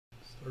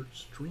Start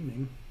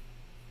streaming.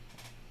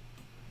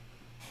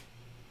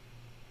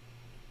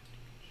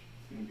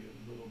 It's going to be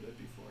a little bit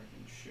before I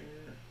can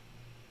share.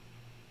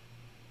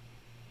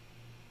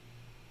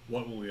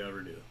 What will we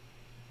ever do?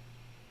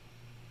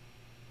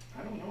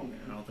 I don't know, man.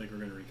 I don't think we're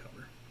going to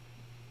recover.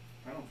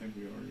 I don't think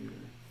we are either.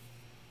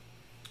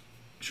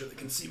 Sure they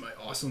can see my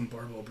awesome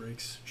Barbell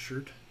Breaks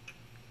shirt.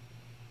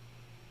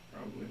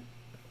 Probably.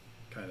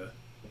 Kind of.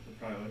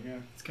 Probably like, yeah.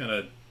 It's kind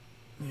of,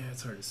 yeah,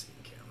 it's hard to see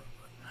in the camera,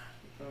 but.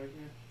 Probably like,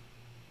 yeah.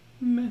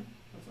 Meh.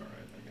 That's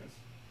alright, I guess.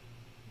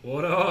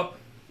 What up?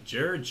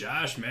 Jared,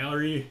 Josh,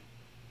 Mallory,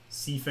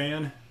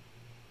 C-Fan.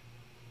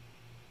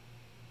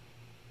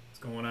 What's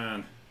going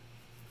on?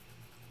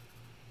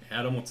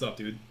 Adam, what's up,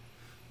 dude?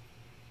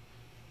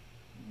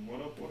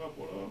 What up, what up,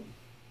 what up?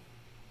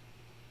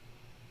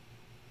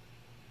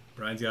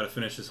 Brian's got to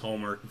finish his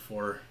homework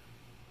before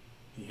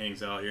he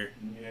hangs out here.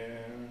 Yeah.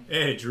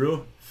 Hey,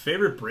 Drew.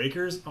 Favorite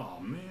breakers? Oh,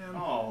 man.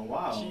 Oh,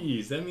 wow.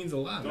 Jeez, that means a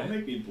lot, Don't man.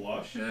 make me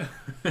blush. Yeah.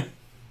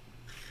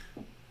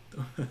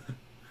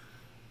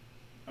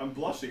 I'm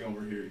blushing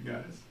over here, you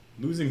guys.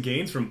 Losing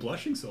gains from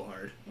blushing so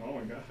hard. Oh,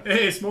 my God.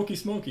 Hey, Smokey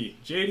Smokey.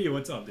 JD,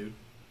 what's up, dude?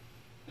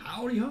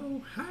 Howdy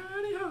ho.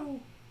 Howdy ho.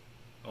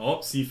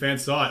 Oh, C-Fan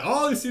saw it.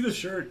 Oh, you see the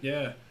shirt.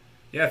 Yeah.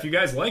 Yeah, if you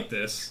guys like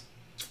this,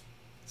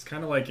 it's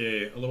kind of like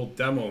a little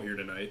demo here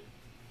tonight.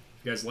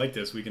 If you guys like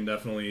this, we can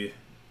definitely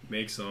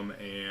make some,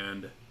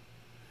 and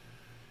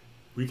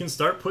we can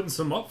start putting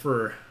some up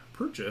for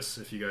purchase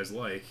if you guys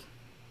like.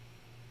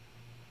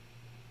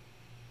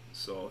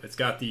 So it's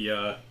got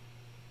the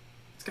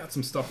it's got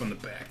some stuff on the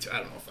back too. I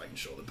don't know if I can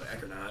show the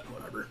back or not.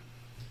 Whatever.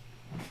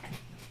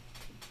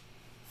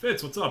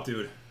 Fitz, what's up,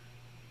 dude?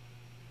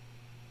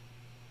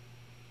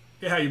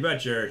 Yeah, you bet,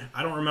 Jared.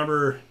 I don't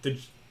remember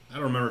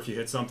if you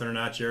hit something or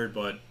not, Jared,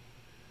 but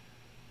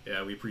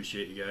yeah, we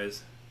appreciate you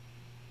guys.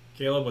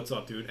 Caleb, what's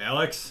up, dude?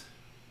 Alex?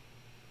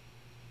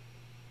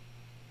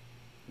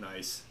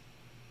 Nice.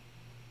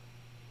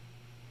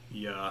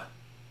 Yeah.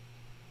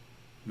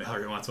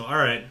 Mallory wants one.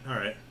 Alright,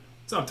 alright.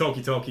 What's up,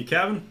 Toki Toki?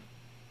 Kevin?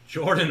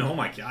 Jordan? Oh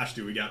my gosh,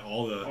 dude, we got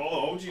all the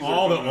OGs.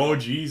 All the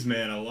OGs,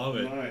 man. I love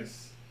it.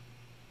 Nice.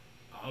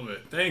 Love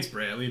it. Thanks,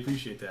 Bradley.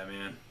 Appreciate that,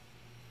 man.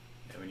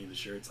 Yeah, we need the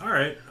shirts.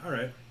 Alright,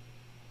 alright.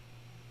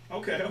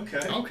 Okay. Okay.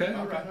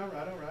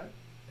 Alright.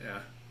 Yeah.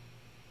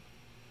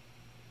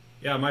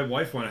 Yeah, my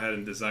wife went ahead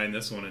and designed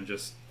this one and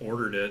just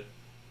ordered it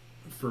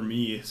for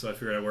me, so I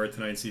figured I'd wear it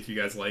tonight and see if you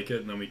guys like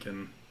it, and then we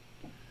can...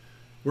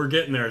 We're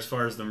getting there as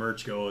far as the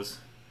merch goes.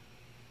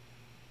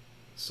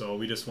 So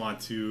we just want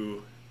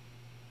to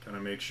kind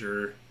of make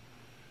sure,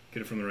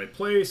 get it from the right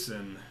place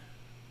and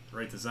the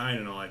right design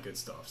and all that good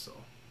stuff, so...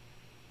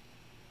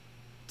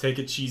 Take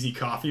a cheesy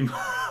coffee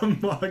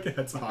mug.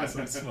 That's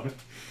awesome.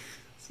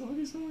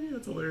 Smokey,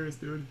 that's hilarious,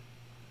 dude.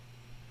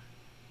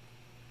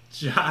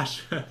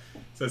 Josh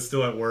says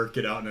still at work,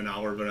 get out in an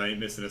hour, but I ain't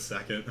missing a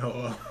second.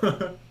 Oh,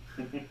 well.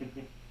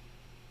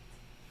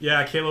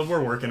 Yeah, Caleb,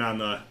 we're working on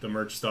the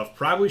merch stuff.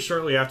 Probably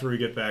shortly after we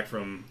get back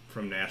from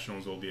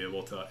Nationals, we'll be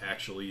able to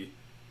actually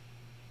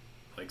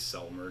like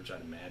sell merch,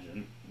 I'd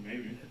imagine.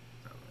 Maybe.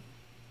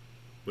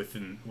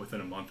 Within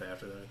a month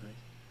after that, I think.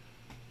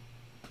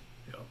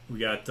 Yeah, we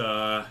got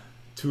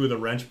 2 of the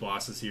wrench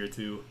bosses here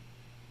too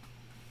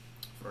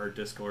for our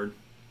Discord.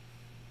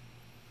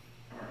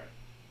 Alright.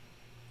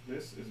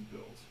 This is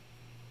built.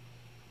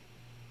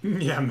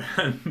 Yeah,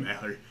 man,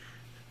 Mallory.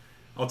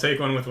 I'll take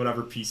one with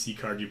whatever PC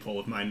card you pull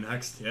with mine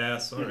next. Yeah,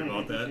 sorry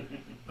about that.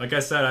 Like I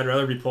said, I'd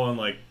rather be pulling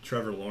like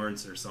Trevor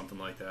Lawrence or something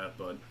like that,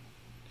 but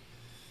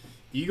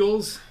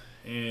Eagles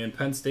and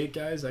Penn State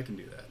guys, I can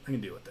do that. I can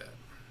deal with that.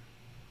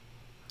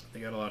 They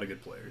got a lot of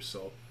good players,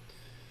 so.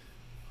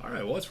 All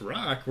right, well, let's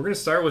rock. We're going to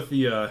start with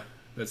the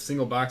that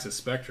single box of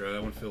Spectra.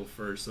 That one filled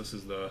first. This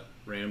is the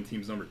random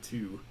teams number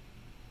 2.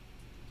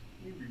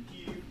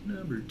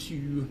 Number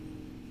 2.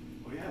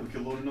 Oh, yeah, we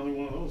could load another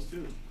one of those,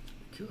 too.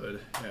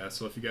 Could. Yeah,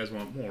 so if you guys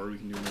want more, we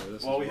can do more of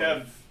this. Well, we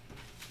have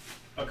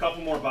a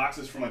couple more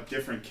boxes from a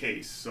different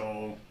case.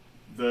 So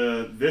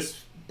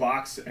this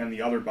box and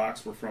the other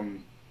box were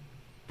from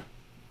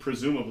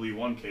presumably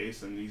one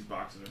case, and these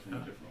boxes are from a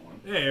different one.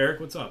 Hey,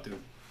 Eric, what's up, dude?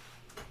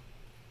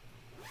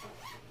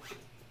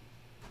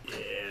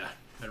 Yeah,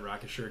 that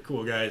rocket shirt.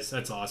 Cool, guys.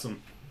 That's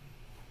awesome.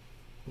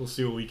 We'll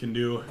see what we can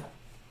do.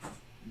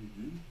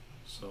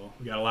 So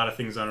we got a lot of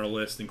things on our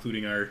list,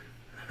 including our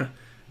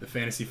the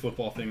fantasy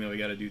football thing that we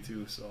got to do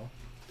too. So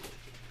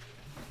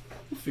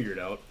we'll figure it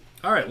out.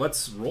 All right,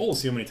 let's roll.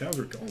 See how many times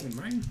we're going,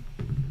 man.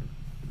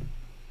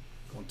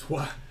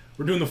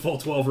 We're doing the full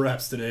 12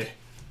 reps today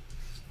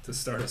to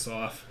start us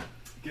off.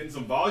 Getting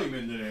some volume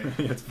in today.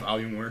 It's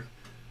volume work.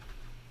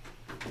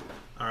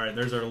 All right,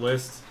 there's our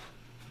list.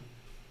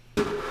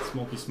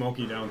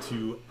 Smokey down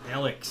to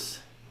Alex.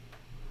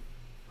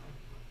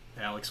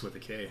 Alex with a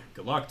K.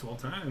 Good luck,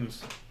 12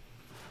 times.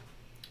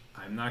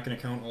 I'm not going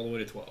to count all the way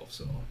to 12,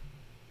 so.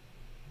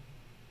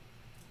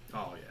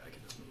 Oh, yeah, I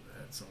can just move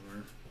that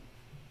somewhere.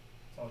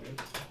 It's all good.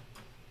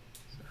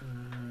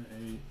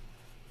 8.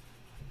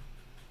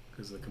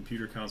 Because the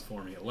computer counts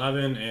for me.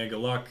 11, and good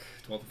luck.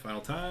 12th and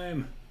final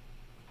time.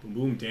 Boom,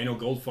 boom. Daniel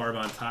Goldfarb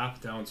on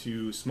top, down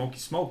to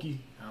Smokey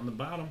on the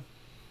bottom.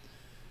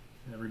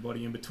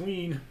 Everybody in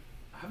between.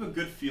 I have a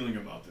good feeling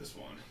about this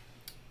one.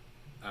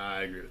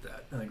 I agree with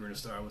that. I think we're going to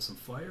start with some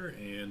fire,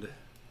 and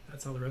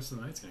that's how the rest of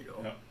the night's going to go.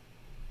 Yep.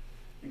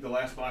 I think the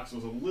last box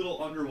was a little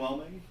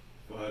underwhelming,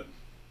 but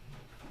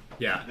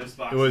yeah, this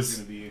box is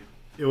going to be...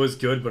 It was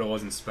good, but it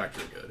wasn't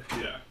Spectra good.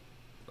 Yeah.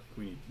 Like,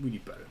 we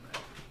need better than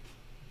that.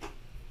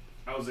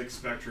 I was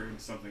expecting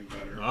something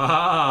better.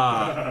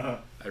 Ah!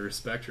 I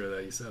respect her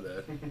that you said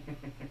that.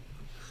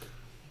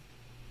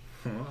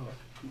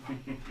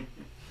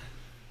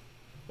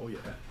 Oh yeah,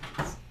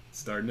 it's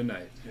starting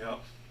tonight. Yep.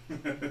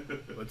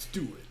 Let's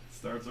do it.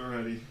 Starts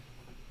already.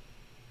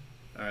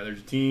 All right, there's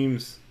your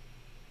teams.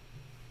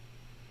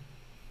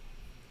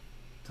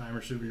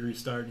 Timer should be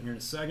restarting here in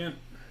a second.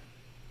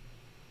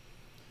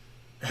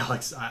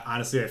 Alex,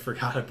 honestly, I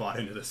forgot I bought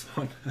into this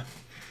one.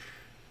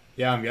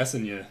 Yeah, I'm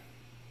guessing you.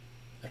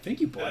 I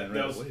think you bought it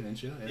right away,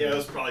 didn't you? Yeah, it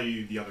was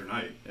probably the other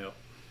night. Yep.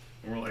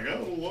 And we're like,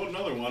 oh, load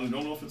another one.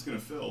 Don't know if it's going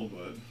to fill,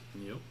 but...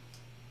 Yep.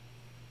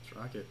 Let's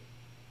rock it.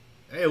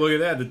 Hey, look at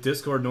that. The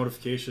Discord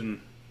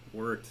notification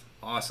worked.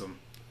 Awesome.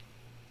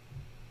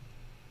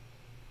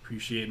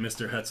 Appreciate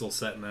Mr. Hetzel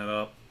setting that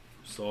up.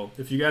 So,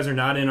 if you guys are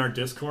not in our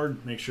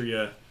Discord, make sure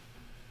you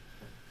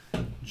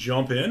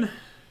jump in.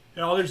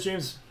 Oh, there's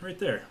James right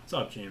there. What's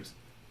up, James?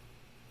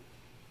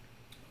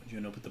 Did you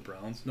end up with the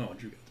Browns? No,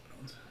 Drew got the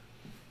Browns.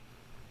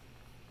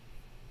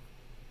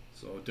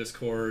 So,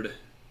 Discord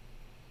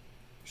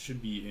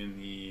should be in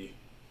the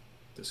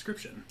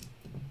description.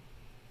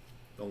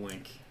 The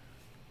link.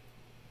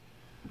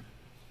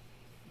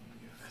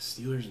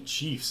 Steelers and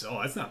Chiefs.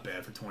 Oh, that's not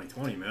bad for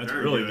 2020, man. That's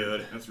really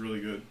good. That's really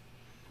good.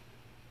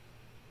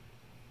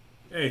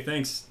 Hey,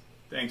 thanks.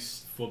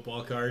 Thanks.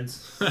 Football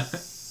cards.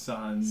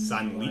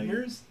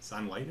 Sunlightners?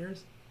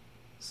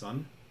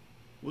 Sun?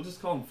 We'll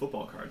just call them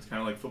football cards,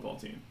 kind of like football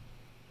team.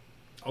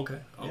 Okay.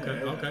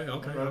 Yeah.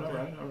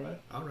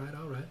 All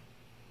right.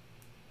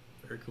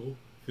 Very cool.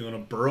 Feeling a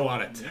Burrow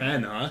out of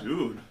 10, huh?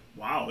 Dude,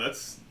 wow,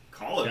 that's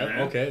call it, Kev,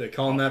 man. Okay, they're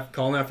calling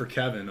that for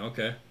Kevin.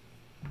 Okay.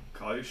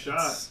 Call your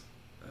shot.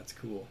 That's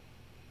cool.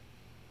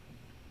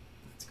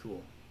 That's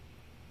cool.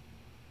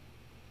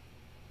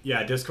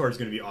 Yeah, Discord's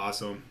gonna be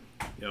awesome.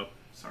 Yep.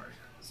 Sorry.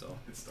 So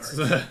it starts.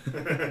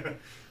 The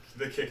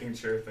kicking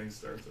chair thing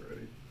starts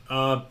already.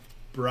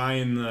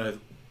 Brian, the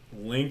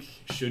link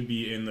should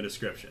be in the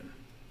description.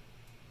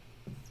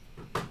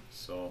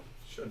 So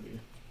should be.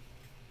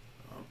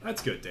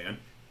 That's good, Dan.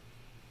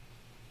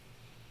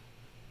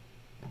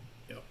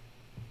 Yep.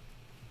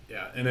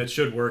 Yeah, and it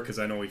should work because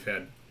I know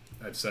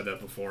I've said that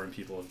before and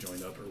people have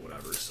joined up or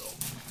whatever. So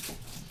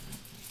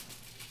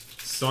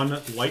Sun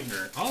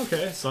Lightner. Oh,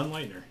 okay, Sun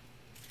Lightner.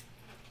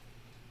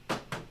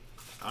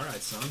 All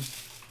right, son.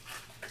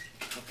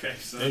 Okay,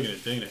 son.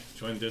 Digging it.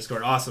 Join the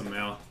Discord. Awesome,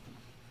 Mal.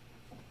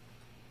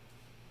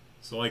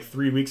 So like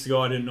 3 weeks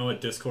ago, I didn't know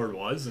what Discord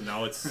was, and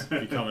now it's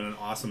becoming an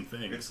awesome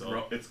thing. It's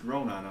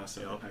grown on us,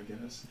 yep. I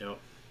guess. Yep.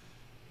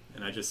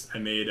 And I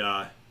made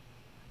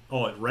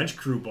Wrench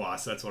Crew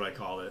Boss. That's what I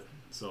call it.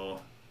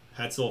 So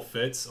Hetzel,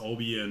 Fitz,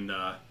 Obi, and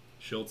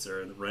Schultz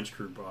are the Wrench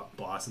Crew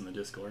Boss in the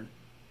Discord.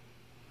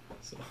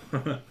 So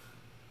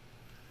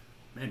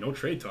man, no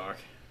trade talk.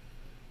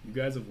 You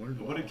guys have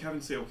learned. What did Kevin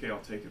say? Okay, I'll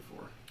take it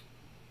for.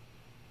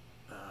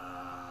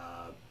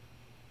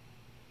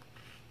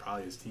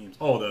 Probably his teams.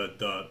 Oh,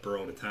 the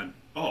Burrow to 10.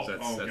 Oh,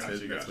 that's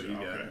gotcha, that's what he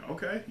got.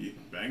 Okay.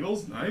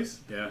 Bengals, nice.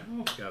 Yeah,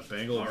 got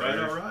Bengals. All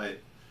right.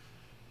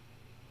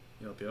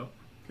 Yep.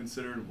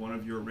 Considered one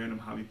of your random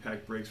hobby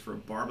pack breaks for a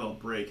barbell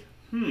break.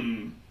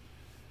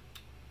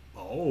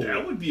 Oh,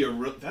 that would be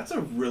that's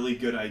a really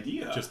good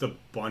idea. Just a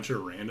bunch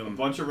of random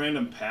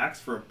packs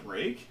for a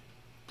break.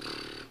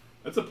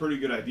 That's a pretty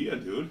good idea,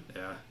 dude.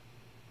 Yeah,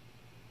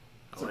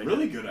 it's a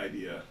really good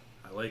idea.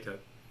 I like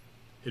it.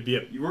 It'd be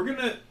a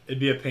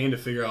pain to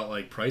figure out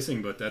like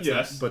pricing, but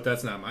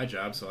that's not my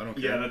job, so I don't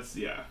care.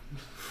 Yeah.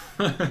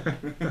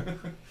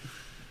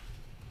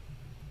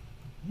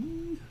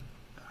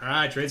 All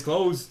right, trade's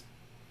closed.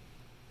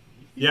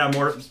 Yeah,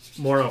 more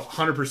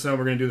 100%.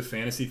 We're gonna do the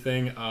fantasy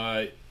thing.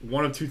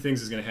 One of two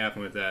things is gonna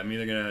happen with that. I'm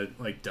either gonna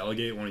like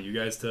delegate one of you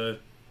guys to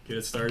get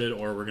it started,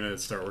 or we're gonna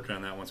start working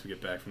on that once we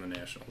get back from the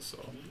Nationals.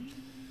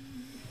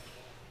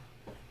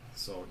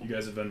 So you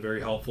guys have been very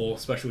helpful,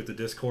 especially with the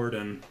Discord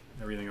and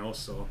everything else.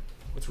 So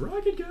let's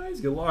rock it,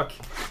 guys. Good luck.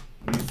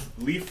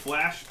 Leaf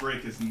Flash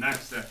break is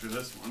next after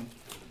this one.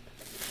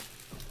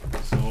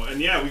 So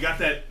and yeah, we got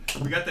that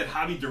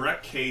Hobby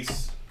Direct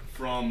case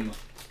from.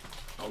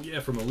 Oh yeah,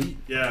 from Elite.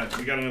 Yeah,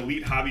 we got an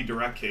Elite Hobby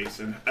Direct case,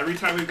 and every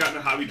time we've gotten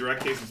a Hobby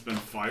Direct case, it's been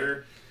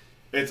fire.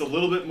 It's a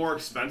little bit more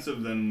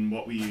expensive than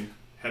what we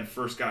had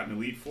first gotten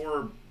Elite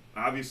for,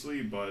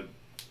 obviously, but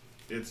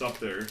it's up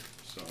there.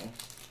 So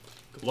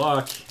good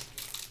luck.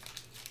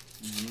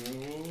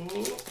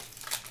 Oh,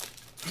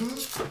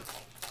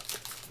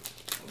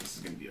 this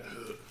is gonna be a. I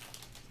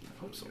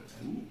hope so.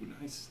 Ooh,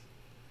 nice.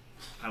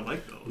 I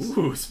like those.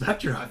 Ooh,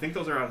 Spectra. I think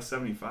those are out of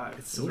 75.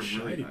 It's so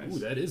shiny. Really nice. Ooh,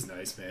 that is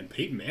nice, man.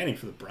 Peyton Manning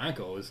for the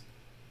Broncos.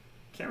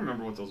 Can't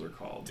remember what those are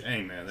called.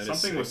 Dang, man. That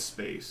Something is with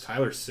space.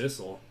 Tyler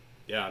Sissel.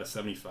 Yeah, out of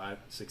 75.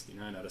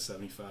 69 out of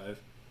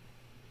 75.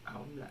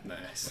 Oh,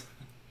 Nice.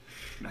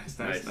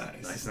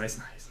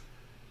 Nice.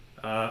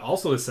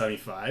 Also a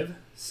 75.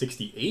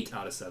 68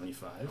 out of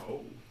 75.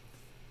 Oh.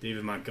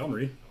 David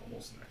Montgomery.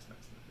 Almost nice.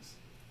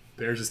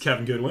 Bears is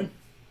Kevin Goodwin.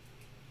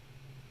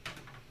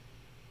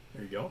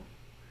 There you go.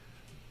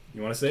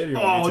 You want to say it or you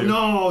want me to?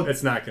 No!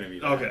 It's not going to be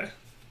that. Okay.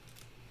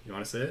 You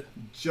want to say it?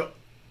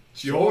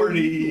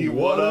 Jordy,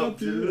 what up,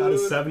 dude? Out of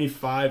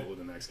 75. Oh,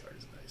 the next card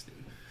is nice,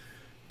 dude.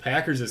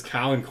 Packers is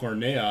Colin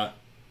Cornea.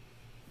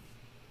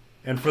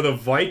 And for the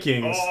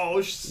Vikings,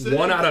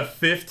 1 out of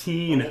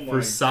 15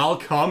 for Sal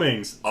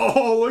Cummings.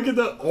 Oh, look at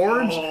the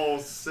orange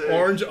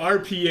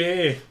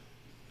RPA.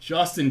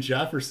 Justin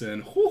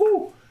Jefferson.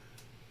 Whoo!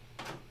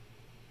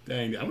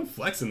 Dang, I'm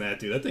flexing that,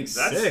 dude. That thing's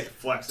sick.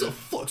 Flexing. The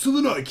flex of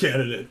the night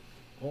candidate.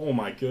 Oh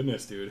my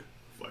goodness, dude.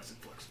 Flexing.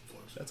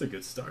 That's a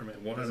good start, man.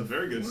 That's a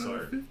very good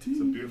start. It's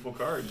a beautiful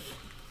card.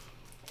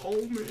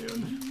 Oh,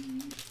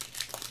 man.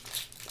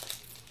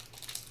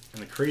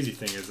 And the crazy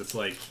thing is, it's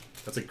like,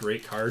 that's a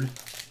great card,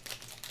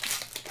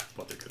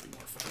 but there could be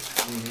more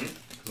fun.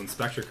 Mm-hmm. When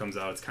Spectra comes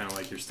out, it's kind of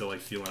like you're still like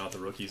feeling out the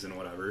rookies and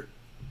whatever.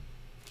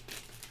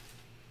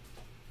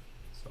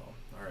 So,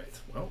 all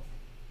right. Well,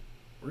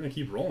 we're going to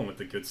keep rolling with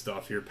the good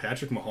stuff here.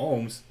 Patrick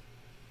Mahomes.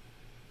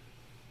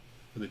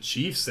 For the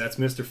Chiefs, that's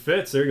Mr.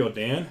 Fitz. There you go,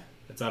 Dan.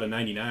 That's out of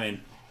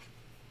 99.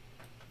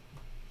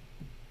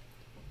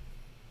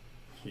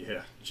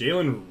 Yeah.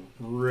 Jalen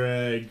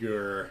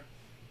Reagor.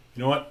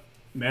 You know what?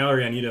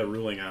 Mallory, I need a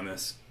ruling on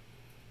this.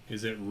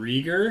 Is it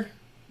Rieger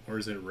or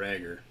is it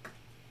Rager?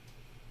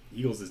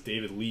 Eagles is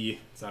David Lee.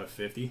 It's out of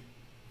 50.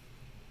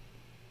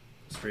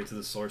 Straight to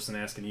the source and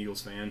ask an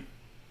Eagles fan.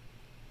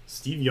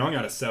 Steve Young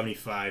out of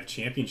 75.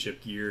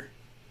 Championship gear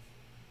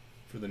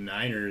for the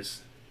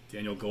Niners.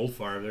 Daniel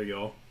Goldfarb. There you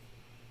go.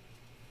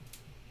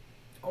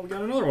 Oh, we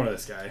got another one of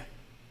this guy.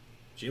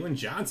 Jalen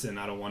Johnson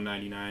out of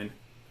 199.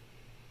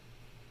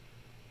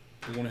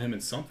 We wanted him in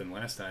something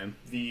last time.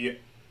 The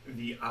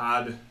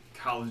odd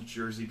college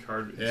jersey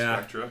card in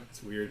Spectra.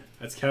 It's weird.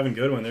 That's Kevin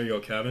Goodwin. There you go,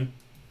 Kevin.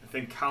 I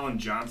think Colin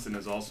Johnson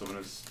is also in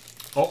his...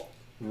 Oh,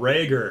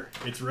 Rager.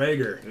 It's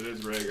Rager. It is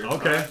Rager.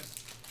 Okay.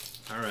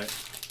 All right.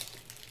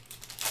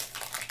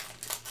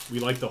 We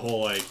like the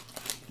whole, like,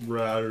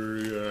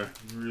 Rager.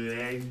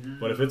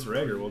 But if it's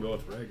Rager, we'll go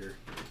with Rager.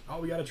 Oh,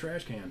 we got a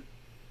trash can.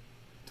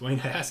 Dwayne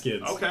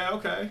Haskins.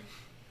 Okay.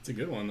 It's a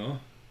good one, though.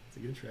 It's a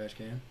good trash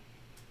can.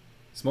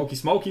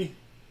 Smokey.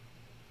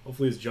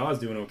 Hopefully his jaw's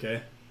doing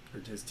okay. Or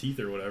his teeth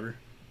or whatever.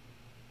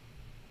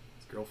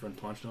 His girlfriend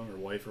punched him, or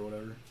wife or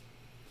whatever.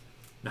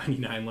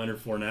 99 Leonard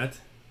Fournette.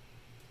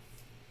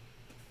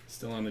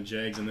 Still on the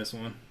Jags in this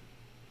one.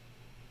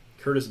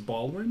 Curtis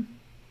Baldwin.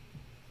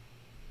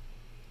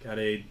 Got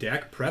a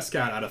Dak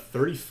Prescott out of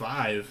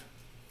 35.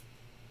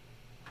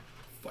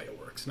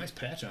 Fireworks. Nice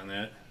patch on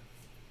that.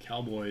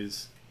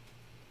 Cowboys.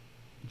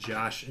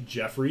 Josh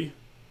Jeffrey.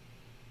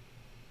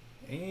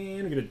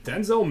 And we get a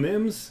Denzel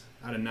Mims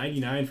out of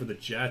 99 for the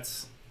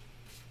Jets.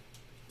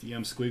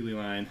 DM squiggly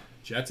line.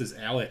 Jets is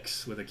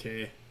Alex with a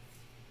K.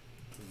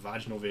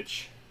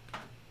 Vajnovic.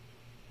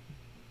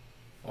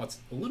 Oh, it's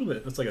a little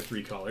bit. That's like a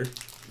 3-color.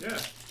 Yeah.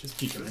 Just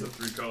peeking. It's a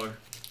 3-color.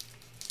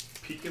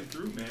 Peeking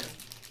through, man.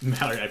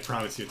 Mallory, I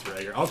promise you it's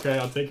Rager. Okay,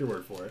 I'll take your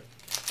word for it.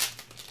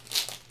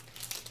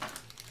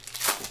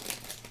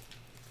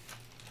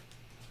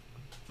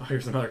 Oh,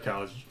 here's another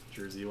college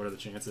jersey. What are the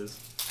chances?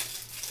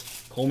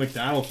 Cole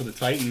McDonald for the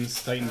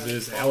Titans. Titans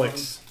is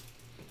Alex.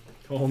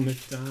 Cole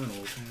McDonald.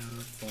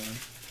 Have fun.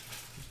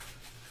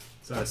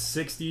 It's out of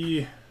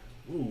 60.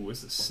 Ooh,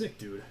 this is sick,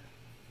 dude.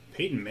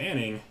 Peyton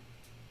Manning.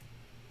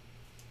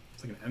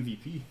 It's like an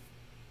MVP.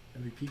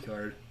 MVP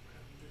card.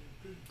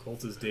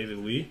 Colts is David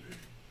Lee.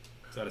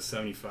 It's out of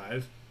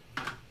 75.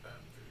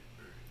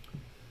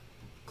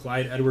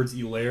 Clyde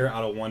Edwards-Helaire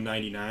out of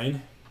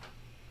 199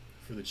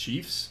 for the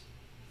Chiefs.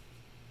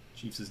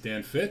 Chiefs is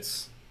Dan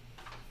Fitz.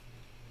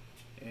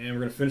 And we're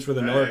going to finish with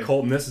another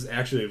Colt. And this is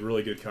actually a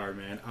really good card,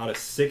 man. Out of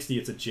 60,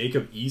 it's a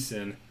Jacob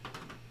Eason.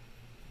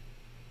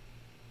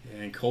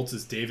 And Colts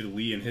is David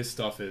Lee, and his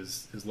stuff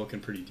is looking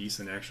pretty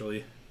decent,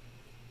 actually.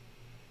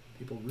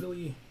 People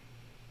really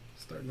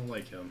starting to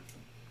like him.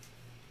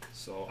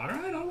 So, all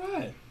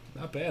right.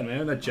 Not bad,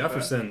 man. That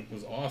Jefferson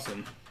was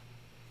awesome.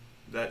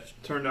 That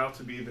turned out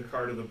to be the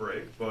card of the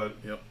break, but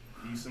yep.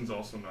 Eason's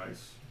also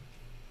nice.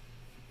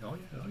 Oh,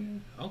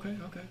 yeah. Okay.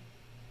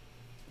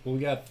 Well,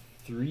 we got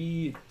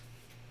 3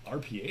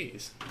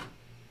 RPAs.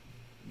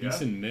 Yeah.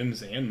 Eason,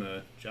 Mims, and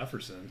the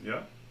Jefferson.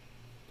 Yeah.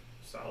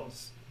 Solid.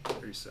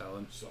 Very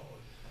solid.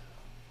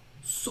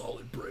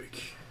 Solid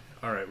break.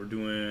 All right, we're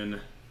doing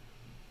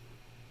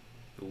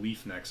the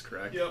Leaf next,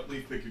 correct? Yep,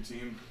 Leaf, pick your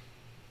team.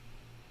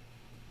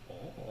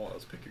 Oh,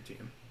 let's pick your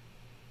team.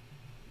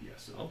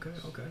 Yes. Okay.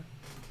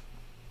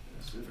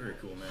 Yes, Very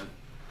cool, man.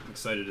 I'm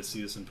excited to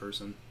see this in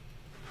person.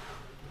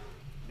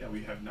 Yeah,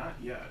 we have not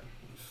yet.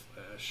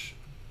 Flash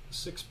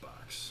 6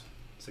 box.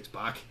 6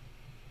 box.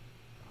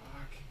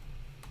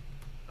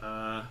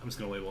 I'm just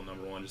going to label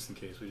number 1 just in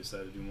case we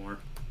decide to do more.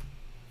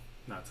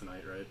 Not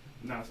tonight, right?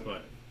 Not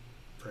tonight. But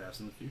perhaps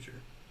in the future.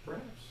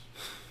 Perhaps.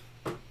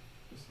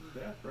 This is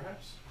that,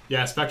 perhaps.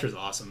 Yeah, Spectra's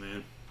awesome,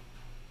 man.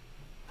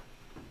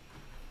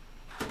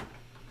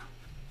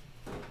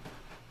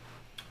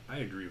 I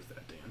agree with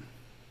that, Dan.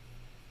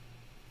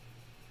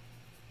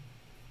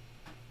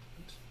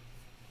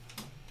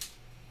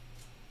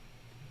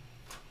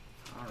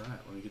 All right,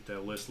 let me get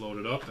that list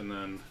loaded up, and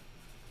then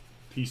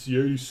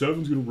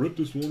PC87's going to rip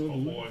this one up. Oh,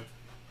 boy.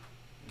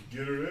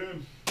 Get it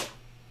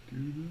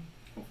in.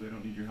 Hopefully I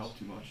don't need your help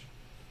too much.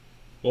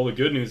 Well, the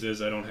good news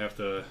is I don't have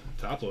to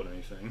top load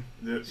anything.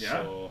 Yeah,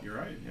 so you're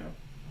right, yeah.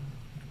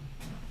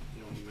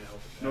 You don't need my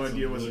help. No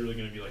idea was was literally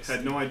going to be like.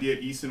 Had no idea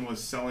Eason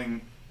was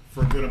selling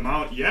for a good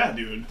amount. Yeah,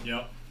 dude.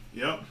 Yep.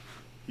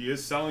 He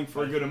is selling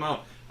for a good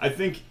amount. I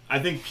think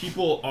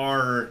people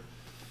are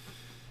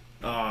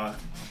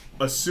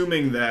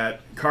assuming that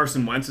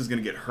Carson Wentz is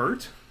going to get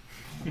hurt.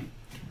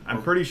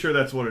 I'm pretty sure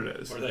that's what it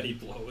is. Or that he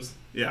blows.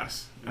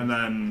 Yes. And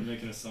then You're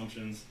making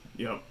assumptions.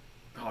 Yep.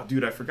 Oh,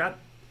 dude, I forgot.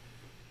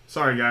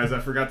 Sorry, guys. I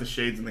forgot the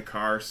shades in the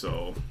car,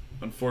 so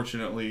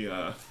unfortunately.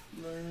 All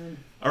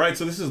right,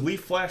 so this is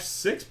Leaf Flash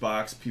 6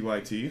 box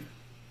PYT.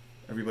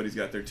 Everybody's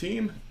got their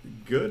team.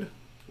 Good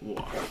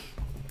luck.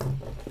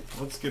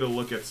 Let's get a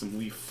look at some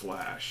Leaf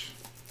Flash.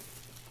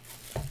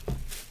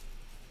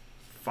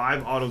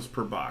 5 autos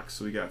per box,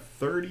 so we got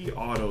 30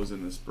 autos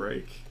in this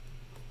break.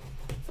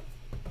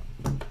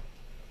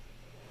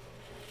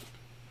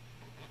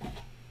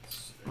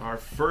 Our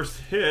first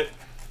hit,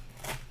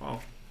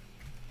 well,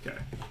 okay,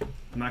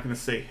 I'm not going to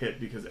say hit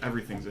because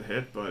everything's a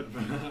hit, but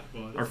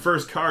our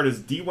first card is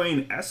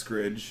Dwayne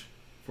Eskridge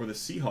for the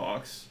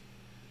Seahawks.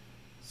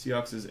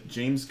 Seahawks is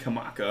James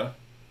Kamaka,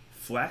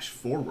 Flash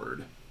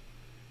Forward,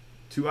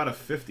 2 out of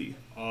 50.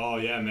 Oh,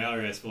 yeah,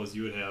 Mallory, I suppose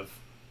you would have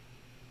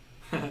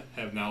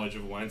knowledge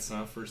of Wentz,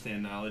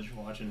 first-hand knowledge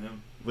watching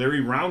him.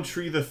 Larry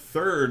Roundtree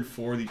III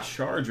for the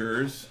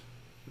Chargers.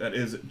 That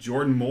is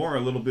Jordan Moore, a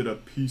little bit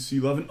of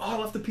PC11. Oh, I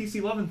left the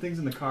PC11 things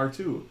in the car,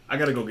 too. I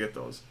got to go get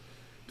those.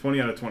 20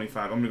 out of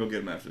 25. I'm going to go get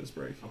them after this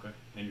break. Okay,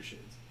 and your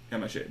shades.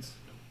 And my shades.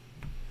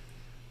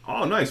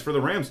 Oh, nice. For the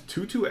Rams,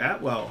 Tutu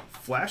Atwell,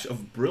 Flash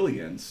of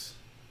Brilliance.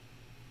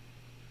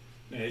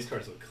 Yeah, these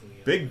cards look clean.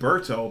 Big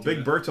Berto.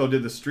 Big Berto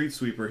did the street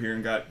sweeper here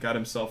and got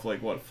himself,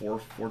 like, what,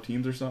 four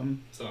teams or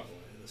something? It's not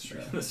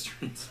the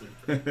street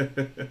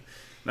sweeper.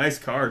 Nice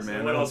card, So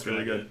man. what That else looks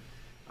really can I good.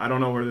 I don't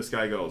know where this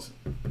guy goes.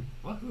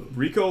 What? Who?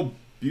 Rico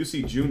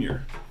Busey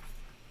Jr.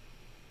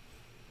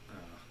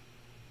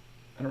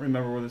 I don't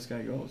remember where this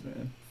guy goes,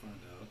 man. Find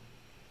out.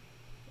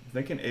 I'm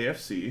thinking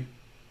AFC.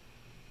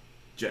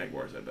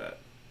 Jaguars, I bet.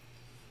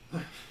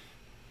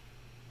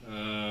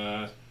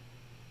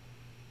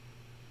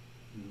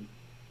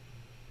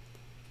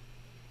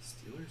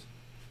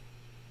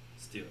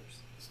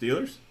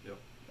 Steelers? Yep.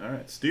 All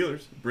right,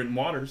 Steelers. Britton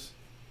Waters.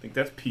 I think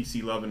that's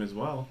PC11 as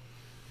well.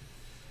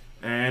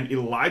 And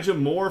Elijah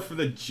Moore for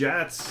the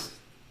Jets.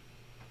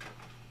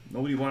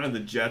 Nobody wanted the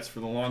Jets for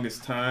the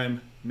longest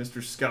time.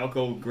 Mr.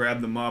 Scalco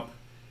grabbed them up,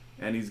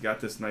 and he's got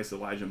this nice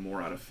Elijah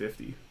Moore out of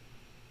 50.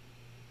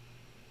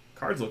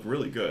 Cards look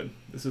really good.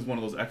 This is one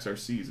of those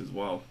XRCs as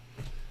well.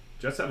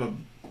 Jets have a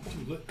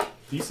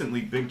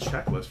decently big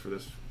checklist for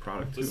this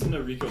product, too. Listen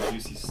to Rico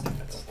Busey's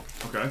stats.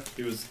 Okay.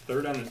 He was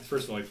third on the...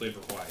 First of all, he played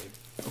for Hawaii.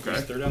 Okay. He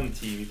was third on the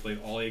team. He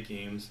played all 8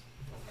 games.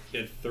 He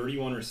had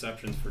 31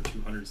 receptions for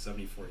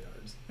 274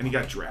 yards. And he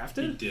got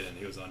drafted? He didn't.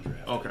 He was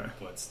undrafted. Okay.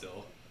 But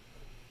still.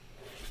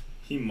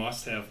 He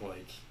must have,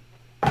 like,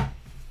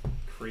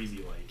 crazy,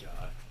 like...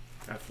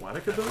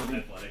 Athletic ability?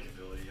 Athletic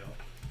ability,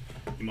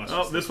 yeah. He must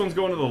Oh, this one's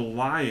going to the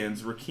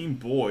Lions. Rakeem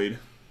Boyd.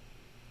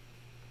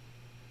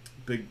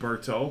 Big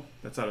Berto.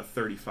 That's out of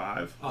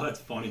 35. Oh,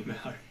 that's funny,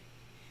 Mallory.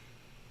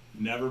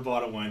 Never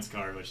bought a Wentz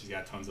card, but she's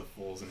got tons of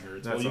Foles in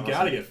hers. That's well, you awesome.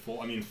 gotta get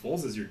Foles. I mean,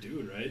 Foles is your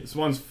dude, right? This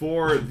one's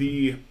for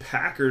the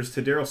Packers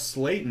to Daryl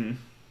Slayton.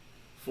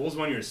 Foles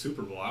won your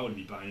Super Bowl. I would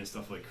be buying his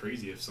stuff like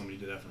crazy if somebody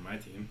did that for my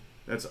team.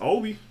 That's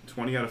Obi.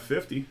 20 out of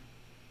 50.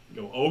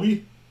 Go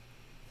Obi.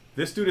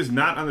 This dude is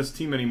not on this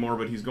team anymore,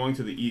 but he's going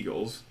to the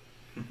Eagles.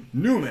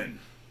 Newman.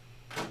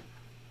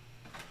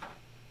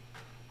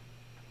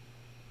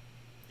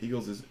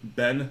 Eagles is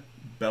Ben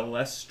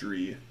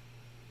Bellestri.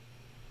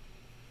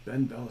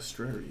 Ben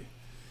Bellestreri.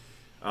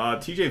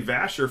 TJ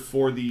Vasher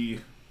for the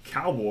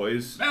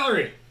Cowboys.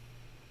 Mallory!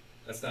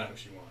 That's not who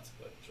she wants,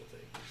 but she'll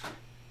take it.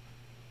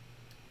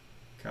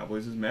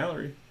 Cowboys is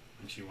Mallory.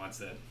 And she wants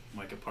that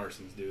Micah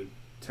Parsons dude.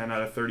 10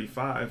 out of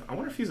 35. I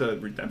wonder if he's a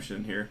redemption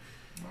in here.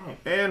 Oh.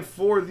 And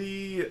for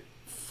the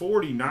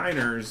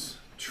 49ers,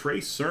 Trey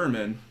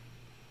Sermon.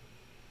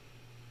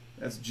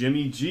 That's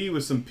Jimmy G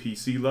with some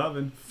PC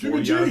loving.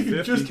 Jimmy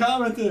G just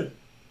commented.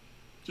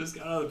 Just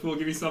got out of the pool.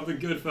 Give me something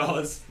good,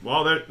 fellas.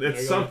 Well,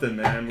 it's something,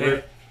 man.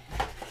 Hey.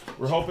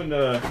 We're hoping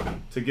to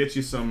get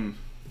you some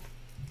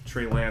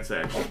Trey Lance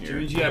action here.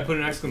 Jimmy G, I put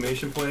an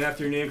exclamation point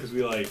after your name because we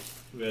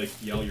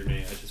yell your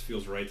name. It just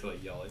feels right to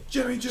yell it.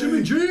 Jimmy G.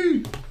 Jimmy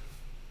G.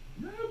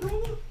 Yeah,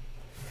 brother.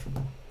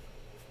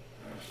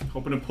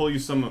 Hoping to pull you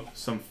some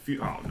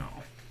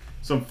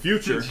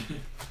future.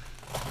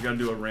 You gotta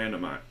do a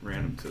random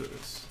to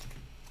this.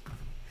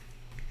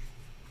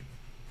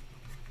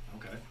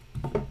 Okay.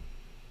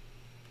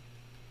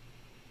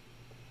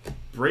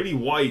 Brady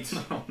White.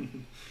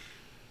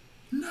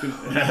 No,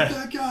 not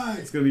that guy.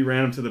 It's gonna be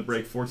random to the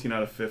break. 14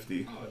 out of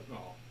 50. Oh,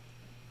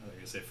 I was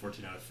gonna say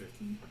 14 out of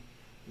 50.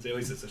 At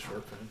least it's a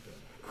short print. But...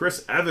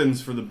 Chris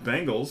Evans for the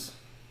Bengals.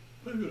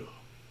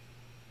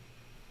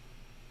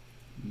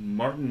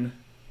 Martin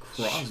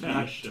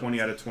Crosby,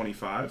 20 out of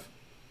 25.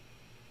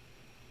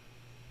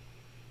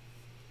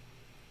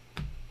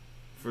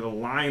 For the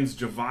Lions,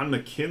 Javon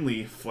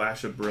McKinley,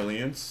 flash of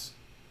brilliance.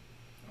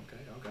 Okay.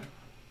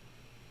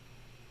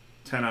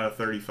 10 out of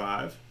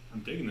 35. I'm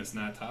digging this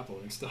not top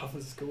loading stuff.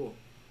 This is cool.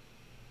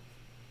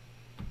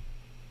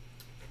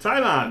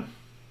 Tylan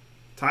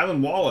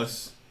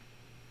Wallace.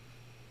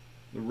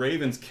 The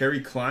Ravens, Kerry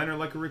Kleiner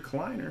like a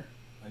recliner.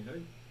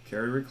 Okay.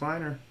 Kerry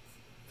Recliner,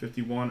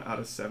 51 out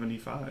of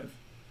 75.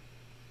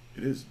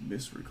 It is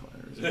Miss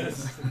Recliner, isn't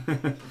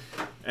it?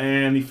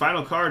 And the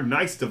final card,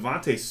 nice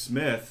Devontae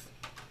Smith.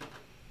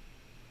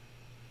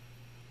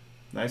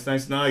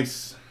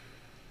 Nice.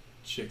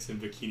 Chicks in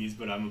bikinis,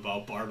 but I'm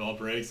about barbell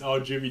breaks. Oh,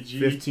 Jimmy G.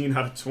 15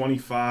 out of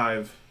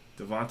 25.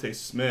 Devontae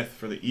Smith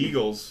for the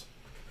Eagles.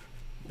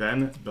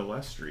 Ben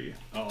Bellestri.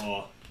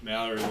 Uh-oh.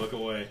 Mallory, look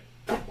away.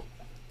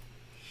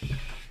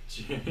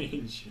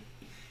 Change.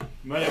 You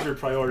might have your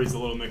priorities a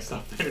little mixed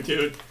up there,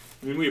 dude.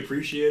 I mean, we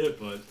appreciate it,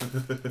 but...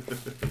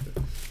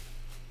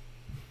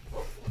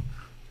 Oh,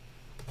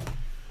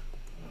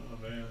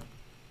 man.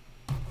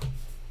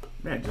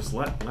 Man, just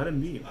let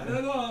him be. I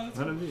don't know.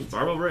 Let him be.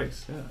 Barbell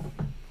breaks, yeah.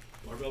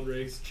 Barbell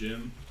breaks,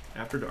 gym.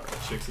 After dark.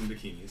 Chicks in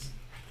bikinis.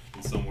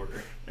 In some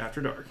order.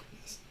 After dark.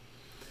 Yes.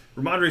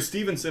 Ramondre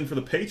Stevenson for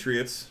the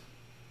Patriots.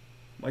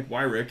 Mike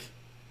Wyrick.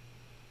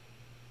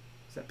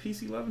 Is that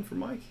PC11 for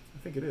Mike? I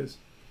think it is.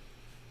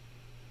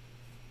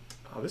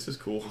 Oh, this is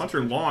cool.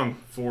 Hunter Long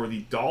for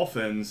the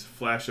Dolphins.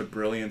 Flash of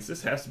brilliance.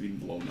 This has to be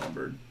low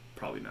numbered.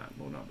 Probably not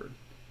low numbered.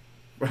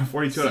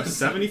 42 out of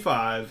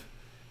 75.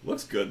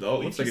 Looks good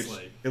though.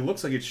 It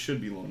looks like it should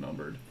be low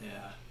numbered.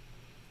 Yeah.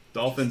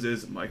 Dolphins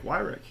is Mike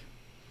Wyrick.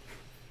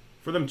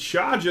 For them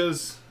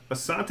Chargers,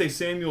 Asante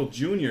Samuel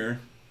Jr.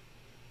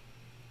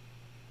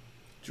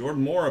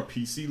 Jordan Mora,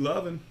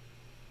 PC11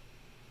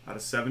 out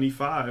of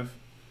 75.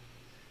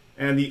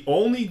 And the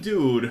only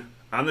dude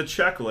on the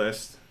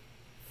checklist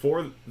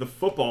for the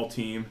football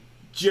team,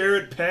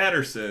 Jared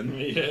Patterson.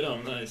 You hit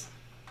him, nice.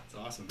 That's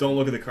awesome. Don't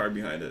look at the card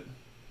behind it.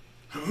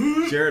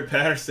 Jared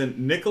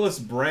Patterson, Nicholas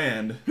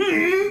Brand.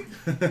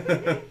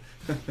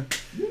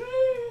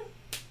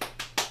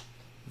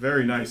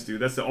 Very nice,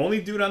 dude. That's the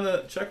only dude on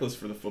the checklist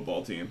for the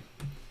football team.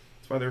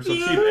 That's why they're so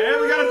cheap. And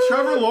we got a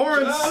Trevor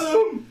Lawrence.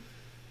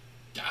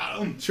 Got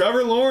him.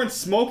 Trevor Lawrence,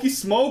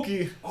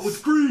 smoky. Oh, it's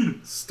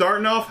green.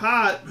 Starting off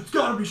hot. It's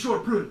got to be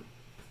short print.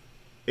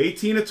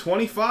 18 to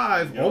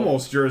 25. Yo.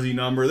 Almost jersey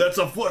number. That's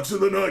a flex of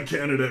the night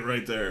candidate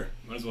right there.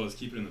 Might as well just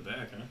keep it in the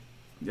back, huh?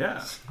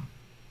 Yeah.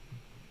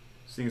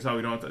 Seeing as how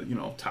we don't have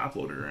to, top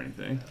load it or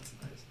anything. That's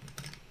nice.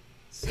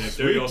 Sick.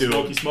 There you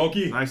go,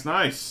 smoky.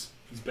 Nice.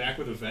 He's back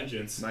with a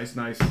vengeance. Nice,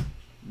 actually.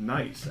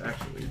 Nice.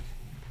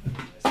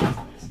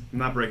 I'm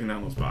not breaking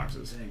down those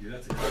boxes. Dang, dude,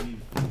 that's a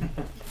clean. I'm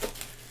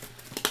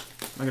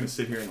not going to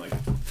sit here and,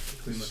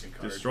 clean-looking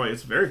card. destroy it.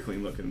 It's very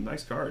clean looking.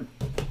 Nice card.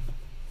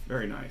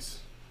 Very nice.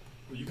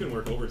 Well, you can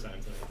work overtime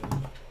tonight,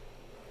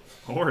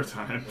 then.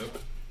 Overtime? Yep.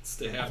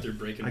 Stay after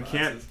breaking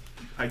boxes.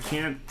 I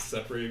can't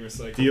separating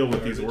recycling deal with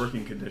garbage. these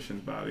working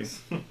conditions, Bobby.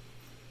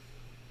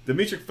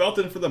 Demetric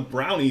Felton for the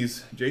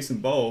Brownies. Jason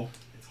Bowe.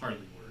 It's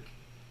hardly work.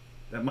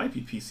 That might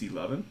be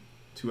PC11.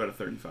 2 out of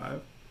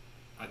 35.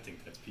 I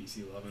think that's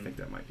PC11. I think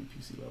that might be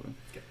PC11.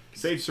 Okay.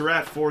 Sage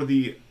Surratt for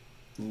the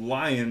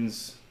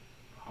Lions.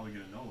 How are we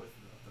going to know with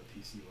the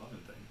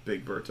PC11 thing?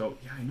 Big Berto.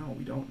 Yeah, I know.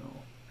 We don't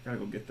know. I got to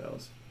go get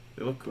those.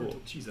 They look cool.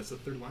 Jeez, that's the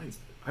third Lions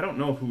thing. I don't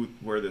know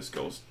where this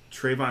goes.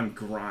 Trayvon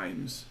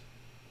Grimes.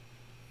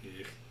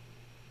 Yeah.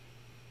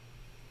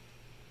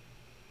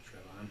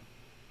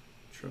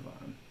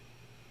 Trevon.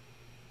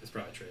 It's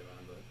probably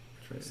Trayvon, but...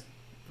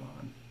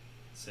 Trayvon.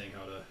 Saying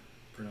how to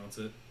pronounce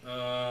it.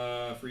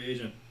 Free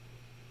agent.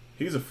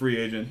 He's a free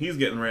agent. He's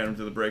getting random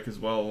to the break as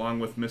well, along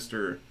with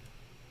Mr.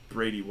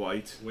 Brady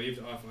White. Waived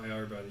off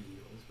IR by the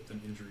Eagles with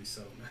an injury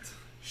settlement.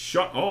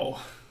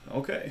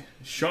 Okay.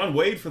 Sean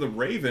Wade for the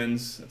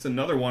Ravens. That's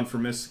another one for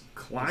Miss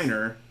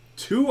Kleiner.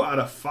 2 out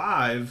of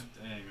 5.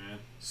 Dang, man.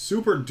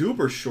 Super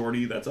duper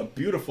shorty. That's a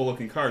beautiful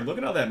looking card. Look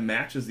at how that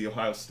matches the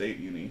Ohio State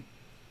uni.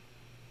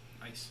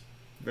 Nice.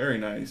 Very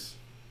nice.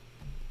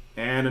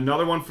 And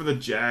another one for the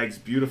Jags.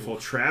 Beautiful.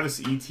 Travis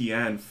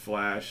Etienne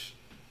flash.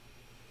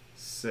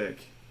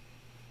 Sick.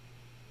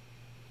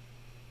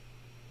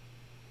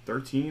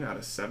 13 out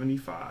of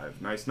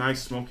 75. Nice.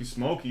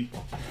 Smoky.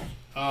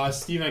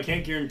 Steven, I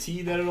can't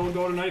guarantee that it'll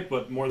go tonight,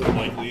 but more than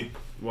likely.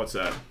 What's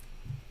that?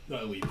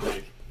 The Elite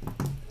break.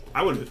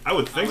 I would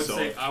think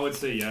so. I would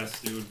say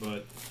yes, dude,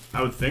 but...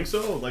 I would think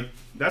so. Like,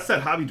 that's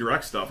that Hobby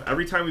Direct stuff.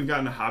 Every time we've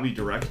gotten a Hobby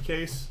Direct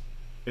case,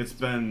 it's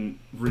been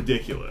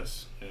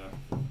ridiculous.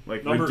 Yeah.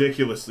 Like,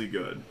 ridiculously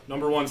good.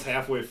 Number one's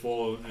halfway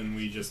full, and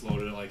we just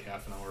loaded it like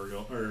half an hour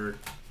ago. Or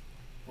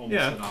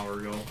almost an hour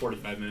ago.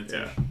 45 minutes.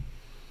 Yeah.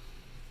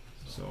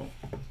 So,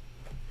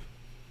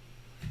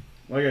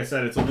 like I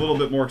said, it's a little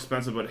bit more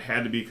expensive, but it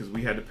had to be because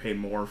we had to pay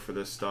more for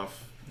this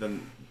stuff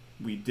than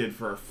we did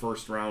for our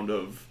first round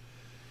of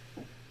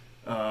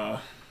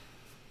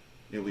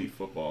Elite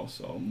football.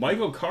 So,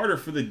 Michael Carter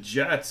for the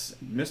Jets,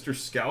 Mr.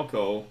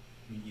 Scalco.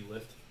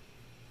 Elift.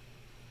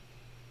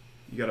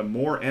 You got a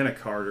Moore and a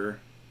Carter,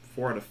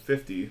 4 out of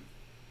 50.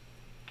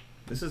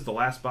 This is the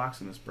last box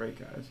in this break,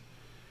 guys.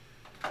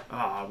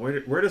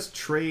 Where does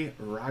Trey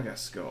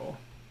Ragas go?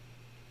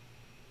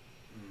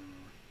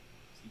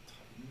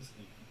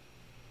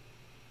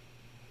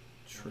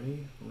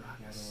 Trey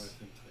Ragas.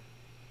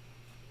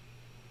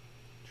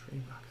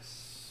 Trey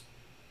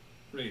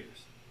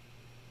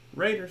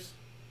Ragas.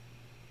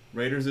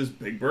 Raiders is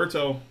Big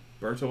Berto.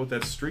 Berto with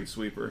that street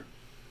sweeper.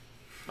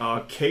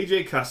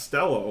 KJ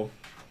Costello.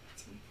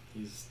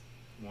 He's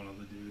one of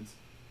the dudes.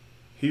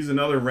 He's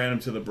another random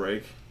to the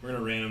break. We're going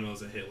to random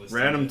those at hit list.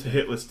 Random to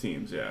hit list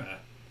teams, yeah.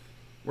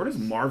 Where does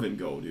Marvin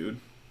go, dude?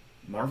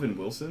 Marvin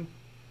Wilson?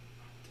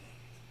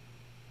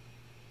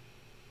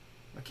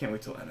 I can't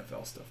wait till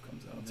NFL stuff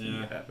comes out. It's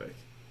going to be epic.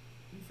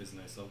 Leaf is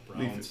nice, though.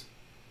 Browns.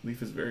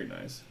 Leaf is very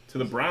nice. To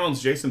the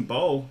Browns, Jason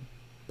Bowe.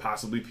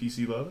 Possibly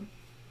PC 11?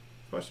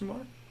 Question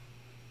mark?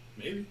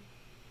 Maybe.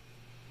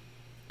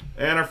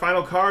 And our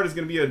final card is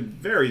going to be a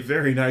very,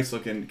 very nice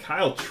looking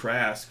Kyle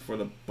Trask for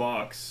the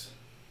Bucks.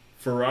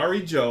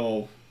 Ferrari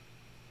Joe.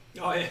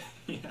 Oh yeah,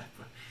 yeah.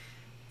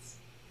 It's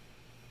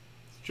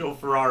Joe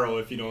Ferraro.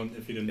 If you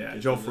didn't. Yeah,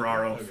 Joe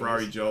Ferraro. Okay.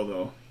 Ferrari Joe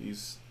though.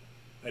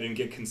 I didn't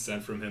get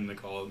consent from him to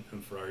call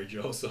him Ferrari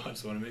Joe, so I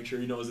just want to make sure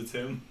he knows it's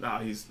him.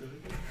 Nah,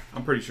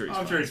 I'm pretty sure he's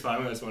fine. I'm sure he's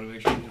fine. I just want to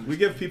make sure. We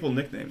give people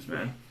nicknames,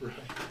 man. Right.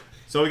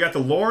 So we got the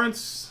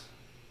Lawrence.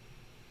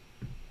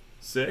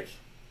 Sick.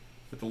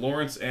 With the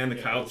Lawrence and the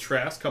Kyle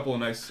Trask, couple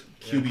of nice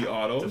QB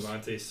autos.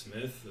 Devontae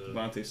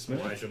Smith.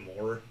 Elijah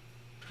Moore.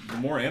 The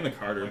Moore and the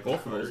Carter.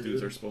 Both of those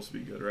dudes are supposed to be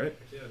good, right?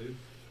 Yeah, dude.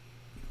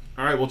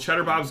 All right, well,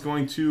 Cheddar Bob's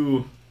going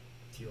to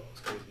T-Law was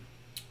crazy.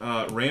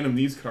 random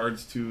these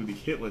cards to the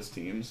hit list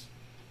teams,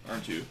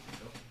 aren't you?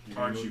 You're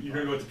going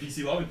to go with the PC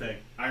 11 thing.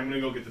 I'm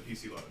going to go get the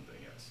PC 11 thing,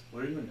 yes.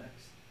 What are you doing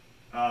next?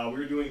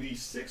 We're doing the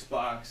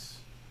 6-box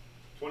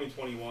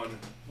 2021.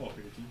 Oh, pick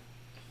your team.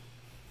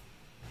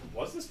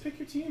 Was this Pick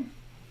Your Team?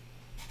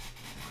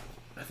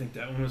 I think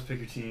that one was pick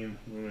your team.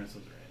 Luminous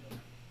was random.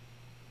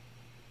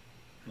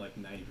 I'm like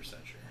 90%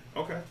 sure.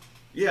 Okay.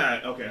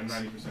 Yeah, okay, I'm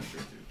 90% sure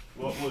too.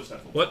 Well, we'll just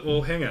have to. What?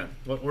 Well, hang on.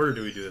 What order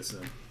do we do this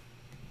in?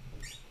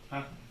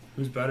 Huh?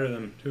 Who's better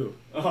than who?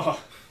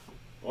 Oh.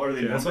 What are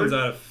they This one's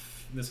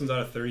out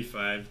of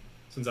 35.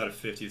 This one's out of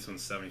 50. This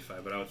one's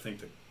 75. But I would think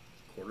the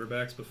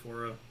quarterbacks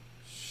before a.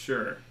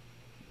 Sure.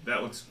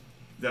 That looks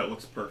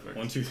perfect.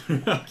 1, 2,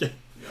 3. Okay.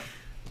 Yeah.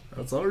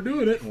 That's how we're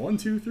doing it. 1,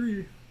 2,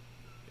 3.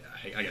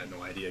 I got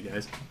no idea,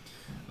 guys.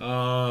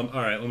 All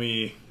right,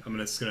 I'm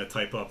just gonna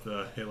type up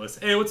the hit list.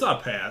 Hey, what's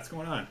up, Pat? What's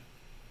going on?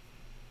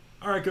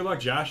 All right, good luck,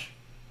 Josh.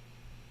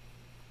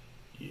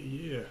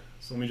 Yeah.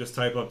 So let me just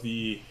type up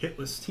the hit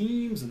list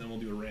teams, and then we'll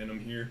do a random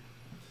here.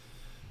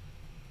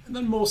 And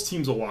then most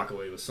teams will walk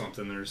away with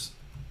something. There's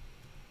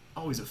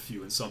always a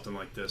few in something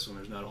like this when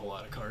there's not a whole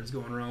lot of cards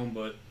going around,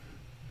 but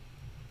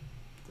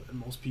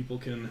most people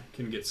can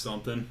get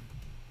something.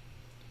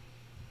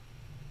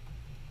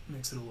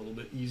 Makes it a little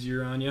bit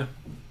easier on you.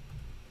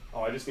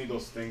 Oh, I just need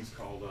those things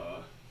called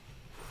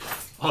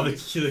oh,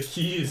 the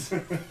keys.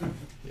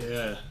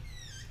 Yeah.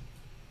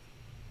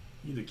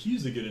 Need the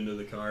keys to get into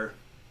the car.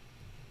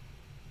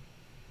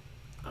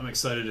 I'm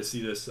excited to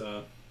see this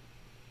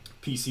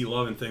PC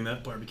 11 thing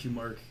that Barbecue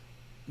Mark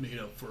made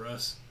up for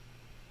us.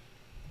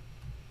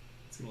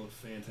 It's gonna look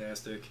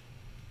fantastic.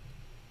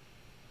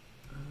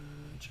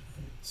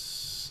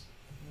 Giants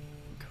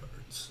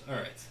cards. All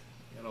right,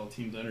 got all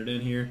teams entered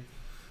in here.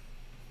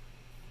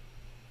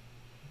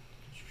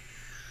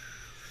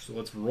 So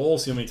let's roll,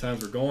 see how many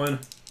times we're going.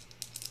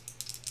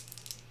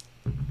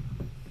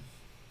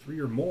 3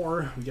 or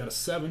more. We got a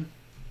 7.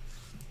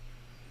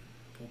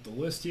 Pull up the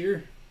list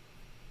here.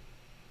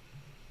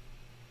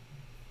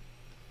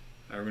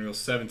 All right, we're going to go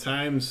 7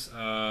 times.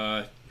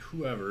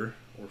 Whoever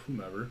or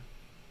whomever.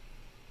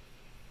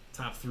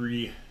 Top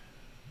 3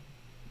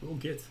 will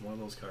get one of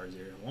those cards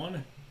here.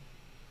 1,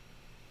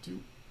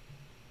 2,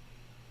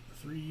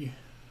 3,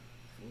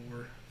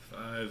 4,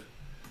 5,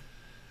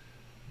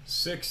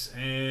 6,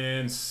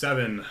 and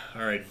 7.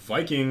 All right,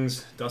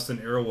 Vikings, Dustin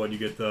Arrowwood, you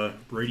get the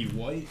Brady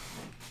White.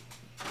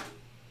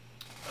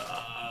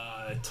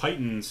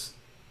 Titans,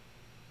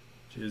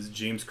 which is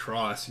James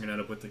Cross. You're going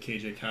to end up with the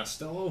KJ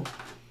Costello.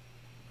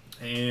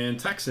 And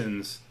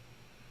Texans,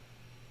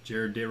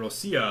 Jared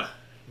DeRosia. You're going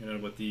to end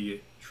up with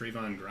the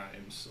Trayvon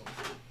Grimes. So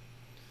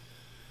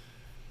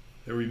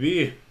there we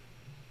be.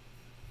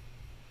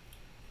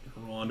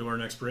 Roll on to our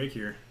next break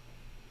here.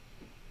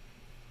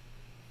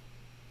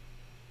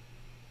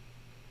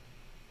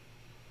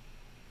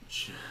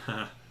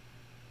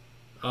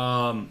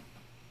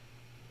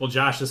 Well,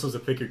 Josh, this was a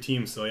pick your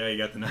team, so yeah, you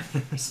got the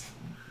Niners.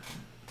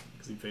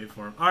 Because he paid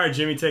for him. All right,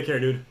 Jimmy, take care,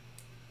 dude.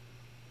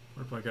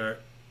 Where's my card?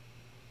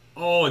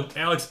 Oh,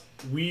 Alex,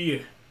 yeah,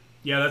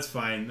 that's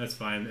fine. That's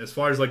fine. As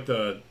far as like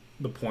the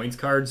points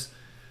cards,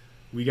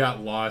 we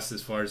got lost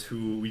as far as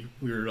who we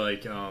were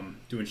like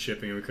doing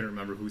shipping, and we couldn't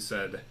remember who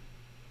said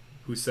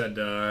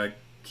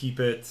keep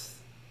it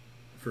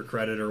for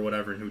credit or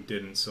whatever, and who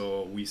didn't.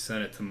 So we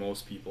sent it to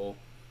most people.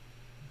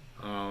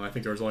 I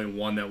think there was only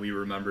one that we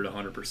remembered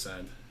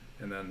 100%,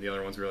 and then the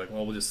other ones we were like,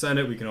 well, we'll just send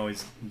it. We can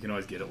always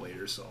get it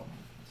later. So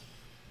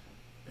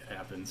it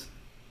happens.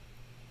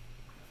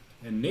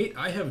 And Nate,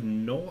 I have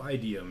no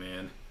idea,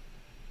 man,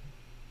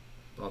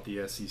 about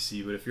the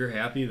SEC, but if you're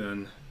happy,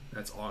 then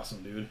that's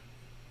awesome, dude.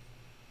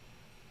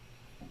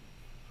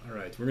 All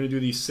right, we're going to do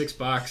the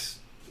 6-box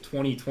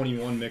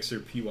 2021 Mixer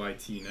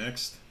PYT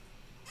next.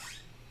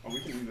 Oh, we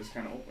can leave this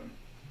kind of open.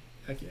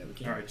 Heck yeah, we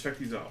can. All right, check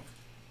these out.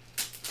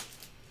 That's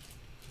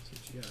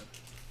what you got.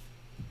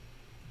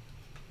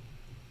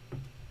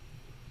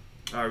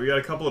 All right, we got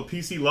a couple of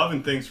PC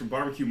loving things from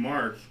Barbecue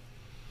Mark.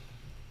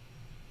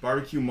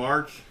 Barbecue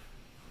Mark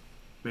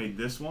made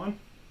this one.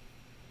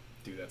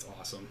 Dude, that's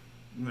awesome.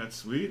 Isn't that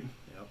sweet?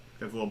 Yep.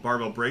 Got the little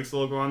Barbell Breaks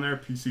logo on there,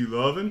 PC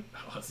loving.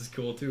 Oh, this is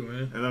cool too,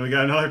 man. And then we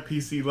got another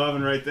PC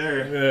loving right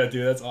there. Yeah,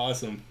 dude, that's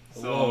awesome. I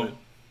love it.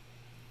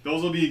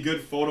 Those will be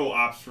good photo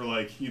ops for,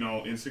 like, you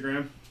know,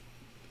 Instagram.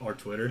 Or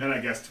Twitter. And I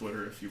guess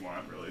Twitter if you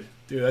want, really.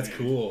 Dude, that's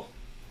cool.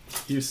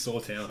 He's so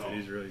talented.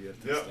 He's really good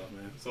at this Yep. stuff,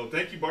 man. So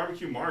thank you,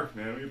 Barbecue Mark,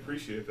 man. We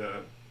appreciate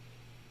that.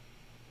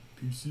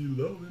 PC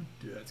loving.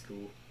 Dude, that's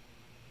cool.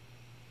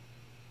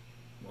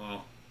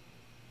 Wow.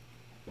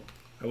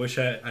 I wish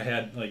I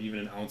had like even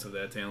an ounce of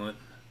that talent,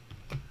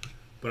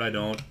 but I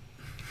don't.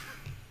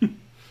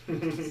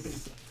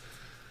 Everything's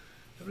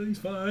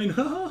fine.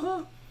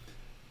 All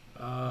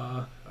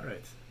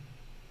right.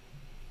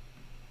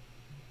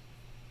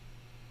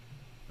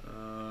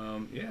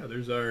 Yeah,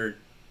 there's our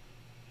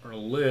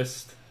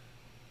list.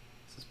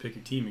 This is pick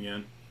your team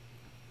again.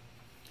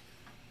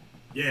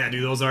 Yeah,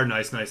 dude, those are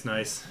nice.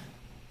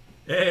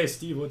 Hey,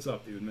 Steve, what's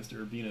up, dude?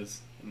 Mr.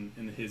 Urbina's in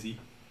the hizzy.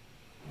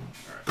 All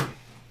right.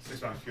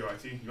 6-box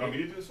PYT. You want me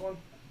to do this one?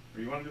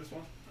 Or you want to do this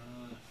one?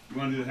 You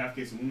want to do the half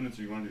case of luminance,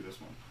 or you want to do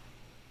this one?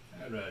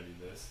 I'd rather do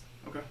this.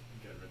 Okay.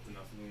 I got ripped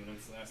enough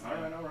luminance last All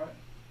time. right.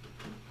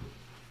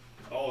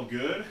 All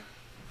good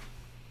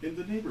in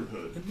the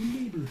neighborhood. In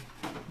the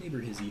neighbor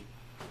hizzy.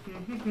 I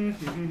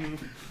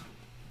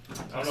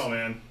don't know,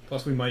 man.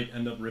 Plus, we might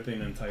end up ripping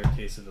an entire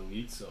case of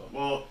Elite, so...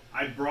 Well,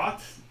 I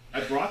brought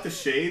the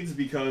shades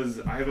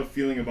because I have a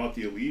feeling about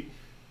the Elite.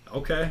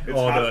 Okay.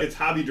 It's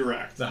Hobby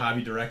Direct. The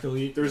Hobby Direct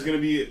Elite? There's going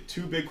to be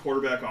 2 big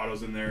quarterback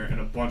autos in there and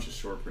a bunch of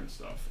short print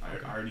stuff.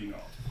 Okay. I already know.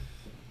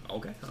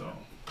 Okay. So.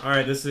 All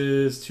right, this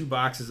is 2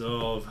 boxes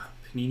of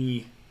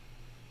Panini.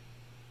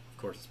 Of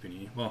course, it's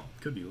Panini. Well,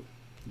 it could be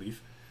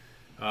Leaf.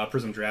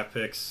 Prism Draft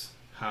Picks,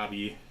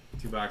 Hobby.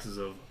 2 boxes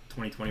of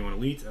 2021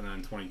 Elite, and then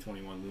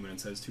 2021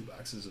 Luminance has 2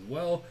 boxes as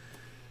well.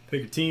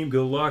 Pick your team.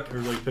 Good luck.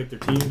 Everybody pick their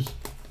teams.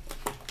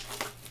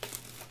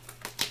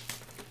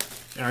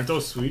 Yeah, aren't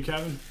those sweet,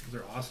 Kevin?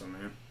 Those are awesome,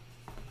 man.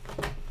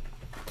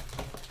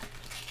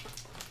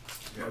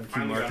 Yeah,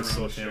 Barbecue Mark is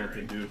so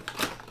talented, dude.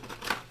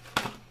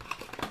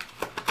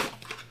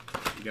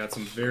 You got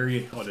some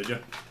very... Oh, did you?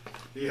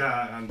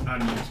 Yeah, on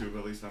YouTube,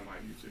 at least on my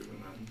YouTube.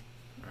 And then...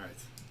 All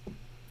right.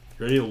 You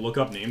ready to look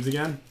up names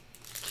again?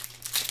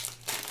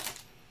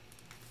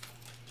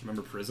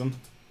 Remember Prism?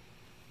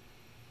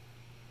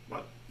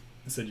 What?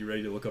 I said you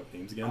ready to look up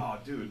names again? Oh,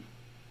 dude.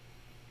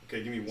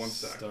 Okay, give me 1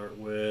 sec. Start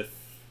with...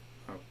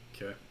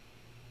 Okay.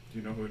 Do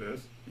you know who it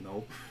is?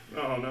 Nope.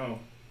 Oh, no.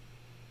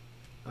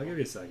 I'll give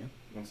you a second.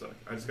 1 sec.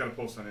 I just got to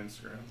post on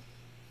Instagram.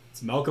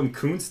 It's Malcolm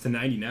Kuntz to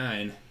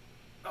 99.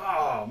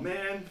 Oh,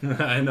 man.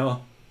 I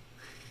know.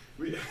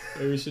 Maybe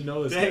we should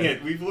know this. Dang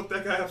it. We've looked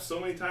that guy up so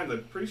many times.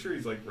 I'm pretty sure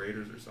he's like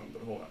Raiders or something,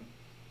 but hold on.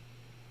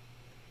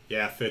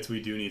 Yeah, Fitz, we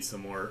do need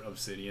some more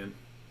Obsidian.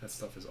 That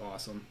stuff is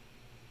awesome.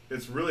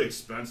 It's really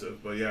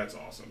expensive, but yeah, it's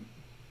awesome.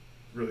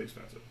 Really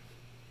expensive.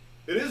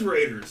 It is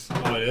Raiders.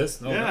 Oh, it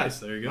is? Oh, yeah. Nice.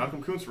 There you go.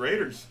 Malcolm Kuntz,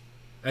 Raiders.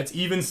 That's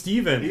Even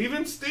Steven.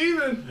 Even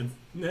Steven.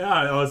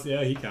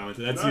 Yeah, he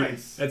commented. That's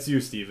nice. That's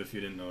you, Steve, if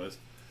you didn't notice.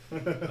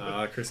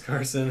 Chris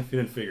Carson, if you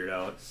didn't figure it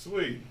out.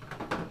 Sweet.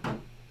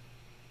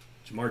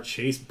 Jamar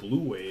Chase, Blue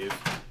Wave.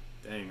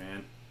 Dang,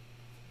 man.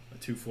 A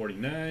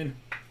 249.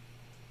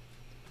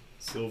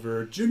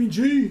 Silver, Jimmy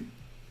G.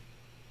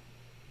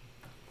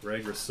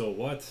 Greg Rousseau,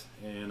 what?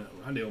 And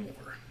Rondale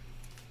Moore.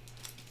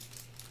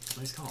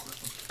 Nice call, man.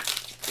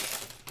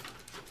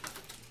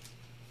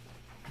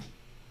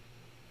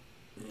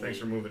 Thanks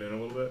for moving in a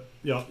little bit.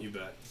 Yeah, you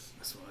bet.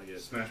 That's what I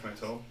get. Smash my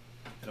toe.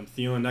 Adam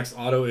Thielen. Next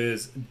auto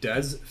is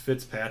Dez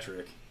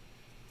Fitzpatrick.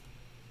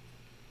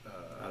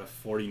 Out of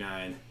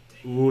 49.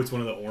 Ooh, it's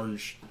one of the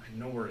orange. I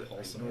know where he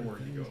goes.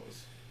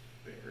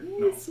 Bear?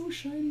 Ooh, No. it's so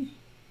shiny.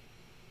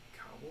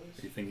 Cowboys?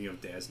 Are you thinking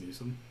of Daz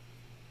Newsome?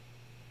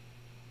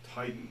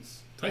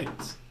 Titans.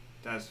 Titans.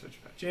 That's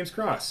Fitzpatrick. James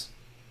Cross.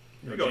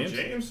 There you go,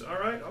 James. All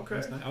right, okay.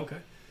 That's nice. Okay.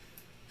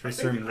 Trey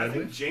Sermon, I red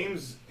think wave?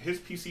 James, his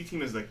PC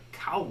team is the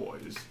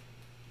Cowboys.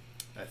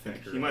 I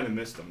think He might have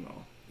missed them,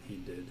 though. He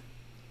did.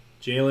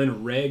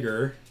 Jalen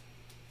Rager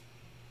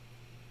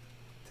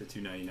to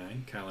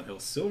 299. Kylan Hill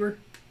silver.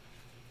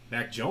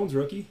 Mac Jones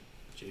rookie.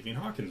 Javian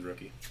Hawkins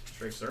rookie.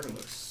 Trey Sermon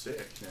looks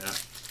sick. Yeah.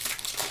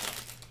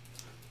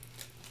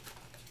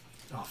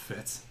 Oh,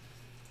 Fitz.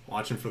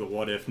 Watching for the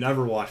what if.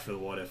 Never watch for the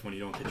what if when you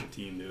don't get your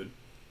team, dude.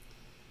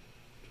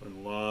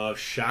 Jordan Love.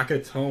 Shaka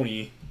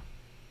Tony.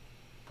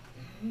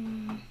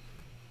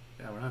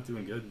 Yeah, we're not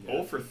doing good.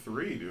 0 for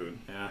 3, dude.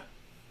 Yeah.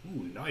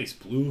 Ooh, nice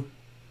blue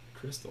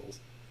crystals.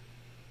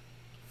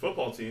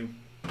 Football team.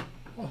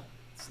 Oh,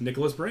 it's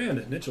Nicholas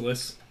Brand.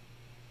 Nicholas.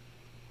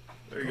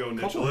 There you go, Couple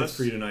hits Nicholas.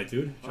 for you tonight,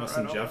 dude. All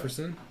Justin right.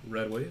 Jefferson,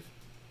 red wave.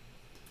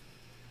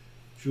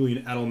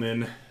 Julian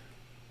Edelman,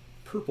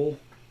 purple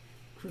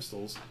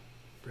crystals.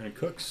 Brandon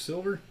Cooks,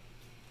 silver.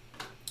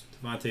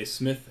 Devontae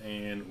Smith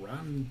and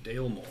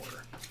Rondale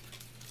Moore.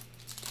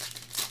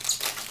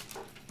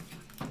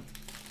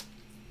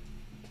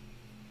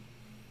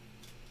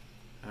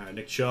 All right,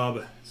 Nick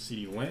Chubb,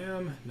 CeeDee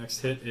Lamb. Next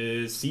hit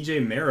is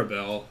CJ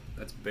Maribel.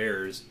 That's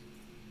Bears.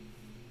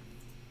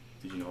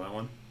 Did you know that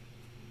one?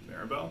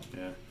 Maribel?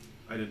 Yeah.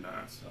 I did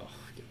not. Oh,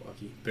 get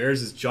lucky.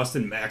 Bears is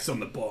Justin Max on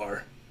the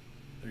bar.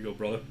 There you go,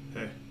 brother.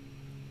 Hey.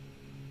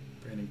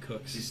 Brandon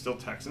Cooks. He's still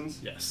Texans?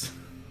 Yes.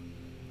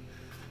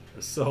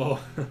 So,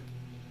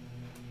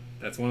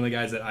 that's one of the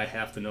guys that I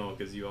have to know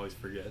because you always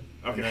forget.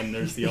 Okay. And then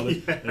there's the other.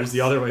 Yes. There's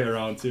the other way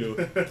around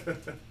too.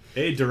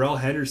 Hey, Darrell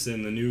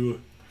Henderson, the new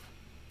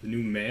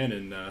man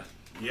in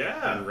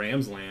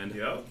Rams land.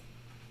 Yep.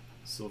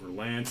 Silver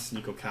Lance,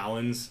 Nico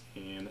Collins,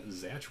 and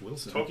Zach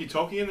Wilson.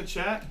 Toki in the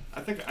chat. I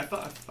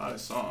thought I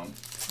saw him.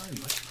 Fine,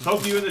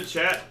 Toki, you in the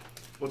chat.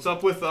 What's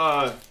up with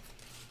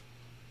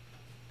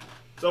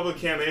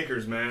Cam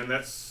Akers, man?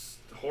 That's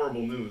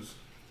horrible news.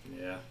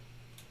 Yeah.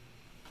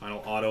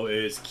 Final auto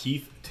is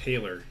Keith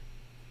Taylor.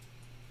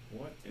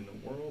 What in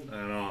the world? I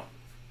don't know.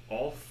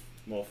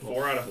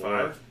 Four out of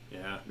 5.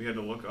 Yeah. We had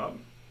to look up.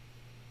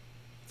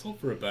 Let's hope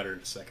for a better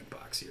second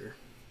box here.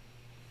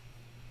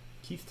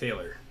 Keith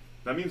Taylor.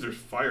 That means there's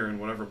fire in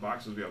whatever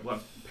boxes we have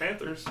left.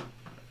 Panthers.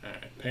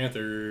 Alright,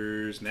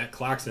 Panthers. Matt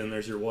Cloxton.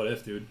 There's your what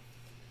if, dude.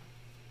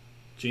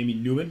 Jamie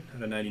Newman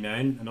out of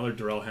 99. Another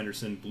Darrell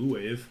Henderson blue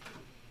wave.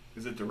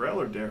 Is it Darrell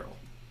or Daryl?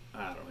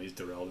 I don't know. He's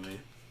Darrell to me.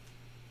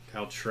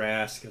 Kyle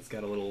Trask. It's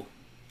got a little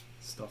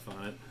stuff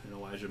on it. And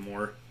Elijah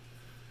Moore.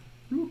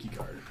 Rookie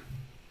card.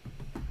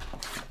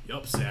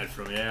 Yup, sad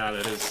from. Yeah,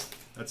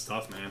 that's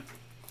tough, man.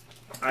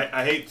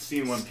 I hate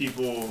seeing when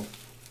people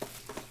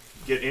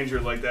get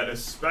injured like that,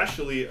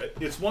 especially,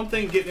 it's one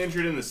thing getting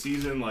injured in the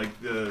season,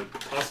 like the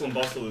hustle and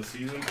bustle of the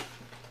season.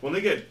 When they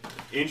get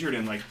injured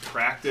in like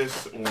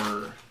practice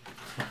or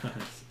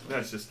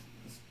that's just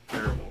it's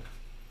terrible.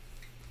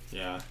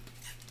 Yeah.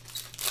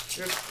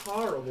 It's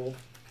horrible.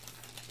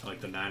 Like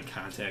the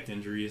non-contact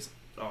injuries.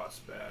 Oh, it's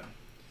bad.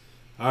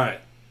 All right.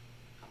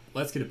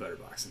 Let's get a better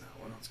box than that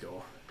one. Let's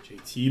go.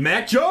 JT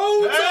Mac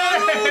Jones! Hey,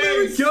 Oh, there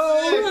we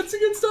go! sick. That's a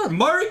good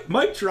start.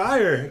 Mike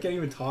Trier. I can't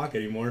even talk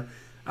anymore.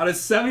 Out of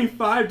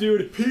 75,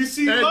 dude.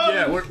 PC And, love.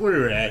 yeah, where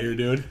are we at here,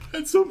 dude?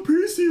 That's some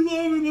PC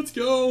loving. Let's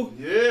go.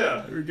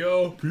 Yeah. There we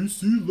go.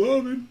 PC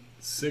loving.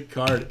 Sick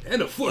card.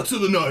 And a flex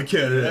of the night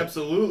candidate.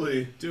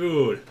 Absolutely.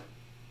 Dude.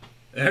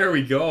 There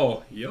we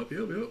go. Yep.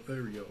 There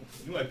we go.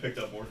 You might picked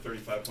up more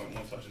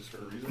 35.1 touches for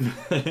a reason.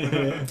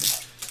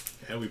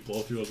 Yeah, we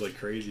blow through those like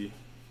crazy.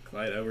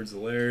 Clyde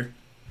Edwards-Helaire.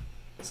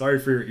 Sorry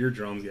for your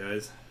eardrums,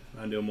 guys.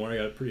 Rondale Moore, I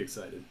got pretty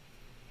excited.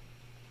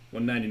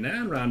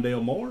 199,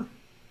 Rondale Moore.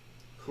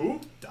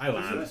 Who?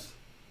 Dylon. Who's this?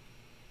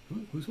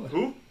 Who's what?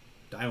 Who?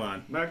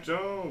 Dylon. Mac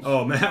Jones.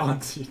 Oh,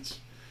 Matt.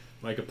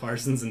 Micah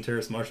Parsons and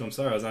Terrace Marshall. I'm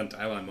sorry, I was on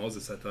Dylon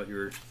Moses. I thought you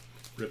were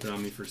ripping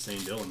on me for saying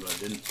Dylan, but I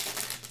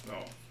didn't.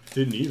 No.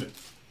 Didn't even.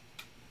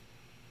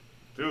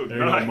 Dude, There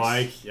nice. you go,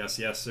 Mike.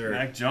 Yes, sir.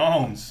 Mac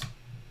Jones.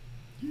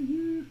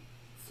 Yeah.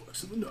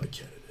 Flex of the night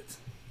candidate.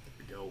 There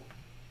we go.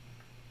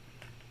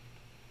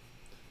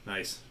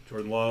 Nice.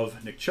 Jordan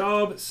Love, Nick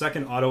Chubb.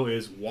 Second auto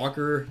is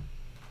Walker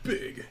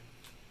Big.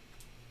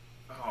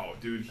 Oh,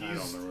 dude, I don't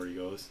he's remember where he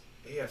goes.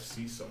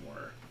 AFC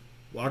somewhere.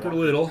 Walker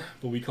Little,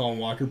 but we call him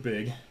Walker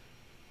Big.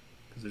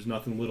 Because there's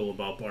nothing little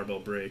about barbell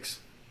breaks.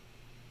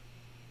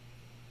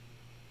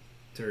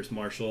 Terrace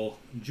Marshall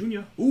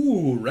Jr.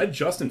 Ooh, red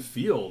Justin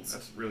Fields.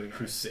 That's really nice.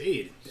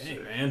 Crusade. Dang,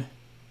 Sick. man.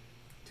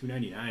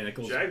 $2.99. That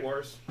goes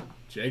Jaguars.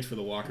 Jags for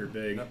the Walker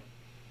Big. Yep.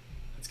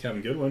 That's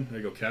Kevin Goodwin. There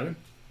you go, Kevin.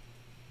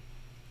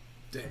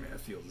 Dang, man,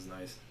 that Fields is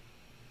nice.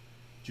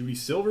 Judy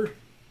Silver,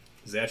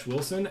 Zach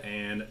Wilson,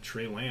 and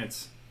Trey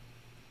Lance.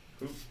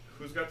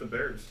 Who's got the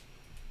Bears?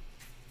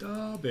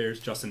 The Bears.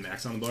 Justin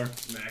Max on the bar.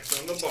 Max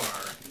on the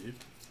bar. Yep.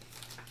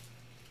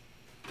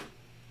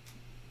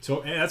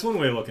 And that's one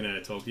way of looking at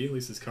it, Toki. At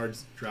least his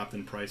card's dropped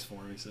in price for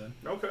him, he said.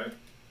 Okay.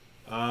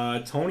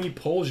 Tony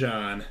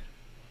Poljan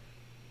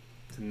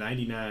to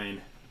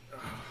 99.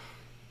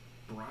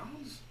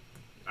 Browns?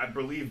 I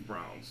believe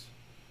Browns.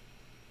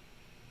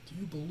 Do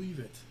you believe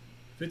it?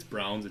 If it's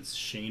Browns, it's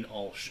Shane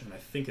Alsh, and I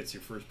think it's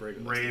your first break.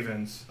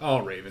 Ravens.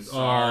 Oh, Ravens.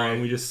 Sorry.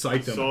 Oh, we just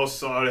psyched them. So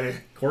sorry.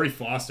 Corey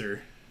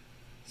Foster.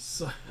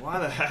 Why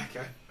the heck?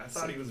 I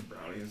thought he was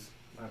Brownies.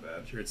 My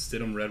bad. Sure, it's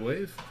Stidham Red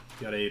Wave.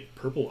 Got a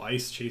Purple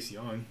Ice Chase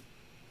Young.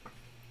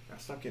 Gotta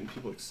stop getting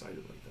people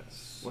excited like that.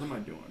 What am I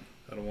doing?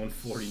 Out of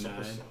 149. So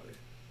sorry.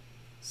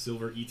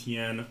 Silver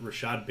ETN,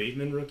 Rashad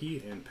Bateman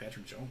rookie, and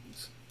Patrick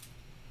Jones.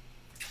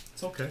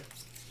 It's okay.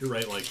 You're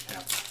right like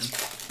half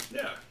the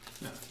time. Yeah.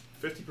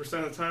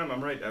 50% of the time,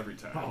 I'm right every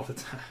time. All the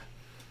time.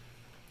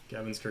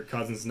 Gavin's Kirk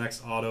Cousins'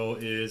 next auto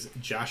is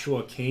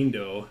Joshua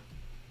Kando.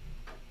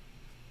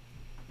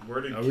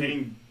 Where did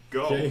Kane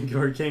go?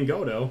 Where did Kane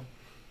go, though?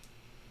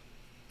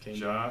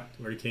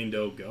 Where did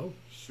Kando go?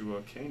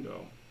 Shua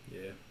Kando.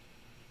 Yeah.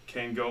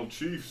 Kane go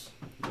Chiefs.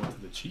 Going to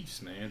the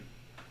Chiefs, man.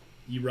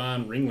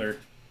 Eron Ringler.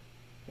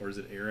 Or is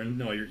it Aaron?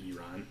 No, you're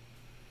Eron.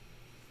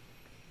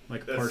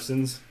 Mike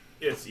Parsons.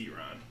 It's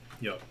Eron.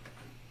 Yep.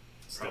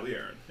 Probably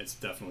Aaron. It's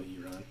definitely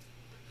Eron.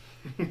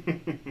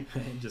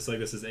 Just like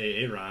this is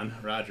Aaron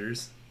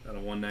Rodgers. Out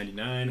of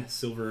 199.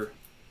 Silver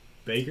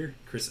Baker.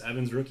 Chris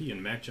Evans rookie.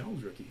 And Mac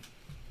Jones rookie.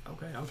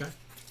 Okay.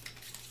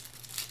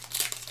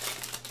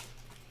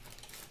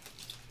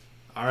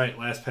 All right,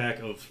 last pack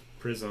of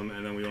Prism,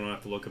 and then we don't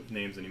have to look up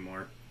names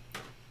anymore.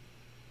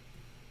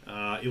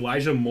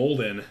 Elijah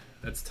Molden.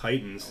 That's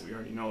Titans. Oh, we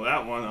already know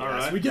that one. All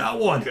right. We got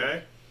one.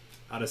 Okay.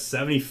 Out of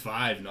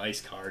 75. Nice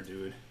card,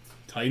 dude.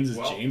 Titans is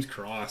James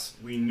Cross.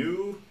 We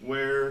knew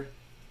where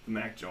the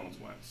Mac Jones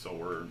went, so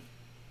we're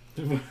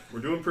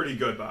doing pretty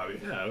good, Bobby.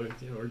 Yeah,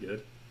 we're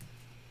good.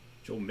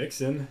 Joe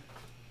Mixon.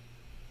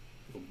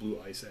 Little blue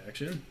ice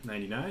action.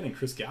 99. And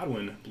Chris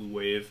Godwin. Blue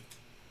wave.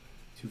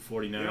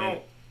 249. You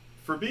know,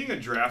 for being a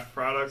draft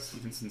product,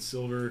 Stevenson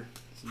Silver.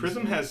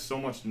 Prism has so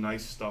much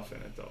nice stuff in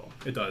it, though.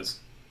 It does.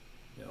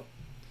 Yep.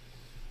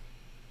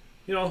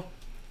 You know,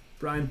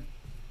 Brian,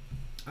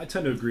 I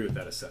tend to agree with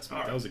that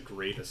assessment. Right. That was a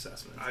great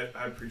assessment.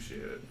 I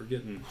appreciate it.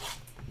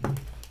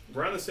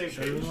 We're on the same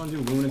page. We want to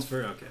do Luminance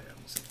for... Okay,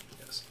 I'm the same.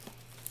 Yes.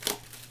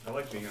 I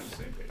like being on the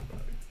same page,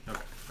 Bobby.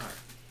 Okay, all right.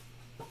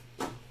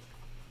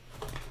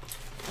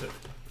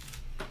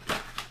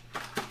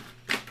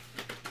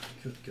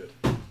 Good.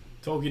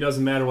 Toki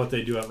doesn't matter what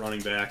they do at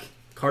running back.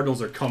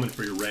 Cardinals are coming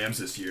for your Rams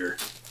this year.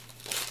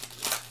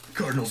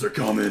 Cardinals are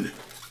coming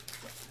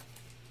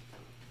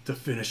to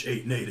finish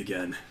 8-8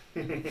 again.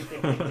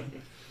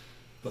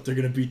 But they're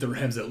going to beat the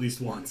Rams at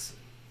least once.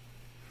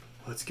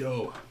 Let's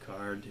go.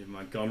 Card,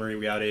 Montgomery.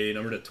 We got a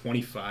number to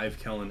 25,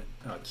 Kellen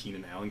Allen.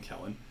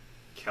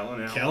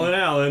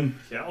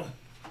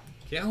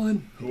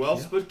 Who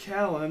else but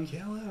Callan?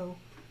 Kello.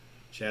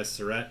 Chaz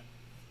Surratt.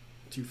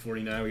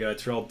 249. We got a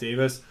Terrell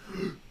Davis.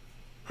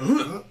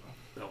 No,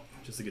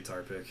 just a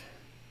guitar pick.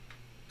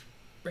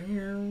 So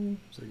you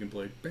can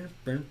play.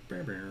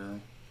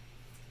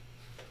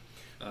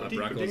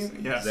 Broncos.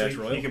 Yeah, Zach so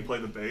Royal. he can play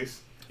the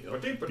bass.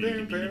 Yep.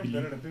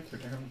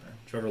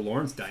 Trevor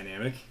Lawrence,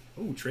 dynamic.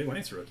 Trey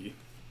Lance rookie.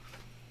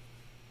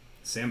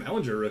 Sam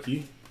Ellinger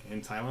rookie.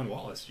 And Tylan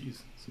Wallace.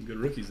 Jeez, some good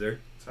rookies there.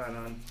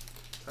 Tylan.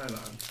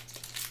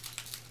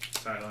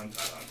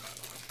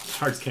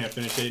 Cards can't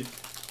finish 8.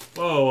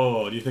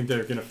 Whoa. Do you think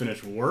they're going to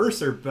finish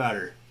worse or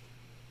better?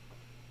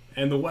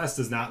 And the West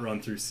does not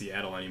run through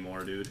Seattle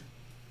anymore, dude.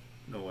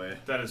 No way.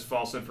 That is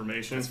false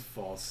information. That's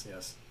false,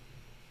 yes.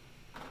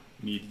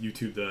 Need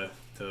YouTube to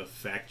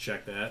fact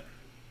check that.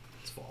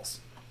 It's false.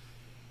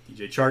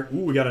 DJ Chark.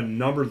 Ooh, we got a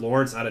numbered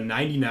Lawrence out of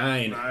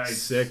 99. Nice.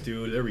 Sick,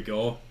 dude. There we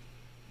go.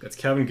 That's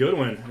Kevin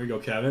Goodwin. There you go,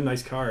 Kevin.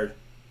 Nice card.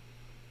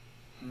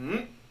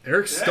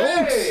 Eric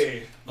Stokes.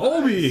 Hey,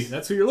 Obi. nice.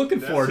 That's who you're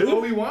looking for, dude. That's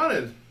what we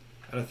wanted.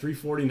 Out of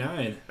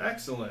 349.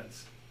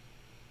 Excellent.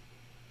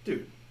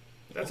 Dude,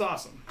 that's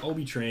awesome.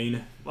 Obi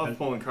train. Love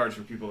pulling cards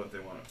for people that they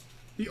want.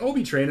 The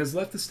Obi train has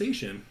left the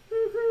station.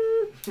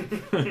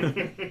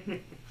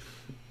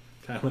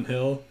 Kylan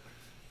Hill,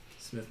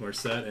 Smith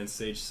Marset, and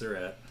Sage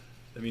Surratt.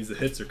 That means the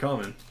hits are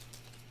coming.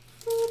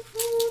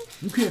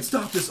 You can't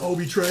stop this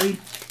Obi train.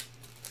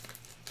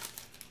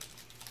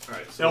 All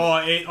right. So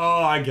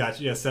I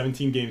got you. Yeah,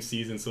 17-game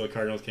season, so the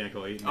Cardinals can't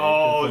go 8-8.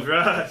 Oh,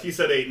 right. He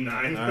said 8 and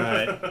 9. All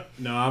right.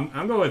 No,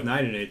 I'm going with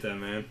 9 and 8 then,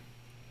 man.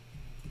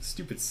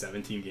 Stupid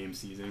 17-game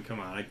season.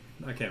 Come on,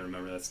 I can't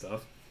remember that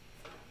stuff.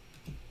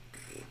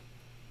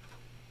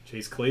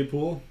 Chase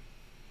Claypool.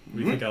 What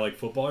do you think? I like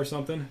football or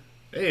something?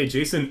 Hey,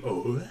 Jason.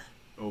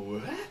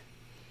 What?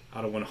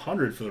 Out of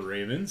 100 for the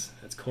Ravens.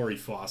 That's Corey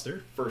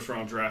Foster. First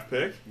round draft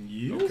pick.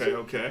 Yes.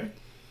 Okay.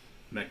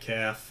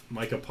 Metcalf,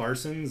 Micah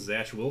Parsons,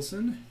 Zach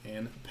Wilson,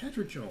 and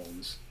Patrick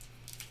Jones.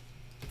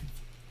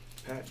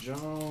 Pat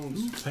Jones.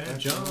 Ooh, Pat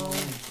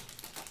Jones.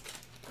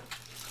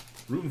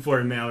 Rooting for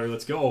you, Mallory.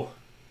 Let's go.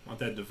 Want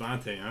that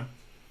Devontae, huh?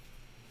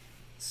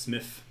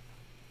 Smith.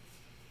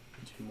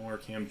 Two more.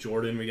 Cam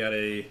Jordan. We got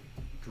a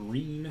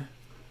green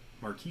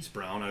Marquise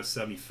Brown out of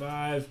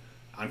 75.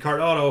 On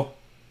card auto.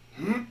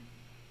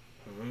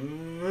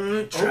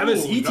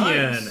 Travis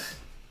Etienne.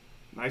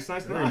 Nice.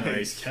 Very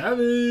nice.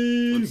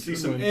 Kevin. Let's see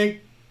some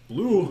ink.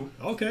 Blue.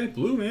 Okay,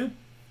 blue, man.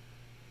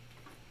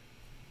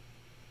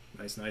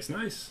 Nice, nice,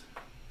 nice.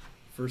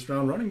 First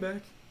round running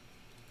back.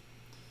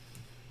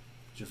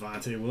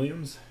 Javonte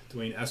Williams,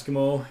 Dwayne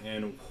Eskimo,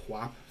 and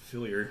Whop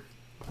Fillier.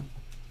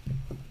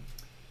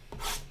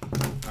 All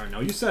right,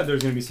 now you said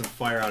there's going to be some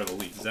fire out of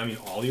Elite. Does that mean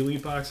all the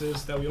Elite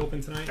boxes that we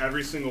open tonight?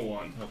 Every single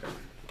one. Okay.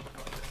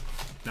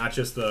 Not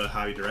just the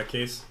Hobby Direct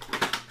case?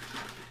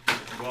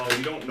 Well,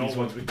 we don't know.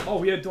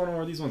 We don't know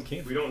where these ones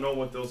came from. We don't know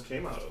what those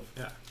came out of.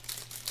 Yeah.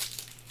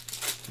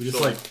 We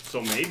just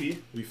so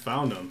maybe. We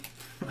found them.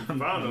 We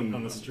found them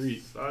on the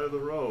street. Side of the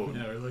road.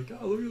 Yeah, we're like,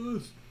 oh, look at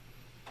this.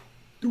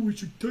 Dude, we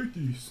should take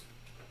these.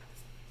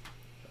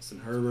 Justin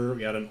Herbert,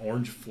 we got an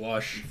orange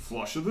flush.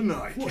 Flush of the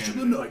night. Flush of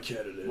the night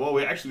candidate. Well,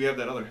 we have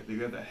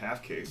that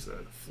half case.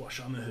 Flush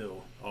on the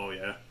hill. Oh,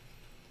 yeah.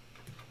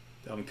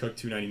 Dalvin Cook,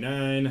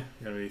 $2.99.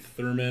 We're going to be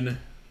Thurman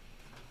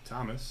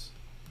Thomas.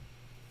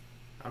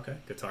 Okay,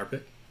 guitar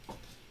pick.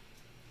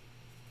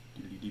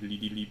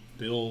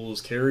 Bills,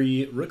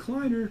 Carey,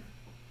 Recliner.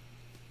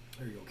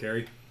 There you go,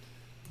 Carey.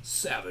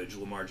 Savage,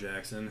 Lamar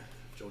Jackson.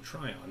 Joe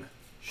Tryon.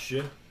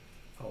 Shit.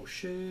 Oh,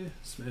 shit.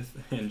 Smith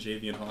and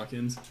Javian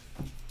Hawkins.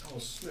 Oh,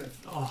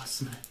 Smith. Oh,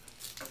 Smith.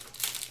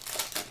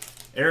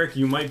 Eric,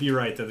 you might be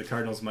right that the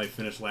Cardinals might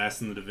finish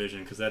last in the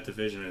division because that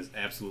division is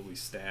absolutely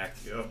stacked.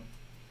 Yep.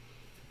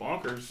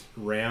 Bonkers.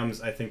 Rams,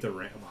 I think the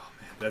Rams. Oh,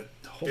 man,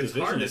 that whole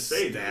division is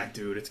stacked,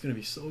 dude. It's going to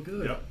be so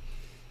good. Yep.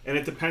 And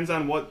it depends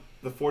on what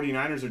the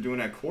 49ers are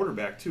doing at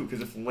quarterback, too, because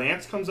if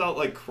Lance comes out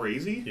like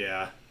crazy,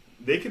 yeah,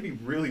 they could be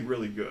really,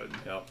 really good.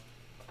 Yep.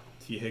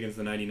 T. Higgins,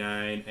 the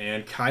 99,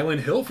 and Kylan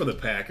Hill for the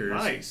Packers.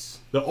 Nice.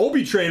 The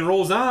Obi train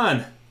rolls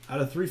on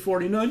out of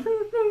 349.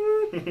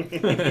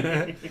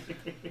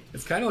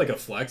 It's kind of like a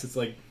flex. It's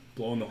like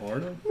blowing the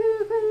horn.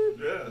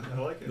 Yeah, I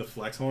like it. The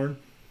flex horn.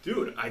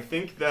 Dude, I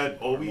think that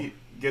Obi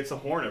gets a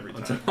horn every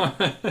time.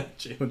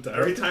 Jalen Tyrell.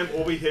 Every time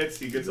Obi hits,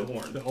 he gets a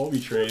horn. The Obi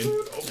train.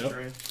 Obi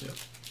train. Yep.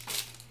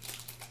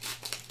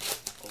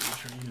 Obi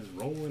train is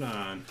rolling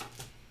on.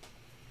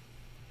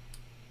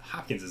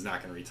 Hopkins is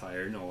not going to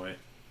retire. No way.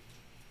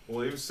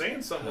 Well, he was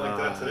saying something like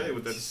that today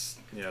with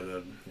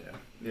that.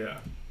 Yeah.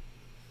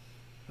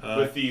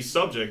 With the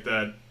subject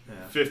that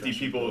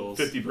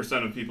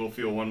 50% of people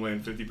feel one way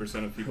and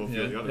 50% of people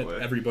feel the other way.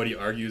 Everybody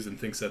argues and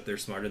thinks that they're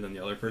smarter than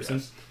the other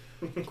person.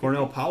 Yes.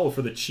 Cornell Powell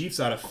for the Chiefs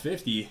out of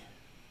 50.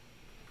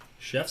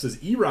 Chef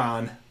says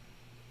Iran.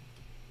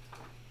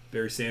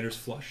 Barry Sanders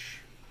flush.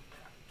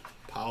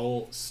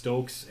 Powell,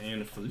 Stokes,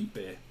 and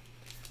Felipe.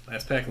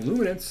 Last pack of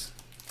Luminance.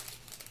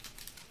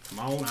 Come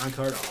on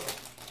card auto.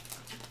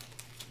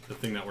 The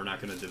thing that we're not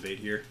going to debate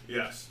here.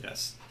 Yes.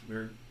 Yes.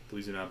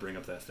 Please do not bring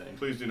up that thing.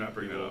 Please do not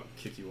bring that up.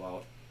 Kick you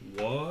out.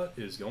 What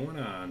is going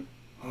on?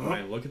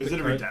 Huh? Look at is it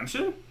a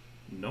redemption?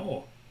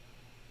 No.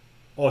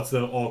 Oh, it's the...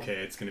 Okay,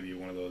 it's going to be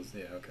one of those...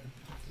 Yeah, okay.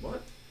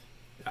 What?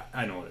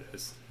 I know what it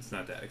is. It's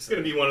not that exciting. It's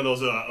going to be one of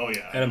those...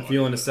 Adam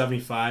Thielen to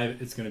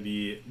 75. It's going to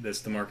be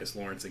this DeMarcus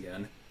Lawrence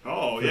again.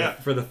 Oh, yeah.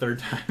 For the third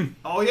time.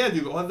 Oh, yeah,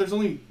 dude. Well, there's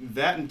only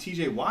that and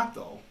TJ Watt,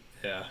 though.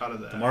 Yeah. Out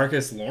of that.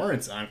 DeMarcus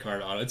Lawrence on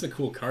card auto. It's a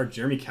cool card.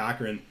 Jeremy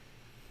Cochran.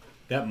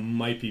 That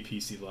might be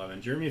PC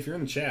Lovin'. Jeremy, if you're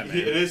in the chat, man.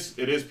 It is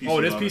PC Oh,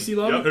 it is PC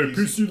Lovin'? Yep,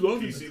 PC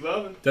Lovin'. PC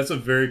Lovin'. That's a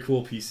very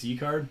cool PC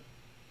card.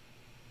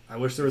 I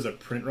wish there was a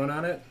print run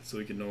on it so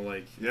we could know,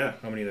 like,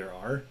 how many there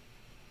are.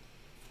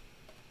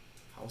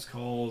 House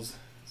calls.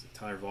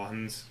 Tyler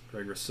Vaughns,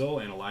 Greg Rousseau,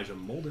 and Elijah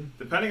Molden.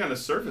 Depending on the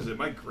surface, it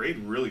might grade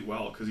really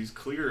well because he's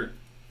clear.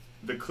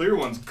 The clear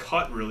ones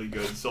cut really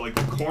good, so like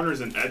the corners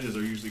and edges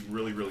are usually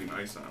really, really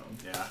nice on them.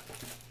 Yeah.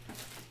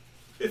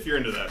 If you're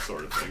into that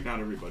sort of thing, not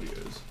everybody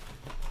is.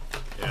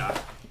 Yeah.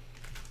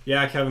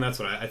 Yeah, Kevin, that's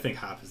what I think.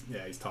 Hop is.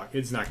 Yeah, he's talking.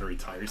 It's not going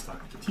to retire. He's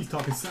talking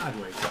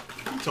sideways.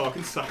 He's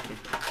talking sideways.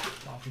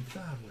 Talking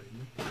sideways.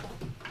 That's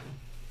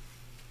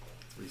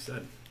what he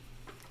said,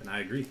 and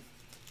I agree.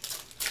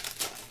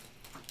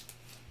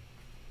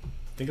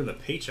 Think of the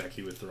paycheck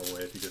he would throw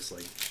away if he just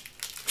like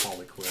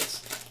called it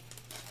quits.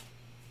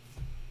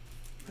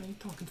 Man, you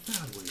talking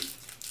sideways.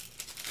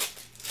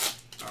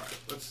 All right,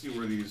 let's see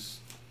where these.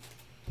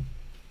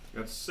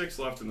 Got 6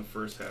 left in the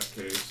first half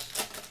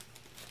case.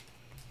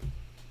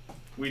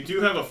 We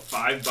do have a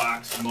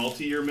 5-box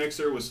multi-year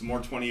mixer with some more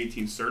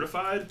 2018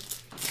 certified.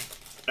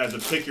 As a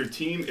pick your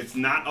team, it's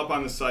not up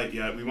on the site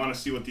yet. We want to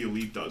see what the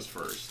Elite does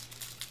first.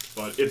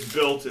 But it's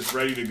built, it's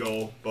ready to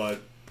go.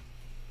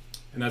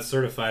 And that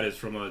certified is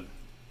from a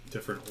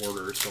different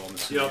order, so I'm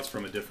assuming it's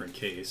from a different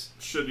case.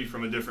 Should be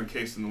from a different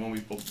case than the one we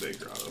pulled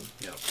Baker out of.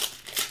 Yep.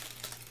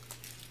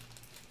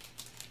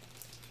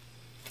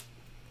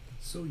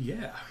 So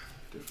yeah.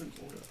 Different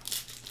order.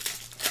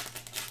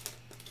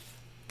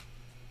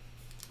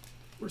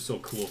 We're so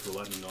cool for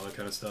letting them know that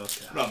kind of stuff.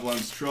 What up,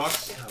 Lens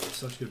Trucks? God, we're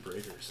such good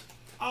breakers.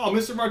 Oh,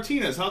 Mr.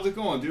 Martinez, how's it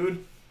going,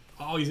 dude?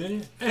 Oh, he's in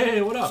here?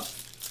 Hey, what up?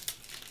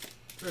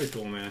 Very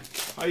cool, man.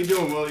 How you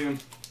doing, William?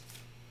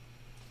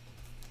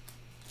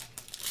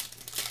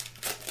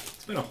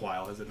 It's been a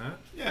while, has it not?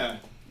 Yeah.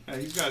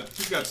 He's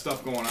got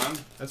stuff going on.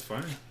 That's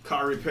fine.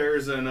 Car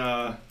repairs and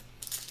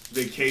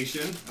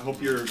vacation. I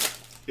hope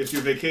if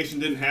your vacation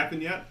didn't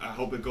happen yet, I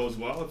hope it goes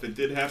well. If it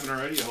did happen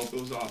already, I hope it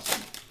was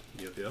awesome.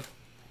 Yep.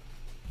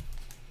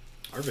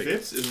 Our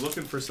Fitz is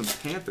looking for some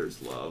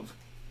Panthers love.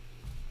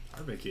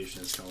 Our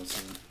vacation is coming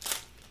soon.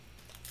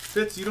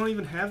 Fitz, you don't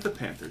even have the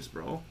Panthers,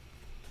 bro.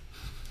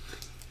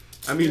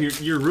 I mean,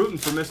 you're rooting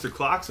for Mr.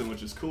 Clarkson,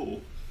 which is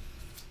cool.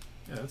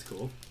 Yeah, that's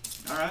cool.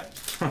 All right.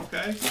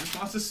 Okay. He just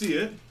wants to see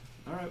it.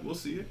 All right, we'll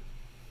see it.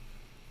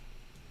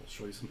 We'll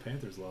show you some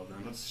Panthers love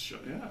then. Let's show.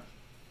 Yeah.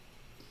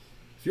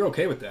 If you're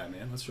okay with that,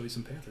 man, let's show you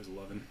some Panthers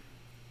loving.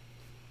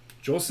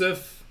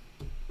 Joseph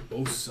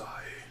Osai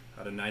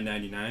out of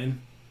 9.99.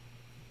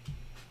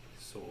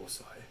 So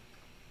Osai.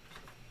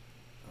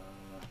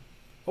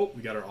 Oh,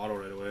 we got our auto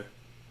right away.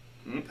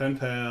 Pen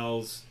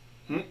Pals.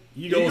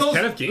 Eagles.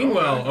 Kenneth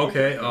Gainwell.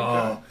 Okay.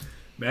 Oh,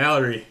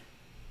 Mallory.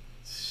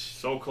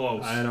 So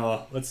close. I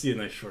know. Let's see a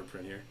nice short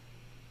print here.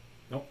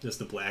 Nope, just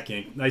the black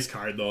ink. Nice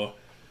card, though.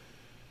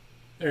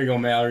 There you go,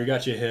 Mallory.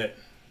 Got you a hit.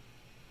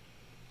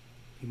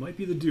 He might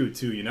be the dude,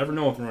 too. You never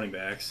know with running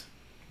backs.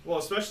 Well,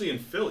 especially in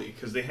Philly,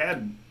 because they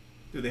had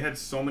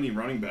so many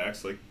running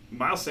backs. Like,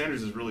 Miles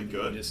Sanders is really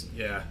good.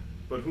 Yeah.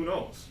 But who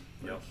knows?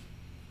 Yep.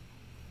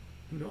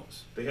 Who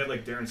knows? They had,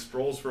 like, Darren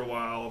Sproles for a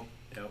while.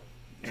 Yep.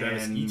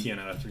 Travis Etienne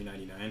out of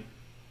 3.99.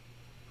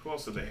 Who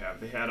else did they have?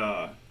 They had,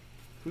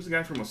 who's the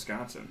guy from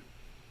Wisconsin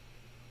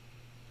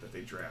that they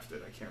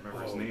drafted? I can't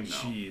remember his name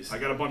now. Jeez. I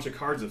got a bunch of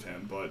cards of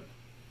him, but...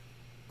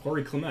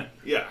 Corey Clement.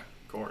 Yeah,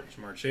 Corey.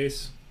 Jamar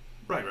Chase.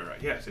 Right.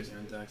 Yes.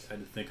 I had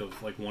to think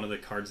of like one of the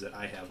cards that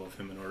I have of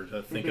him in order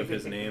to think of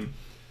his name.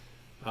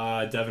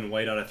 Devin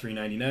White out of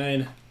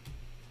 3.99.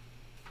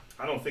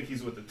 I don't think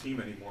he's with the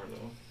team anymore,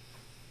 though.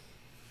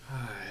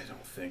 I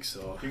don't think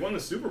so. He won the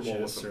Super Bowl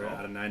with them,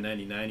 out of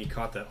 9.99. He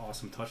caught that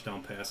awesome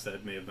touchdown pass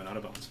that may have been out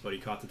of bounds, but he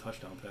caught the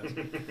touchdown pass.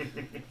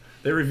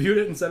 They reviewed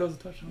it and said it was a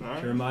touchdown.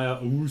 Right. Jeremiah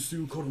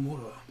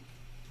Owusu-Koramoah.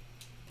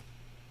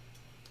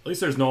 At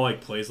least there's no like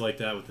plays like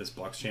that with this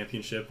Bucks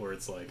championship where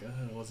it's like,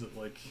 was it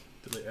like,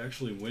 did they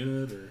actually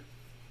win it or?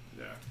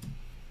 Yeah.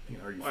 You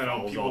can argue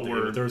fouls all day,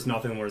 but there was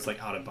nothing where it's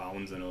like out of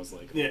bounds and it was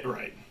like, yeah,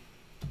 right.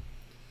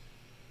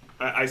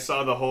 I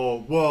saw the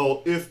whole,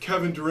 well, if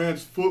Kevin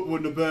Durant's foot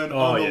wouldn't have been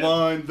on the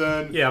line,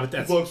 then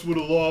the Bucks would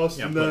have lost,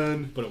 and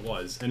then... But it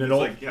was. And it all,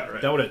 like, yeah,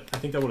 right. I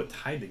think that would have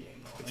tied the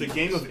game, though. It's a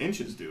game of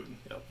inches, dude.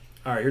 Yep.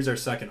 All right, here's our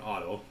second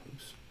auto.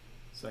 Oops.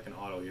 Second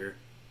auto here.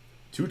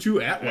 Tutu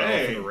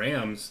Atwell for the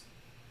Rams.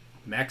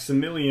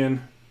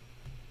 Maximilian.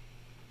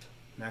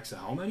 Max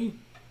how many?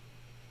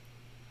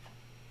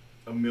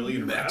 A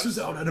million reps? Max is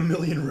out at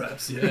 1,000,000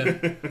 reps, yeah.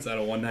 It's out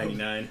of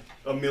 199.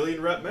 A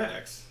million rep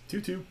max.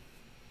 Tutu.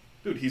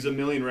 Dude, he's a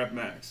million rep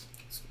max.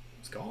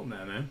 Let's call him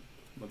that, man.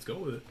 Let's go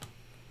with it.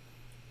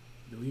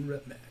 1,000,000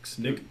 rep max.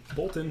 Nick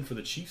Bolton for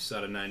the Chiefs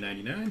out of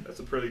 9.99. That's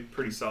a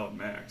pretty solid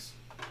max.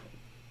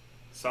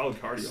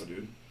 Solid cardio,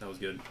 dude. That was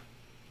good.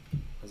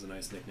 That was a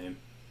nice nickname.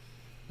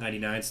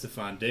 99,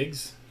 Stephon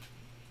Diggs.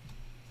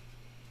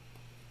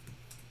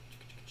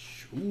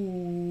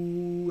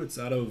 Ooh, it's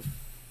out of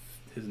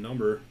his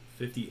number,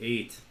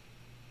 58.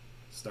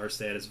 Star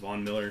status,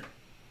 Von Miller.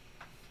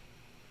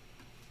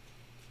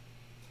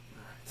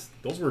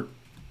 Those were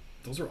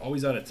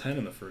always out of 10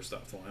 in the first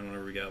off the line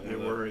whenever we got one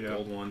of the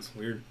gold ones.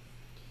 Weird.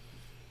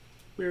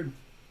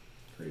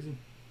 Crazy.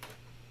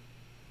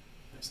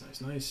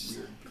 Nice.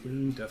 Weird.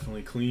 Clean,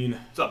 definitely clean.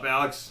 What's up,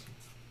 Alex?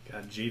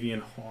 Got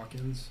Javian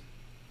Hawkins.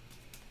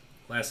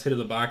 Last hit of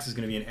the box is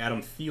going to be an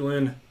Adam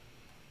Thielen.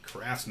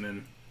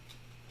 Craftsman.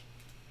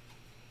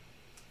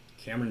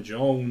 Cameron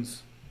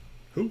Jones.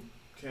 Who?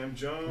 Cam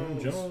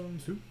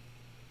Jones. Who?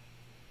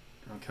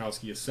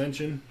 Gronkowski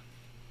Ascension.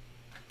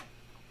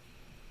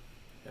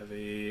 Have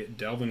a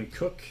Dalvin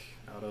Cook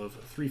out of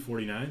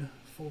 349,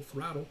 full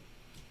throttle.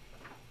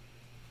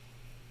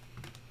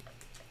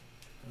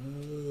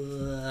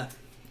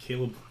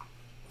 Caleb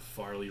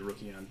Farley,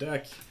 rookie on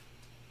deck.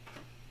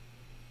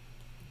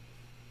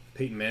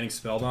 Peyton Manning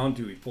spellbound.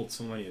 Dude, we pulled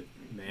so many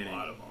Manning. A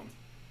lot of them.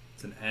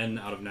 It's an N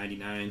out of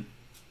 99.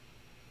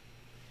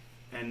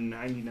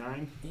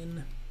 N99?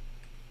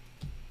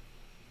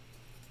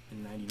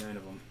 And 99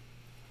 of them.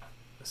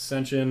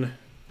 Ascension.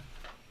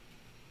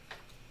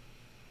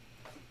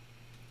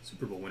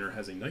 Super Bowl winner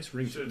has a nice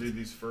ring. Should have did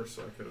these first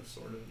so I could have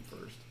sorted them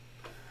first.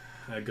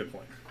 Good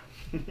point.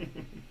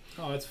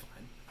 Oh, that's fine.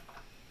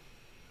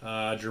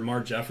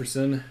 Jamar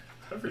Jefferson.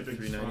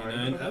 Everything's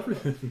 $3.99.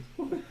 Everything.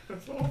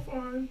 That's all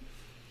fine.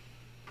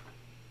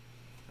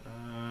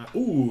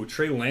 Ooh,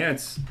 Trey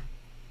Lance.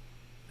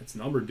 That's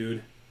numbered,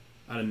 dude.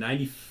 Out of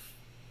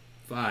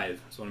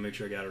 95. Just want to make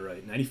sure I got it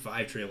right.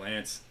 95 Trey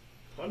Lance.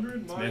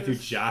 100 minus... Matthew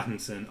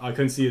Johnson. Oh, I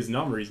couldn't see his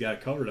number. He's got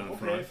it covered on the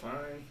front. Okay,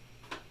 fine.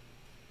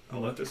 I'll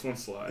let this one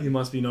slide. He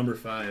must be number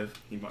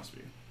 5. He must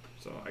be.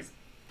 So I...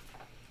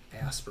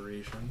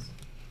 Aspirations.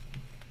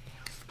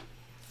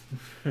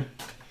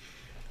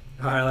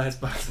 Alright,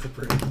 last box of the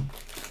break.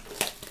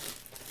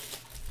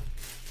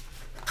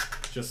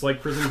 Just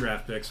like Prism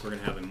Draft Picks, we're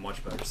going to have a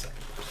much better second.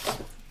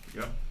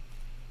 Yep.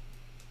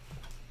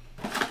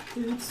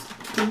 It's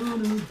gonna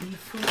be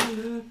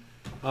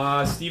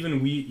fire.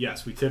 Stephen,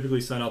 yes, we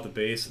typically send out the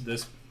base.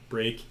 This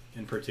break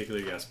in particular,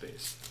 yes,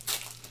 base.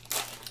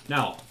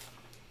 Now,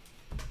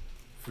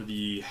 for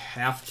the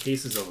half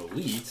cases of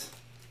Elite,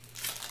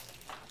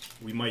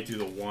 we might do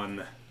the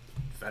one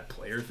vet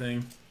player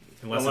thing.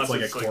 Unless it's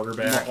like a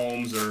quarterback.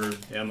 Mahomes or...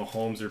 Yeah,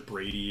 Mahomes or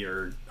Brady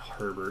or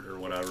Herbert or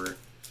whatever.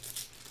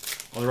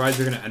 Otherwise,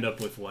 you're going to end up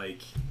with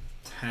like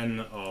 10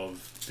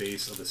 of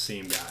base of the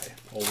same guy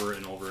over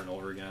and over and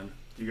over again.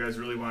 Do you guys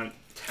really want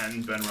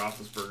 10 Ben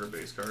Roethlisberger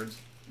base cards?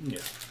 Yeah.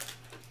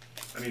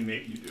 I mean,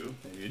 maybe you do.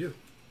 Maybe you do.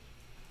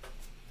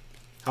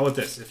 How about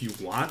this? If you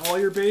want all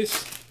your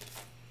base,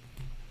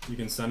 you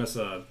can send us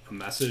a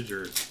message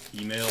or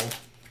email.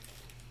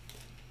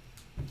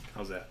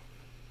 How's that?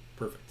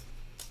 Perfect.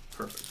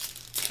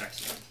 Perfect.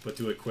 Excellent. But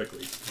do it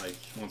quickly. Like,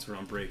 once we're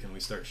on break and we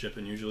start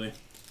shipping usually.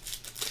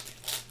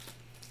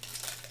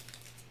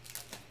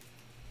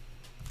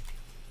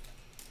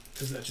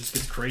 Because that just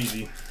gets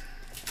crazy.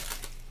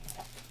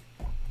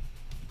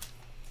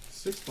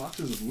 6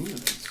 boxes of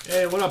Luminance.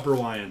 Hey, what up,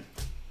 Ryan?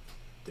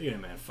 Digging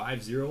it, man.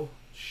 5-0.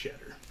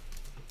 Shatter.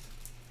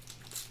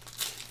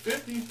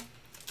 50.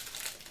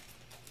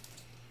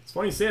 It's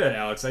funny you say that,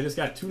 Alex. I just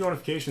got 2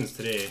 notifications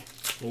today.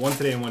 Well, one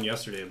today and one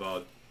yesterday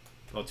about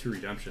 2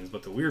 redemptions.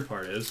 But the weird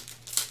part is,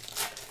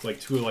 it's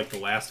like 2 of like the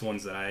last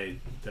ones that I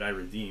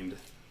redeemed,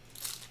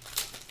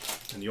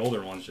 and the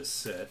older ones just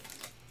sit.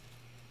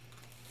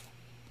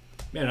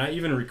 Man, I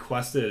even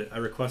requested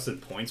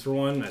points for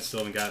one. I still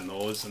haven't gotten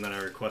those, and then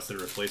I requested a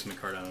replacement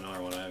card on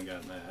another one. I haven't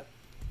gotten that,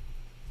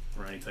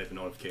 or any type of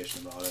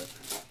notification about it.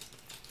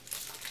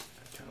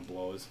 That kind of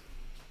blows.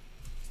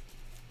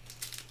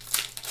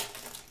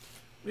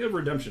 We have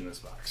redemption in this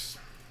box.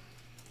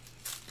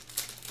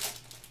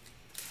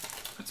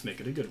 Let's make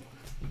it a good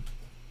one.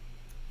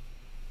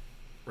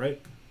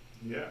 Right?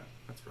 Yeah.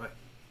 That's right.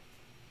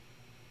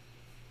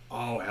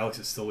 Oh, Alex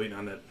is still waiting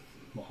on that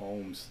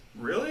Mahomes.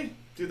 Really?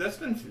 Dude,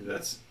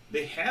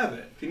 they have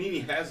it.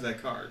 Panini has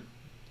that card.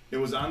 It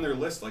was on their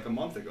list like a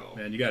month ago.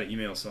 Man, you got to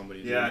email somebody.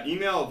 Yeah,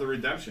 email the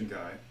redemption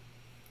guy.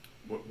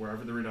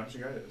 Wherever the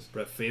redemption guy is.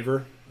 Brett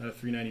Favor out of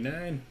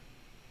 $3.99.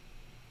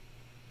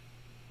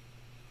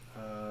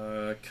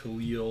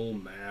 Khalil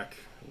Mack,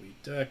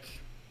 Elite Deck.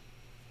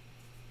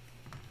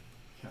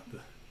 Got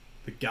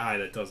the guy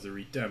that does the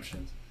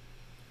redemptions.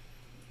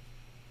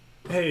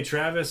 Hey,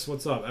 Travis,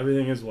 what's up?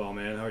 Everything is well,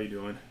 man. How are you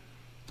doing?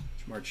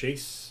 Jamar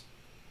Chase.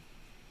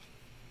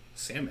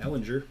 Sam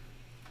Ellinger.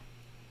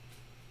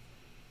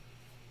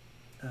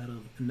 Out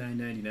of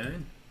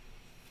 $9.99.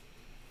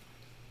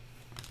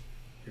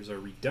 Here's our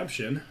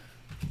redemption,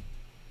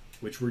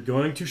 which we're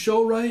going to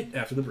show right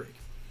after the break.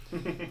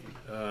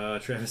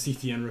 Travis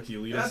Etienne, rookie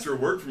elite. After a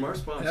word from our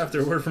sponsor.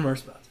 After a word from our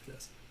sponsor,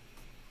 yes.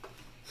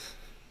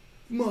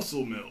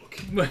 Muscle milk.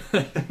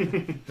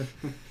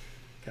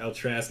 Kyle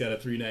Trask got a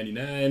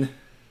 $3.99.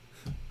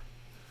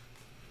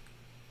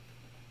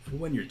 For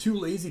when you're too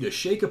lazy to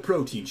shake a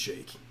protein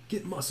shake,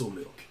 get muscle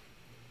milk.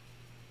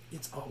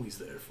 It's always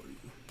there for you.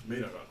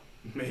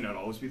 May not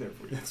always be there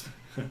for you.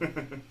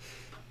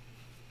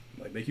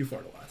 Might make you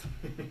fart a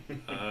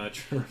lot.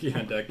 Rookie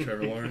on deck,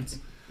 Trevor Lawrence.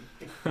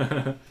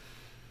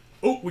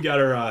 Oh, we got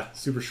our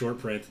super short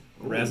print.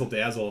 Razzle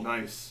Dazzle.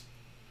 Nice.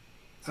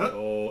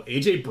 Oh,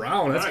 AJ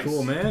Brown. That's nice.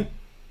 Cool, man.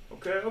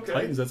 Okay.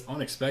 Titans, that's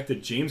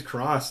unexpected. James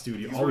Cross,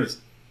 dude.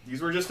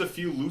 These were just a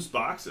few loose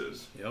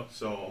boxes. Yep.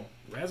 So.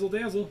 Razzle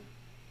Dazzle.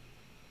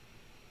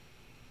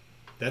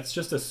 That's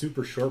just a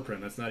super short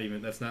print. That's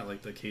not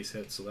like the case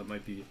hit, so that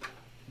might be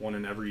one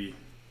in every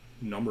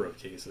number of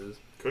cases.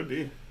 Could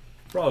be.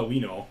 For all we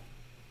know.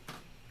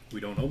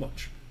 We don't know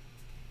much.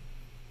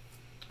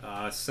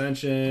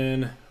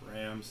 Ascension,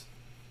 Rams.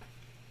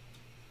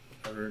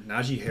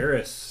 Najee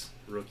Harris,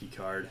 rookie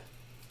card.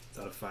 It's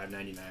out of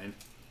 $5.99.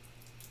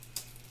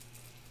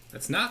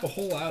 That's not a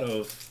whole lot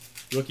of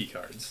rookie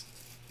cards.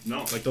 No.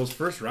 Like those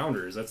first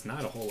rounders, that's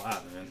not a whole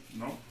lot, man.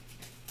 No.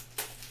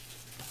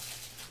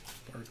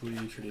 Barkley,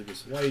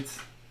 Tre'Davious White.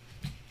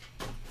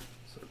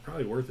 So they're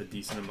probably worth a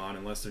decent amount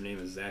unless their name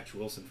is Zach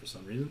Wilson for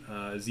some reason.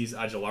 Aziz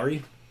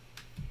Ajulari.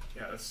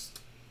 Yeah, that's...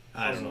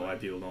 I don't know why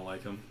people don't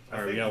like him.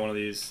 Alright, we got one of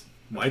these.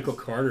 Michael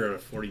Carter out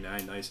of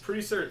 49. Nice.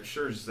 Pretty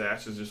sure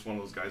Zach is just one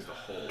of those guys to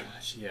hold.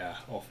 Yeah,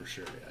 for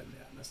sure. Yeah,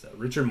 I messed up.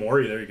 Richard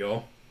Morey, there you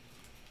go.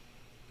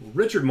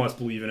 Richard must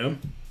believe in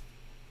him.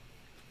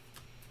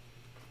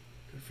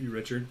 Good for you,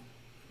 Richard.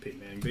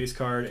 Peyton Manning base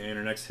card, and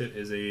our next hit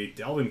is a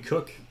Dalvin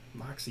Cook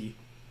Moxie.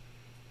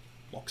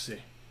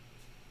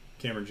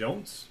 Cameron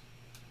Jones.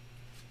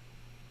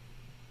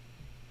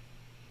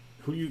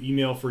 Who do you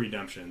email for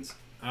redemptions?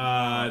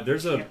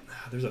 There's a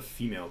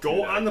female.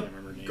 Go on the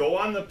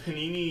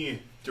Panini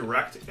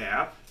Direct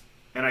app,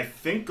 and I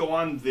think go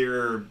on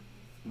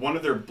one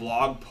of their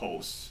blog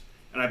posts,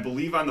 and I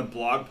believe on the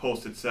blog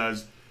post it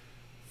says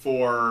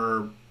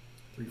for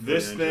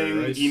this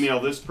thing email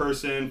this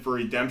person, for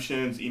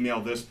redemptions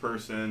email this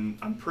person.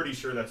 I'm pretty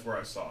sure that's where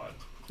I saw it.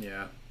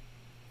 Yeah.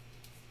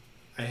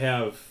 I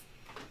have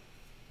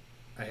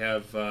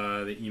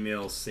the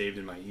emails saved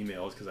in my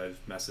emails because I've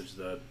messaged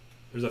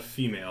there's a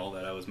female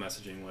that I was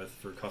messaging with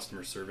for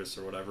customer service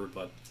or whatever,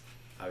 but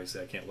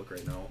obviously I can't look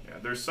right now. Yeah,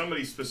 there's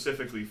somebody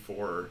specifically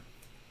for...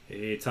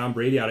 Hey, Tom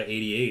Brady out of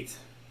 88.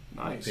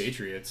 Nice.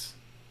 Patriots.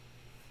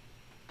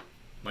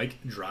 Mike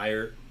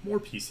Dreyer, more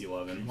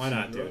PC11. Why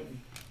not, dude?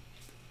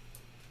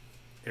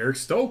 Eric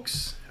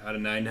Stokes out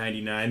of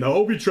 999. The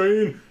Obi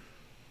train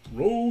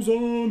rolls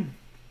on.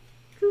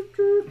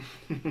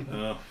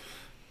 Oh,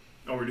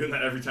 we're doing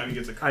that every time he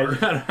gets a card.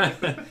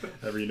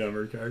 Every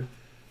numbered card.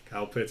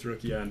 Kyle Pitts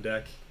rookie on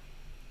deck.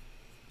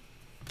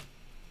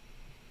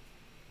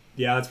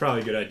 Yeah, that's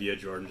probably a good idea,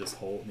 Jordan. Just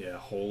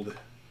hold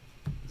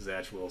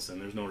Zach Wilson.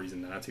 There's no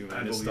reason not to,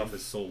 man. This stuff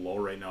is so low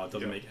right now. It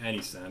doesn't make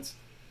any sense.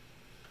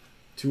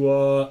 We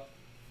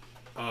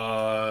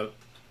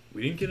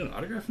didn't get an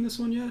autograph in this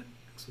one yet?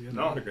 So we got an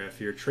autograph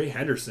here. Trey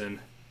Henderson.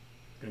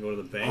 Gonna go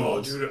to the Bengals.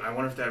 Oh, dude, I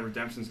wonder if that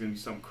redemption's gonna be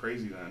something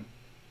crazy then.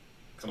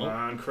 Come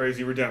on,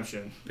 crazy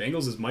redemption.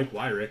 Bengals is Mike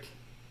Wyrick.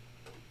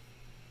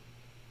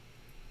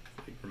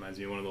 It reminds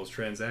me of one of those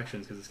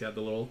transactions because it's got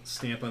the little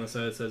stamp on the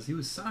side that says he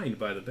was signed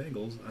by the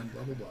Bengals and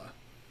blah, blah, blah.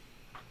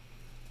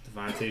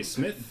 Devontae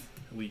Smith,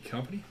 Elite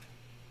Company.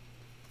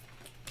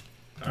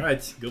 All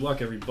right, good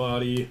luck,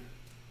 everybody.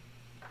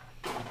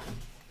 I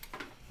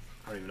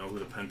don't even know who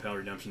the pen pal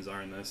redemptions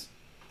are in this.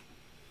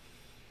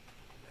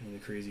 Any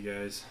of the crazy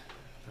guys.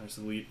 There's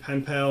the Elite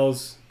pen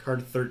pals.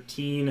 Card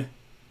 13.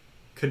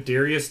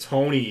 Kadarius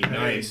Toney.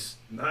 Nice.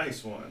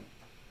 Nice one.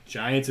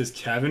 Giants is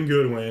Kevin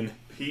Goodwin.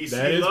 PC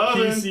that is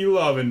lovin'. PC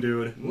lovin',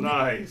 dude.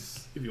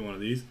 Nice. Give you one of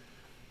these.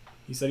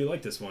 He said he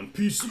liked this one.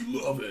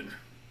 PC lovin'.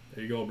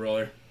 There you go,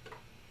 brother.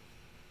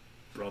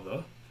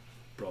 Brother.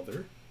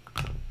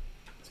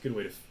 It's a good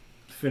way to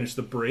finish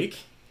the break.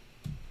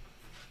 I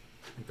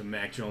think the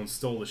Mac Jones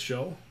stole the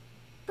show.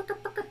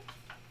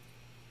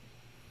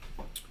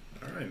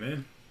 Alright,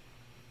 man.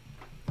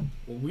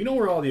 Well, we know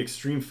where all the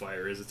extreme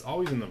fire is. It's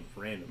always in the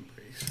random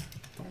breaks.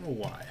 Don't know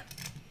why.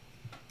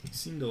 You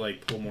seem to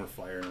like pull more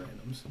fire in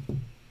randoms.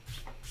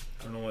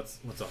 I don't know what's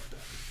up with that.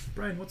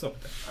 Brian, what's up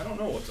with that? I don't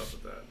know what's up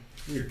with that.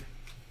 Weird.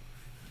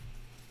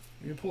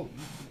 You pull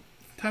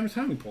time to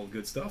time we pull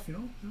good stuff, you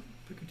know?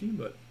 Pick a team,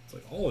 but it's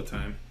like all the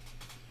time.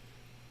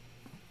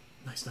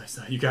 Nice.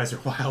 You guys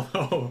are wild.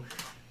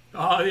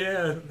 Oh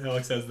yeah.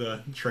 Alex has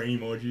the train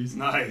emojis.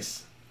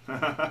 Nice.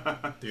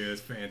 Dude,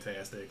 it's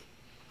fantastic.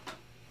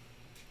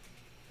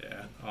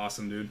 Yeah,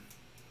 awesome, dude.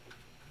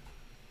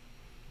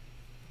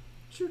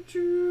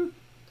 Choo-choo.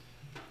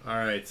 All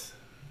right.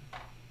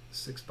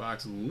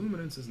 6-box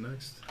Luminance is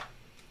next.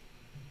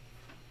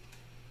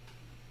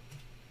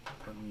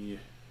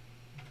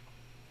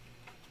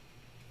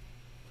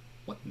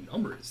 What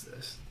number is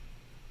this?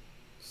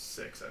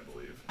 6, I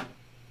believe.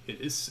 It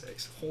is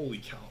 6. Holy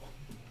cow.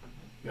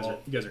 You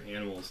guys are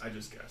animals. I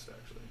just guessed,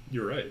 actually.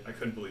 You're right. I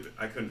couldn't believe it.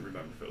 I couldn't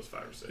remember if it was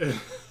 5 or 6.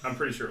 I'm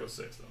pretty sure it was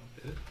 6,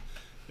 though.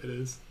 It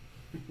is.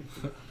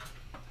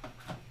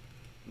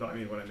 No, I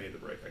mean when I made the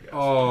break, I guess.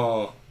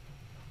 Oh,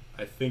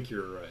 I think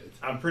you're right.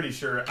 I'm pretty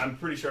sure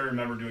I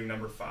remember doing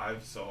number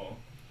 5. So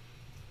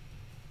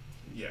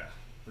yeah,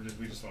 we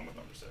just went with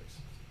number 6.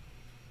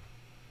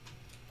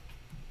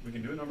 We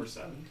can do a number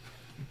 7.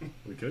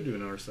 We could do a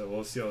number 7. Well,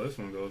 let's see how this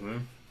one goes,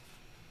 man.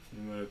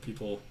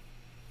 People.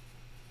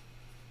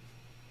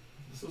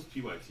 This was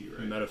PYT,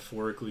 right?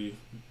 Metaphorically,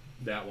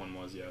 that one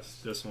was,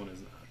 yes. This one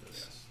is not.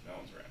 Yes, that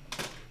one's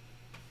random.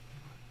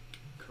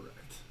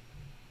 Correct.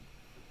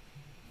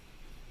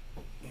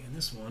 And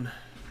this one.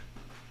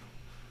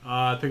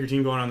 Pick your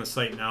team going on the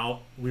site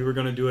now. We were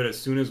going to do it as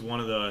soon as one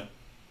of the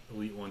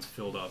elite ones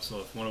filled up. So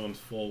if one of them's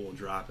full, we'll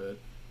drop it.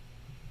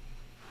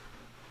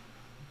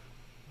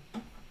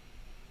 Which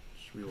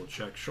we will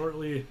check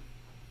shortly.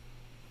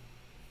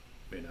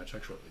 May not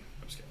check shortly.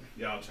 I'm just kidding.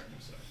 Yeah, I'll check in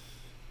a sec.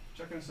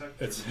 Check in a sec.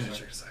 Check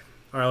in a sec.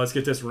 All right, let's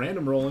get this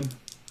random rolling.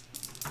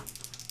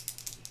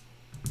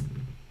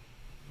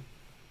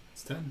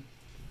 It's 10.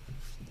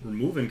 We're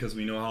moving because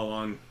we know how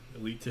long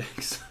elite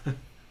takes.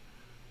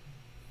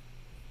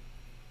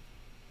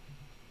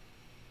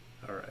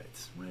 All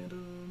right,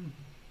 random.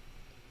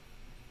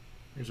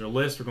 Here's our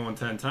list. We're going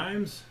 10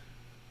 times.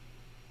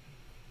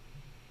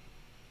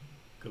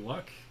 Good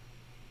luck.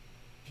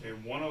 Okay,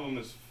 one of them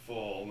is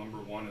full. Number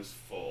 1 is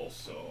full,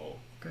 so...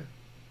 Okay.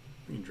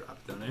 We can drop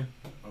it down, eh?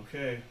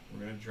 Okay,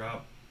 we're going to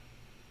drop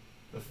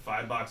the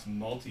 5-box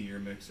multi-year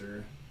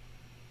mixer.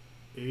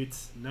 8,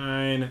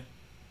 9,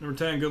 number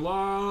 10, good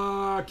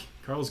luck.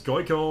 Carlos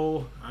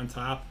Goico on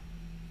top.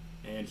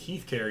 And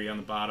Heath Carey on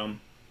the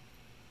bottom.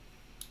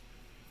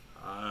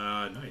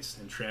 Nice.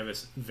 And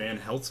Travis Van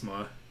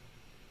Heltsma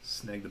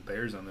snagged the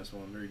Bears on this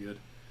one. Very good.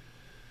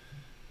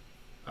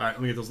 All right,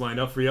 let me get those lined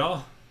up for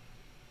y'all.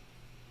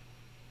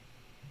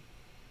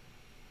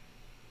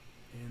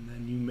 And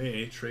then you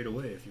may trade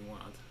away if you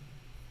want.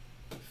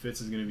 Fitz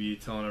is going to be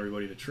telling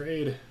everybody to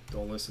trade.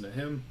 Don't listen to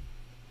him.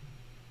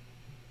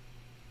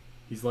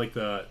 He's like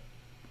the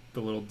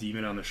little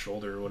demon on the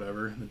shoulder or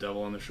whatever. The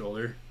devil on the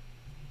shoulder.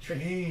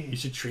 Trade. You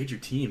should trade your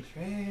team.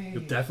 Trade.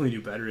 You'll definitely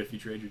do better if you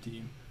trade your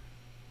team.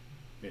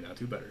 May not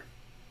do better.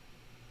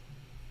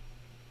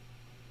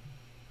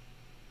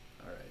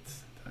 All right.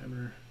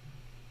 Timer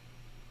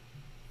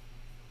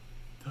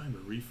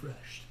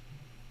refreshed.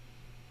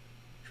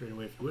 Trade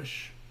away if you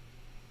wish.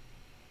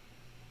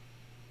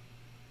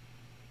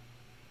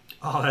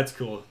 Oh, that's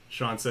cool.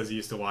 Sean says he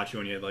used to watch you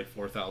when you had like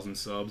 4,000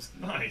 subs.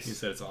 Nice. He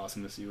said it's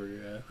awesome to see where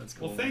you're at. That's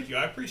cool. Well, thank you.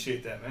 I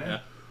appreciate that, man. Yeah.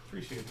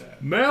 Appreciate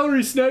that.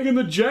 Mallory snagging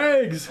the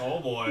Jags. Oh,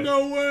 boy.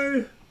 No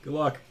way. Good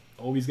luck.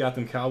 Obi's got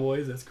them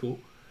Cowboys. That's cool.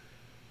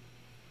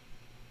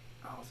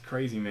 Oh, it's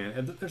crazy, man.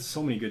 And there's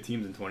so many good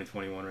teams in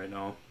 2021 right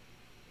now.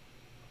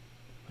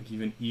 Like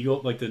even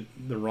like the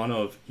run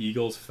of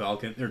Eagles,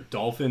 Falcons, or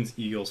Dolphins,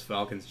 Eagles,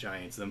 Falcons,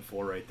 Giants. Them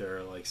four right there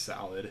are like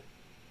solid.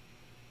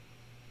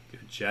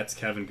 Good Jets,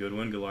 Kevin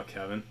Goodwin. Good luck,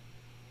 Kevin.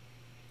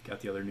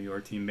 Got the other New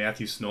York team.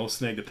 Matthew Snow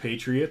snagged the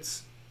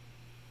Patriots.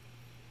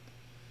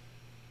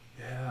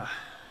 Yeah.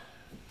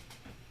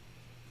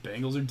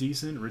 Bengals are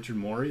decent. Richard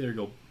Morey. There you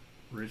go,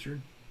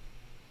 Richard.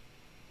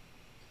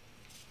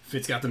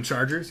 Fitz got them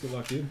Chargers. Good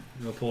luck, dude.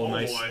 You'll pull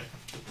a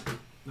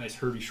nice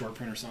Herbie short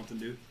print or something,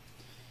 dude.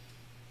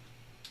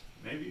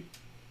 Maybe.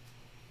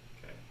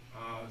 Okay.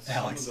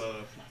 Alex. Some of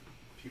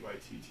the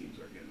PYT teams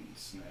are getting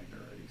snagged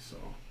already, so.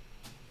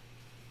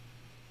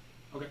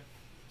 Okay.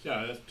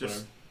 Yeah, that's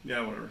Just, yeah,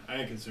 whatever. I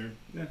ain't concerned.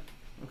 Yeah.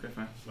 Okay,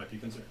 fine. Might be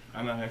concerned.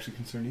 I'm not actually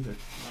concerned either.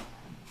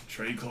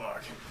 Trade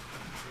clock.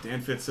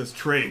 Dan Fitz says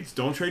trades.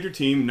 Don't trade your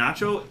team.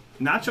 Nacho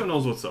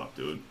knows what's up,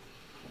 dude.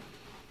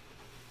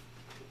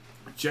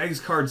 Jags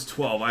cards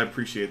 12. I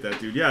appreciate that,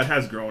 dude. Yeah, it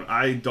has grown.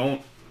 I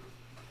don't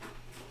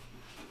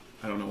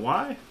know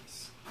why.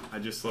 I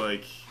just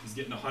like He's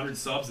getting 100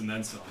 subs and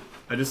then some.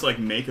 I just like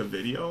make a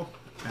video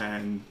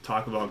and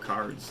talk about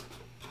cards.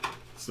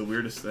 It's the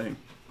weirdest thing.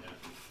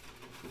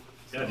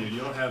 Yeah, dude, you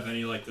don't have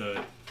any like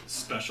the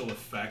special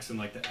effects and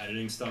like the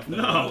editing stuff that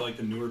No. like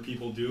the newer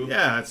people do.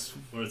 Yeah, it's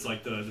Where it's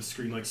like the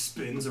screen like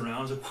spins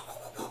around. It's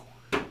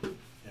like,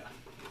 yeah.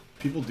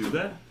 people do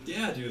that?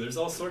 Yeah, dude. There's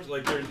all sorts of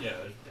like don't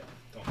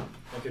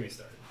get me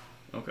started.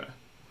 Okay.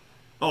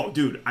 Oh,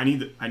 dude, I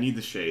need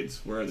the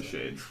shades. Where are the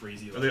shades?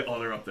 Crazy. Are they? Oh,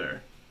 they're up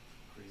there.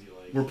 Crazy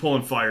like. We're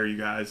pulling fire, you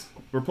guys.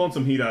 We're pulling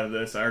some heat out of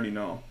this. I already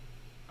know.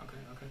 Okay.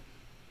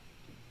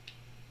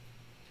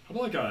 How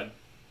about like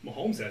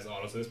Mahomes has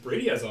autos in this.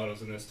 Brady has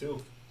autos in this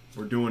too.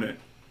 We're doing it.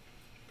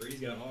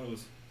 Brady's got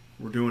autos.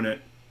 We're doing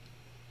it.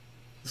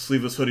 The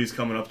sleeveless hoodie's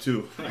coming up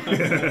too.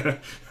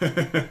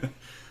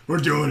 We're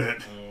doing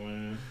it. Oh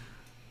man.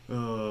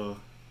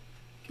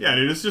 Yeah,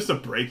 dude, it's just a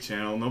break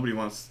channel. Nobody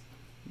likes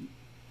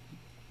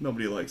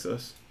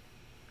us.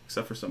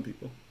 Except for some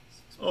people.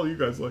 Oh, you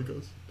guys like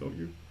us, don't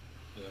you?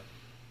 Yeah.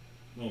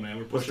 Well, man,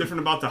 we're pushing. What's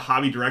different about the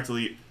Hobby Direct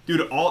Elite?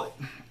 Dude,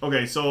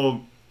 okay,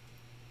 so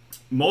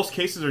most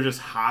cases are just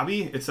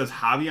hobby. It says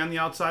hobby on the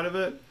outside of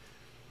it.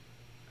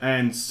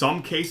 And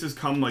some cases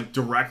come like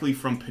directly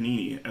from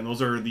Panini, and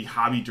those are the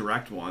Hobby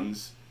Direct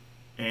ones.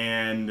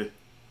 And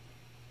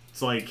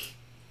it's like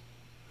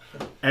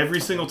every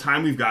single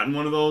time we've gotten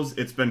one of those,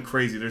 it's been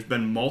crazy. There's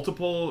been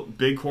multiple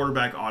big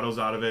quarterback autos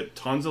out of it,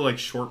 tons of like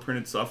short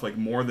printed stuff, like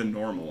more than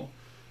normal.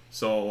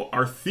 So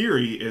our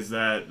theory is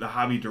that the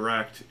Hobby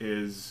Direct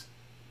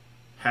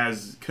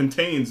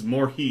contains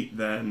more heat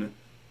than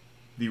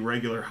the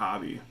regular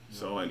hobby.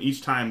 So, and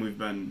each time we've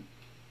been,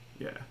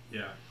 yeah.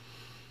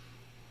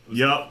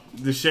 Yep,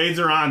 the shades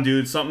are on,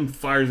 dude. Something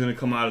fire's gonna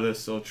come out of this.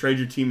 So trade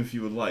your team if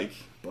you would like,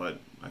 but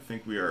I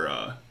think we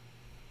are.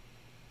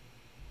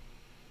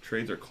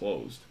 Trades are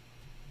closed.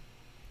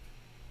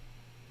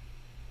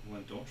 Well,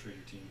 don't trade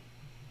your team.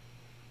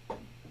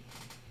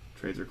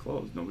 Trades are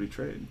closed. Nobody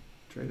traded.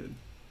 Did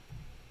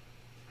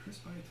Chris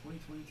buy a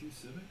 2022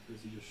 Civic, or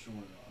is he just showing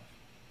it off?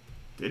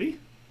 Did he?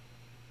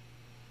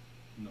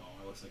 No,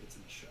 it looks like it's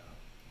in the shop.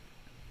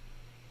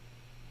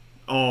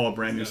 Oh, a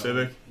brand new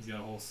Civic. He's got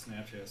a whole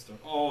Snapchat store.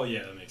 Oh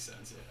yeah, that makes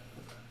sense. Yeah,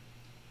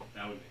 okay.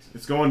 That would make sense.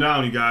 It's going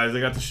down, you guys. I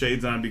got the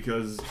shades on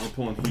because we're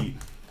pulling heat.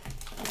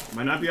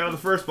 Might not be out of the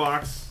first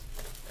box.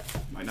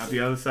 Might not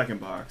be out of the second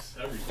box.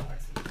 Every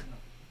box.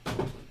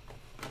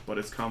 But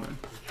it's coming.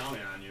 We're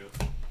counting on you.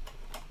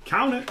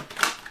 Count it.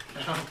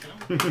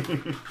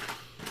 Count.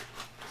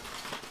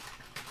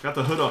 Got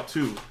the hood up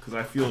too, because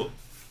I feel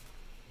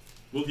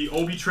Will the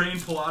Obi train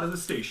pull out of the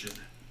station?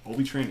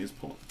 Obi Train is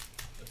pulling.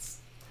 Let's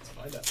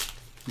find out.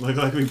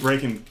 Like we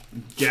breaking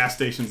gas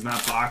stations,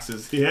 not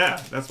boxes.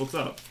 Yeah, that's what's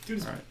up.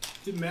 Dude, all right.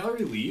 Did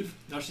Mallory leave?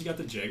 Now she got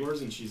the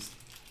Jaguars and I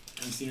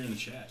haven't seen her in the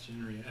chat. She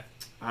didn't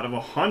react. Out of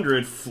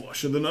 100,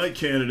 flush of the night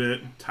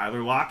candidate,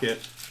 Tyler Lockett.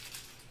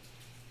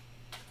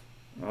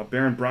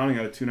 Baron Browning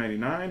out of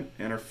 299.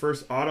 And our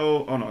first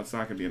auto, oh no, it's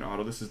not going to be an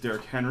auto. This is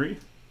Derrick Henry.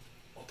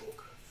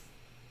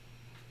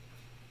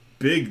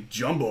 Big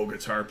jumbo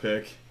guitar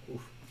pick.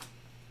 Oof.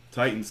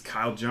 Titans,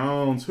 Kyle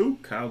Jones. Who?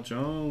 Kyle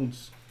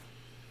Jones.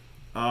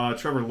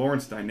 Trevor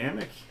Lawrence,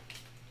 Dynamic.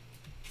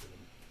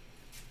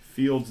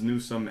 Fields,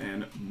 Newsome,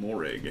 and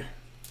Morig.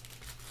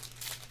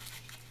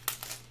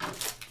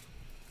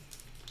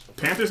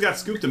 Panthers got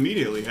scooped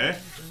immediately, hey?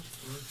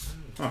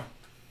 Huh.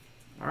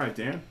 All right,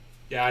 Dan.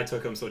 Yeah, I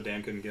took him so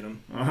Dan couldn't get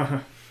him.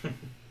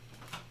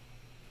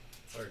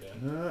 Sorry,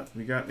 Dan.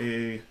 We got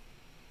a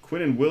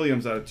Quinnen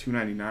Williams out of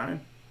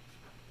 299.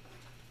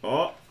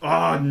 Oh,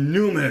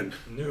 Newman.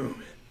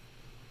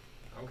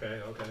 Okay.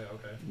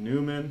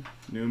 Newman.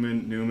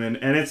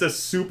 And it's a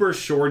super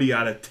shorty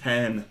out of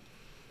 10.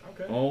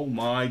 Okay. Oh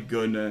my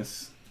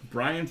goodness.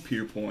 Brian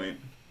Pierpoint.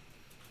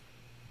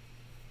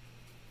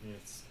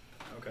 It's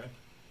okay.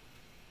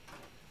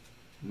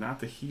 Not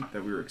the heat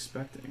that we were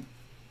expecting.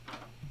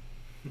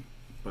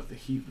 But the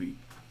heat we...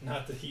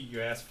 Not the heat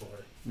you asked for.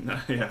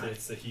 Yeah.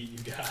 It's the heat you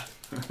got.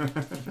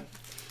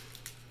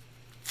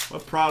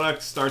 What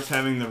product starts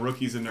having the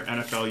rookies in their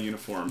NFL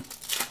uniform?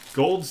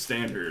 Gold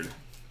Standard,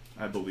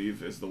 I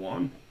believe, is the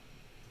one.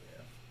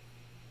 Yeah.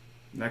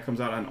 And that comes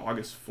out on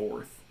August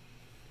 4th.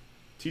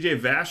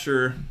 TJ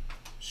Vasher,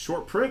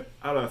 short print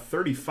out of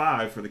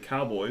 35 for the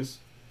Cowboys.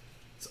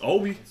 It's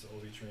Obi. It's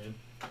Obi train.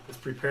 It's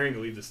preparing to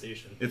leave the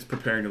station. It's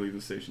preparing to leave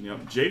the station,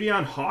 yep.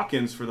 Javion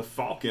Hawkins for the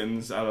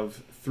Falcons out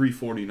of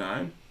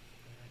 349.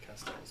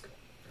 Costello's going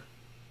there.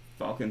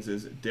 Falcons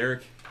is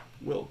Derek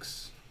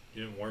Wilkes.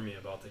 You didn't warn me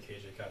about the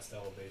KJ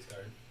Costello base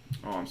card.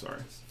 Oh, I'm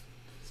sorry.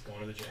 It's going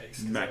to the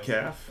Jags.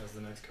 Metcalf. That was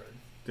the next card.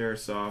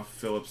 Darisaw,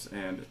 Phillips,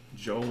 and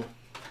Joe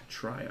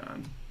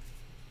Tryon.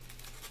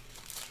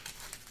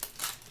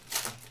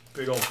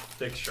 Big old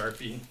thick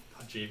Sharpie.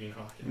 Javion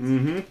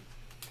Hawkins. Mm-hmm.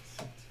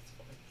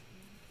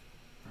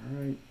 All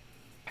right.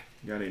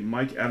 Got a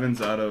Mike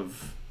Evans out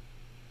of...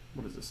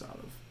 What is this out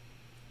of?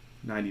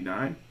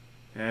 99.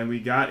 And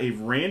we got a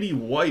Randy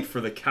White for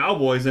the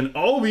Cowboys. And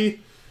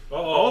Obi...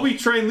 Uh-oh. Obi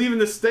train leaving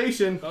the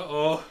station.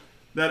 Uh-oh.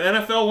 That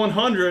NFL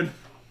 100.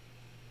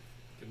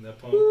 Give him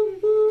that pump.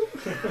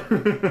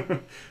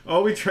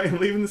 Obi train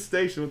leaving the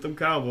station with them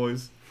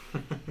Cowboys.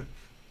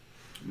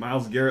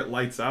 Myles Garrett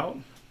lights out.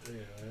 There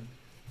you go, man.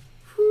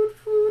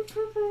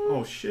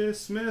 Oh, shit,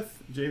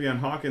 Smith, Javion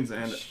Hawkins,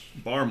 and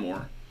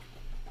Barmore.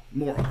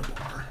 More on the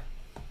bar.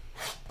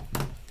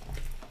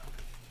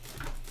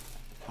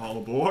 All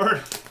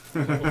aboard.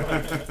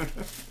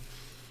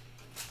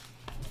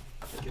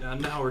 Get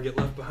on now or get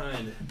left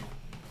behind.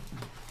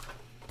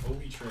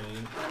 Obi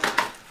train.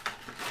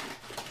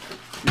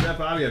 See that,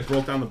 Bobby? I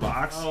broke down the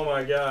box. Oh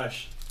my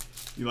gosh.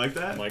 You like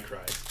that? Mike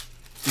cries.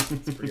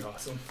 It's pretty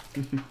awesome.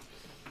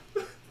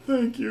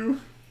 Thank you.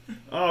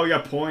 Oh, we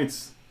got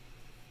points.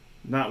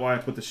 Not why I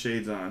put the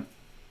shades on.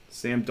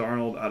 Sam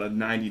Darnold out of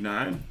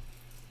 99.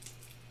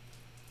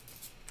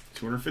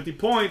 250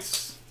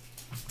 points.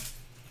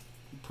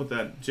 Put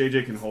that.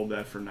 JJ can hold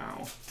that for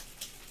now.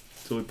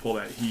 Until we pull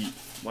that heat.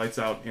 Lights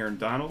out Aaron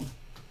Donald.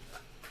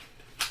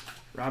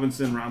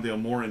 Robinson, Rondale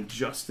Moore, and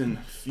Justin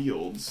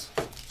Fields.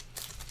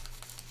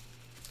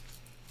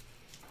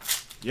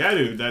 Yeah,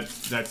 dude,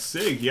 that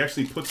SIG, he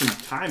actually put some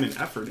time and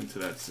effort into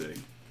that SIG.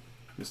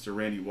 Mr.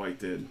 Randy White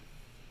did.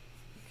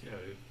 Yeah,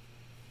 dude.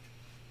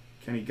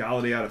 Kenny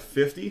Galladay out of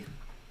 50.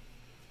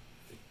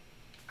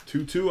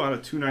 2-2 out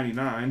of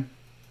 299.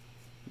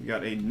 We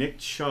got a Nick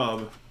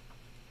Chubb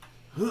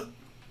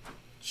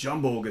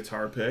jumbo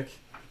guitar pick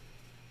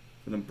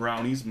for the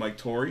Brownies, Mike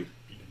Torrey.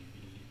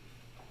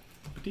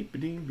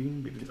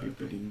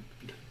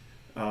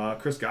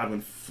 Chris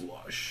Godwin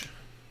flush.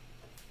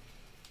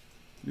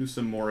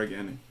 Newsom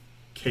Morgan,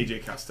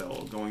 KJ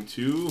Costello going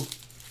to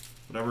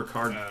whatever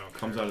card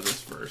comes out of this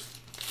first.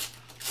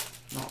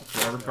 No,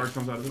 whatever card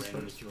comes out of this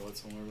first. Throw it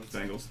somewhere.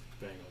 Bengals.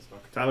 Bengals.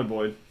 Okay. Tyler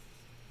Boyd.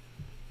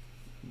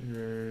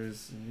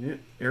 There's it.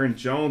 Aaron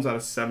Jones out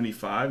of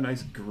 75.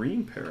 Nice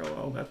green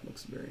parallel. That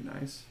looks very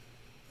nice.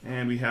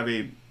 And we have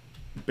a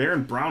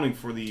Baron Browning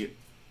for the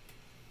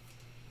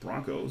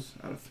Broncos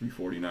out of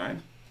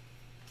 349.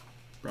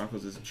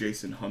 Broncos is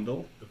Jason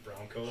Hundle. The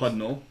Broncos.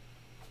 Hudnall.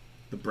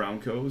 The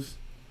Broncos.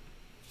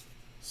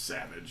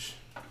 Savage.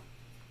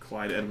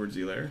 Clyde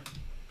Edwards-Helaire.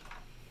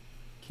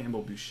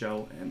 Campbell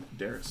Buechele and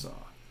Darisaw. All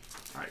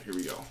right, here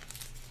we go.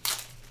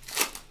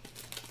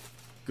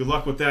 Good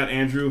luck with that,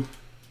 Andrew.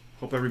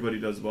 Hope everybody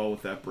does well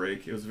with that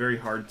break. It was very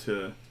hard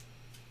to...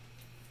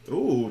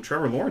 Ooh,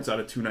 Trevor Lawrence out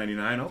of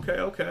 299.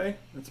 Okay.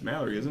 That's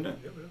Mallory, isn't it?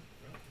 Yeah,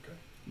 okay.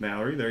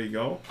 Mallory, there you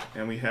go.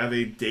 And we have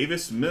a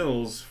Davis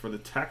Mills for the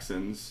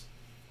Texans.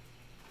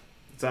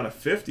 It's out of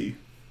 50.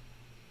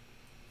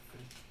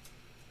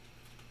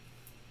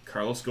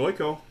 Carlos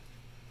Goico.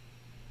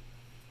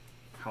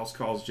 House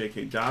calls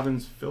J.K.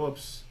 Dobbins,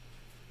 Phillips,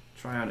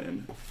 Tryon,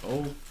 and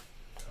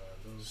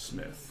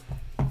Smith.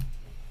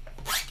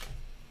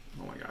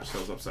 Oh my gosh, that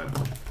was upside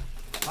down.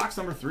 Box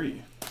number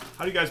 3.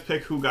 How do you guys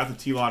pick who got the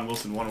T-Law and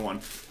Wilson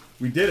 101?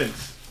 We didn't.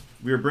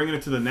 We were bringing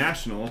it to the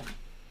National,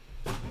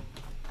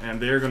 and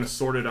they're going to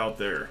sort it out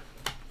there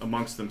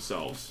amongst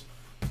themselves.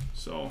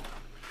 So,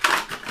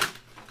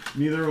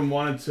 neither of them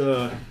wanted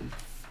to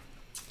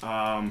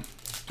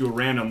do a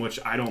random, which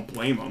I don't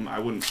blame them. I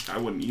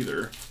wouldn't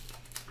either.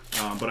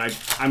 But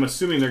I'm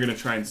assuming they're going to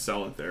try and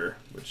sell it there,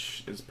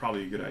 which is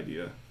probably a good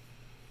idea.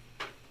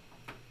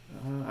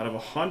 Out of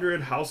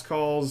 100 house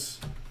calls,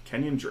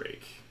 Kenyon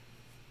Drake.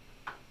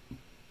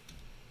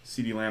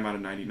 CeeDee Lamb out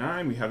of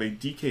 99. We have a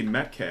DK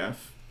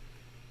Metcalf.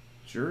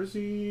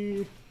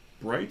 Jersey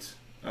Bright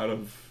out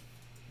of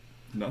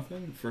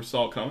nothing for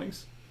Saul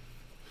Cummings.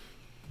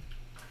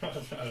 Out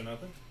of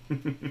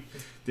nothing?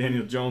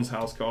 Daniel Jones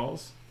house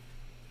calls.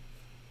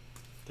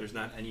 There's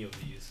not any of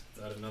these.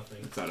 It's out of nothing.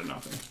 It's out of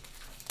nothing.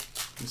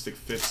 Mystic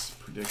Fitz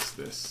predicts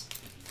this.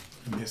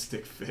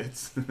 Mystic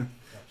Fits.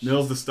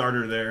 Mills the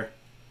starter there.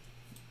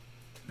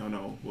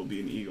 No, will be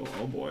an Eagle.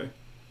 Oh boy.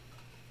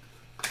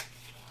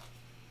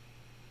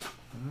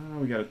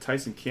 We got a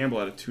Tyson Campbell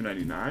out of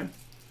 299.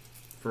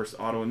 First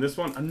auto in this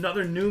one.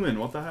 Another Newman.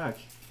 What the heck?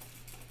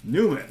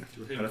 Newman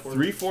out of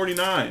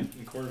 349.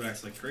 And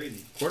quarterbacks like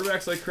crazy.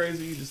 Quarterbacks like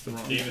crazy. Just the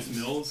wrong. Davis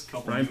Mills.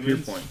 Couple Brian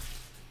Newmans. Pierpoint.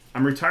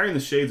 I'm retiring the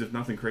shades if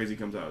nothing crazy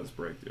comes out of this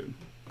break, dude.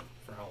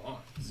 For how long?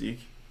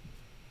 Zeke.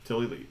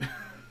 Till Elite.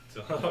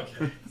 So,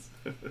 okay.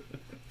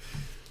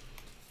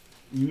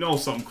 You know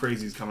something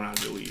crazy is coming out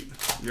of Elite.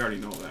 You already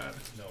know that.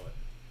 Know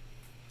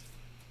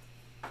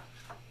it.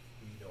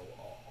 We know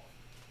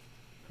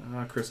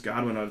all. Chris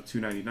Godwin out of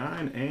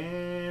 299.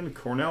 And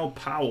Cornell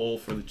Powell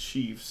for the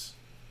Chiefs.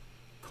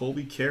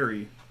 Colby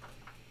Carey.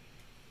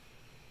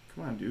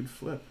 Come on, dude.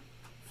 Flip.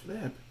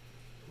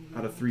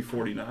 Out of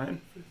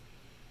 349.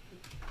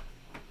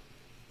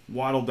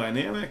 Waddle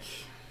Dynamic.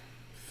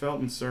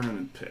 Felton, Sermon,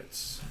 and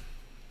Pitts.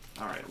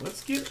 Alright,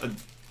 let's get an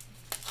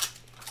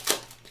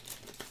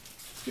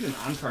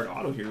on-card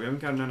auto here. We haven't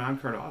gotten an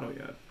on-card auto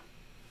yet.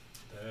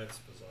 That's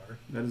bizarre.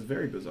 That is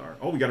very bizarre.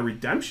 Oh, we got a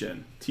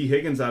redemption. T.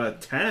 Higgins out of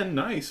 10.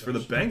 Nice for the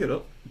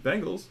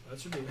Bengals. That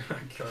should be an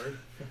on-card.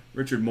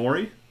 Richard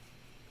Morey.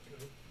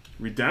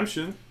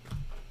 Redemption.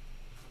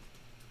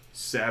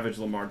 Savage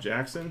Lamar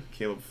Jackson.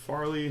 Caleb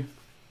Farley.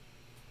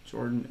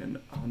 Jordan and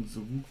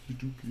Anzawuki.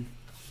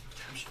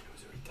 Redemption. It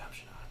was a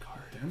redemption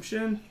on-card.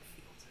 Redemption.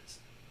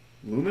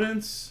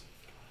 Luminance.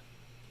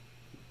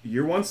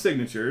 Year 1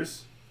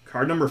 signatures.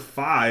 Card number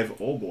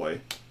 5. Oh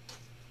boy.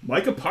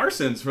 Micah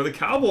Parsons for the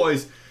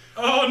Cowboys.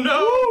 Oh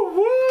no!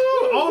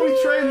 Woo! Obi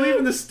train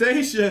leaving the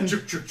station.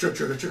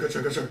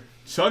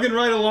 Chugging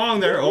right along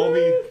there,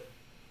 Obi.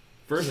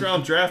 First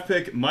round draft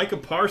pick, Micah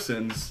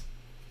Parsons.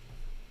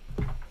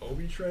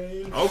 Obi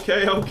train.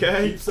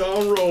 Okay. Keeps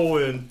on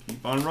rolling.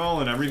 Keep on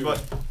rolling, everybody.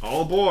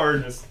 All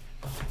aboard. Just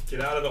get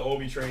out of the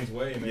Obi train's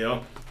way, man.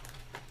 Yep.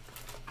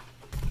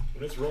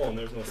 When it's rolling,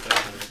 there's no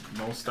stopping it.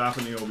 No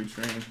stopping the Obi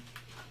train.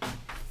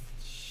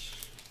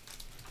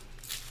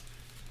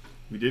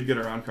 We did get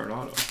our on-card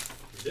auto.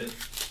 We did?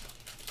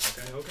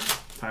 Okay.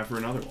 Time for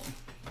another one.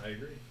 I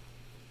agree.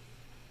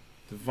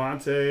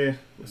 Devontae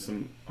with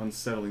some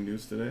unsettling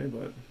news today,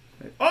 but...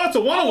 Oh, it's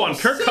a 101.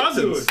 Kirk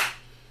Cousins.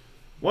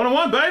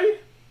 101, baby.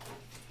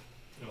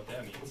 You know what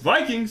that means.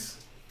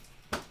 Vikings.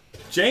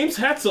 James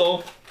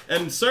Hetzel.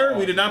 And, sir,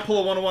 we did not pull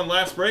a 101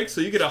 last break,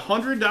 so you get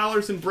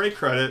 $100 in break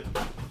credit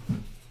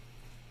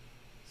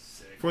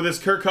for this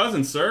Kirk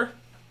Cousins, sir.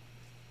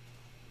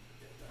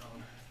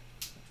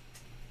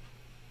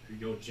 Here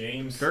you go,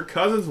 James. Kirk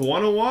Cousins,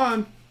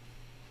 101.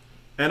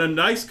 And a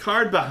nice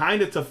card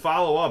behind it to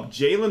follow up.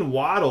 Jalen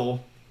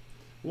Waddle.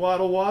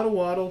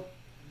 Waddle.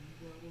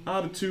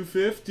 Out of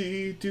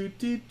 250.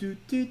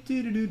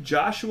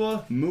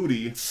 Joshua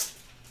Moody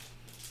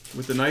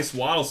with a nice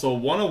Waddle. So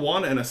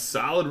 101 and a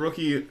solid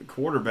rookie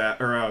quarterback,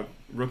 or a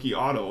rookie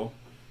auto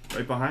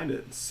right behind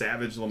it.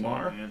 Savage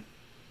Lamar. Oh,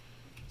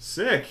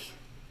 Sick.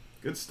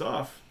 Good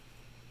stuff.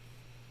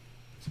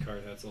 This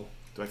card, Hetzel.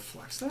 Do I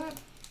flex that?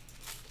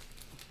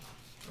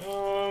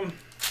 I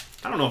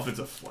I don't know if it's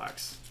a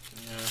flex.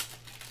 Yeah.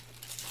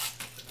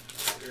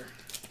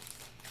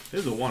 It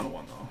is a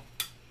 101 though.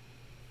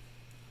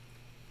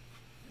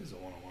 It is a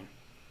 101.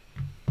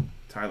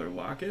 Tyler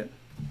Lockett.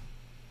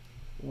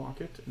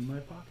 Lockett in my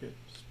pocket.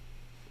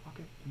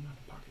 Lockett in my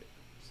pocket.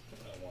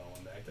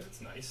 101 back there. That's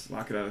nice.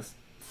 Lockett out of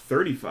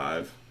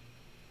 35.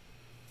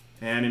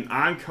 And an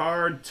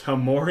on-card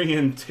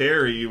Tamorian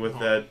Terry with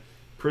that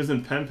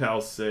Prison Pen Pal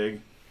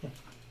sig.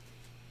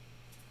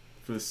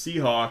 For the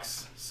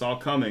Seahawks, Saul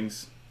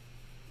Cummings.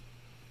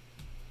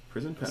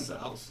 Prison Pen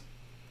Pals.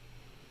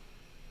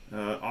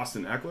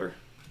 Austin Eckler.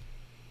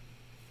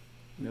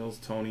 Nils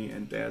Tony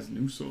and Daz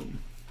Newsome.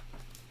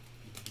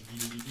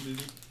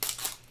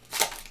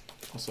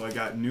 Also, I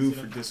got new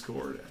for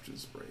Discord after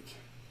this break.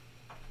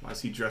 Why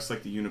is he dressed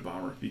like the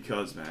Unabomber?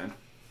 Because, man.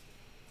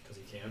 Because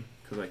he can.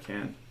 Because I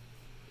can.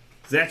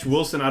 Zach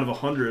Wilson out of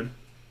 100.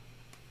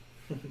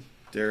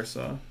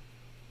 Darissa.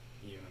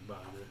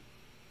 Unabomber.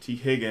 T.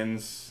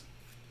 Higgins.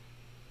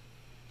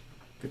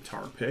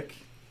 Guitar pick.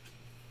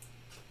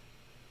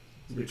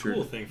 Richard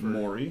cool thing for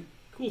Morey.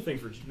 Cool thing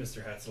for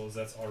Mr. Hetzel is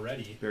that's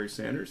already Barry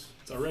Sanders.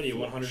 it's already a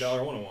 $100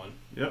 101.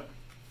 Yep.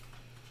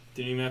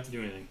 Didn't even have to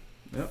do anything.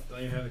 Yep. Don't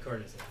even have the card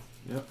in his hand.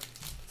 Yep.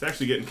 It's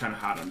actually getting kind of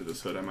hot under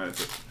this hood. I might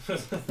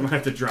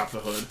have to drop the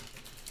hood.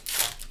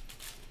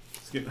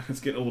 It's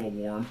getting a little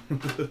warm.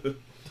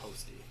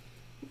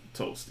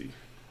 Toasty.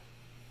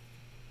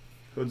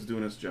 Hood's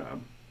doing its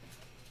job.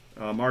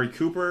 Mari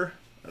Cooper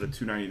at a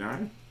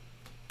 299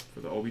 for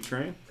the Obi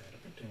train.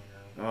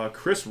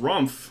 Chris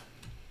Rumpf,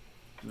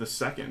 the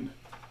second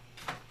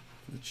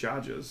for the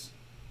Chargers,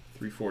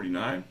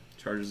 349.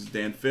 Chargers is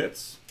Dan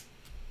Fitz.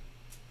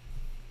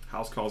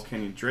 House calls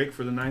Kenyon Drake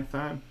for the 9th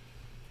time.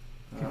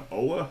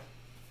 Owa,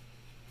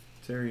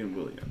 Terry and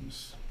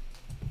Williams.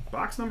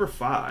 Box number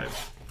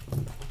 5.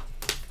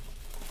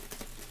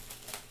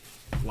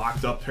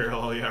 Locked up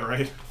parallel, yeah,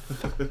 right?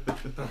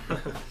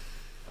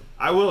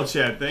 I will,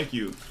 Chad. Thank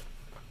you.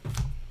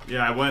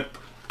 Yeah, I went.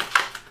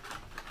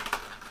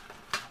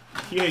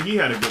 He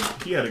had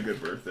a good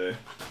birthday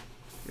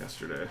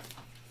yesterday.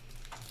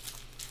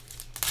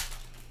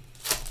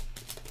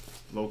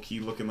 Low key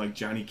looking like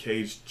Johnny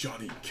Cage.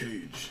 Johnny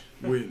Cage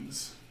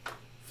wins.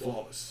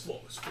 Flawless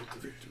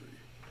victory.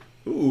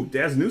 Ooh,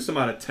 Daz Newsome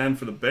out of 10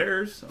 for the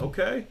Bears.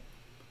 Okay.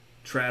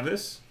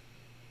 Travis.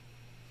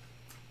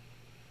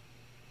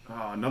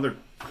 Another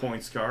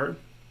points card.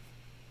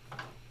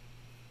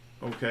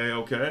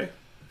 Okay.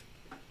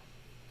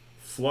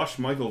 Flush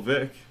Michael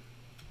Vick.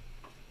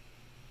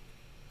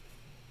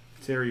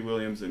 Terry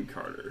Williams and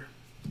Carter.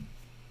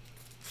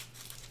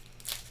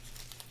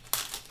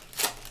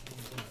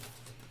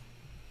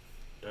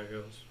 There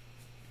goes.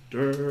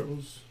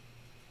 Girls.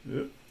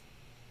 Yep.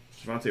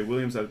 Javonte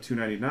Williams out of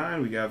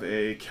 299. We have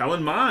a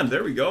Kellen Mond.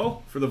 There we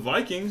go. For the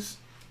Vikings.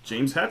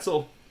 James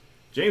Hetzel.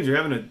 James, you're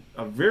having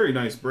a very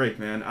nice break,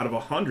 man. Out of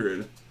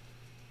 100.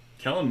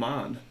 Kellen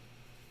Mond.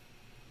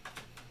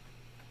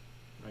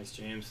 Nice,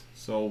 James.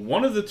 So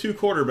one of the two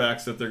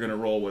quarterbacks that they're going to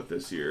roll with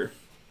this year.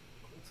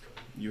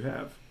 You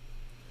have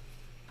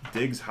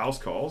Diggs house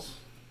calls.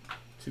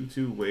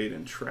 2-2 Wade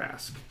and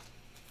Trask.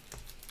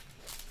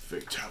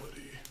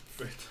 Fatality.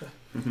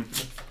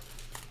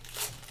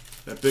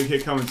 That big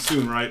hit coming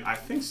soon, right? I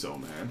think so,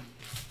 man.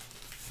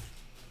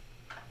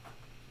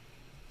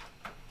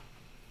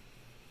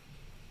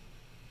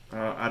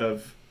 Out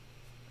of...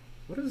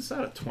 What is this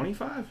out of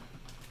 25?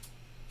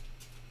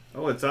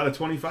 Oh, it's out of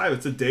 25.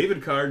 It's a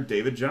David card.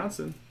 David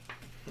Johnson.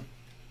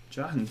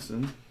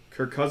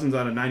 Kirk Cousins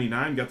out of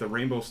 99. Got the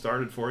rainbow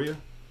started for you.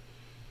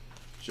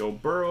 Joe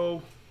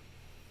Burrow.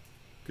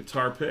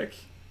 Guitar pick.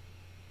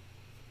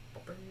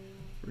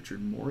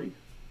 Richard Morey.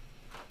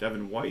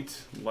 Devin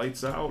White.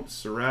 Lights out.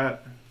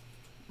 Surratt.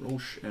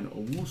 Roche and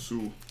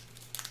Owusu.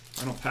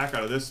 Final pack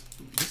out of this.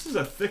 This is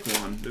a thick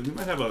one. We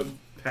might have a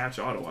patch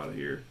auto out of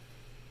here.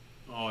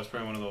 Oh, it's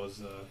probably one of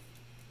those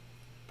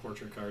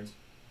portrait cards,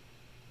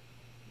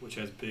 which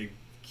has big.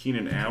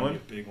 Keenan Allen. A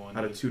big one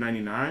out of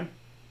 299.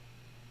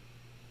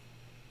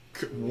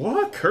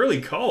 What?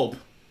 Curly Culp.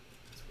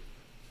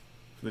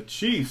 For the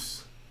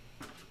Chiefs.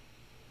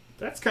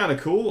 That's kind of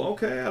cool.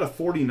 Okay, out of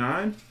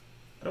 49.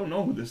 I don't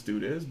know who this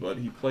dude is, but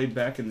he played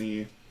back in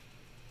the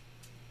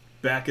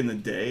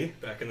day.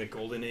 Back in the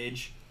golden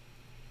age.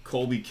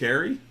 Colby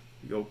Carey.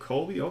 You go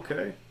Colby,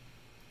 okay.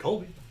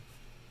 Colby.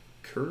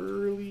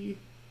 Curly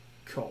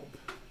Culp.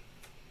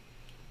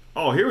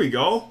 Oh, here we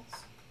go.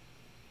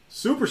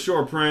 Super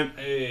short print.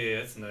 Hey,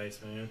 that's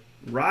nice, man.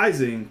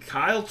 Rising.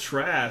 Kyle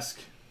Trask.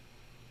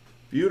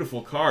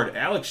 Beautiful card.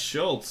 Alex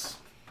Schultz.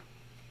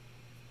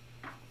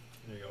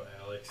 There you go,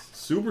 Alex.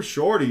 Super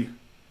shorty.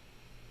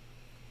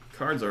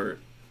 Cards are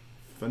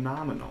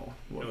phenomenal.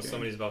 You know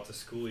somebody's about to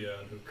school you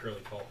on who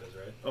Curly Culp is,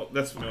 right? Oh,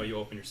 that's fine. No, you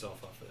open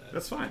yourself off of that.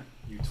 That's fine.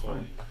 You totally.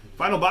 Fine.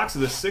 Final box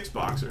of this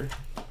 6-boxer.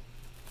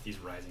 These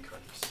rising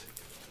cards are sick.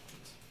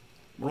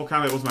 Mortal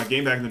Kombat was my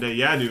game back in the day.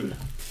 Yeah, dude.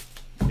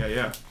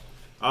 Yeah.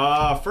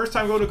 First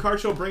time going to a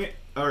card show, bring it,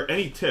 or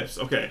any tips.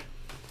 Okay.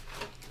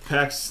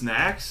 Pack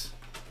snacks.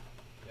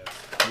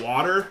 Yes.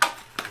 Water.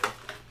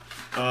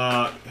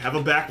 Have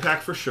a backpack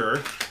for sure.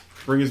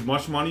 Bring as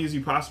much money as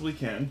you possibly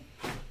can.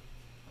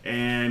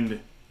 And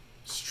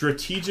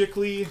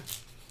strategically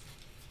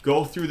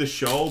go through the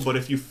show, but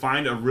if you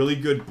find a really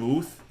good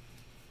booth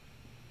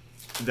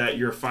that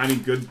you're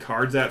finding good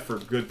cards at for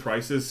good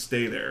prices,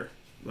 stay there.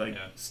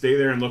 Stay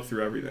there and look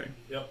through everything.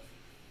 Yep.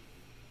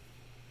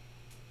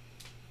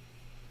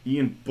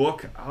 Ian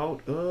Book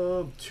out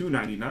of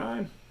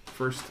 299.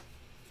 First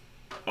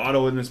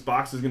auto in this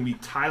box is going to be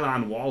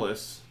Tylan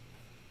Wallace.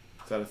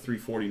 It's out of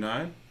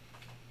 349.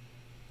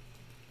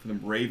 For the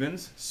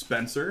Ravens,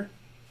 Spencer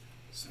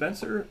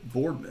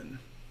Boardman.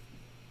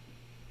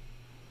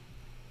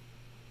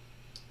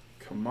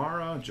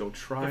 Kamara, Joe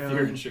Tryon. If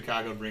you're in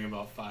Chicago, bring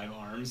about 5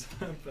 arms.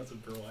 That's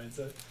what Berwine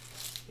said.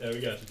 Yeah,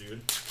 we got you,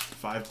 dude.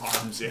 5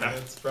 arms, yeah.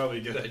 That's probably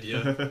a good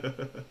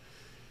idea.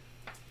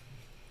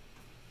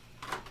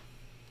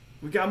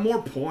 We got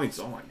more points.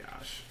 Oh my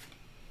gosh.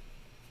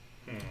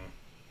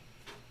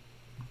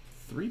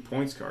 3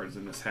 points cards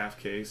in this half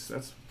case.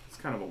 That's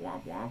kind of a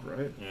womp womp,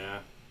 right?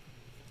 Yeah.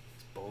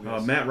 It's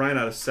bogus. Matt Ryan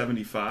out of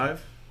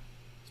 75.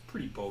 It's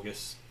pretty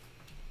bogus.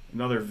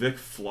 Another Vic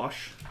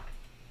Flush.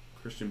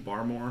 Christian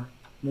Barmore.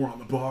 More on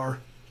the bar.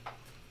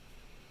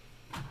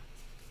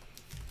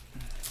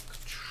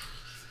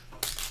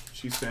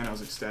 Chiefs fan, I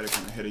was ecstatic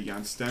when I hit a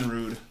Jan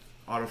Stenrud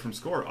auto from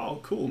Score. Oh,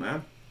 cool,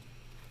 man.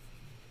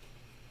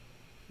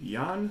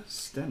 Jan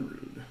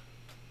Stenrud.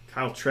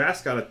 Kyle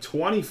Trask got a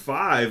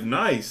 25.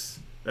 Nice.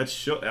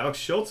 That's Alex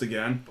Schultz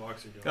again.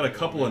 Got a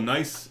couple of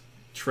nice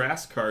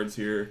Trask cards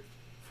here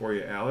for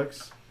you,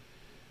 Alex.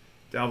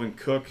 Dalvin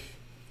Cook,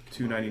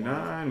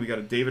 299. We got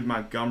a David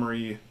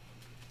Montgomery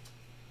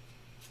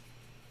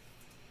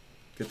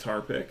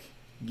guitar pick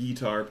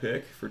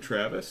for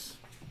Travis.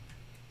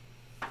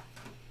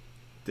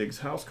 Diggs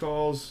house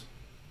calls.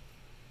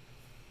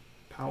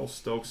 Powell,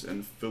 Stokes,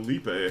 and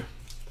Felipe.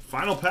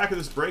 Final pack of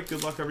this break.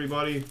 Good luck,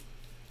 everybody.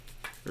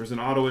 There's an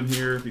auto in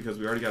here because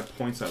we already got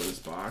points out of this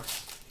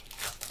box.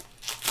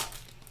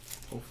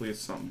 Hopefully it's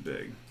something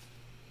big.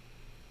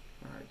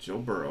 All right, Joe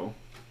Burrow.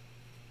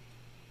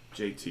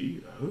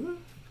 JT.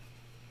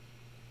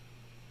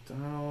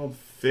 Donald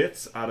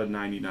Fitz out of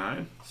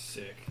 99.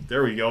 Sick.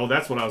 There we go.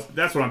 That's what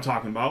I'm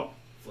talking about.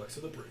 Flex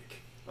of the break.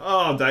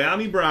 Oh,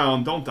 Diami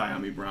Brown. Don't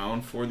Diami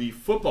Brown. For the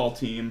football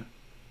team,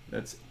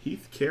 that's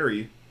Heath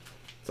Carey.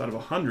 It's out of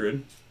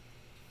 100.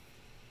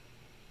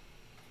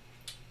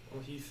 Oh,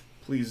 Heath.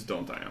 Please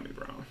don't Diami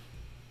Brown.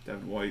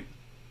 Devin White.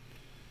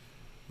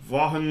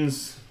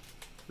 Vaughans,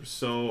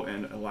 Rousseau,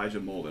 and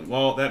Elijah Molden.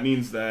 Well, that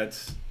means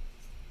that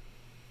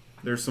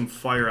there's some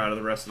fire out of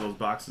the rest of those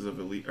boxes of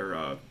elite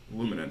or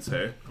luminance,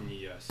 hey?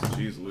 Yes.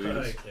 Jeez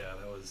Louise. Yeah,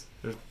 that was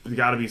There's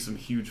got to be some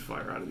huge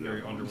fire out of the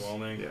very other ones.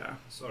 underwhelming. Yeah.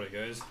 Sorry,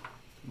 guys.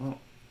 Well,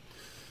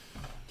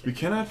 we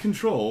cannot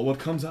control what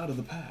comes out of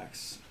the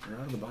packs or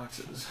out of the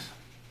boxes.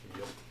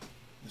 Yep.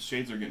 The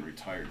shades are getting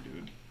retired,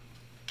 dude.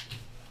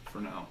 For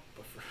now.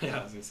 But for, yeah,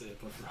 I was gonna say,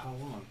 but for how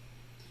long?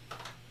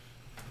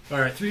 All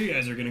right, 3 of you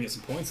guys are gonna get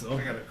some points though.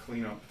 I gotta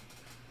clean up.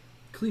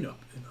 Clean up.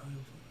 I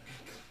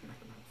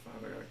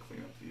gotta clean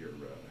up your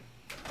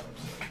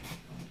website.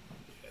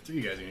 Yeah, 3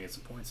 of you guys are gonna get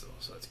some points though,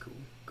 so that's cool.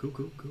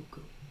 Cool.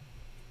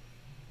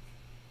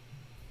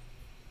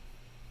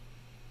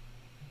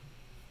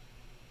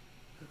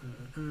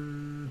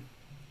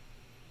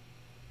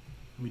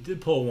 We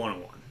did pull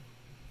 101.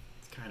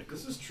 It's kind of cool.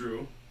 This is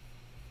true.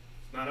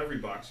 Not every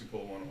box you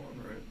pull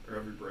 101, right? Or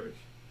every break.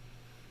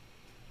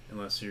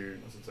 Unless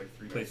it's like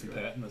 3 plates nights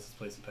and ago. unless it's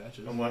plates and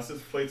patches. Unless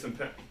it's plates and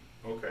patches.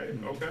 Okay.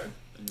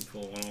 And you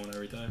pull 101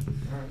 every time.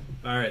 Alright.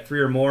 All right, 3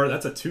 or more.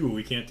 That's a 2.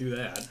 We can't do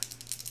that.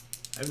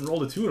 I haven't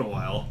rolled a 2 in a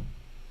while.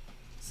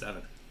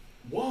 7.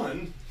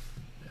 1?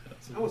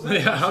 Yeah, How was that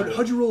yeah, possible?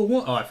 how'd you roll a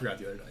 1? Oh, I forgot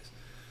the other dice.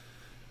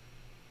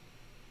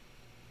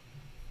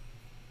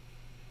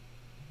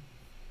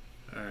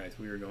 All right,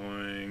 we are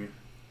going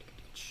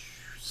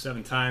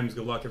 7 times.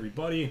 Good luck,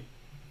 everybody.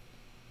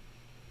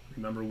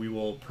 Remember, we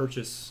will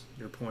purchase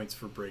your points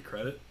for break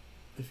credit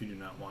if you do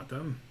not want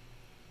them.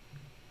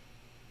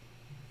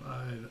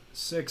 5,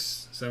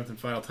 6, 7th and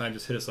final time.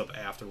 Just hit us up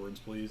afterwards,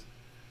 please.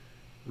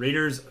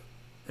 Raiders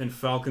and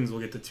Falcons will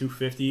get to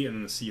 250, and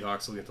then the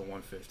Seahawks will get to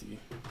 150.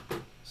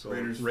 So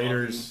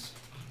Raiders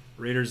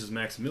is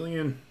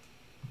Maximilian.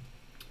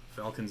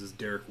 Falcons is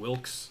Derek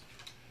Wilkes.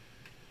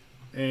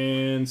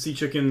 And Sea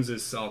Chickens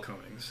is Sal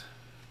Cummings.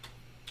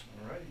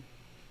 Alright.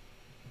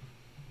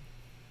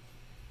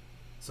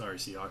 Sorry,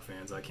 Seahawks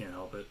fans, I can't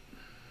help it.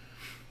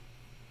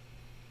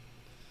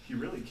 You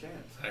really can't.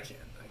 I can't.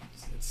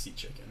 It's Sea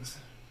Chickens.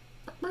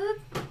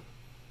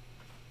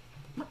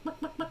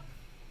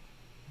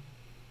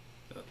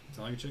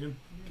 Sound like a chicken?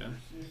 Okay.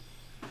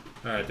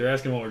 All right, they're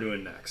asking what we're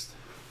doing next.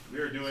 We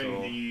are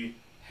doing the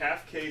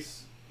half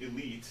case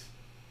Elite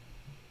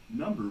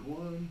number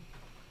 1.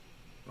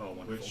 Oh,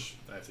 wonderful. Which,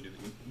 I have to do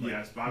the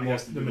yes, Bobby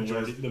has to do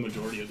the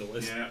majority of the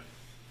list. Yeah.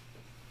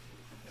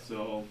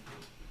 So,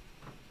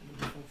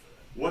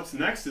 what's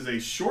next is a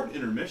short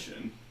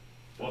intermission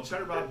while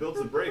Cheddar Bob builds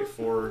the break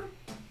for,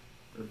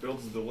 or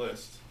builds the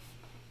list.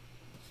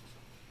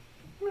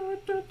 0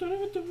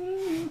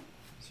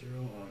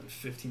 on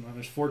 15 left.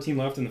 There's 14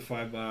 left in the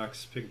 5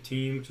 box. Pick a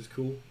team, which is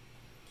cool.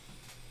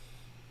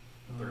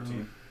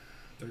 13.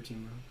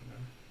 13 left.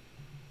 Okay.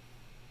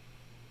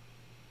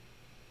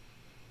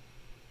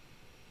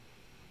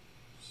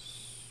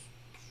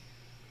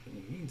 In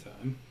the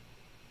meantime,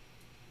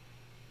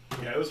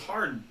 Yeah, it was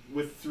hard.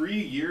 With 3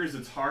 years,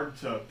 it's hard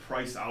to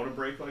price out a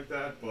break like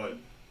that, but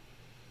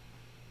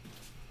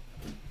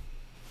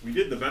we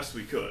did the best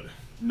we could.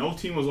 No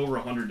team was over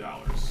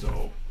 $100,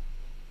 so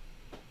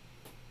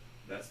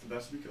that's the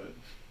best we could.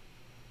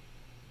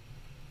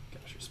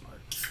 gosh, you're smart.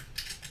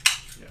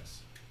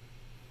 Yes.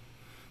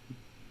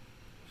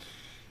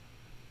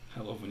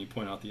 I love when you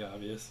point out the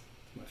obvious.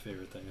 It's my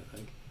favorite thing, I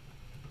think.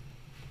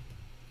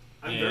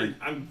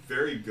 I'm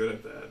very good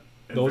at that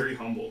and Those- very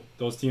humble.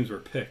 Those teams were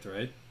picked,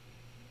 right?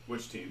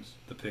 Which teams?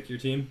 The pick your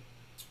team?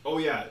 Oh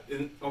yeah.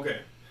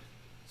 Okay.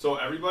 So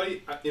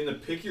everybody in the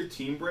pick your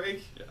team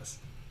break, Yes.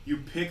 you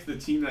pick the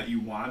team that you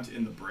want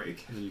in the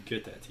break. And then you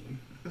get that team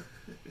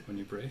when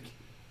you break.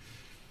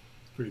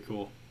 It's pretty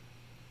cool.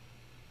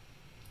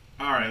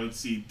 All right, let's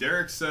see.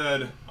 Derek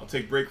said, "I'll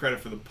take break credit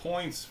for the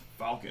points."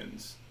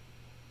 Falcons.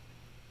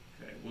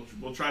 Okay,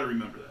 we'll try to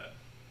remember that.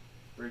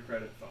 Break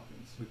credit,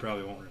 Falcons. We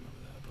probably won't remember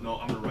that. But No,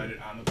 I'm gonna write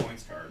it on the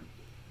points card.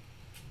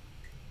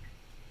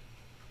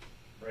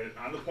 Write it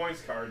on the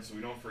points card so we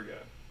don't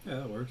forget. yeah,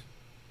 that works.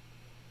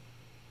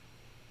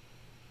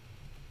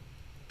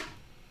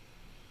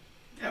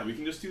 Yeah, we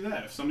can just do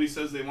that. If somebody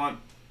says they want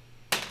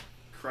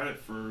credit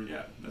for,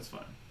 yeah, that's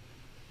fine.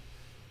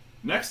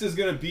 Next is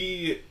going to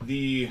be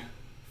the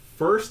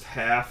first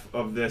half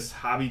of this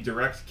Hobby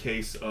Direct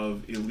case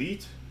of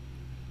Elite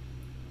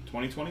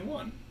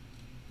 2021.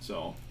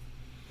 So,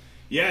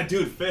 yeah,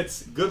 dude,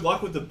 Fitz, good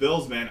luck with the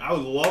Bills, man. I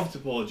would love to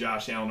pull a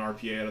Josh Allen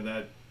RPA out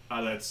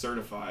of that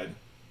certified.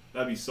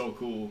 That'd be so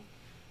cool.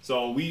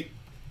 So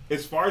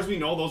as far as we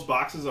know, those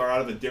boxes are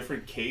out of a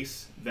different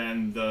case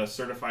than the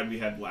certified we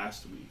had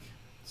last week.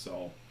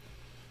 So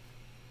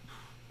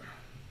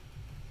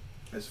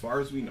As far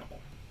as we know.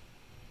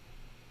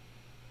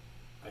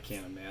 I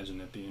can't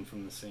imagine it being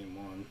from the same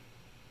one.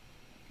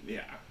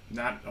 Yeah,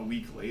 not a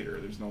week later.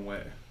 There's no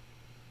way.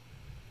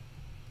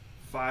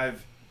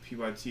 5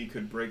 PYT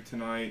could break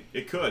tonight.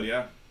 It could,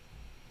 yeah.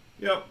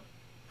 Yep.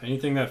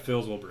 Anything that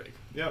fills will break.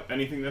 Yep,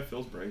 anything that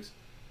fills breaks.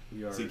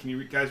 We are. See, can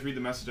you guys read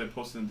the message I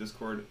posted in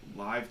Discord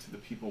live to the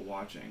people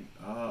watching?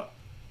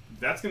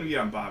 That's going to be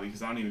on Bobby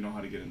because I don't even know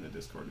how to get in the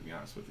Discord, to be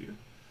honest with you.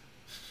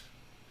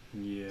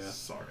 Yeah.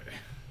 Sorry.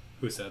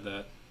 Who said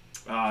that?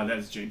 That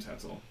is James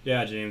Hetzel.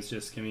 Yeah, James,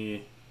 just give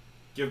me...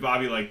 Give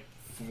Bobby like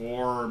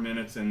 4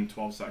 minutes and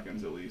 12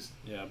 seconds at least.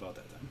 Yeah, about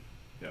that time.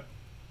 Yep.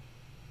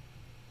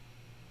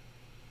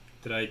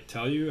 Did I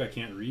tell you I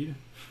can't read?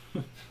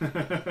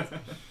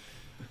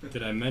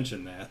 Did I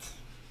mention that?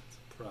 It's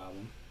a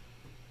problem.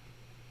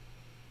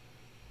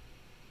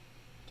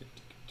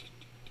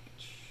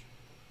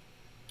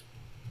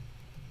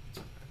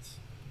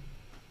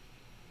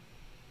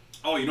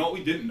 Oh, you know what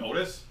we didn't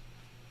notice?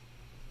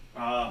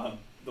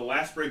 The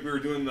last break we were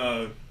doing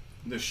the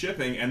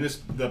shipping and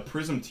the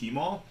Prism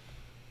T-Mall.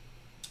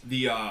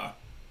 If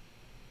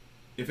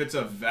it's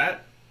a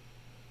vet,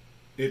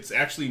 it's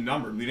actually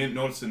numbered. We didn't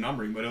notice the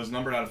numbering, but it was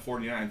numbered out of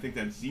 49. I think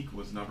that Zeke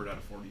was numbered out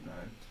of 49.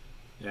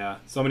 Yeah,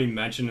 somebody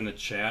mentioned in the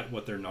chat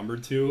what they're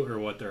numbered to or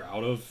what they're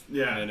out of.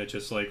 Yeah. And it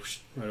just like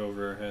right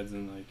over our heads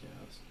and like,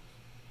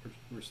 yeah,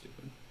 we're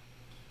stupid.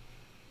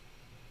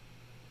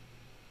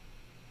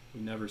 We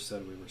never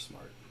said we were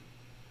smart.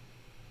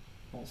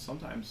 Well,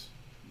 sometimes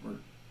we're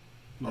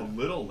a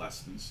little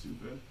less than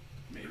stupid.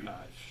 Maybe.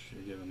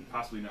 You're giving...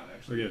 Possibly not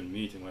actually. You're giving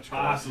me too much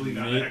credit. Possibly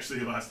not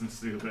actually less than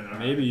stupid.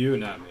 Maybe you,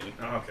 not me.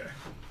 Okay.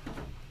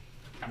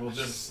 We'll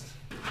just...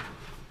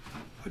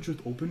 I just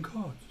open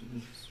cards.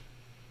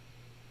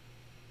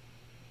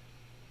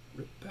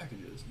 Rip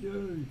packages.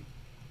 Yay.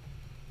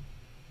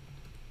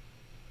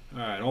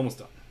 Alright, almost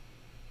done.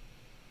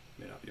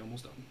 May not be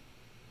almost done.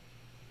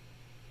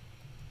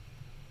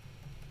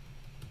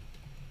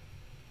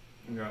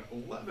 We got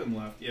 11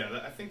 left.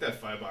 Yeah, I think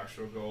that 5-box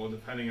will go,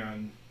 depending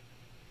on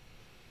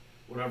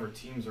whatever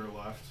teams are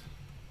left.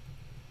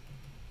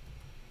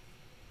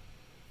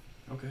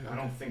 Okay. I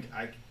don't think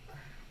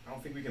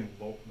we can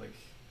like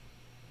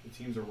the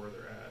teams are where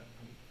they're at.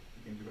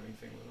 We can do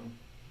anything with them.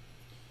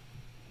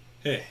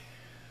 Hey,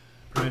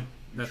 Brian,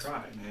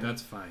 Try, man.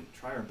 That's fine.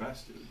 Try our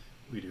best, dude.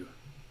 We do.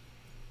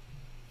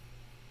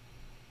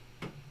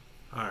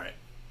 All right.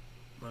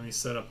 Let me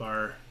set up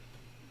our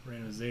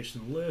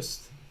randomization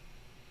list.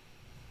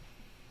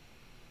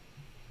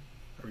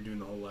 Are we doing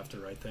the whole left or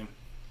right thing?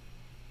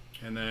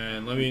 And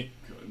then Good.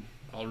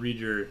 I'll read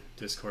your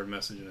Discord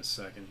message in a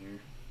second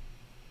here.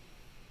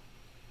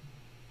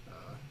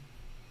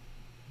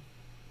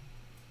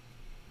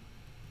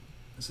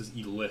 This is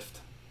Elift.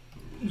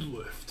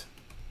 Elift.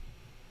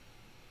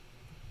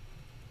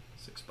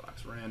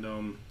 6-box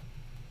random.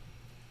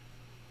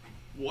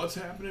 What's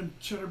happening,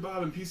 Cheddar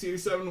Bob and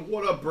PC87?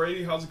 What up,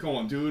 Brady? How's it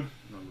going, dude?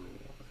 Number 1.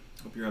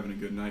 Hope you're having a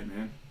good night,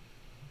 man.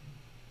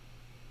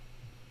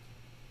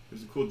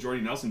 There's a cool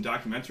Jordy Nelson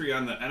documentary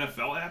on the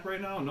NFL app right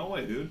now? No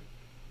way, dude.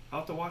 I'll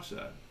have to watch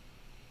that.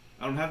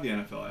 I don't have the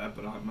NFL app,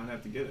 but I might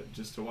have to get it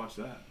just to watch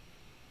that.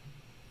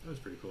 That was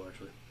pretty cool,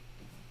 actually.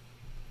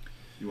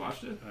 You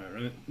watched it? All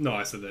right. No,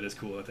 I said that is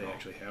cool that they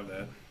actually have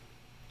that.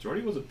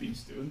 Jordy was a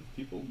beast, dude.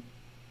 People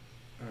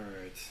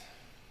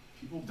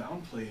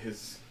downplay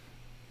his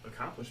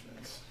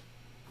accomplishments.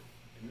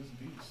 He was a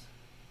beast.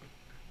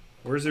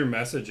 Where's your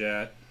message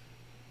at?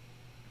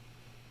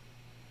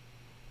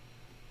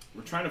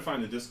 We're trying to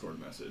find the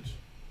Discord message.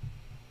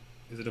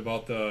 Is it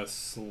about the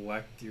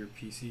select your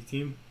PC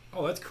team?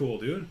 Oh, that's cool,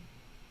 dude.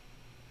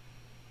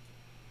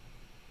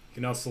 You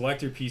can now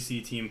select your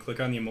PC team, click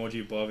on the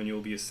emoji above, and you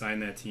will be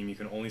assigned that team. You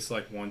can only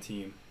select one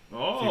team.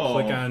 Oh. If you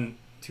click on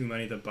too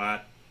many, the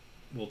bot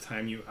will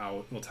time you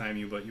out. Will time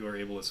you, but you are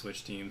able to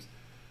switch teams.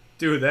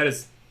 Dude,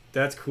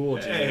 that's cool,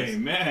 James. Hey,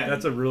 man.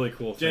 That's a really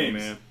cool thing,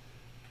 James, man.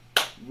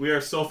 We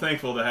are so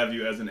thankful to have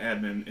you as an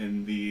admin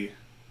in the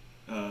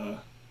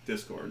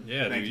Discord.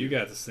 Yeah, Thank dude, you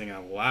got this thing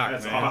on lock,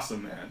 That's man.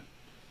 awesome, man.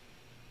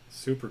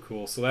 Super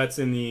cool. So that's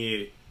in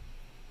the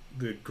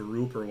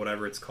group or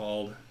whatever it's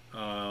called.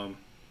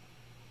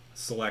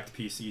 Select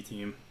PC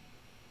team.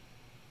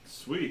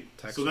 Sweet.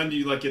 Text. So then do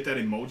you like get that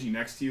emoji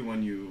next to you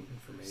when you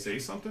Information. say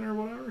something or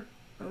whatever?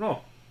 I don't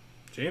know.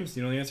 James, do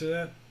you know the answer to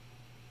that?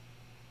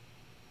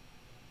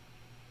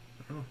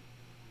 I don't know.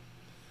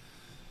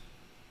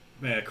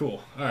 Man,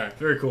 cool. All right,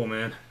 very cool,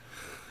 man.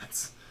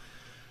 That's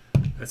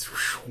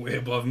way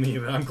above me,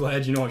 but I'm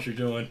glad you know what you're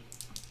doing.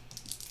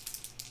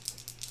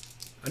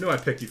 I knew I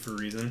picked you for a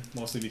reason,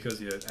 mostly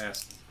because you had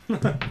asked. All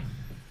right,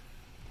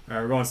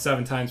 we're going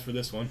 7 times for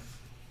this one.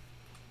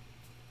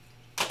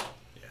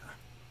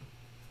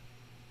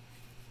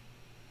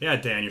 Yeah,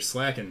 Dan, you're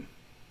slacking.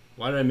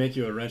 Why did I make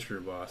you a wrench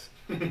crew boss?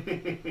 I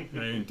ain't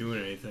even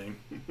doing anything.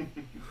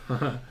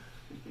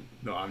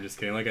 No, I'm just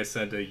kidding. Like I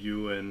said to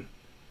you and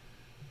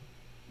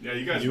Yeah,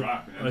 you guys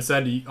rock, man. I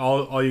said to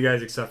all you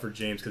guys except for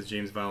James, because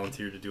James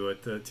volunteered to do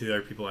it. To the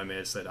other people I may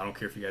have said, I don't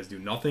care if you guys do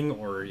nothing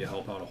or you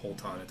help out a whole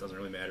ton. It doesn't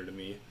really matter to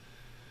me.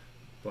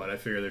 But I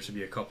figure there should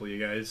be a couple of you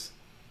guys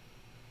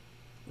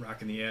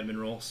rocking the admin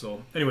role.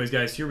 So, anyways,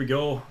 guys, here we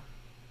go.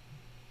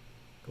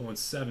 Going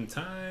 7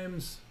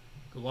 times.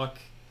 Good luck.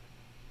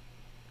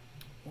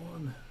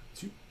 1,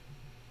 2,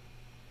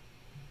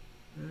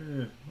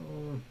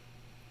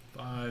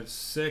 5,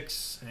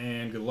 6,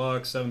 and good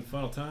luck. 7th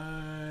final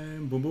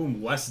time. Boom,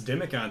 boom. Wes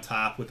Dimmick on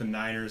top with the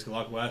Niners. Good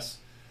luck, Wes.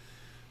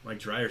 Mike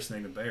Dreyer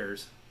snagging the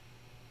Bears.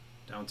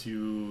 Down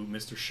to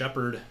Mr.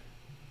 Shepard.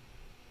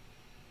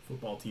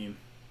 Football team.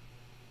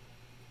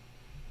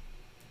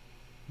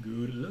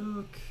 Good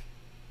luck.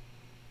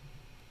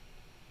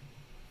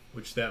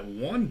 Which that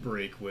one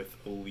break with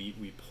Elite,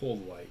 we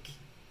pulled like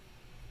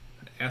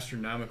an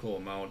astronomical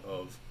amount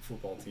of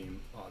football team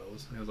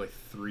autos. It was like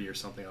 3 or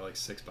something out of like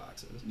 6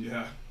 boxes.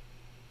 Yeah.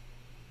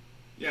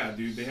 Yeah,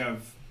 dude, they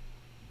have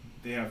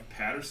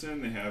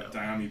Patterson, they have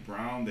Diami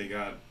Brown, they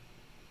got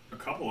a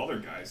couple other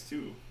guys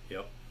too.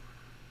 Yep.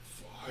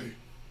 Fly.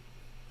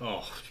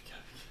 Oh,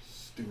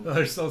 Stupid.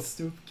 they're so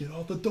stupid. Get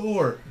out the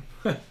door.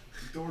 The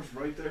door's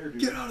right there,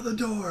 dude. Get out of the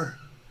door.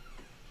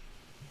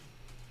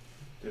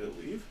 Did it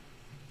leave?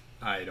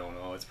 I don't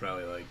know. It's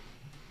probably like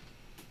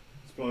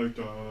It's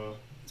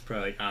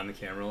probably like on the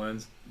camera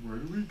lens. where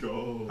do we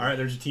go? All right,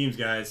 there's your teams,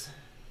 guys.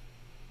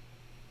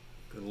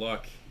 Good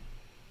luck.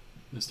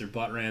 Mr.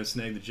 Buttram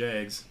snagged the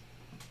Jags.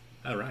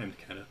 That rhymed,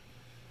 kind of.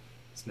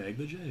 Snag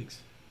the Jags.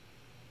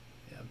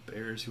 Yeah,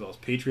 Bears. Who else?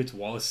 Patriots.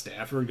 Wallace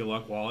Stafford. Good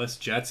luck, Wallace.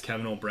 Jets.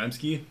 Kevin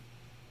Obremski.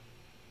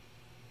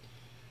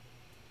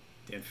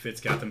 Dan Fitz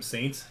got them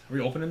Saints. Are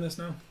we opening this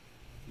now?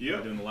 Yep.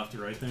 We're doing the left to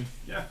right thing?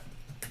 Yeah.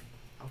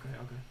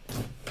 Okay.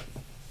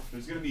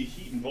 There's gonna be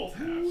heat in both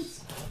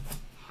halves.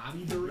 Hobby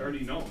You direct. already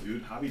know,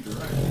 dude. Hobby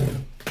direct.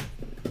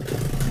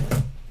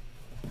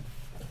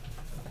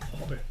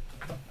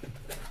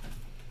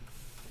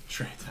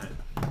 Trade time.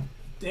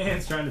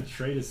 Dan's trying to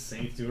trade his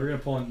Saints, dude. We're going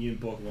to pull an Ian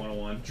Book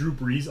 101. Drew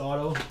Brees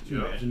auto. Can you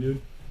Yep. imagine,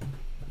 dude?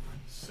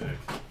 Sick.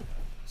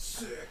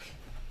 Sick.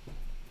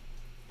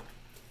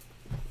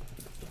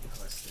 How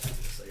do I stack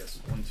this? I guess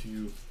 1,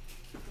 2.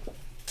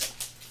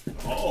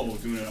 Oh,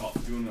 doing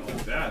it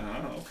like that,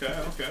 huh?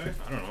 Okay.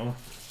 I don't know.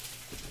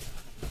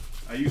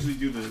 I usually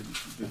do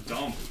the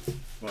dump,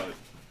 but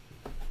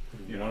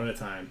you know. One at a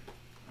time.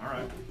 All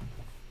right.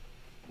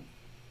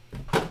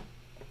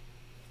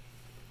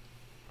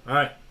 All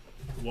right.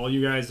 While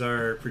you guys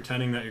are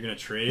pretending that you're going to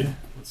trade,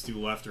 let's do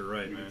left or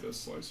right, Let me man. get this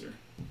slicer.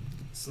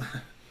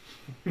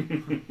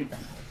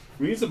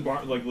 We need some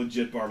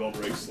legit barbell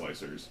break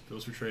slicers.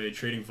 Goes for trade.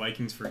 Trading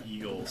Vikings for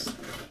Eagles.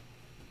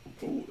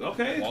 Ooh,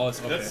 okay. Wallace,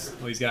 okay. That's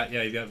He's got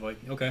like,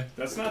 okay.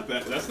 that's not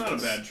bad. That's not a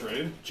bad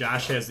trade.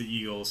 Josh has the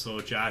Eagles, so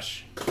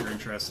Josh, if you're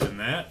interested in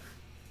that.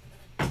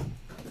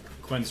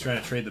 Quentin's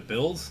trying to trade the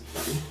Bills.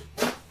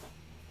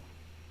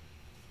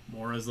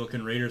 Mora's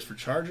looking Raiders for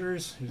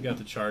Chargers. Who's got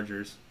the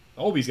Chargers?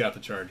 Obi's got the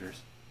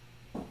Chargers.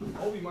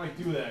 Obi might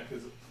do that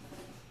because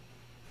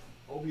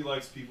Obi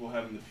likes people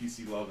having the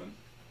PC loving.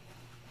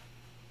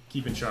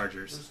 Keeping We're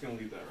Chargers. just gonna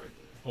leave that right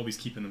there. Obi's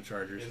keeping them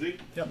Chargers. Is he?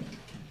 Yep.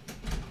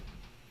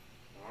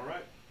 All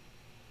right.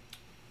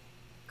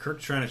 Kirk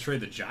trying to trade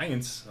the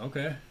Giants.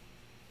 Okay.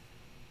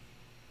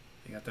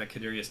 They got that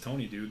Kadarius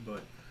Toney dude,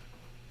 but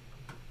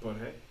But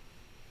hey.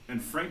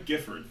 And Frank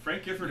Gifford.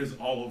 Frank Gifford is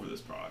all over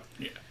this product.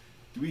 yeah.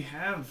 Do we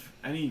have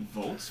any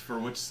votes for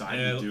which side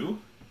Yeah. to do?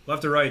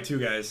 Left or right too,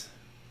 guys.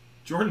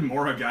 Jordan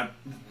Mora got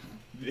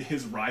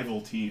his rival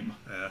team.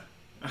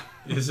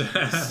 Is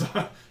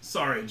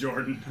Sorry,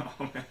 Jordan.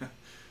 Oh, man.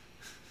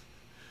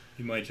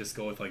 he might just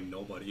go with like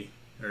nobody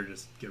or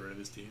just get rid of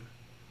his team.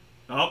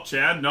 Oh,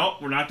 Chad. No,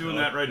 we're not doing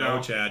that right now.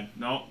 No, Chad.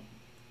 No.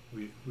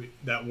 We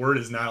that word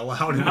is not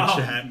allowed in No,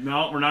 the chat.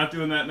 no, we're not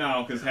doing that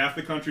now because half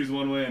the country's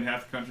one way and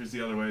half the country's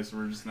the other way. So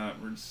we're just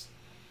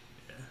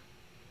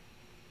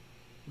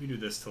We do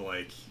this to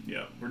like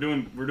yeah. We're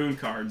doing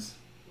cards.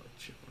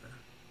 chill.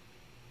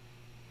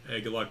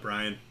 Hey, good luck,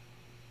 Brian.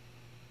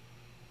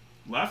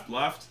 Left.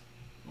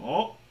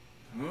 Oh.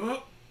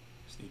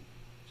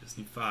 Just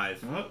need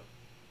 5.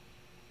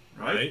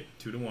 Right.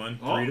 2 to 1.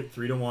 Oh.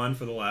 3 to 1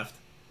 for the left.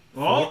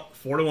 Oh.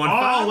 4 to 1. Oh,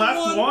 5 to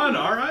left 1.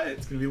 All right.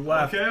 It's gonna be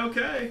left.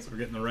 Okay. So we're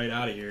getting the right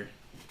out of here.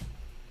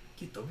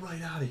 Get the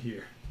right out of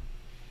here.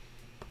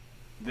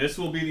 This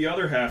will be the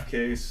other half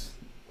case.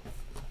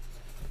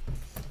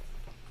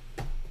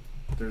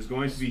 There's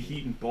going to be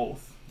heat in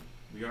both.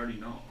 We already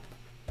know.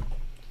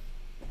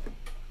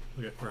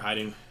 We're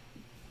hiding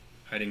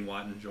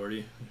Watt and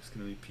Jordy. We're just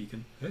gonna be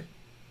peeking. Hey,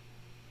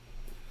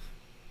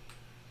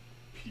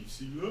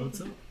 PC love.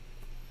 what's up?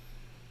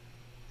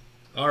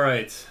 All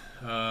right,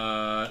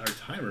 our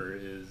timer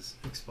is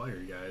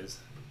expired, guys.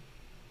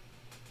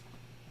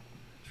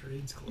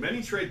 Trades closed.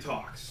 Many trade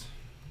talks,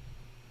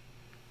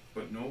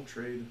 but no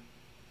trade.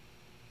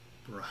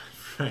 Brian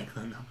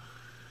Franklin.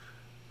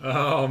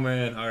 Oh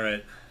man! All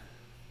right.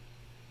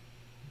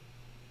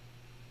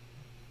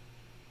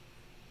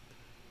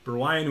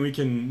 Brian, we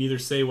can neither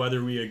say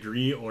whether we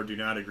agree or do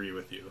not agree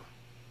with you.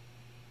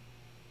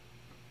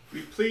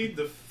 We plead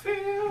the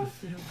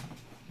fifth.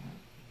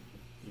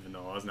 Even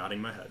though I was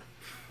nodding my head.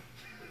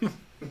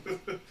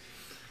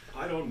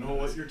 I don't know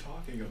what you're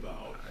talking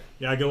about.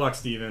 Yeah, good luck,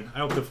 Steven. I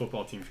hope the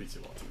football team treats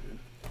you well, too, dude.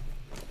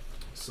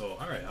 So,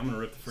 all right, I'm going to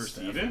rip the first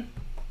half. Steven?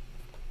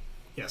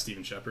 Yeah,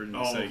 Steven Shepard. And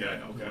Oh, so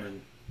okay.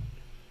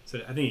 So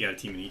I think you got a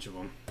team in each of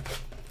them.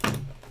 If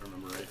I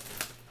remember right.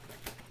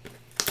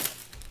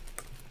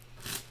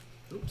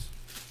 Oops.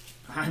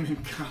 I'm in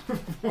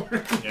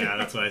California. Yeah,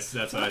 that's what I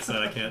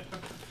said.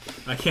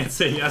 I can't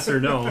say yes or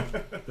no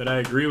that I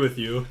agree with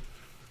you.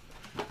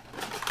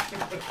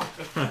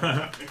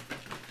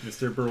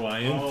 Mr.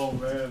 Brian. Oh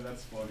man,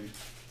 that's funny.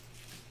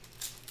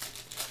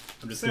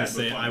 I'm just gonna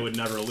say I would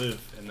never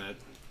live in that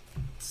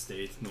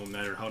state, no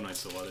matter how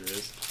nice the weather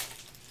is.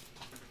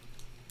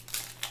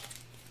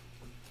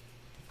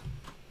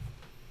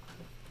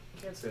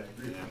 Can't say I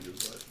agree with you,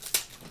 but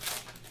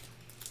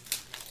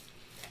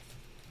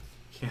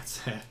Can't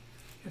say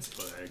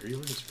whether I agree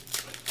or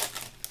disagree.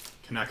 But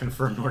cannot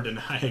confirm nor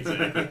deny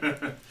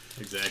exactly.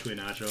 Exactly,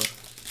 Nacho.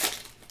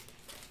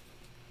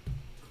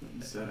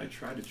 Clinton said I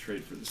tried to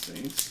trade for the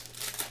Saints.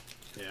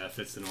 Yeah,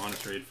 Fitz didn't want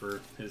to trade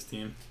for his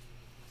team.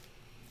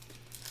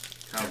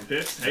 Kyle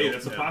Pitts? Hey,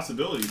 that's a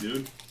possibility,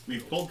 dude.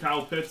 We've pulled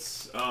Kyle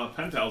Pitts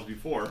pen pals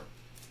before.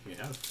 We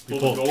have.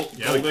 Pulled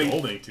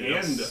Golding too.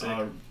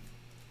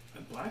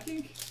 And black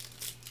ink?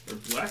 Or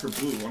black or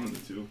blue, one of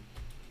the two.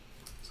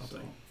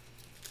 Something.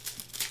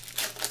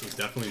 It was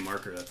definitely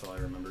marker, that's all I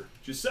remember.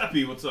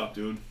 Giuseppe, what's up,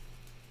 dude?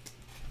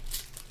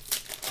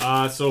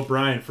 So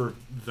Brian, for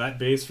vet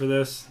base for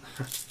this,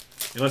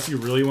 unless you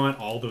really want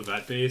all the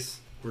vet base,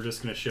 we're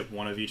just gonna ship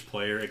one of each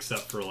player,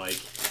 except for like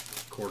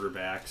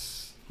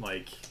quarterbacks,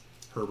 like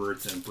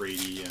Herbert and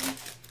Brady and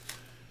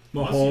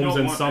Mahomes,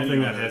 and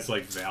something that has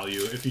like value.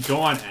 If you don't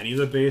want any of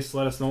the base,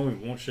 let us know. We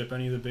won't ship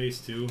any of the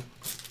base too.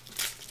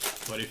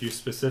 But if you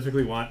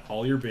specifically want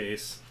all your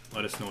base,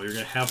 let us know. You're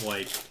gonna have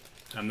like,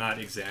 I'm not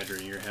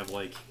exaggerating, you're gonna have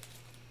like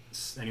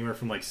anywhere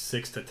from like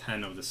 6 to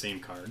 10 of the same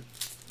card.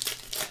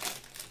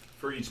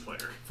 For each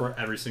player. For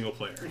every single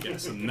player,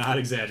 yes. I'm not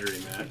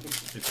exaggerating that.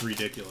 It's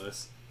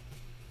ridiculous.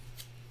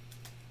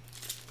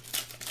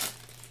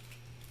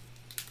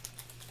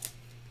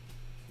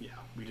 Yeah,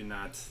 we did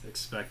not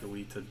expect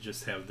Elite to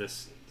just have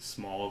this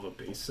small of a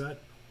base set.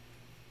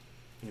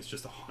 I think it's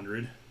just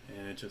 100,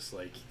 and it just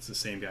like, it's the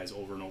same guys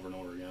over and over and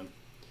over again.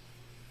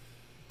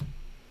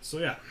 So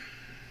yeah.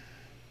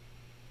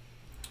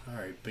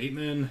 Alright,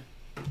 Bateman.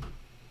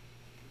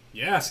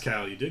 Yes,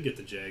 Kyle, you did get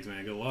the Jags,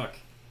 man. Good luck.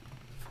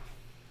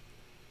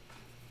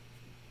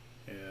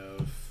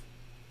 Have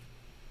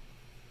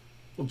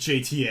well,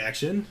 JT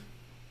action.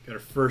 Got our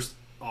first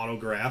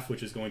autograph,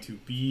 which is going to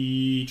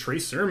be Trey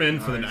Sermon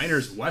for the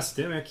Niners. Wes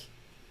Dimmick.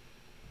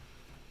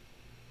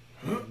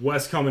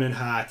 Wes coming in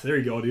hot. There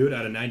you go, dude.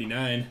 Out of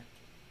 99.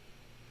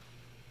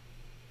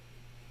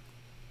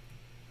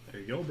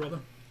 There you go, brother.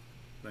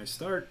 Nice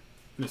start,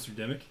 Mr.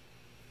 Dimmick.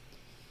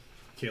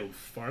 Caleb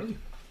Farley.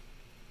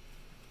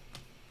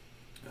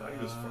 I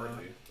think it was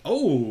Farley.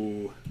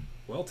 Oh,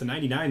 well, to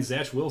 99,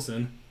 Zach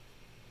Wilson.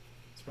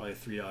 It's probably a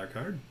 $3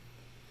 card.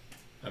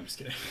 I'm just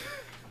kidding.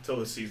 Until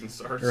the season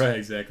starts. Right,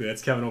 exactly.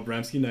 That's Kevin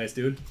Obremski. Nice,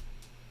 dude.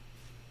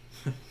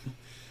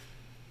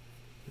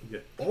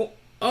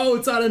 Oh,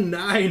 it's out of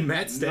 9.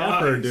 Matt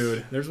Stafford, nice.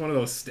 Dude. There's one of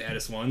those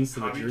status ones to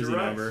the Hobby jersey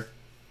Direct. number. I'm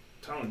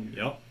telling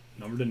you. Yep.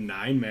 Number to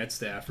 9, Matt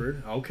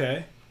Stafford.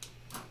 Okay.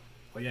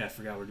 Oh, yeah, I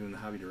forgot we're doing the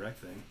Hobby Direct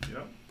thing.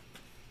 Yep.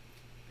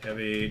 Have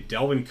a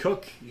Delvin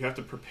Cook. You have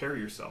to prepare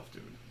yourself,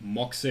 dude.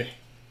 Moxie.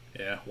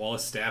 Yeah,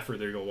 Wallace Stafford.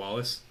 There you go,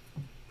 Wallace.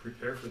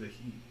 Prepare for the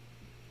heat.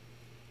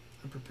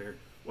 I'm prepared.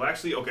 Well,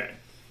 actually, okay.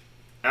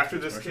 After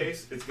this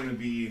case, it's going to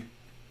be...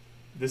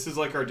 This is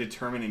like our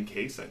determining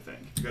case, I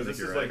think. Because this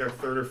is like our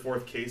 3rd or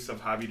 4th case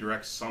of Hobby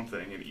Direct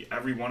something, and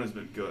every one has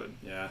been good.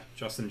 Yeah,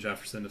 Justin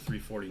Jefferson to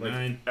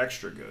 349. Like,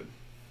 extra good.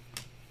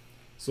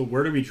 So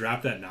where do we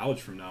drop that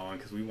knowledge from now on?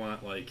 Because we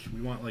want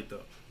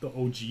the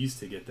OGs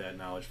to get that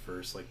knowledge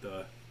first, like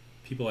the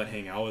people that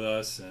hang out with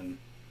us and.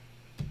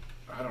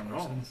 I don't know. I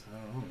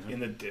don't know, man. In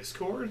the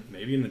Discord?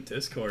 Maybe in the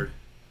Discord.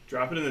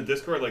 Drop it in the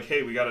Discord, like,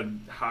 hey, we got a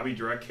Hobby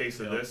Direct case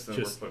of this, and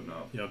we're putting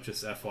up. Yep,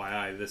 just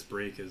FYI, this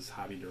break is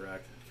Hobby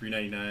Direct.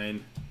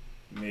 $3.99.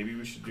 Maybe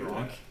we should do that.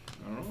 I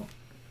don't know.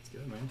 That's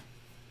good, man.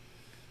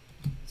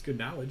 It's good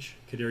knowledge.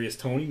 Kadarius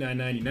Toney,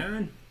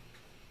 $9.99.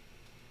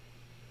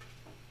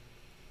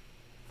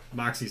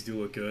 Moxies do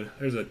look good.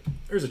 There's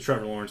a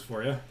Trevor Lawrence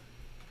for you,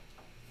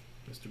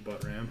 Mr.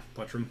 Buttram.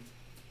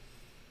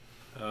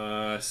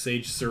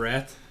 Sage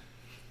Surratt,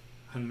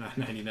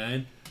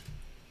 $9.99.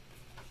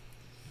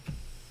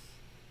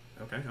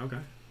 Okay.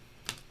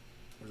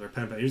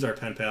 Here's our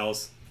pen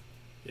pals.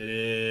 It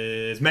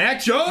is Mac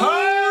Jones.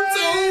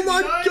 Oh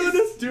my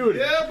goodness, dude!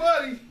 Yeah,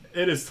 buddy.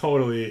 It is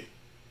totally.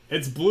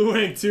 It's blue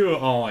ink too.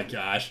 Oh my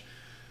gosh.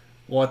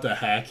 What the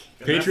heck?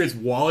 And Patriots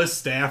Wallace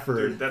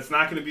Stafford. Dude, that's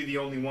not going to be the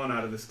only one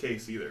out of this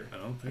case either. I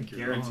don't think I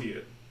you're guarantee wrong.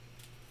 it.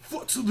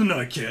 Flex of the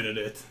night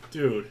candidate,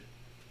 dude.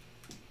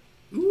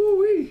 Ooh.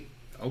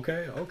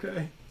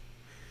 Okay.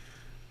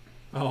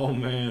 Oh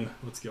man,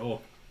 let's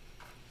go.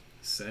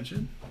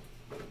 Ascension.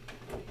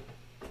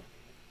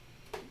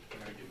 I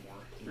gotta get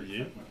more.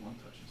 Yeah. My one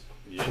touches.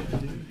 Yeah,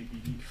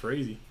 dude.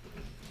 Crazy.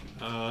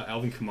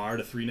 Alvin Kamara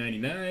to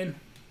 399.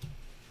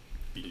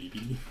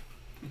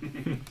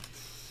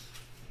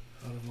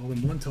 Out of all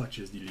them one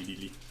touches. There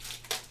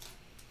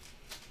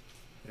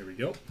we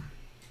go.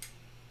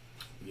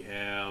 We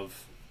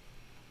have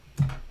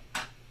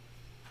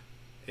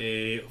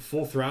a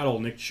full throttle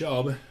Nick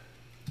Chubb.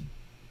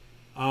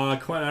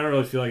 Quinn, I don't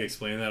really feel like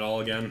explaining that all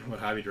again. What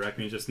Hobby direct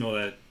me, just know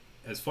that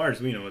as far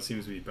as we know, it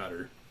seems to be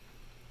better.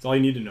 That's all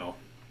you need to know.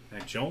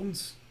 Mac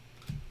Jones.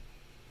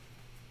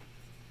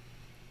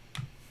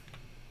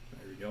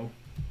 There we go.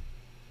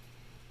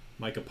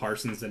 Micah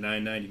Parsons to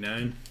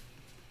 999.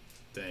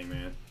 Dang,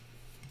 man.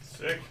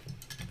 Sick.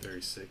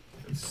 Very sick.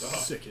 Good stuff.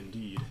 Sick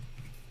indeed.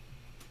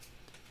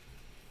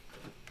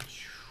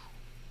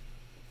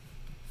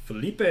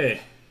 Felipe.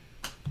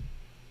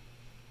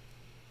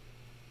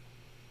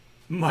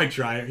 Mike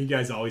Dryer. You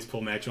guys always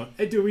pull Mac Jones.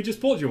 Hey, dude, we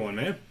just pulled you one,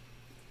 man.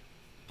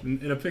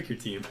 In a pick your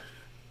team.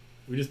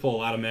 We just pull a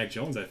lot of Mac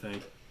Jones, I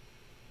think.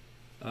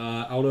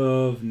 Out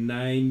of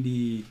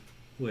 90...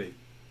 Wait.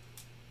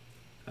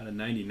 Out of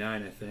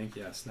 99, I think.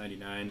 Yes,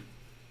 99.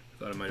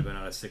 Thought it might have been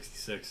out of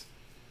 66.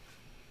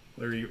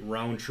 Larry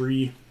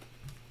Roundtree.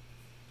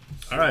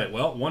 All right,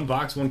 well, one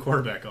box, one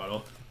quarterback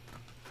auto.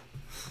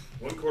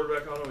 One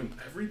quarterback auto in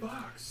every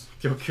box.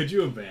 Yo, could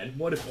you imagine?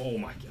 What if? Oh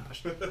my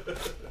gosh!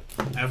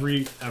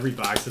 every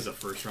box has a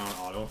first round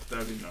auto.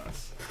 That'd be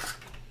nuts.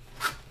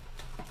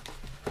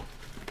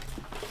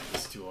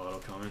 There's two auto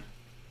coming.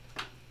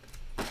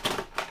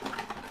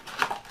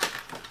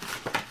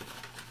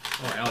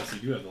 Oh, Alex,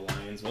 you do have the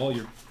Lions. Well,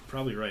 you're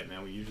probably right,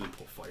 man. We usually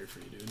pull fire for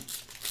you, dude.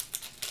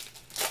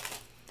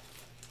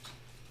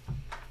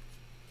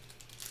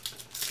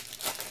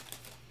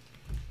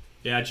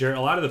 Yeah, Jared.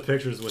 A lot of the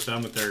pictures with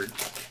them with their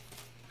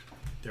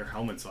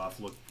helmets off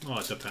look. Oh,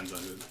 it depends on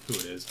who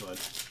it is, but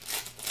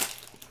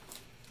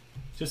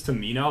just to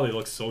me now they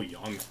look so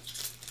young.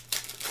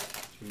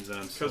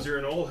 Because you're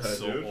an old head,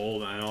 so dude.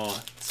 old. I know.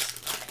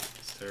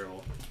 It's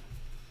terrible.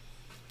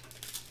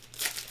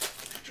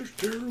 It's just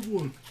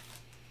terrible. I'm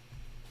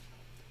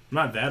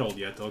not that old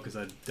yet though, because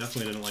I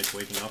definitely didn't like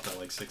waking up at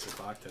like 6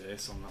 o'clock today,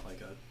 so I'm not like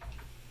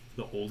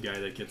the old guy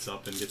that gets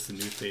up and gets the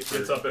newspaper.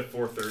 Gets up at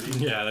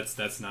 4:30. Yeah,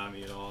 that's not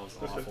me at all. It's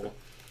awful.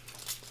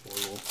 It's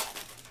horrible.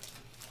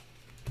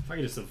 If I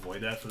could just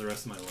avoid that for the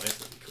rest of my life,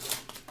 that'd be cool.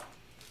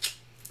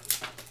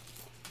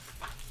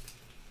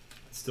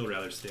 I'd still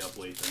rather stay up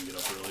late than get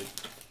up early.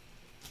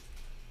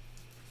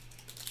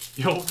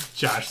 Yo,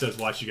 Josh says,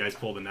 watch you guys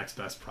pull the next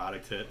best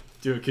product hit.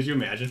 Dude, could you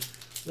imagine?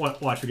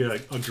 Watch, we get a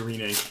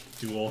green ink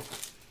duel.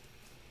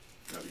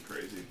 That'd be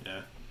crazy.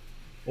 Yeah.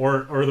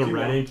 Or the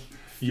red ink field.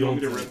 You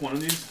want me to rip one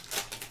of these?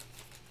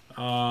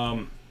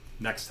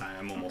 Next time.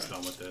 I'm almost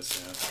done with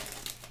this, yeah.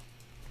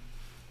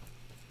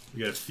 We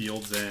got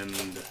Fields and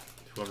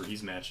whoever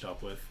he's matched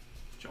up with.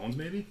 Jones,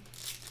 maybe?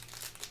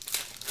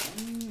 I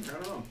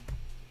don't know.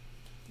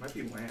 Might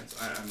be Lance.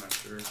 I'm not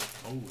sure.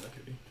 Oh, that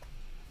could be.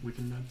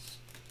 Weekend Nets.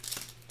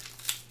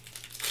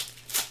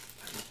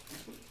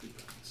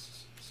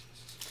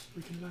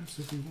 Weekend Nets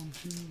if we want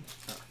to.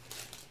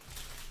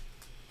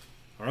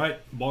 Alright,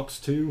 box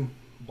 2.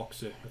 I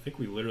think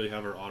we literally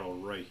have our auto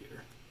right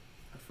here.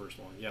 Our first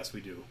one. Yes, we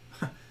do.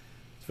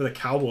 It's for the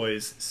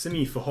Cowboys.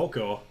 Simi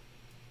Fehoko.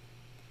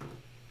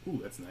 Ooh,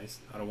 that's nice.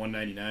 Out of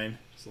 199.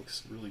 Just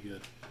looks really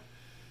good.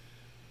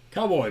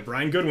 Cowboy,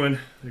 Brian Goodwin.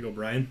 There you go,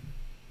 Brian.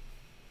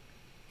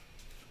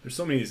 There's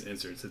so many of these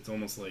inserts. It's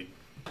almost like,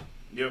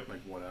 Yep.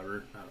 like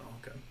whatever. I don't know.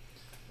 Okay.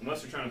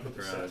 Unless you're trying to put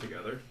the set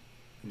together.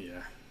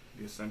 Yeah.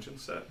 The Ascension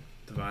set.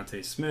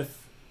 Devontae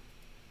Smith.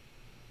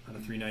 Out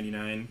of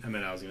 399. I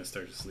mean, I was gonna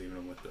start just leaving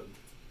him with the.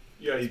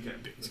 Yeah, you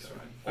can. That's That's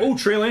fine. Oh,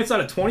 Trey Lance out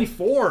of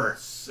 24.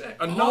 Sick.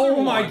 Oh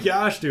one. my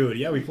gosh, dude.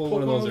 Yeah, we pulled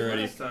one of those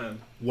already. Last time.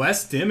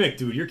 Wes Dimmick,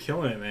 dude, you're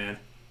killing it, man.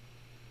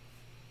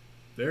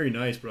 Very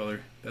nice,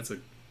 brother. That's a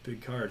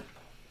big card.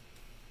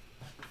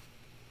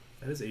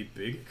 That is a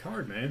big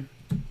card, man.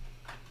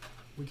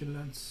 Weekend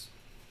Lens.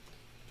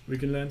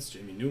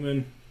 Jamie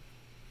Newman.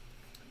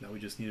 Now we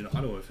just need an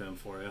auto of him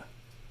for you.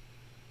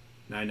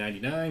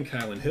 $9.99,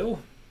 Kylan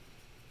Hill.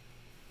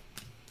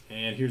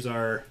 And here's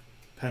our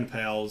pen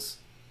pals.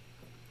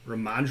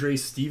 Ramondre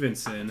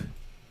Stevenson.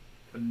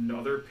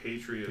 Another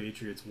Patriot.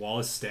 Patriots.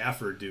 Wallace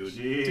Stafford, dude.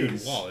 Jeez.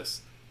 Dude,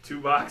 Wallace.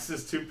 2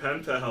 boxes, 2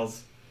 pen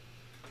pals.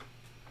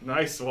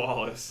 Nice,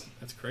 Wallace.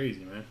 That's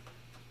crazy, man.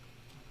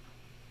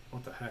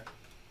 What the heck?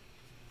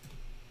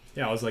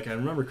 Yeah, I was like, I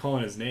remember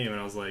calling his name,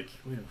 and I was like,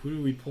 wait, who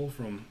do we pull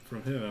from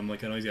him? I'm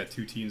like, I know he's got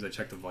 2 teams. I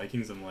checked the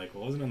Vikings. I'm like,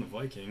 well, it wasn't on the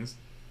Vikings.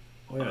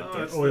 Oh,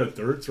 yeah,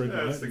 Dirt's right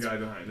behind. That's the guy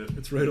behind it.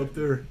 It's right up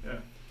there. Yeah.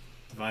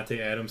 Devontae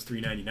Adams,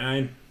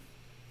 $3.99.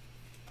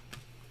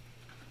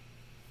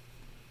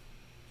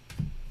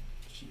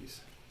 Jeez.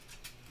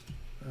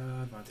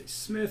 Devontae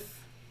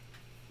Smith.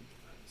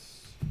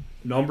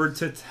 Numbered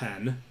to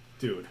 10.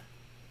 Dude.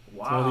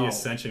 Wow. It's one of the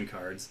Ascension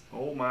cards.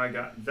 Oh my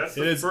god. That's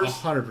It the is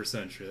first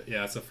 100% true.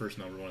 Yeah, it's the first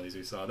number one of these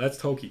we saw. That's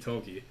Toki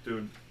Toki.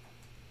 dude.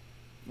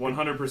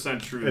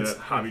 100% true It's-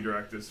 that Hobby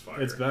Direct is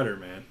fire. It's better,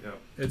 man. Yep.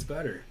 It's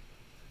better.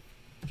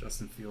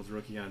 Justin Fields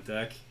rookie on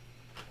deck.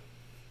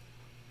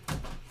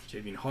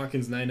 Javian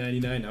Hawkins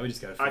 9.99. Now we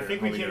just gotta figure I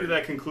think out we how came to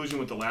that conclusion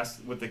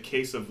with the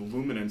case of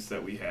Luminance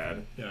that we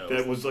had. Yeah,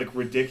 That was like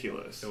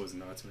ridiculous. It was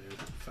nuts, man.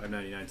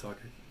 5.99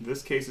 Tucker.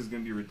 This case is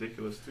gonna be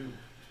ridiculous too.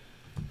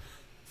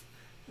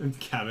 And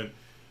Kevin,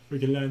 we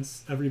can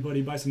lens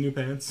everybody buy some new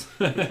pants.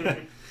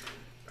 Dude,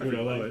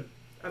 I love it.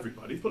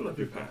 Everybody, put up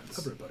your pants.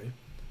 Everybody.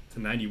 To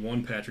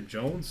 91 Patrick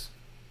Jones.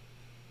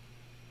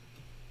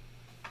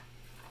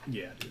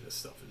 Yeah, dude, this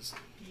stuff is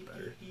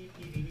better.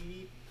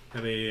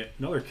 Have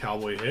another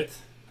Cowboy hit.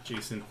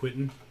 Jason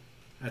Whitten.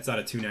 That's out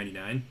of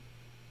 299.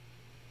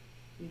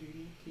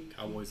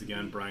 Cowboys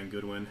again. Brian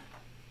Goodwin.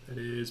 That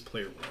is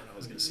player one. I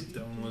was gonna see if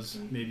that one was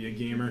maybe a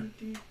gamer.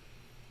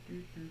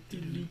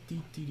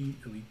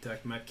 Elite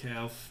Deck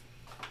Metcalf.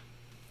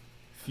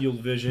 Field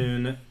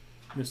Vision.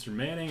 Mr.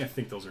 Manning. I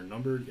think those are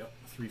numbered. Yep.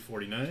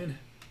 349.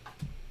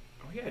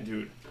 Oh yeah,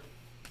 dude.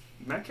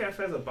 Metcalf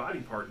has a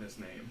body part in his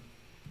name.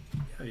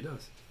 Yeah, he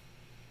does.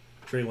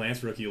 Trey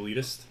Lance, rookie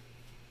elitist.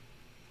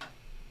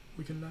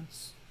 We can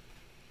dance.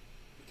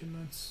 We can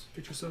dance.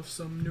 Get yourself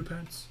some new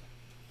pants.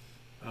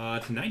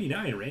 To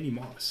 99, Randy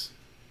Moss.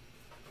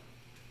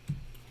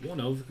 One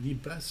of the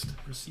best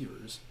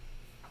receivers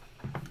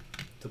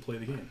to play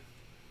the game.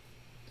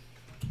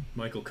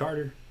 Michael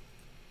Carter.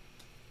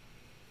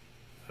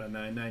 Out of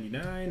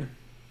 9.99.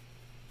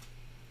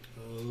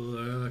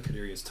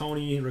 Kadarius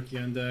Toney, rookie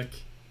on deck.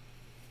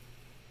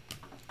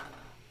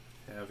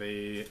 Have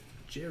a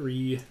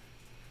Jerry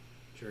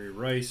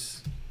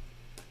Rice,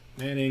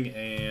 Manning,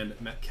 and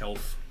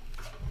Metcalf.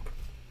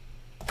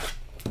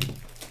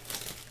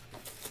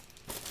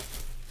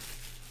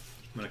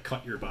 I'm gonna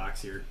cut your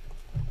box here.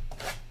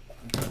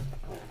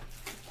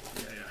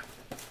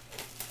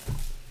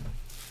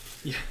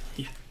 Yeah.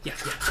 Yeah.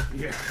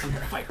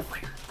 Fire.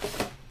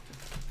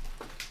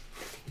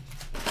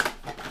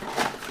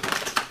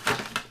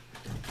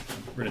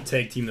 We're gonna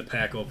tag team the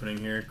pack opening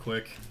here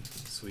quick,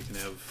 so we can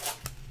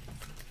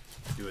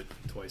do it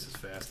twice as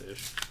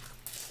fast-ish.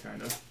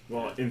 Kind of.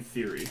 Well, in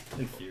theory.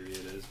 In theory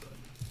it is, but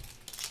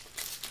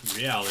in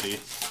reality, it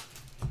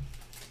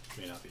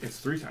may not be. It's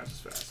 3 times as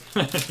fast.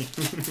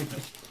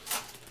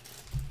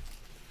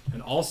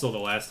 And also, the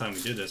last time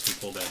we did this, we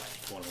pulled that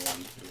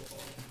 101.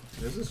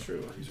 This is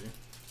true.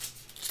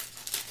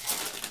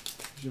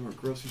 Jim, our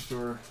grocery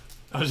store.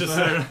 I was just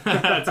saying,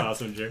 that's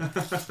awesome, Jake.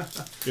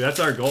 Dude, that's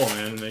our goal,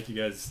 man, to make you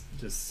guys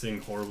just sing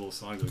horrible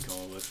songs we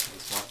come up with.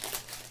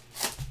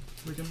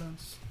 We can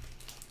dance.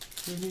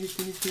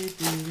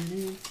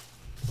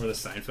 Or the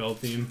Seinfeld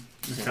theme,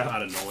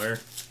 out of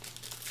nowhere.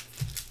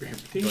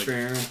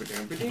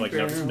 Like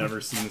never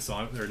seen the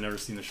song or never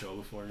seen the show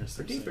before. And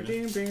start singing it.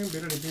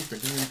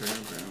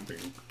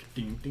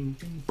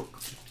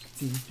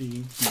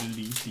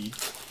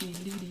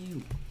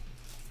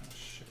 Oh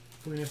shit!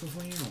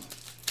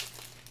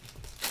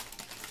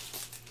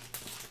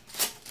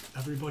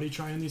 Everybody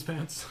trying these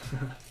pants?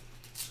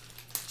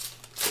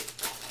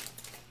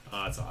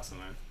 Oh, that's awesome,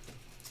 man.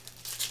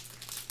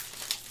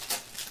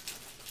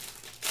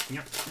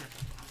 Yep.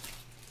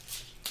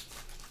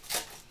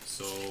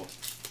 So,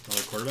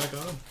 another quarterback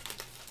auto?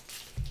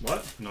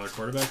 What? Another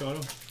quarterback auto?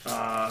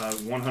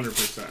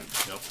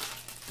 100%. Yep.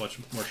 Much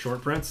more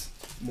short prints?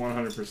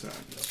 100%. Yep.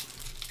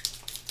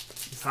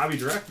 It's Hobby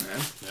Direct, man.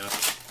 Yeah.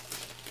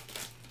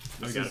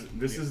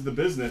 This is the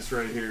business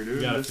right here, dude.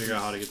 We gotta figure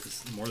out how to get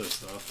more of this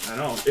stuff. I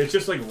know. It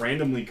just like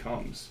randomly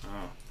comes.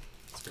 Oh,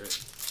 that's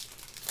great.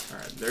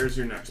 Alright, there's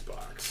your next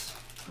box.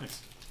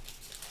 Nice.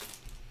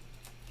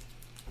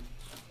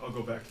 I'll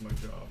go back to my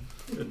job.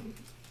 Good.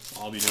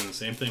 I'll be doing the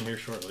same thing here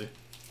shortly.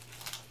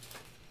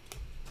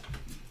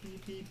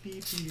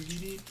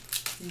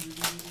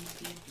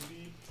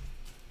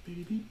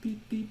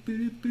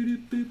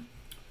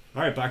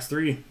 Alright, box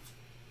 3.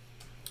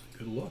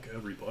 Good luck,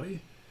 everybody.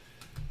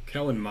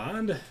 Kellen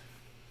Mond,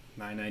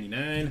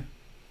 $9.99.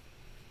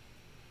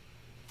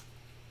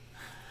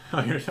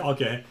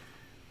 Okay.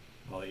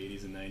 All the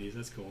 80s and 90s,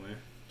 that's cool, man.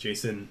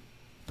 Jason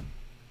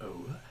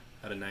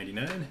out of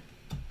 99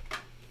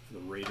 for the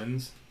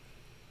Ravens.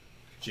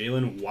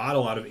 Jalen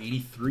Waddle out of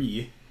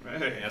 83.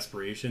 Hey.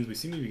 Aspirations. We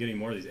seem to be getting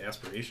more of these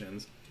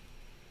aspirations.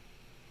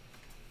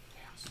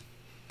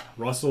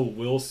 Russell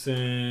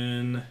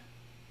Wilson.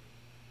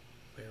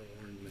 Player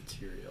worn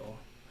material.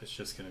 It's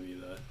just going to be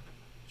the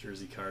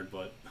jersey card,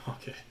 but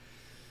okay.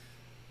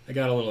 I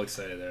got a little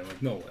excited there. I'm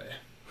like, no way.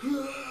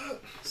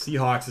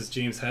 Seahawks is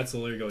James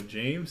Hetzel. There you go,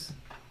 James.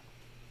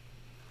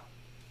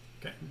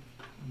 Okay.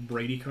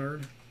 Brady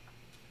card.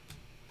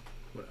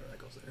 Whatever, that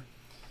goes there.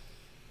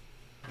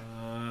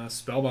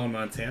 Spellbound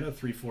Montana,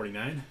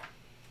 349.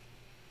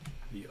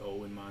 The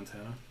O in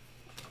Montana.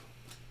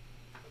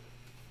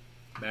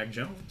 Mac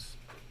Jones.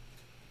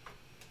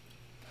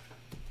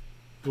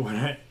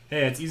 Hey,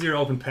 it's easier to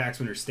open packs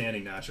when you're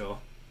standing, Nacho.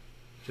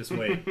 Just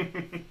wait.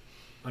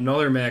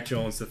 Another Mac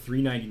Jones to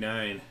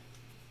 399.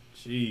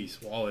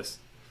 Jeez, Wallace.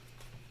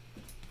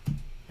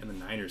 And the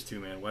Niners too,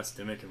 man. Wes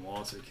Dimmick and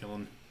Wallace are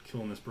killing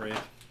this break.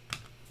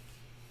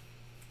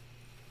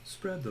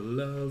 Spread the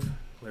love.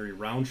 Larry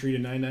Roundtree to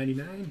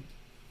 999.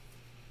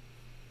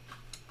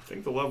 I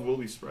think the love will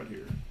be spread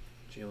here.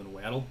 Jalen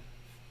Waddle.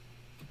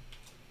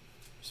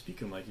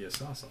 Speaking like you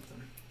saw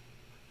something.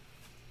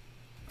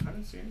 I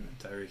didn't see anything.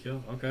 Tyreek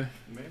Hill. Okay.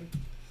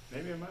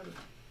 Maybe I might have.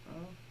 I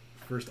don't know.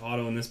 First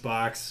auto in this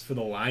box for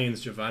the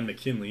Lions, Javon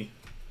McKinley.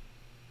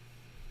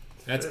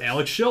 That's Fitz.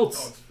 Alex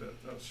Schultz. Oh, it's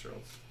Fitz. That was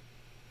Schultz.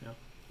 Yeah,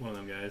 one of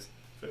them guys.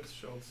 Fitz,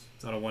 Schultz.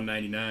 It's out of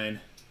 199.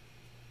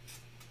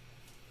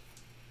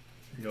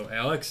 Here you go,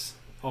 Alex.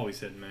 Always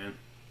hitting, man.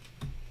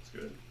 It's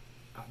good.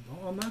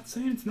 I'm not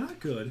saying it's not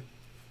good.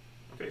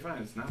 Okay,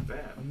 fine. It's not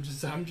bad. I'm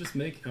just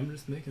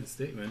making a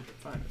statement.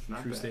 Fine, it's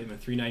not True bad.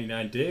 statement.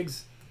 399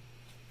 Diggs.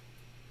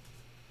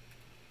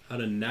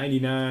 Out of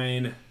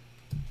 99.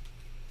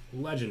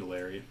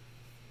 Legendary.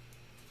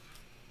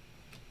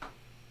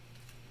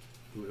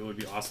 Ooh, it would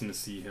be awesome to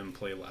see him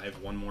play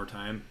live one more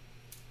time.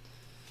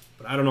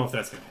 But I don't know if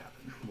that's going to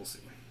happen. We'll see.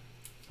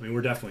 I mean,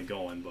 we're definitely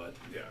going, but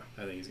Yeah.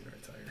 I think he's going to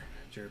retire.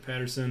 Jared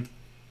Patterson.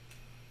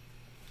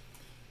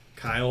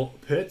 Kyle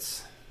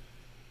Pitts.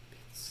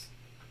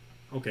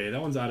 Okay,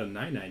 that one's out of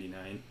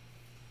 999.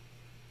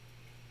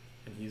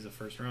 And he's a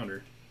first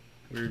rounder.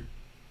 Weird.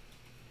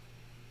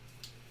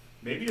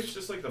 Maybe it's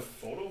just like the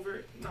photo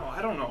No,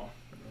 I don't know.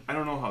 I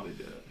don't know how they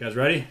did it. You guys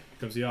ready? Here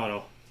comes the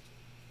auto.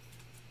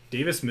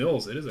 Davis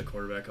Mills. It is a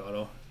quarterback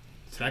auto.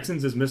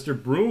 Texans is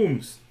Mr.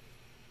 Brooms.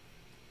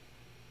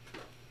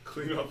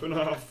 Clean up in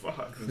aisle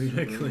 5. Clean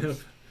up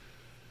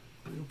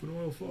in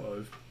aisle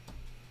 5.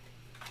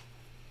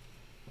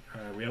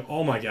 All right, we have.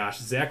 Oh my gosh,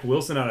 Zach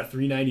Wilson out of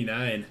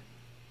 399.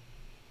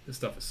 This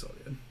stuff is so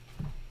good.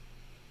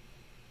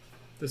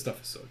 This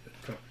stuff is so good.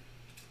 Come on,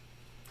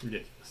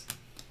 ridiculous.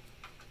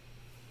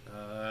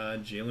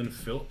 Jalen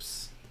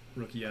Phillips,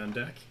 rookie on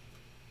deck.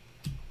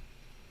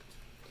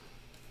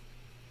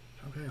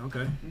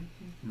 Okay.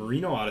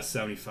 Marino out of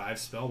 75.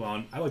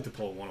 Spellbound. I like to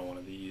pull one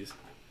of these.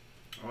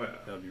 Oh, yeah.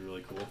 That would be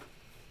really cool.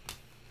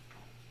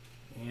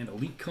 And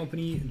Elite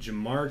Company,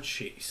 Jamar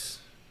Chase.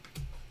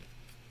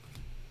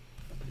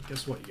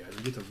 Guess what, you guys?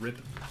 We get to rip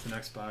the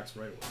next box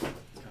right away. It's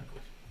kind of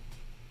cool.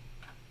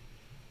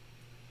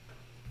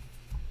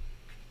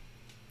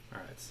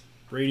 Alright.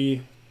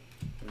 Brady.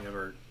 We have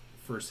our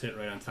first hit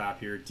right on top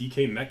here.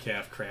 DK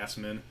Metcalf,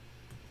 Craftsman.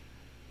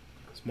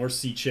 There's more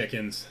sea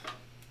chickens.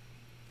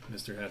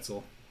 Mr.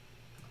 Hetzel.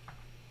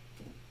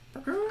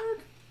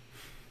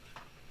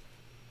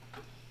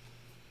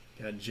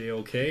 Got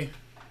JOK.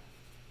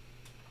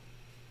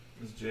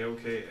 Is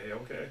JOK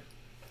A-OK?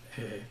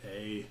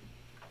 Hey.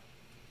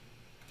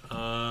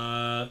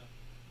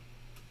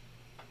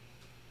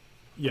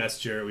 Yes,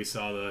 Jarrett, we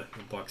saw the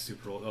Bucs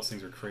Super Bowl. Those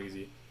things are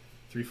crazy.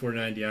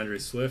 349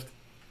 DeAndre Swift.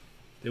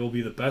 They will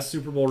be the best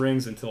Super Bowl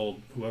rings until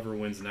whoever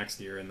wins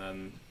next year, and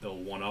then they'll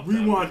one-up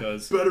them.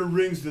 Because better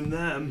rings than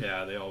them.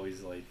 yeah, they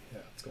always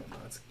it's going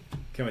nuts.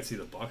 Can't wait to see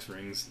the Bucs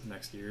rings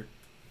next year.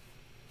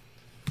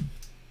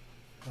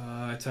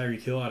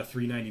 Tyreek Hill out of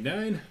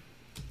 399.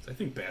 I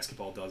think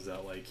basketball does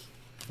that like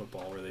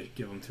football, where they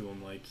give them to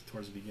him like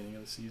towards the beginning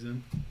of the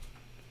season.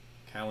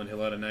 Callan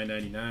Hill out of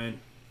 999.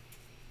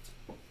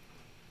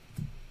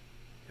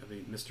 Have a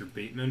Mr.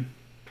 Bateman,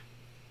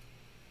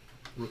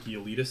 rookie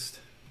elitist.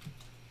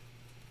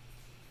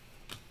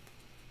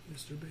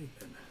 Mr.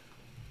 Bateman.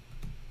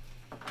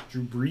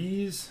 Drew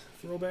Brees,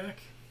 throwback.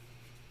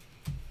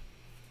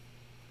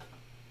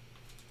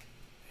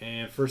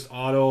 And first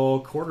auto,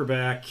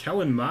 quarterback,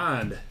 Kellen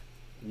Mond.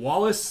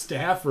 Wallace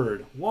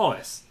Stafford.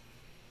 Wallace.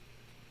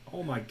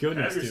 Oh my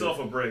goodness, Have yourself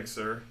dude. a break,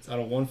 sir. It's out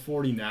of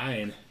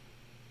 149.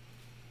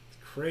 It's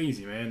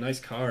crazy, man. Nice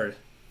card.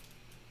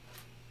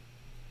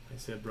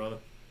 Nice hit, brother.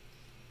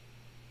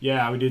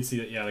 Yeah, we did see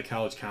that. Yeah, the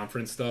college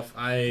conference stuff.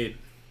 I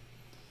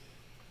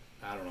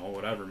don't know.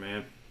 Whatever,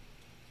 man.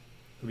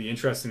 It'll be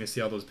interesting to see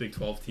how those Big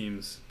 12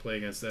 teams play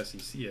against the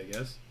SEC, I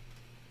guess.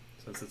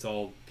 Since that's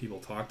all people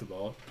talked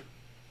about.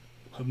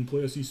 Have them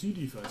play SEC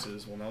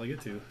defenses. Well, now they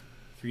get to.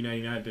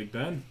 399 Big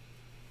Ben.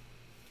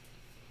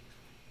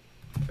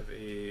 Have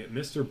a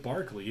Mr.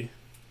 Barkley.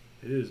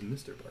 It is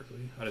Mr.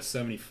 Barkley. Out of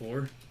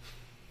 74.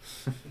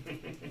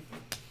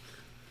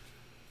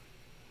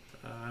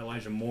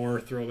 Elijah Moore,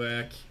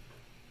 throwback.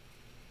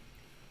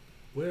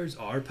 Where's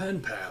our pen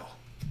pal?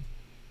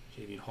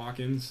 Javian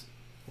Hawkins.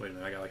 Wait a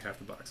minute, I got like half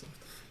the box left.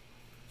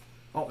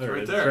 Oh, there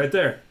it is. It's right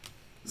there.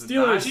 Is it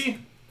Steelers. Najee?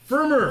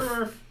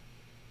 Firmurf.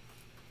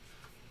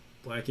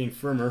 Black Ink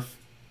Firmurf.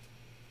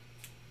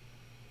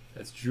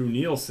 That's Drew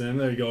Nielsen.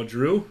 There you go,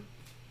 Drew.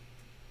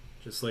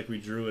 Just like we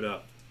drew it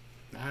up.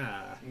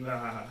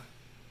 Nah.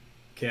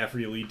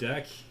 Caffrey Elite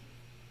Deck.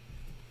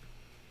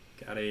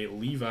 Got a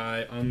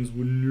Levi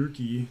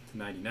Unswinurki to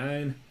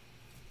 99.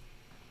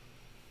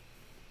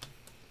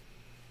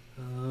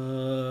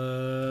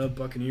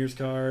 Buccaneers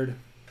card.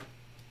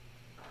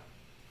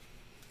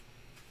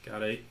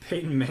 Got a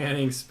Peyton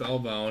Manning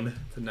Spellbound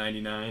to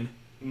 99.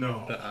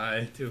 No. The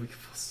eye, dude. We can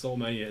pull so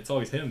many. It's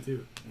always him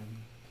too.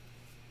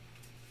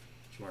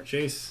 Jamar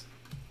Chase.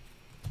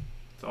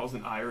 It's always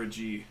an I or a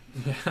G.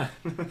 Yeah.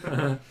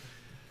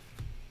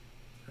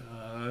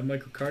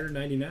 Michael Carter,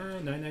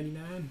 99,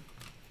 999.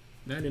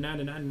 99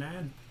 to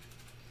 99.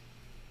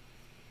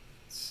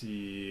 Let's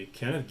see.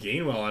 Kenneth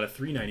Gainwell out of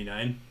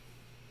 399.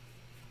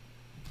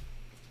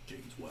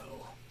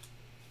 Gaineswell.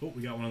 Oh,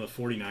 we got one of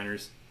the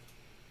 49ers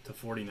to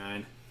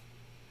 49.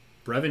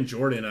 Brevin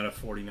Jordan out of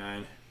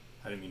 49.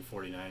 I didn't mean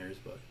 49ers,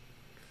 but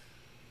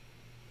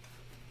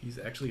he's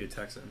actually a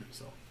Texan,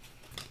 so.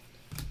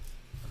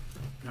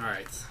 All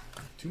right.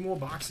 2 more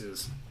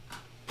boxes.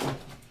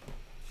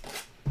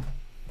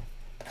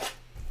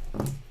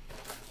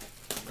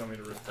 Want me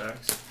to rip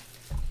packs?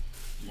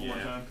 One more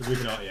Yeah, time? because we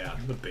can all, yeah,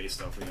 the base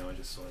stuff we can all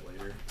just sort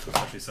later,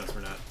 especially since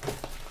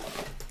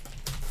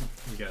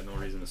we got no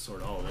reason to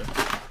sort all of it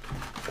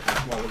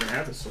Well, we're gonna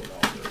have to sort all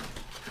of it.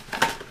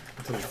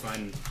 until we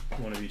find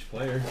one of each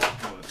player.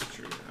 Oh, that's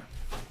true.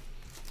 Yeah.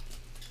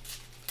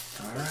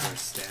 All right, our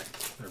stack,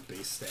 our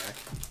base stack,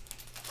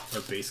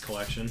 our base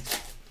collection,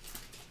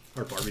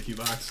 our barbecue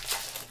box.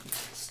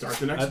 Start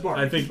the next I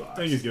barbecue think box. I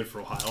think he's good for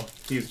a while.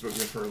 He's been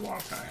good for a long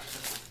time.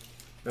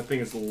 That thing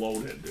is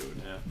loaded,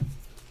 dude. Yeah.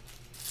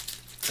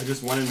 I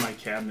just went in my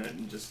cabinet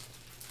and just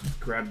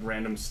grabbed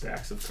random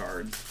stacks of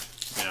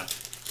cards. Yeah.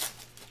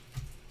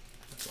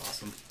 That's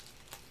awesome.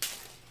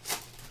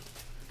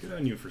 Good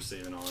on you for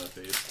saving all that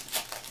base.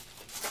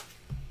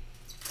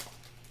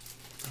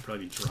 I'd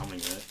probably be drowning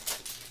in it.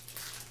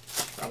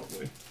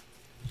 Probably.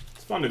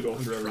 It's fun to go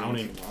through every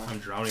once in a while. I'm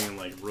drowning in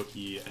like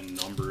rookie and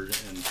numbered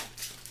and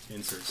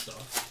insert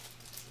stuff.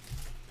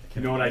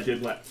 You know what I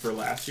did for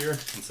last year?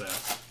 What's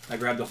that? I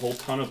grabbed a whole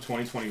ton of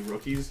 2020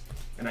 rookies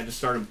and I just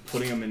started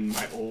putting them in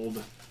my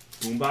old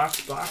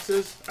boombox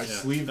boxes. I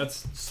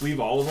sleeve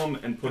all of them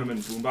and put them in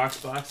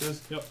boombox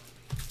boxes. Yep.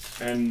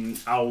 And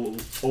I'll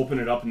open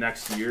it up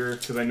next year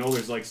because I know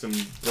there's like some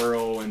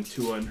Burrow and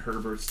Tua and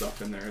Herbert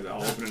stuff in there that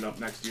I'll open it up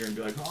next year and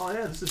be like, oh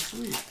yeah, this is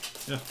sweet.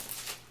 Yeah,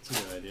 that's a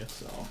good idea.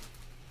 So I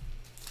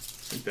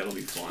think that'll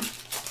be fun.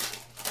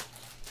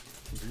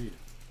 Agreed.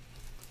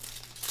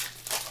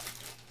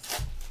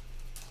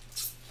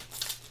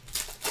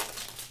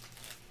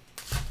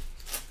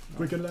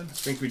 Quicker I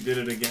think we did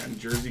it again.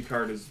 Jersey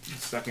card is the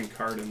second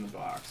card in the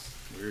box.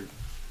 Weird.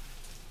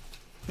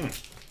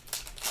 Makes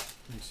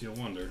you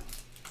wonder.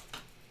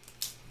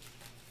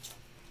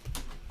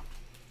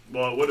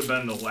 Well, it would have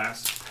been the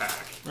last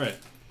pack. Right.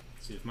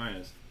 Let's see if mine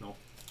is. Nope.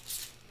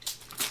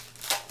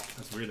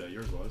 That's weird that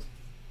yours was.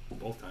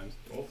 Both times.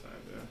 Both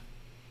times,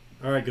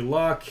 yeah. All right, good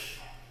luck.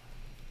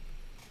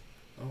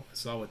 Oh, I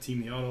saw what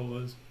team the auto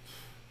was.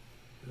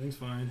 Everything's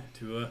fine.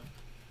 Tua.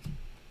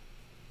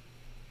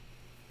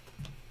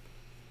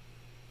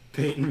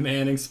 Peyton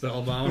Manning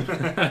spellbound.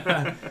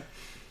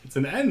 It's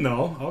an N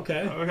though.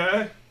 Okay.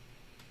 Okay.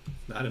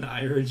 Not an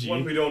I or a G.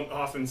 One we don't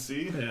often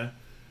see. Yeah.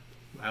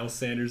 Miles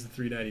Sanders at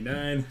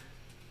 399.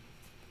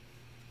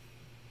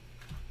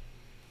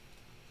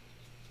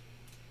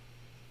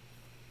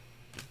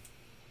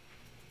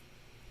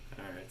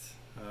 All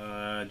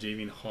right.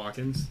 Javian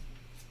Hawkins,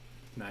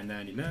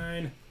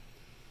 999.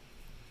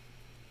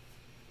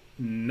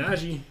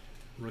 Najee,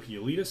 rookie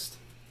elitist.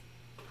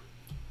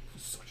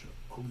 Such an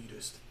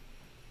elitist.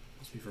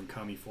 Must be from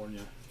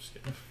California. Just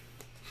kidding.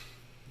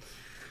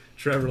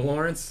 Trevor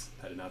Lawrence.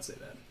 I did not say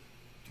that.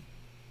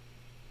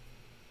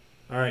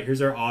 All right,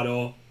 here's our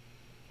auto.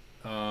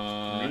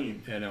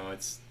 Name. Yeah, no,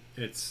 it's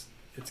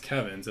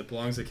Kevin's. It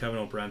belongs to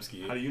Kevin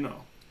Obremski. How do you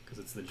know? Because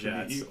it's the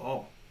Jets.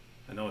 Oh.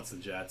 I know it's the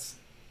Jets.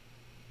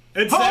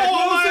 It's Oh Zach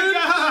my Wilson!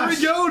 gosh! There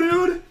we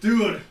go, dude!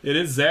 Dude. It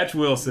is Zach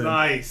Wilson.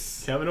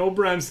 Nice. Kevin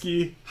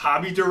Obremski.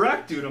 Hobby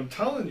Direct, dude. I'm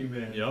telling you,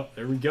 man. Yep,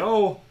 there we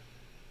go.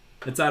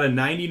 It's out of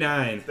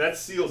 99. That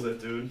seals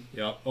it, dude.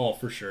 Yep. Oh,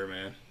 for sure,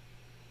 man.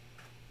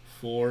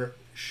 For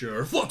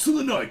sure. Flux of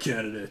the Night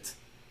candidate.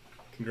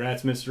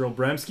 Congrats, Mr.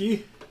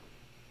 Obremski.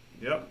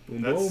 Yep.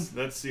 Boom, boom. boom.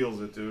 That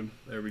seals it, dude.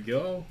 There we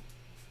go.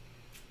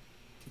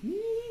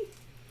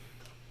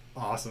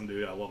 Awesome,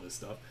 dude. I love this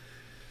stuff.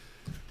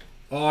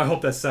 Oh, I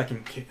hope that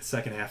second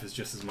half is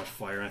just as much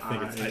fire.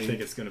 I think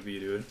it's gonna be,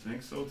 dude. I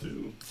think so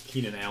too.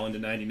 Keenan Allen to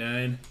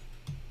 99.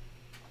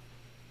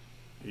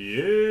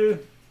 Yeah.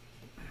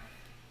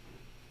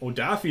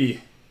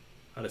 Odafe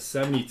out of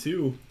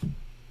 72.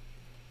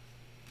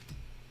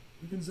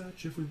 We can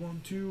Zatch if we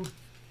want to.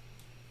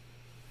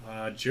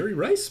 Jerry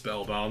Rice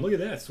spellbound. Look at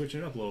that, switching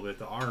it up a little bit.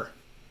 The R.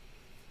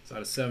 It's out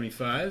of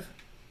 75.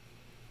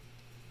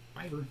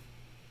 Ivor.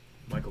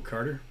 Michael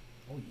Carter.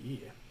 Oh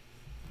yeah.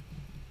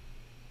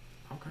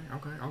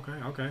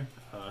 Okay.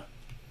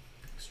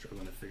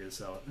 Struggling to figure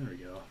this out. There we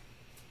go.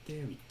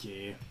 There we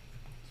go.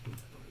 Let's move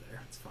that over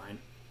there. It's fine.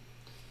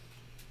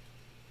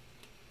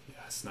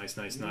 Yes,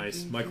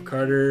 nice. Michael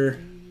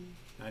Carter,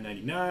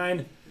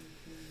 999.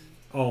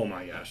 Oh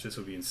my gosh, this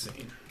would be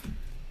insane.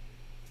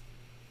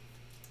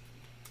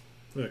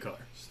 Look at the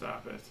color.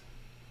 Stop it.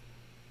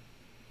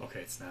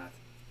 Okay, it's not.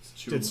 It's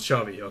chubby. It's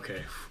chubby.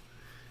 Okay,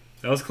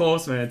 that was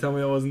close, man. Tell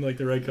me that wasn't like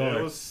the right color. Yeah,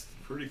 it was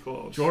Pretty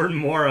close. Jordan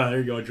Mora. There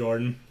you go,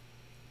 Jordan.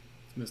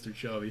 It's Mr.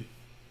 Chubby.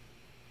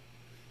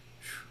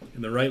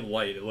 In the right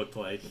light, it looked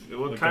like.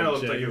 It kind of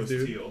looked like it was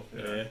dude. teal.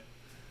 Yeah.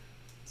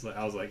 So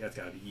I was like, that's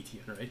got to be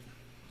ETN, right?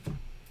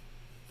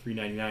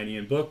 $3.99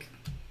 Ian Book.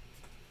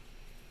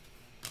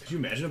 Could you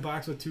imagine a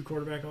box with 2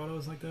 quarterback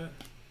autos like that?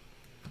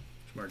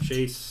 Jamar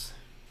Chase.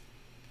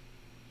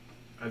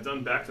 I've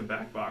done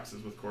back-to-back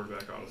boxes with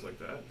quarterback autos like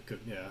that.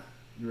 Yeah.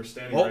 You were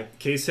standing right.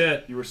 Case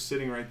hit. You were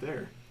sitting right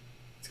there.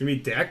 It's gonna be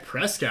Dak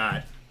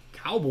Prescott,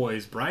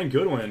 Cowboys, Brian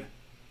Goodwin.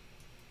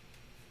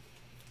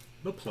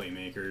 The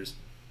playmakers.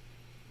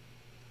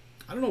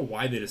 I don't know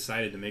why they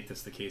decided to make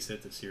this the case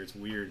hit this year. It's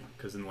weird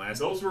because in the last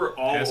those were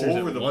all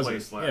over the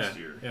place last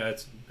year. Yeah,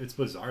 it's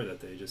bizarre that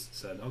they just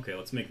said, okay,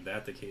 let's make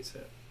that the case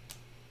hit.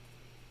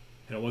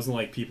 And it wasn't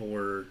like people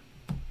were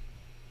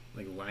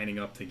like lining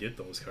up to get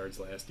those cards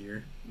last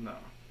year. No.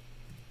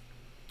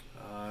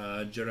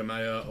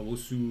 Jeremiah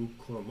Owusu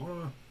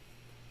Koromora,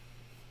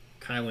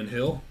 Kylan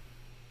Hill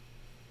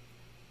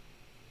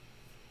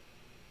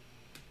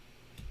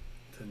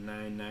to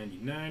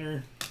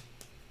 9.99er.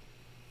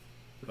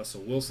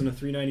 Russell Wilson to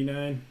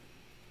 3.99.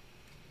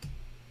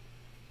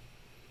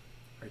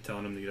 Are you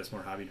telling him to get us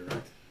more Hobby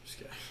Direct? Just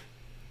kidding.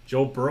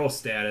 Joe Burrow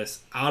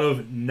status out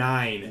of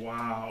 9.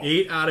 Wow.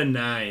 8 out of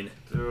 9.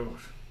 Dude.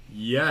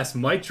 Yes,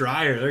 Mike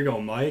Dreyer. There you go,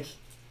 Mike.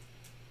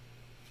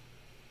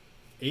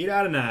 8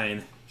 out of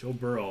 9. Joe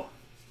Burrow.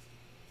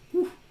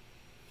 Whew.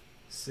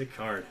 Sick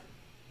card.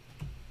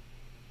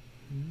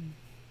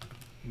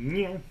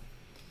 Yeah.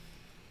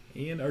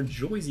 And our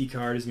Joyzy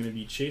card is going to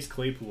be Chase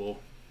Claypool.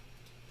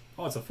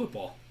 Oh, it's a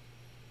football.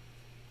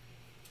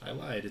 I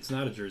lied. It's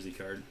not a jersey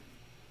card.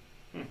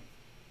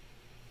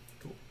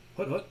 Cool.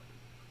 What?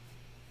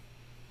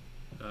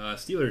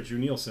 Steeler, Drew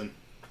Nielsen.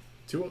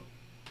 2.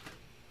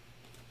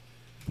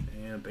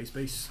 And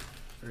base.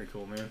 Very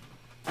cool, man.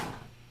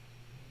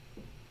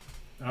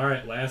 All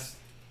right, last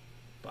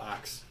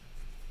box.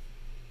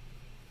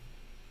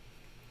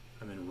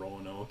 I'm in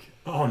Roanoke.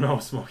 Oh, no,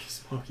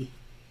 Smokey.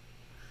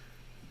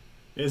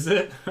 Is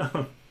it?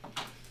 This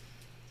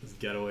is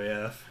Ghetto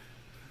AF.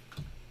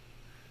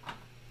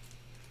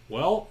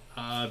 Well,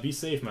 be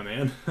safe, my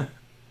man.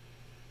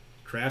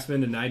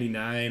 Craftsman to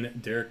 99,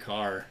 Derek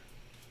Carr.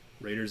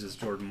 Raiders is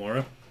Jordan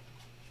Mora.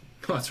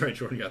 Oh, that's right,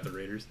 Jordan got the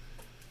Raiders.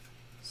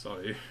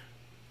 Sorry.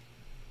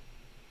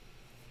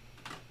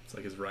 It's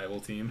like his rival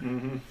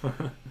team.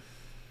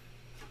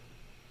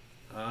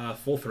 Mm-hmm.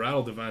 Full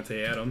throttle,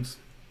 Devontae Adams.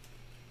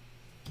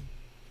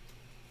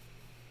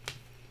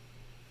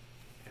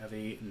 Have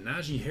a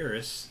Najee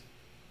Harris.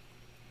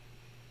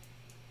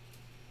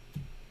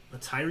 A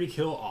Tyreek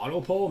Hill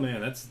auto pull?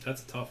 Man, that's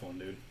a tough one,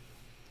 dude.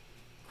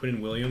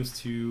 Quinnen Williams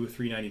to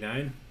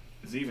 3.99.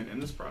 Is he even in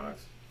this product?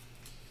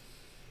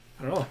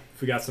 I don't know.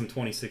 If we got some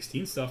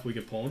 2016 stuff, we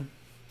could pull him.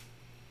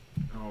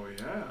 Oh,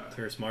 yeah.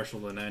 Terrace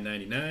Marshall to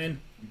 9.99.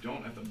 You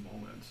don't at the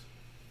moment.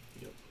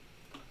 Yep.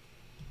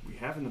 We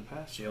have in the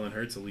past. Jalen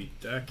Hurts Elite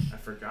Deck. I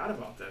forgot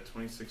about that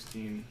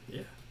 2016.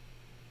 Yeah.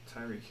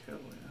 Tyreek Hill,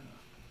 yeah.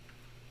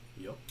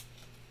 Yep.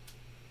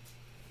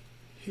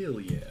 Hell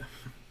yeah.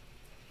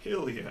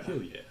 Hell yeah.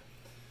 Hell yeah.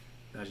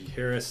 Najee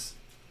Harris.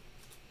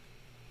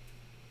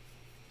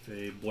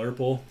 A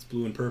Blurple. It's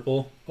blue and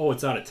purple. Oh,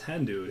 it's out of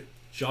 10, dude.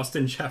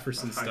 Justin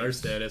Jefferson Nice. star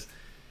status.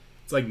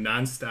 It's like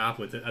nonstop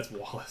with it. That's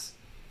Wallace.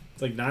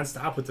 It's like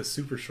nonstop with the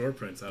super short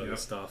prints out of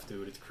this stuff,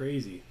 dude. It's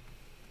crazy.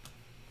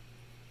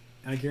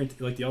 And I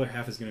guarantee, like, the other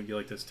half is going to be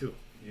like this, too.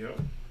 Yep.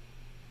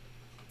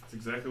 That's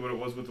exactly what it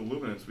was with the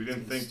Luminance. We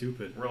didn't think...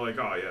 Stupid. We're like,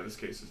 oh, yeah, this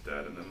case is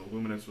dead. And then the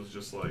Luminance was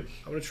just like...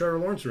 How about a Trevor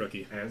Lawrence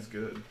rookie? As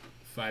good.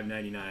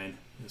 $5.99.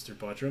 Mr.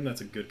 Buttram.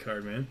 That's a good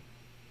card, man.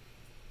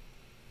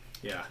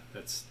 Yeah,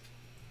 that's...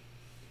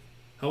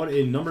 How about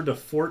a number to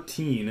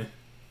 14?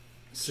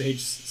 Sage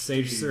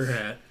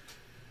Surratt.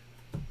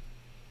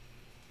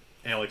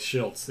 Alex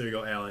Schultz. There you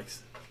go,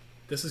 Alex.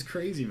 This is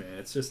crazy, man.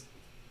 It's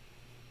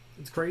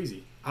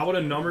crazy. How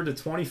about a number to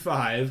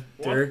 25?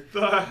 What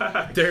the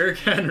heck? Derrick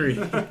Henry.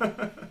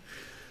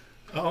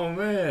 Oh,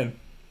 man.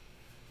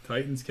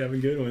 Titans, Kevin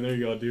Goodwin. There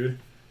you go, dude.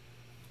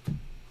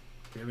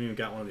 We haven't even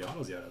got one of the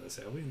autos yet out of this,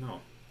 have we?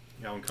 No.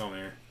 Got one coming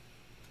here.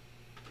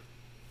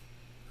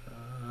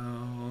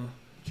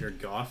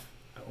 Jared Goff.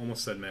 I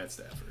almost said Matt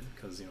Stafford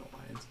because,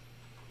 Lions.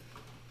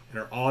 And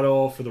our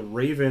auto for the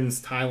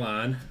Ravens,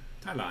 Tylon.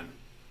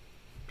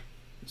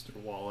 Mr.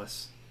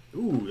 Wallace.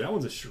 Ooh, that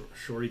one's a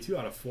shorty, too,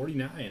 out of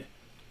 49.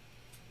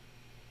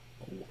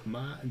 Oh,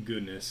 my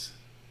goodness.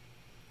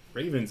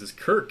 Ravens is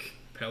Kirk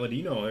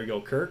Palladino. There you go,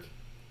 Kirk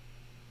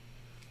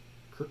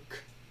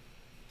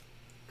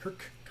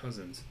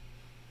Cousins.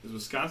 Is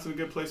Wisconsin a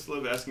good place to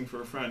live? Asking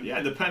for a friend.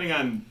 Yeah, depending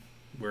on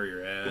Where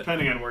you're at.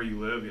 Depending on where you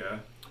live, yeah.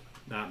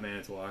 Not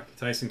Manitowoc.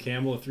 Tyson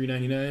Campbell at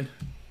 $3.99.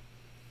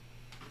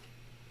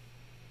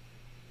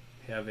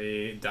 Have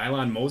a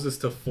Dylon Moses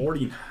to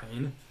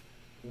 49.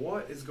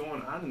 What is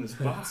going on in this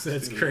box?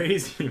 That's dude?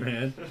 crazy,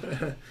 man.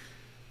 It's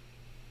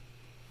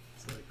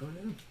like, oh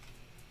yeah,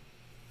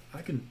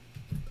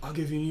 I'll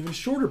give you an even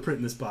shorter print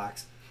in this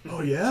box.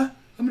 Oh yeah,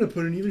 I'm gonna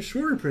put an even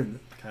shorter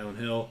print. Kylan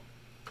Hill,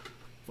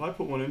 Well, I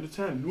put one into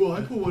 10. Well,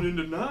 I put one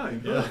into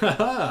 9. Yeah.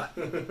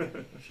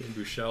 Shane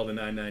Bouchel to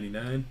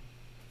 9.99.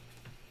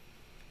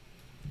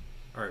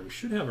 All right, we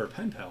should have our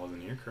pen pals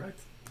in here, correct?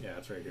 Yeah,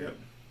 it's right here. Yep.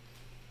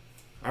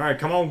 All right,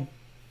 come on.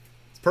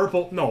 It's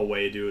purple. No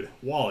way, dude.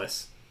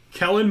 Wallace.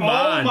 Kellen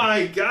Mond. Oh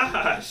my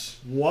gosh.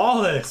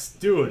 Wallace,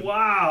 dude.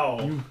 Wow.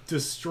 You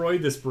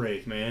destroyed this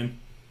break, man.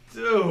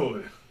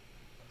 Dude.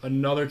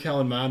 Another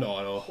Kellen Mond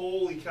auto.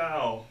 Holy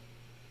cow.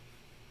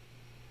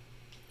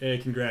 Hey,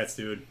 congrats,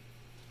 dude.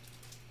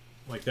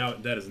 Like,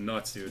 that is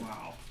nuts, dude.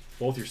 Wow.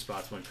 Both your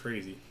spots went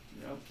crazy.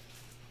 Yep.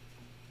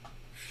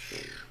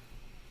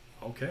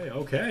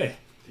 Okay.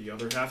 The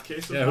other half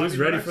case of Yeah, who's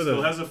ready for the...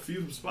 still has a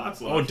few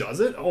spots left. Oh, does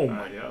it? Oh,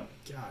 my yeah.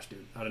 gosh,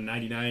 dude. Out of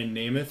 99,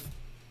 Namath.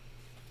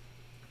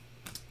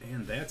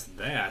 And that's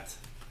that.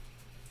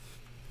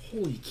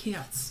 Holy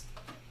cats.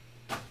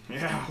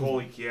 Yeah,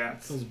 holy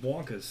cats. Those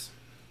Blankas.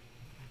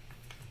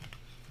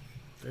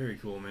 Very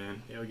cool,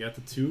 man. Yeah, we got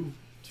the two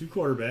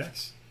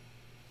quarterbacks.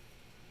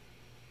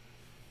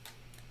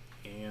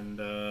 And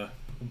a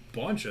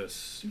bunch of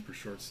super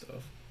short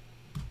stuff.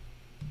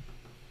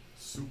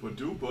 Super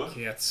duper.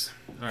 Cats.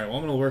 Alright, well,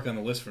 I'm going to work on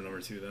the list for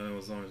number 2 then,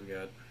 as long as we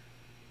got...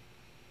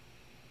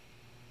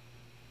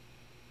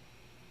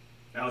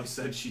 Allie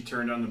said she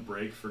turned on the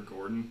brake for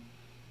Gordon.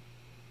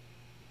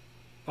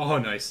 Oh,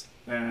 nice.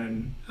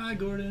 And hi,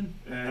 Gordon.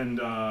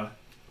 And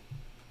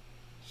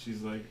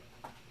she's like,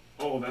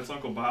 "Oh, that's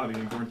Uncle Bobby,"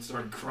 and Gordon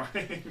started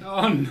crying.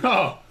 Oh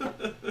no!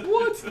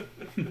 What?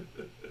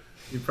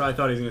 You probably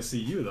thought he was gonna see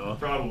you though.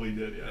 Probably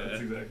did, yeah.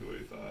 That's exactly what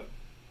he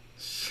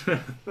thought.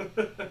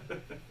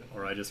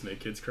 Or I just make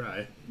kids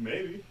cry.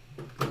 Maybe.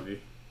 Could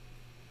be.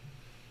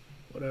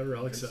 Whatever.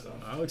 I'll accept. stuff.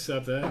 I'll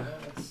accept that. Yeah,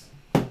 that's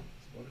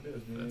what it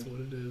is, man. That's what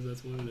it is.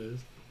 That's what it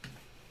is.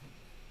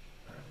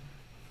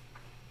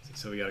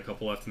 So we got a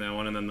couple left in that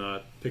one, and then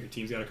the picker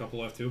team's got a couple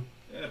left too.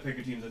 Yeah,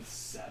 picker team's at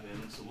 7,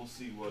 so we'll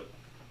see what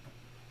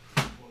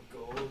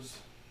goes.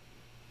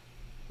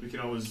 We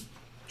can always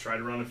try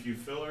to run a few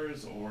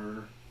fillers,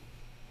 or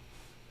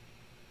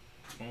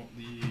Well,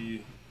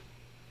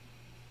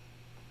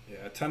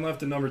 10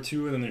 left in number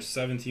 2, and then there's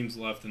 7 teams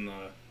left in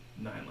the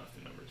 9 left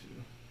in number 2.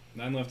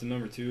 9 left in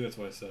number 2. That's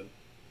what I said.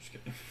 Just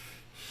kidding.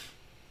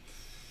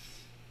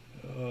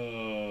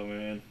 Oh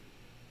man!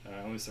 All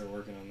right, let me start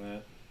working on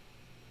that.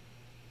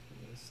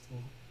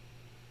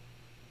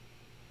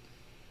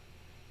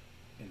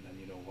 And then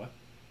you know what?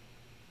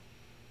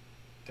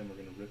 Then we're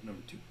gonna rip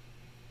number 2.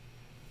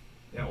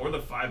 Yeah, or the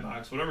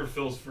 5-box, whatever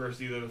fills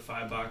first, either the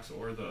 5-box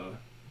or the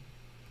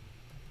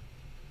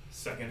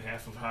second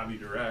half of Hobby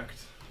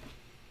Direct,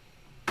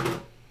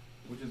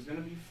 which is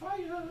gonna be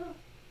fire.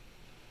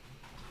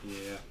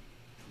 Yeah.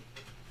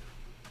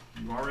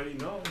 You already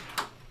know.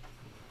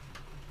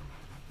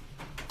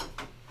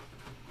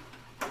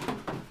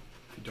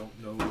 If you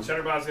don't know.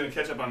 Chatterbot's gonna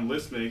catch up on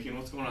list making.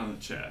 What's going on in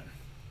the chat?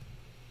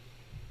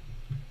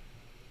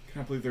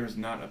 Can't believe there's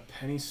not a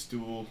penny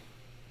stool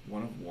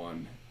 1 of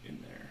 1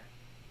 in there.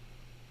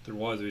 There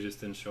was, we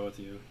just didn't show it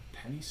to you.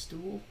 Penny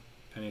stool?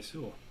 Penny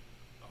Sewell.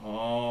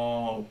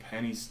 Oh,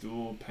 penny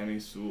stool, penny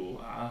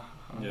stool.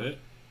 Get it?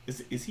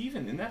 Is he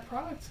even in that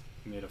product?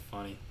 He made a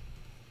funny.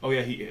 Oh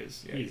yeah, he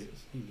is. Yeah, he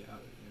is. He got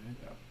it, right?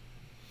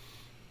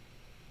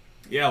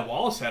 Yeah. Yeah,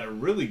 Wallace had a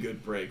really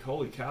good break.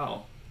 Holy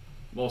cow.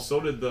 Well, so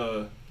did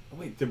the... Oh,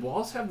 wait, did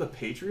Wallace have the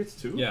Patriots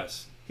too?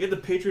 Yes. He had the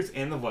Patriots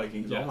and the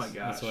Vikings. Yes. Oh my gosh.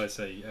 That's why I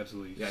say he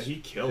absolutely. Yeah, he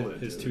killed it.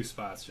 His dude. 2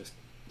 spots just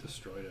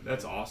destroyed it.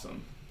 That's man.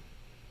 awesome.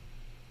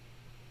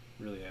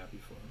 Really happy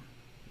for him.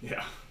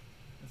 Yeah,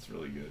 that's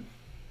really good.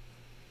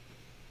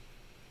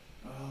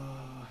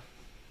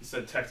 He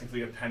said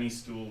technically a penny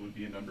stool would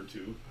be a number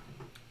 2.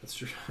 That's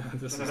true.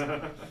 This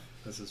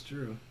is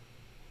true.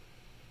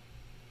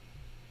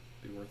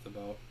 Be worth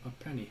about a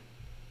penny.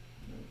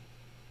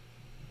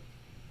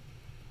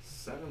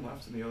 7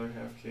 left in the other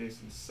half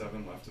case and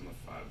 7 left in the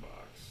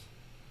 5-box.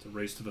 It's a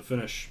race to the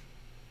finish.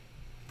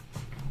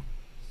 So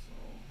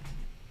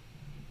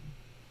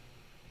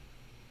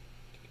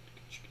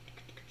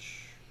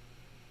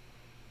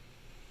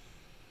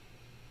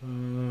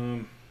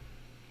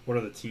What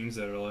are the teams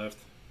that are left?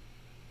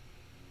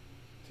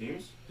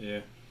 teams?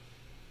 Yeah.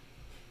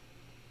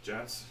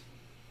 Jets,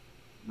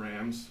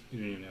 Rams, You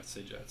didn't even have to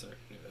say Jets. I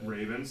already knew that.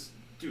 Ravens.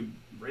 Dude,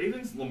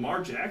 Ravens,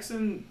 Lamar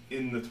Jackson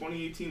in the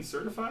 2018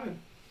 certified.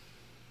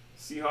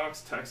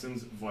 Seahawks,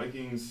 Texans,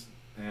 Vikings,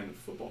 and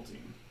football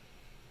team.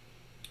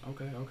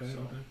 Okay.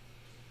 So-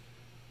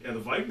 Yeah, the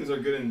Vikings are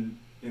good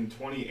in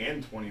 20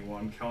 and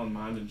 21. Kellen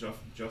Mond and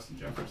Justin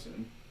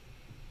Jefferson.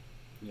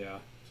 Yeah.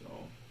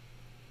 So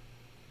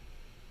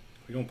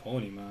We don't pull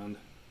any Mond.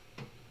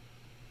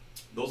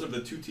 those are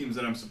the 2 teams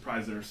that I'm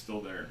surprised that are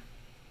still there.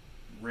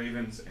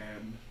 Ravens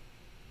and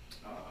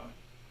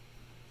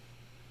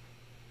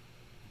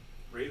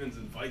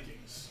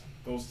Vikings.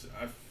 Those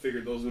I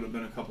figured those would have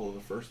been a couple of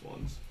the first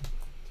ones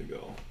to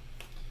go.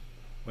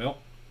 Well,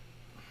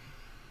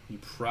 you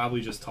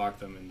probably just talked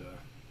them into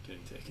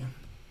getting taken.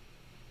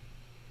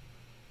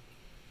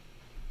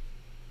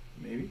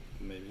 Maybe.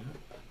 Maybe not.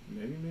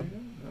 Maybe not. No.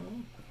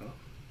 I don't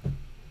know.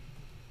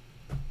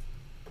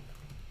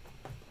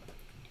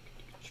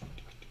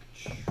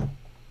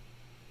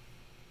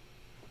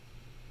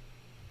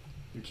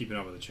 keeping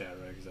up with the chat,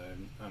 right? Because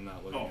I'm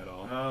not looking at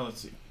all.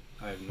 Let's see.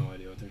 I have no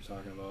idea what they're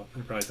talking about.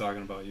 They're probably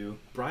talking about you.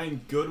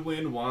 Brian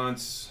Goodwin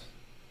wants.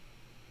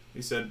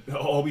 He said,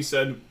 Obi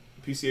said,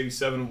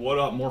 PC87, what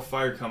up? More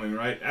fire coming,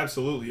 right?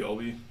 Absolutely,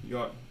 Obi.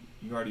 You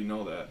already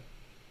know that.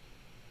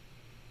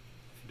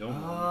 If you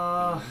don't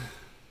know.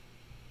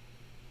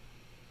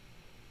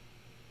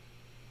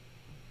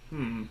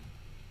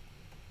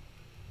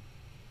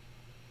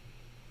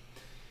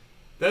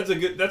 That's a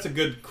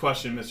good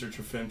question, Mr.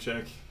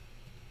 Trafinchek.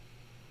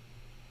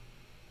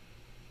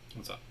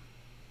 What's up?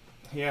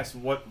 He asked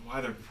why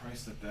they're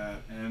priced at that,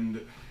 and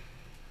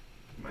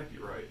he might be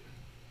right.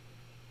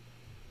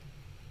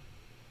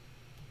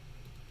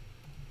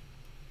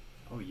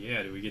 Oh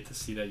yeah, do we get to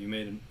see that you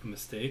made a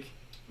mistake?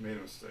 Made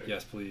a mistake.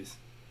 Yes, please.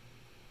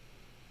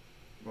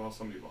 Well,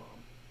 somebody bought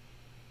them.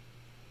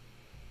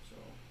 So.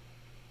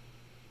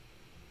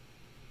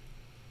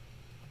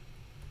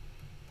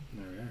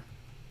 There we are.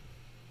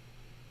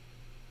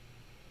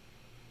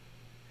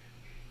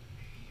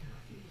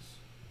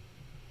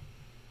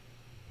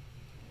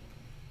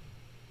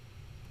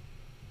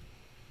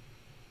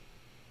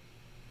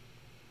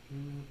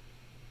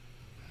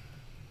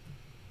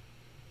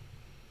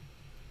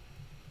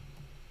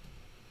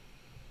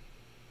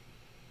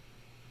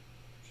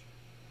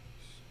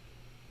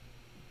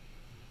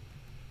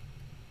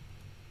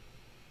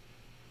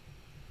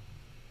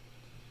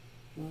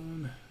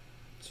 One,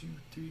 two,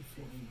 three,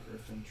 four.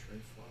 Griffin, Trey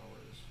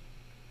Flowers.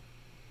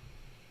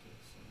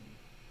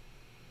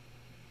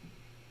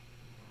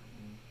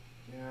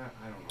 Yeah,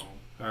 I don't know.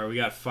 All right, we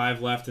got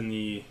 5 left in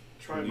the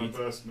Tried my elite.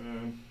 best,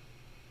 man.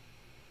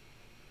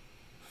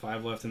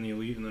 5 left in the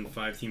elite, and then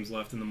 5 teams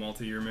left in the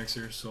multi-year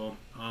mixer. So,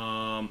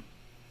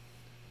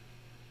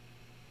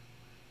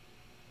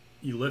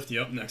 Elift,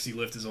 yep, next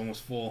Elift is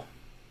almost full.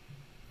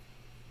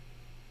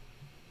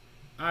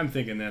 I'm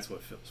thinking that's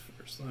what fills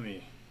first.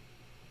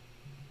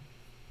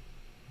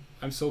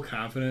 I'm so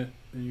confident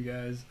in you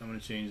guys. I'm gonna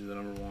change the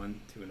number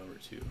 1 to a number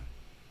 2.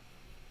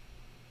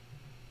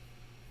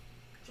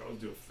 Should always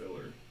do a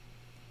filler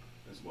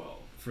as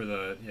well. For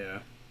the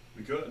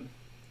We could.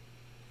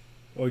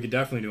 Well, we could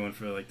definitely do one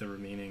for like the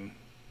remaining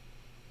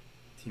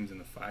teams in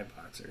the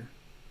 5-boxer.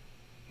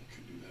 We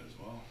could do that as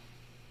well.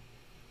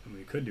 And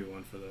we could do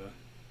one for the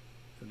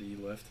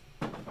E-lift.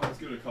 Let's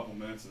give it a couple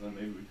minutes, and then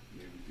maybe we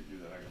could do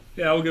that.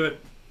 Yeah, we'll give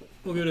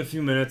it a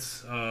few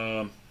minutes.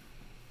 Yeah,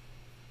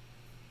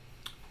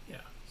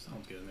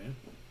 sounds good, man.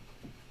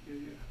 Yeah.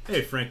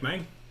 Hey, Frank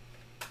Mang.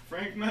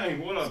 Frank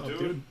Mang, what up,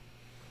 dude?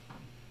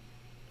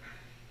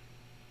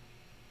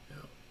 Yeah.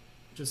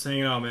 Just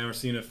hanging out, man. We're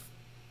seeing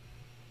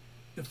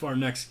if our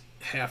next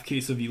half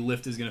case of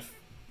Elift is gonna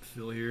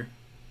fill here.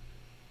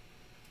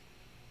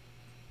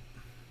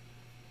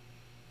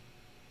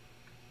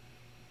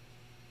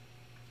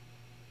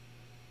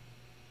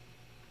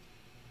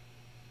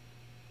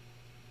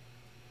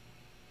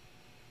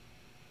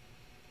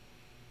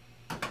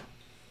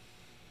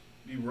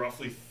 Be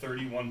roughly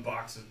 31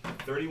 bucks.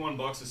 31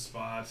 bucks a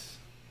spot.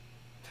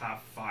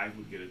 Top 5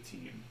 would get a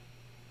team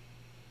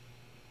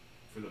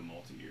for the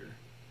multi-year.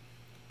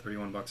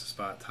 31 bucks a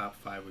spot. Top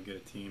 5 would get a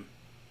team.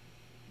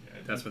 Yeah,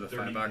 that's for the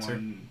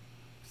 5-boxer.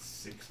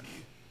 60.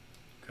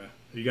 Okay.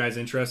 Are you guys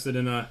interested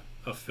in a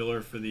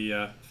filler for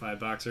the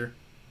 5-boxer?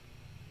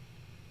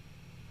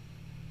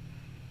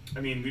 I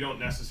mean, we don't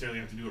necessarily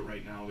have to do it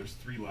right now. There's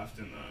 3 left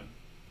in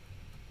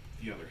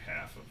the other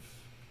half of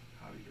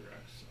Hobby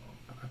Direct, so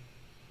Okay.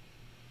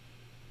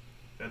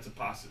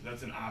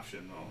 That's an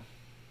option though.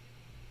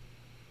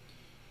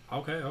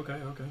 Okay.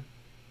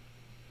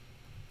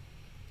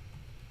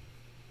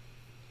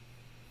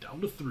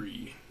 Down to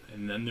 3,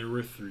 and then there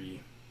were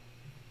 3.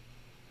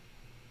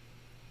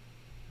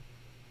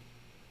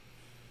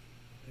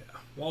 Yeah.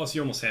 Wallace,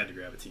 you almost had to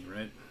grab a team,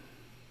 right?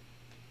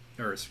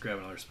 Or grab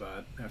another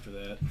spot after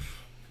that.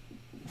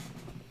 I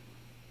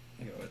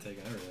think I would have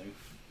taken everything.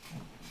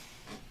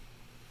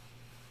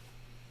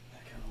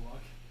 That kind of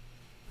luck.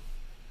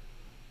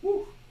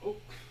 Woo! Oh,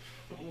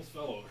 almost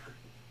fell over.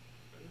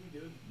 Are we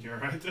good? You're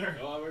right there.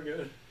 Oh, we're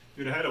good.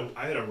 Dude, I had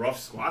a rough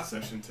squat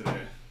session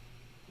today.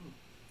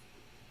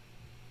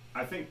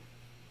 I think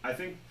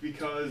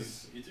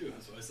because You too.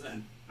 That's what I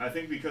said. I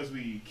think because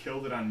we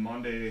killed it on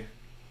Monday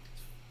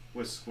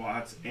with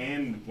squats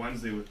and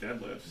Wednesday with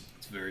deadlifts,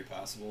 It's very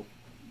possible.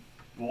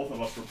 both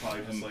of us were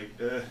probably just like,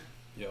 eh.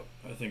 Yep.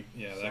 I think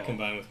that So-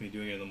 combined with me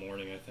doing it in the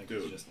morning, I think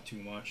Dude. it's just too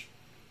much.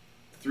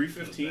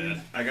 315,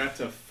 bad. I got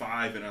to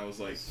 5 and I was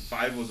like,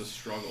 5 was a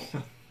struggle.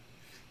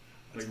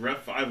 Like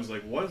rep 5 was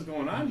like, what is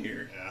going on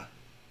here? Yeah.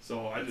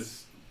 So I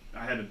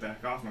had to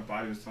back off. My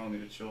body was telling me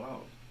to chill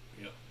out.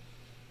 Yep.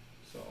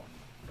 So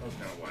that was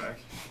kind of whack.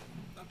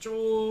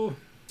 Nacho.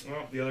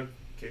 Well, the other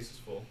case is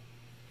full.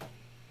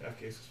 Half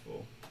case is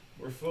full.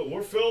 We're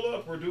filled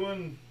up. We're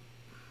doing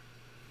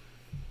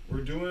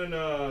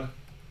the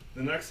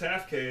next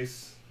half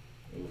case.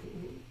 Ooh.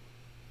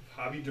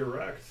 Hobby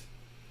Direct.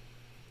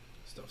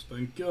 Stuff's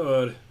been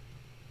good.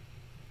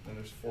 And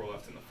there's 4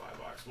 left in the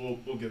 5-box.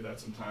 We'll give that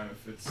some time.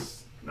 If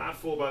it's not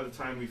full by the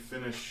time we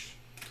finish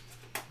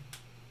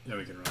Yeah,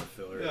 we can run a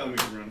filler. Yeah, we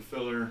can run a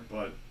filler,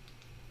 but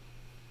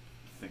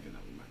thinking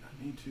that we might not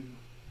need to.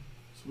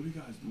 So what do you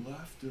guys,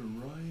 left or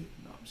right?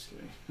 No, I'm just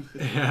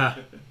kidding. Yeah.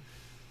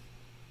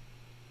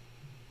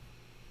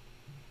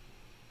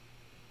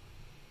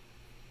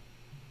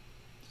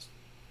 Just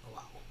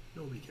allow.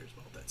 Nobody cares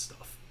about that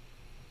stuff.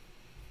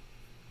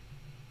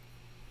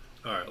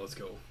 All right, let's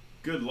go.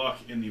 Good luck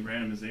in the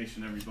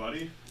randomization,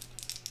 everybody.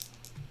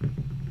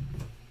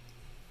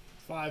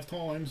 5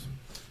 times.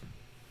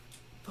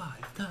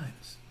 5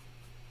 times.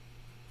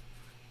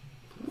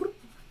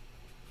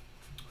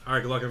 All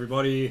right, good luck,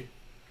 everybody.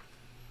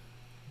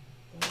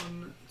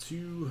 1,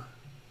 2,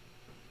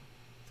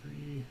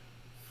 3,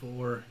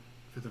 4.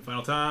 5th and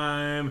final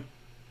time.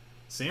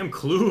 Sam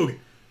Klug.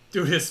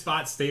 Dude, his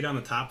spot stayed on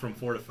the top from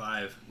 4 to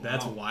 5.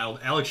 That's Wow. wild.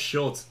 Alex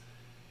Schultz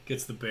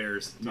gets the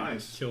Bears. Dude,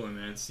 Nice. killing,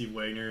 man. Steve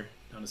Wagner.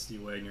 Down to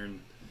Steve Wagner.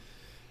 And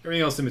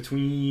everything else in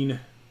between.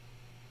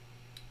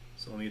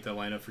 So let me get that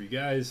lineup for you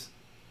guys.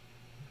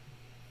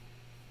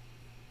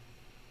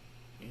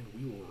 And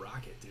we will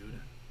rock it, dude.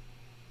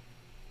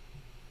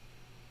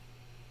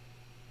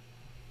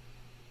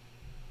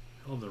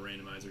 I love the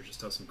randomizer.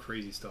 Just does some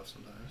crazy stuff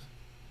sometimes.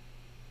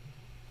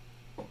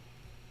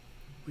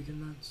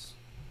 Weekend nuts.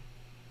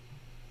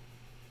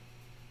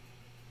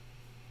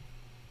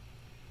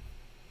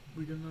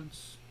 Weekend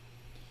nuts.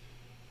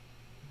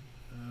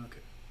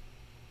 Okay.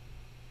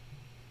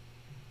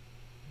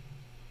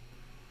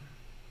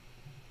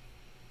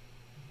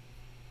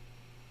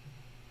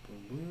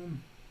 Boom,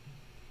 boom.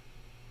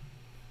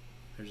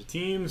 There's your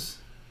teams.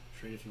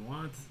 Trade if you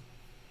want.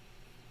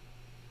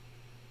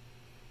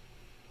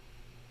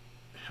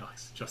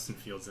 Alex, Justin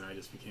Fields and I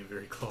just became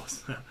very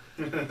close.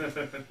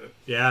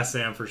 Yeah,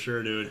 Sam, for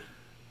sure, dude.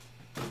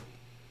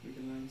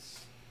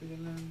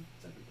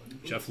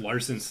 Jeff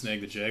Larson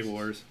snagged the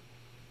Jaguars.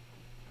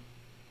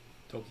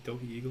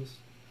 Toki Eagles.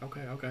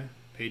 Okay, okay.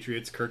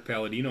 Patriots, Kirk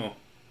Palladino.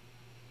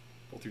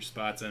 Both your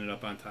spots ended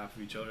up on top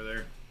of each other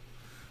there.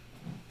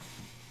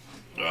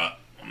 I'm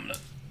gonna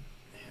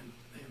hand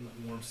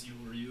the warm seat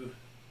over you.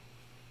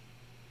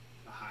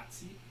 A hot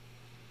seat.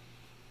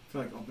 I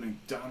feel like opening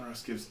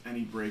Donruss gives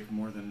any break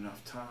more than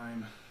enough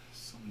time.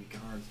 So many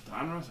cards.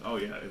 Donruss? Oh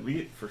yeah,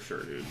 Elite for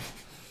sure, dude.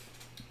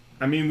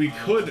 I mean, we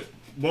could.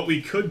 What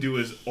we could do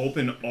is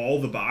open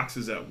all the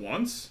boxes at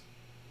once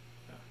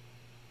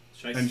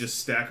and just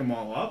stack them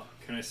all up.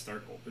 Can I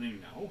start opening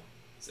now?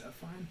 Is that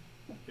fine?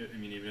 I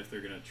mean, even if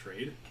they're gonna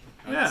trade.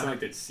 Yeah. It's not like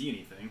they'd see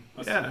anything.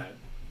 Let's do Yeah. that.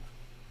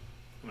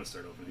 I'm gonna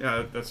start opening.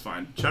 Yeah, that's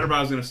fine.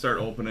 Cheddarbrow's gonna start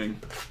opening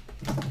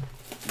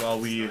while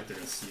It's we. not like they're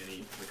gonna see any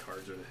of the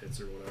cards or the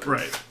hits or whatever.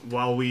 Right.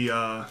 While we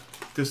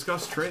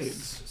discuss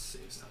trades. Just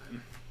saves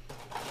time.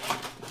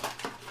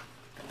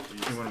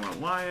 Anyone want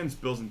Lions,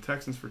 Bills, and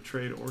Texans for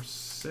trade or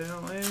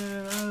sell?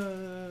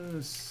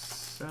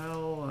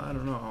 Sell? I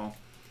don't know.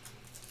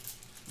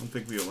 I don't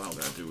think we allow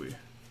that, do we?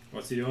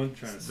 What's he doing?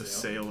 Trying to The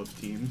sell. sale of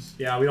teams.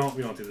 Yeah, we don't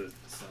do the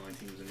selling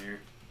teams in here.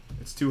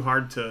 It's too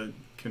hard to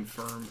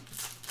confirm.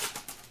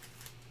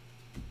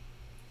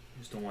 We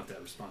just don't want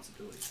that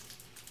responsibility.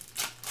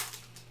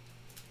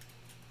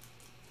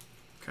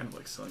 Kind of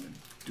like selling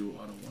a dual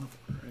auto one of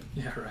them, right?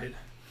 Yeah, right.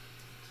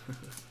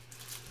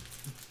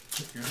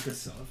 You're not gonna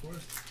sell it for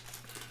us?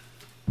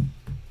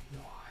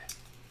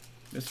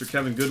 Why? Mr.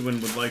 Kevin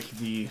Goodwin would like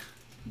the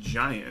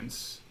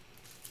Giants.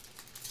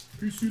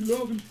 PC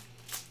 11.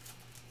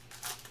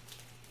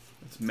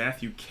 That's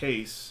Matthew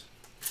Case.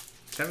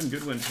 Kevin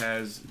Goodwin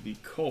has the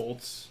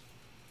Colts,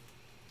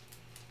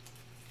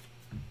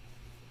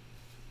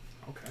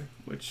 Okay.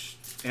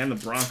 and the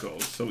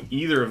Broncos. So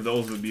either of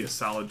those would be a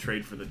solid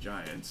trade for the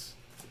Giants.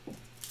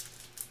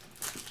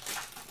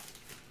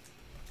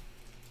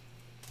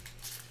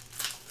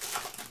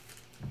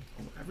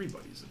 Oh,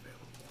 everybody's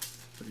available.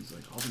 But he's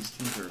like, all these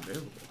teams are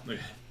available. Look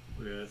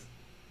at this.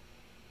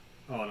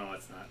 Oh no,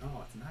 it's not.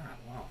 Oh, it's not.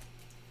 Wow.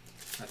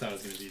 I thought it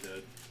was gonna be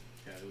the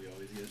guy we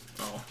always get.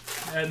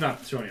 Oh,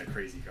 Not showing a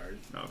crazy card.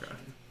 okay.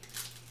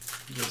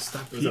 Just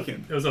stop It was, a,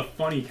 peeking. it was a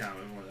funny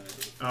comment more than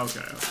anything.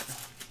 Okay.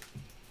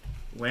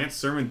 Lance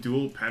Sermon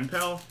dual pen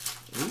pal?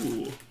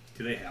 Ooh.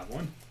 Do they have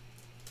one?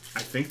 I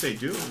think they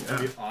do, yeah.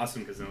 That'd be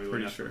awesome because then we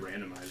wouldn't have Pretty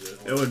to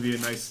randomize it. It would be a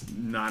nice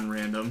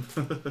non-random.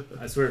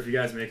 I swear, if you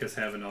guys make us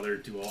have another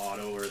dual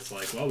auto where it's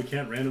like, well, we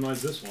can't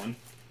randomize this one,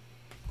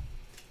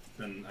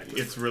 then I quit.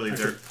 It's really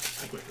their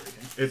I quit breaking.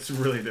 it's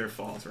really their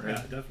fault, right?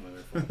 Yeah,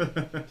 definitely their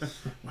fault.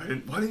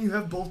 why didn't you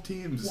have both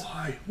teams?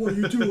 Why? What are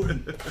you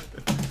doing?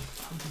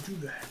 How would you do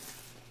that?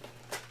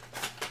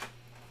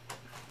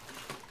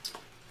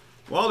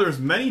 Well, there's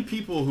many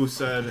people who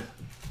said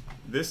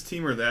this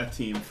team or that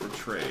team for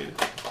trade.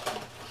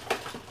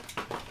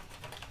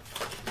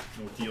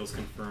 No deals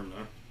confirmed,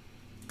 huh?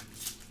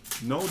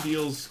 No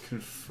deals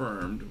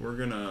confirmed. We're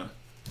gonna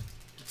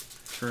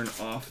turn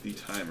off the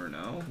timer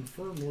now.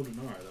 Confirm or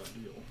deny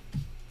that deal.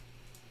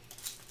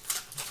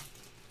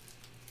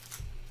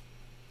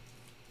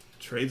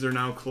 Trades are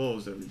now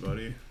closed,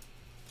 everybody.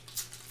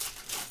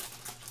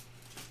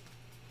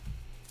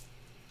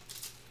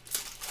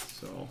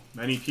 So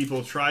many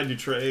people tried to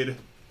trade.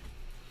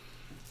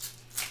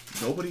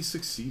 Nobody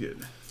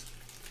succeeded.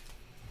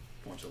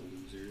 Bunch of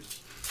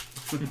losers.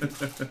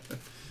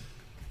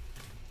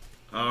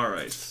 All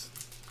right.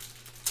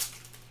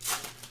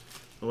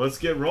 Well, let's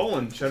get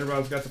rolling. Cheddar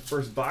Bob's got the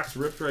first box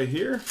ripped right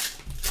here.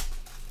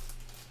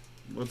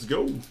 Let's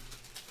go.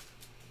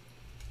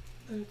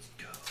 Let's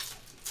go.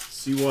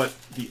 See what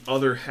the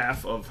other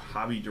half of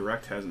Hobby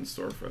Direct has in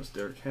store for us.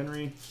 Derrick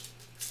Henry.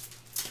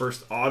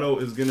 First auto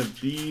is going to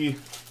be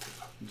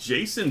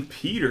Jason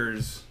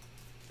Peters.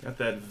 Got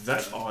that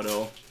vet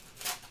auto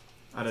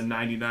out of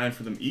 99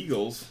 for them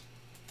Eagles.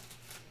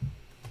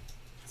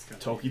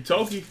 Toki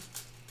Toki.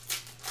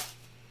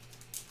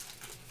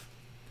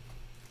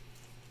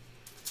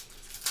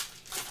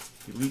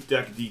 Elite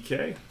Deck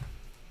DK.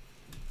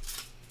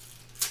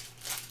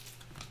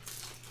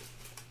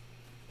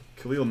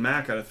 Khalil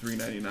Mack out of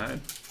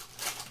 399.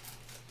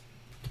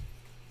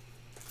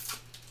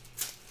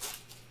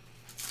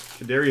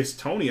 Kadarius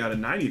Toney out of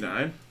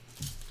 99.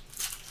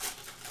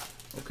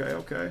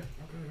 Okay.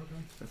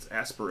 That's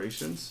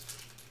aspirations.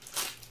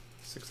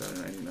 6 out of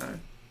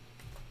 99.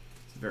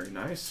 It's very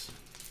nice.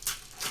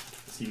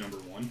 Is he number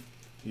 1?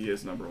 He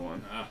is number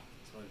 1. Ah,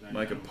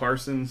 Micah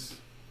Parsons.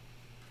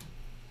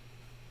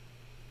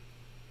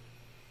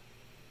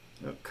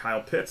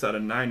 Kyle Pitts out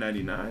of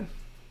 999.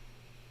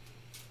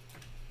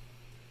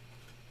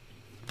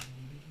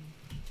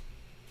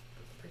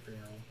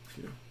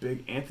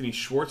 Big Anthony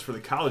Schwartz for the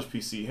college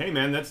PC. Hey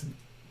man, that's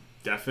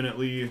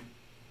definitely.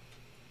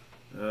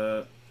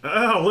 Oh,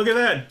 look at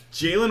that!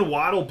 Jalen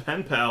Waddle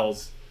pen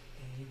pals.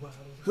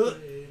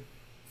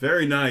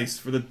 Very nice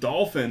for the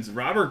Dolphins.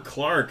 Robert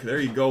Clark. There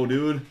you go,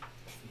 dude.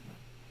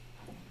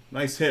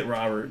 Nice hit,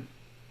 Robert.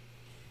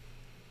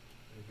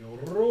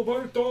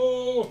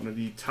 Roberto. One of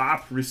the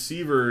top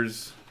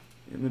receivers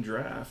in the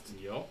draft.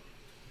 Yup.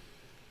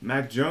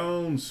 Mac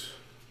Jones.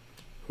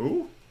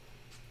 Who?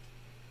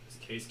 This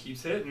case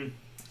keeps hitting.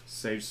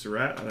 Sage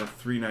Surratt out of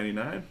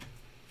 399.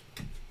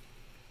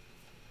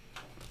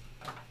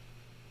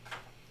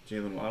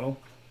 Jalen Waddle.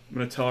 I'm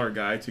going to tell our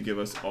guy to give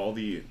us all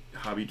the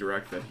Hobby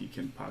Direct that he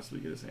can possibly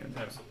get his hands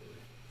on. Absolutely.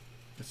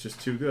 It's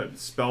just too good.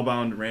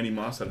 Spellbound Randy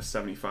Moss out of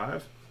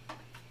 75.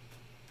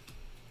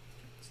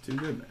 It's too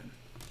good, man.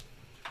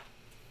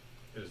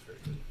 It is very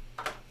good.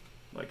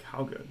 Like,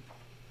 how good?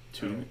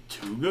 Too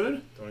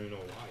good? Don't even know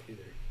why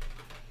either.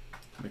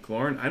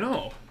 McLaurin? I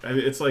know. I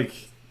mean, it's like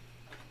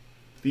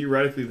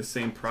theoretically the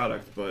same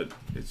product, but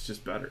it's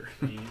just better.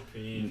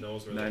 He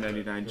knows where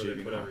 $9.99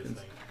 JV JV Hawkins.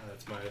 Hawkins.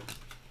 That's my.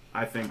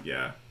 I think,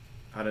 yeah.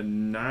 Out of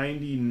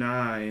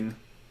 99,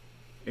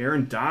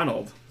 Aaron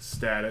Donald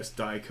status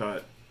die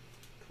cut.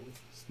 Cool.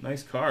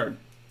 Nice card.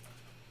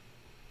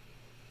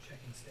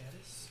 Checking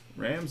status.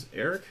 Rams,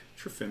 Eric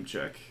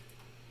Trefimchek.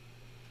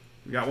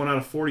 We got one out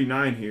of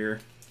 49 here.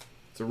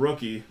 It's a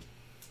rookie.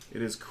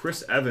 It is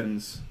Chris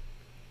Evans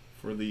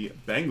for the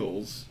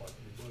Bengals.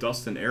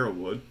 Dustin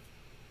Arrowwood.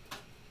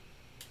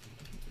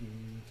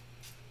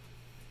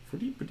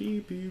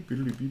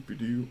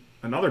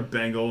 Another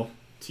Bengal.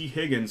 T.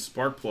 Higgins,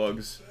 Spark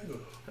Plugs.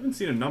 Haven't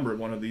seen a numbered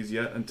one of these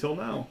yet until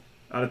now.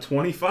 Out of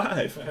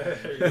 25.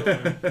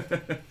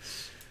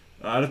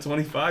 Out of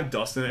 25,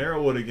 Dustin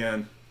Arrowwood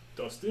again.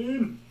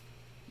 Dustin.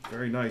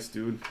 Very nice,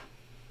 dude.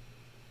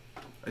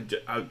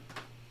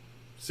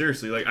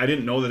 Seriously, like, I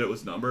didn't know that it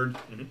was numbered.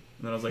 And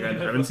then I was like, I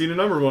haven't seen a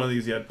numbered one of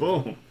these yet.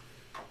 Boom.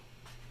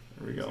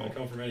 There we go. It's going to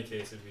come from any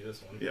case, it'd be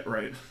this one. Yeah,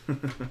 right.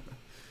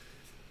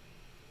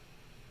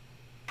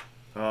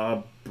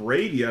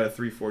 Brady out of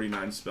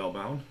 349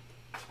 Spellbound.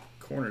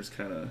 Corner's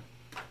kind of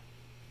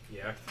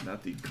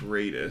not the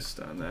greatest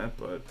on that,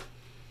 but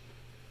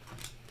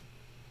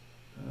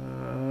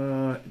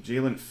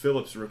Jalen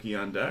Phillips rookie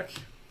on deck.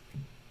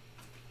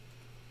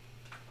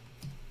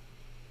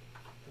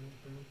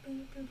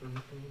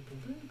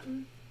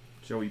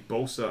 Joey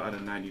Bosa out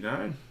of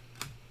 99.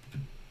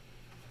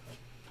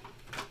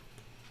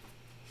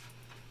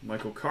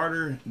 Michael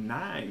Carter,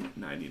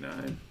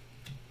 $9.99.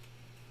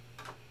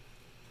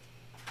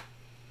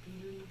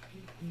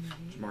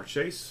 Jamar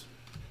Chase.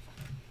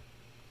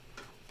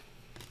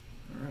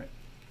 All right.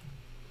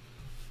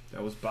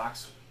 That was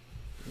box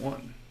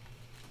 1.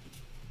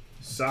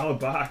 Solid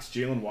box.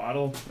 Jalen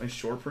Waddle. Nice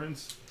short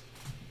prints.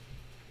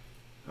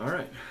 All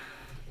right.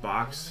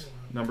 Box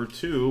number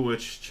 2,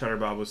 which Cheddar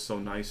Bob was so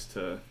nice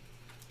to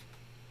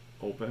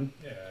open.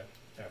 Yeah, it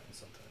happens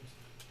sometimes.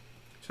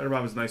 Cheddar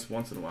Bob is nice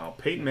once in a while.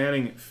 Peyton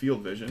Manning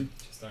Field Vision.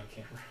 Just on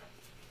camera.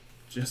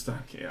 Just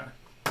on camera.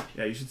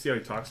 Yeah, you should see how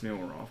he talks to me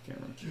when we're off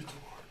camera.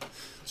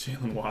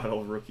 Jalen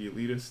Waddle, rookie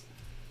elitist.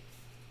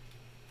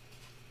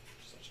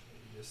 Such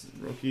an elitist.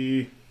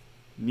 Rookie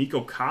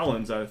Nico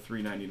Collins out of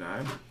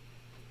 399.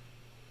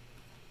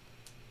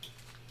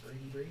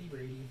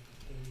 Brady.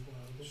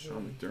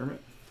 Sean McDermott.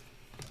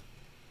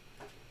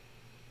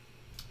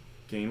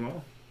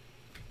 Gainwell.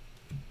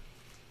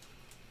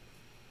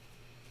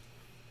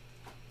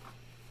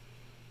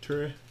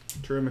 Terry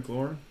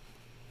McLaurin.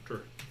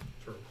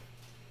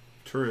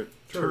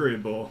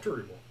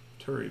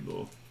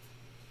 Terrible.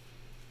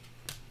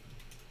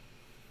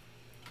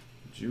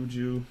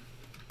 Juju.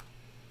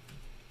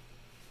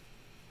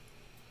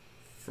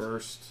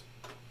 first.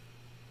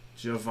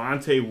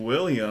 Javonte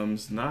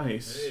Williams.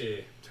 Nice.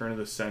 Hey, Turn of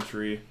the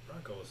century.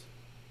 Broncos.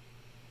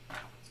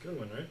 It's a good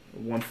one, right?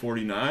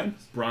 149.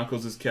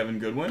 Broncos is Kevin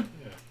Goodwin.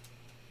 Yeah.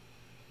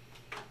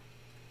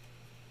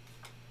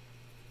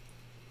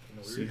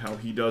 See how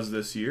he does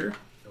this year.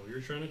 No, we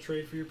were trying to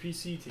trade for your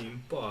PC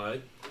team, but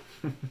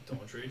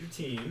don't trade your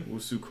team.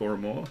 Usu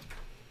Koromoa.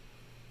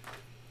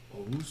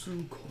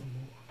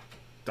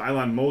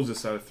 Dylon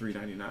Moses out of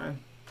 399.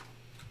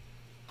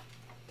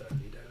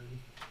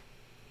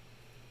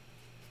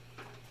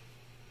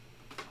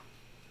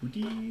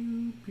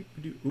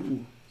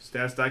 Ooh,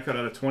 stats die cut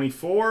out of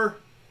 24.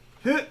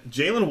 Hit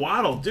Jalen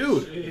Waddle,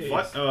 dude.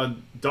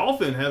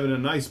 Dolphin having a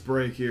nice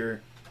break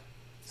here.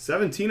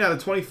 17 out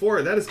of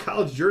 24. That is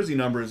college jersey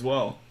number as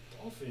well.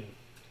 Dolphin.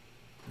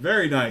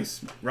 Very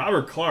nice.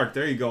 Robert Clark,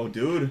 there you go,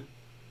 dude.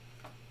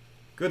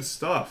 Good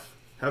stuff.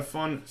 Have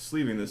fun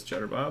sleeving this,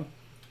 Cheddar Bob.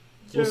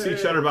 We'll see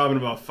Cheddar Bob in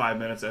about 5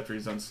 minutes after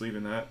he's done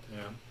sleeving that.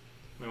 Yeah.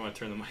 Might want to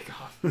turn the mic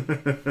off.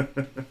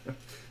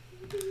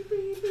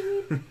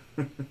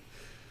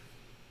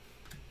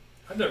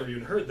 I've never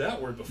even heard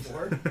that word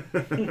before.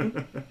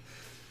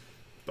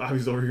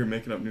 Bobby's over here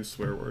making up new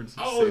swear words.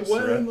 Oh, it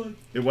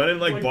went in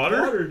like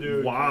butter?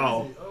 Dude.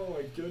 Wow. Crazy. Oh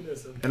my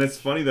goodness. And it's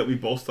funny that we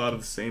both thought of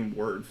the same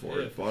word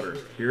for it, butter.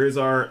 Sure. Here is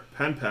our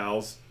pen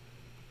pals.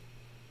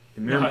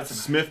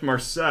 Smith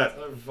Marset.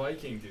 A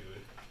Viking dude.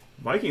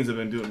 Vikings have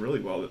been doing really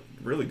well,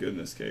 really good in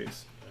this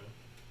case. Yeah.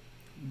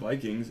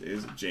 Vikings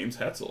is James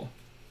Hetzel,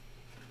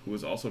 who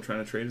was also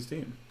trying to trade his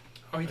team.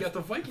 Oh, he got the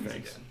Vikings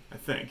again. I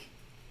think.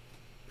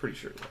 Pretty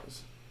sure it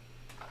was.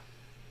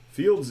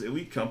 Fields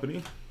Elite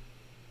Company.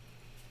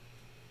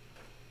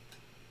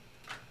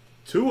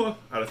 Tua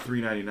out of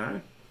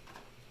 399.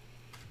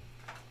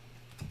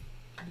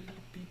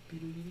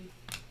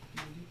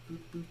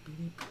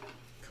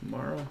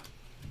 Kamara.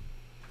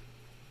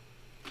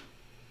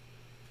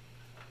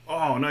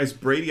 Oh, nice.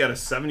 Brady out of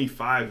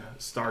 75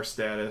 star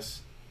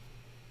status.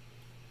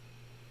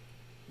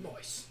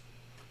 Nice.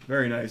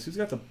 Very nice. Who's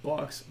got the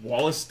Bucks?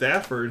 Wallace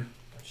Stafford.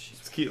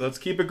 Let's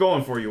keep it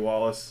going for you,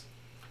 Wallace.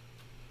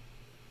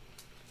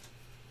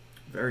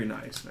 Very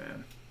nice,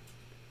 man.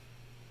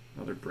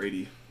 Another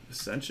Brady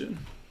Ascension.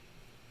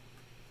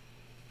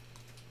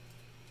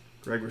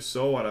 Greg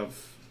Rousseau out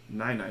of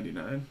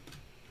 999.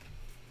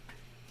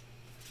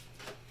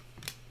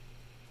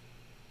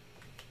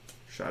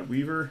 Shad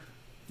Weaver,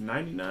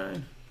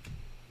 99.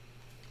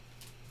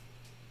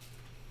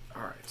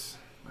 All right.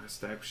 Last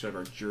stack, we should have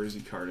our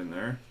jersey card in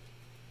there.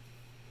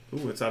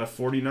 Ooh, it's out of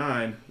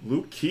 49.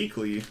 Luke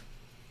Kuechly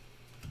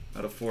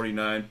out of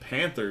 49.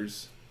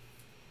 Panthers.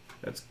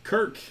 That's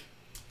Kirk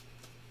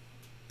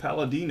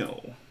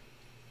Palladino.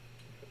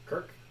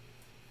 Kirk.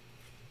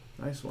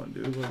 Nice one,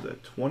 dude. What was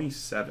that?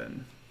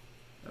 27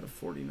 out of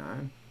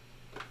 49.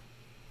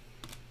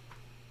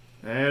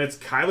 And it's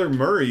Kyler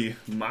Murray,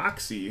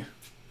 Moxie.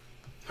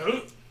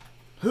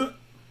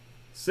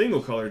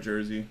 Single color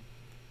jersey.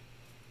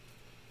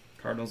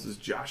 Cardinals is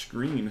Josh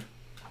Green.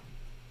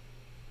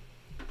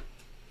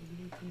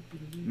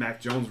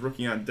 Mac Jones,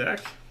 rookie on deck.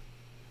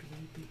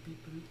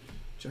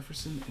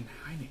 Jefferson and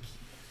Heineke.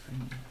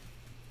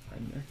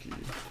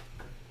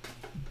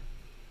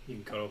 You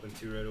can cut open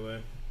two right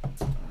away.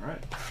 All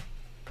right.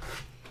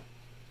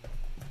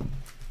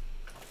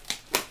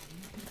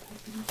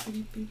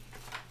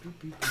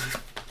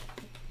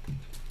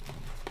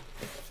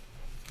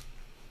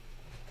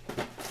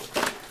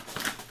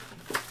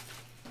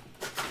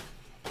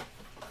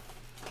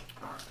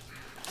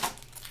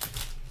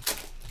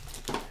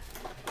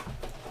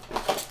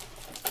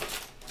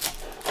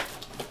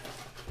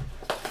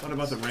 Thought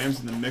about the Rams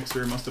in the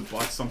mixer. Must have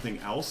bought something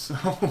else. Dude,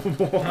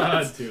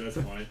 that's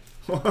funny.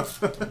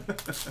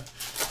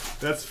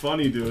 That's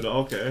funny, dude.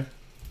 Okay.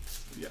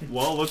 Yeah.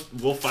 Well,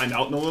 we'll find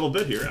out in a little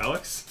bit here,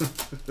 Alex.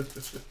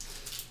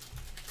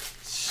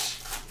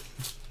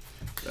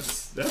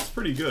 That's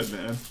pretty good,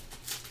 man.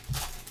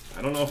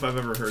 I don't know if I've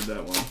ever heard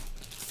that one.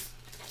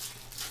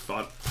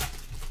 Thought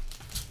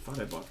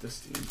I bought this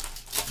team.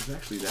 It was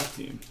actually that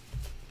team.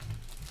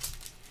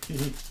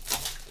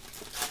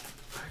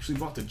 I actually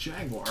bought the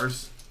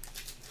Jaguars.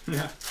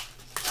 Yeah.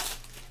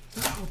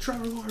 Oh,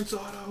 Trevor Lawrence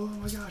auto. Oh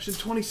my gosh, in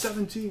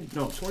 2017.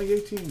 No,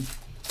 2018.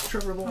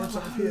 Trevor Lawrence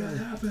auto. How did that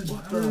happen?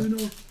 What I don't even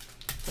know.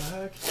 the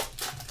heck?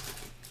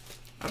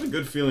 I have a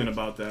good feeling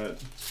about that.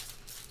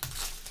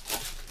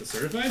 The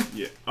certified?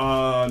 Yeah.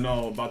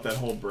 No, about that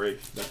whole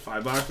break. That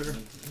 5-boxer.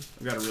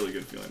 I've got a really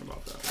good feeling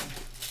about that one.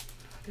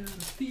 I got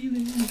a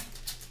feeling.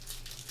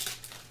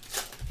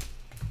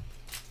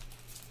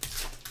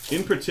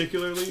 In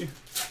particularly,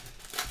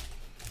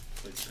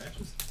 Plates and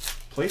patches?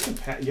 plates and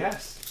pat.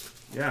 Yes.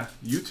 Yeah.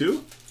 You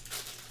too?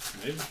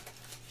 Maybe.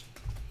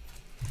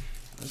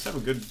 I just have a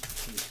good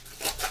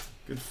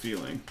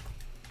feeling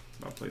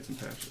about plates and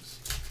patches.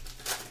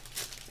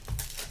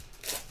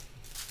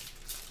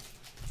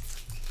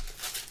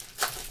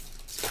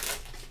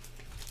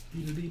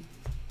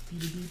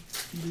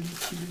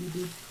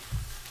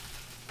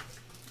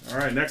 All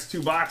right, next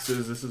two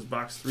boxes. This is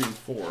box 3 and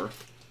 4.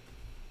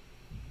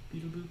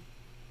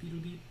 Beetle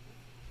beep.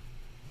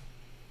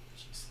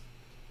 Jeez.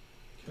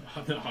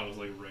 I was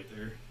like right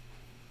there.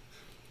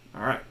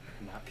 All right.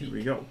 Not Here Pete.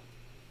 we go.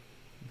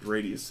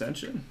 Brady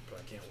Ascension. But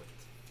I can't wait.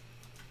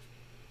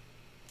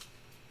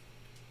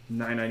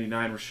 $9.99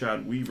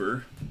 Rashad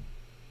Weaver.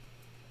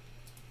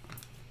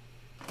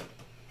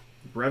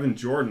 Brevin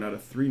Jordan out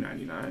of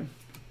 $3.99.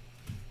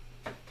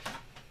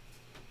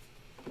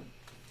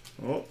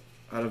 Oh,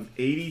 out of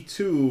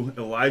 82,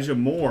 Elijah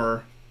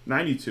Moore,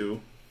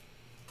 92.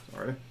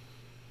 Sorry.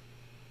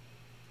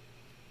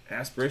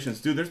 Aspirations.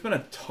 Dude, there's been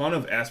a ton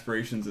of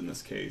aspirations in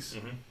this case.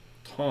 Mm-hmm.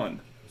 Ton.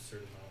 A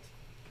certain amount.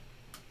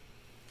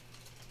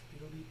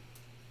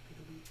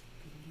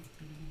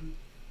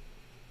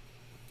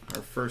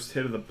 Our first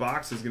hit of the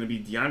box is going to be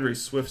DeAndre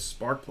Swift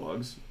Spark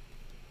Plugs.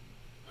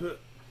 The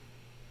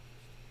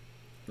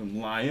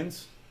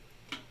Lions.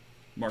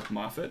 Mark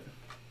Moffitt.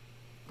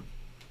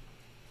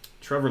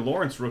 Trevor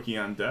Lawrence, rookie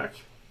on deck.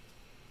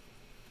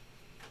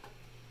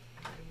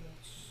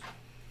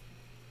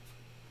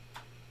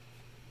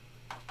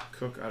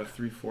 Cook out of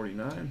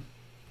 349.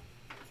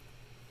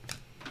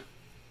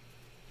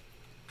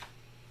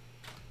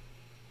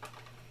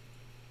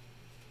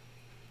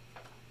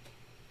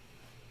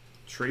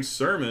 Trey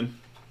Sermon,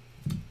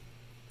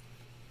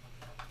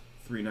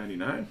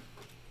 399.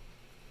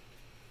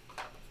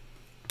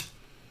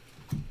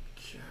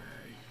 Okay.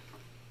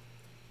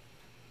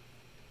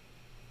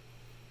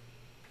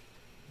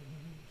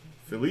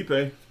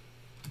 Felipe.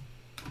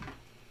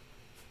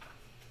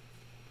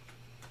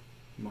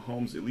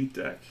 Mahomes Elite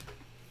Deck.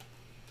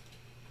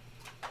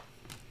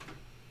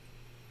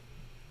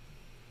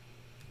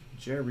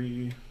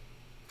 Jerry.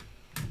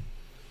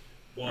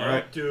 What, All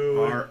right, dude?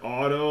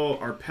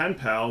 our pen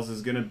pals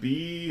is gonna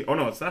be. Oh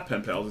no, it's not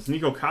pen pals. It's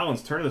Nico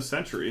Collins, turn of the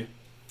century,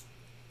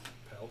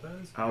 Pal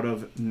pens? out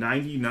of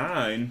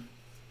 99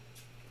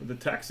 for the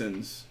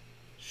Texans.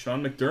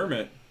 Sean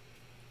McDermott.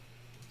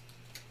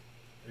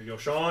 There you go,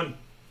 Sean.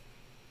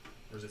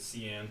 Or is it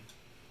Cian?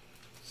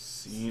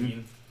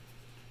 Scene.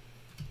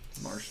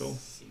 Marshall.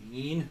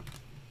 Scene.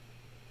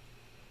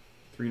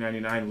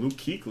 399. Luke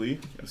Kuechly.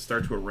 Got to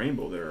start to a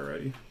rainbow there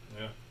already.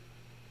 Yeah.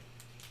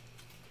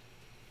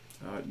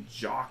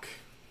 Jock.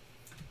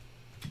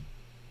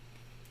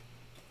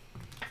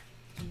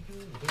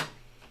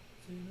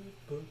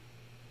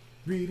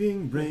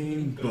 Reading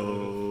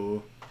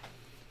Rainbow.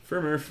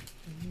 Firmurf.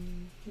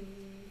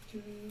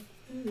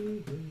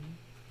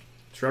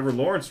 Trevor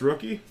Lawrence,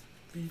 rookie.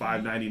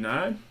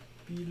 $5.99.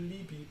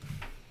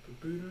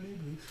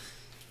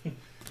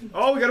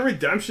 Oh, we got a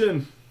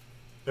redemption.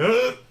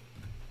 Come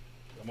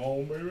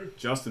on, baby.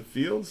 Justin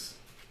Fields.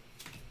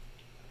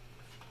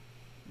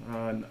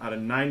 Out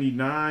of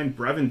 99,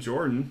 Brevin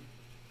Jordan.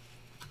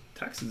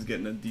 Texans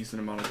getting a decent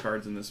amount of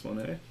cards in this one,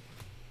 eh?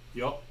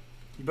 Yup.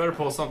 You better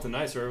pull something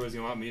nice or everybody's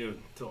going to want me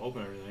to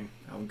open everything.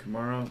 Alvin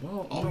Kamara.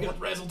 Well, Oh, we got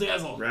Razzle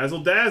Dazzle.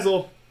 Razzle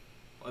Dazzle.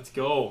 Let's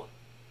go.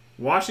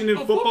 Washington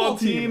football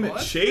team.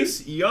 What?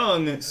 Chase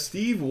Young.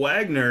 Steve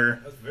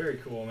Wagner. That's very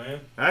cool, man.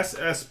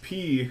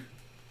 SSP.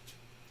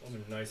 Those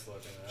are nice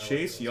looking. I like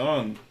Chase those.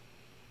 Young.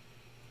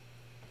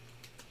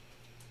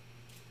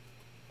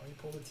 Why you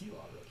pull the T-Law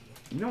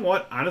rookie? You know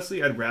what?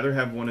 Honestly, I'd rather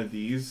have one of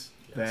these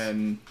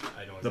than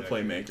I know the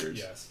exactly. playmakers.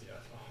 Yes,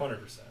 100%.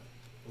 Those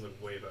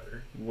look way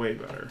better. Way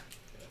better.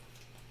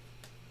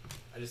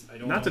 I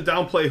don't Not know. to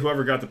downplay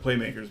whoever got the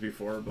playmakers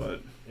before,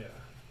 but Yeah.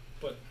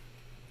 But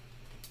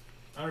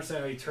I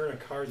understand how you turn a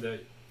card that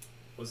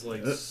was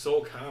like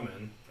so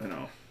common I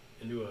know.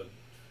 into a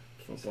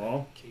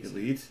Football. case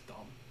Elite. dumb.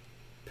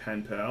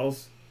 Pen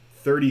pals.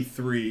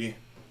 33. I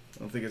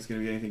don't think it's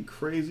going to be anything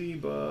crazy,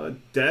 but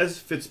Dez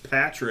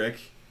Fitzpatrick,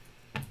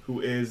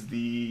 who is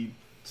the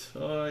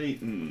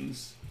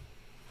Titans.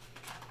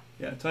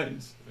 Yeah,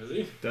 Titans. Is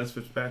he? Dez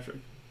Fitzpatrick.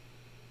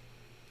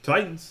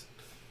 Titans.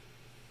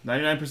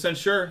 99%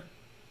 sure.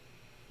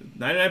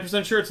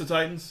 99% sure it's the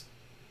Titans.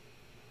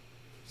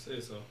 Say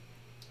so.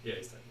 Yeah,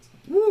 he's Titans.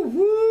 Woo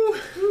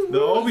woo! The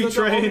Obi Is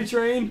that the train. Obi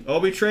train.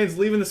 Obi train's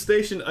leaving the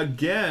station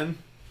again.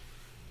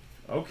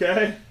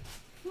 Okay.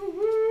 Woo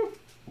woo!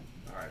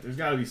 Alright, there's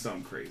gotta be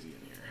something crazy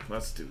in here.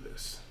 Let's do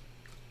this.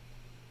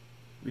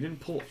 We didn't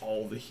pull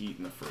all the heat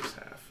in the first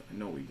half. I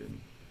know we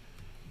didn't.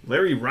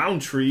 Larry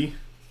Roundtree.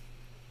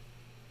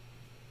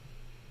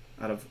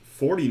 Out of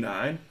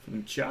 49 from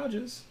the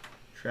Chargers.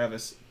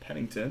 Travis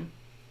Pennington.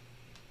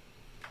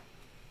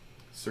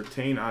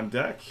 Surtain on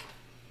deck.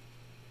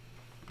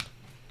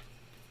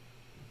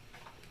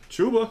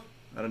 Chuba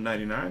out of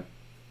 99.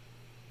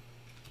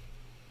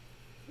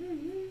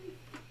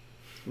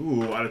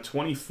 Ooh, out of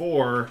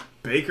 24,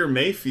 Baker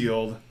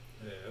Mayfield.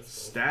 Yeah, that's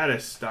cool.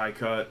 Status die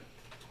cut.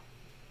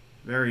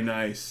 Very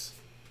nice.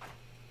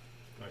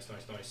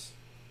 Nice.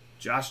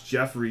 Josh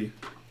Jeffrey,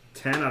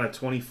 10 out of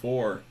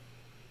 24.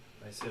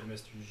 Nice hit,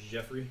 Mr.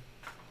 Jeffrey.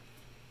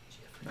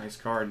 Nice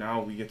card.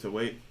 Now we get to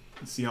wait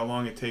and see how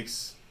long it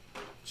takes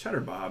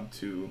Cheddar Bob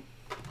to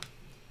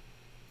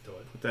Do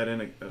it. put that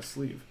in a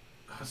sleeve.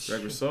 Oh,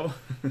 Greg Rousseau.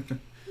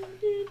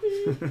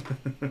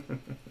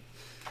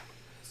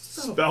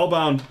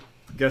 Spellbound.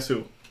 Guess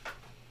who?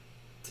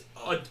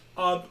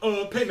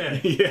 Peyton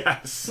Manning.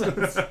 Yes.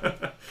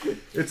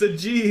 It's a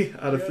G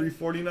out of Yeah.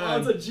 349.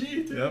 Oh, it's a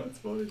G, dude. Yep. That's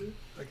funny, dude.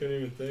 I couldn't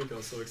even think. I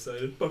was so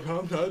excited. But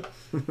I'm not.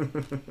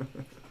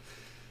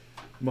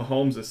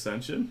 Mahomes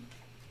Ascension.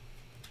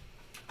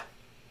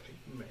 Peyton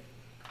Manning.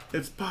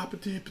 It's Papa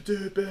Deep.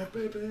 Man,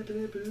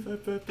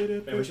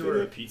 we should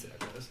order a pizza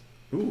after this.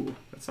 Ooh,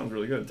 that sounds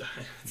really good.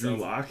 Drew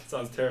Lock.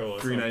 Sounds terrible.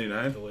 It $3.99.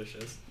 sounds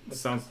delicious. That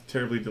sounds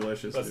terribly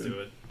delicious. Let's dude. do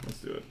it. Let's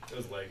do it. It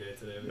was leg day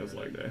today. It was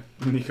leg day.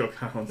 Nico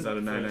Collins out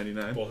of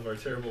 $9.99. Both of our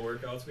terrible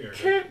workouts. We are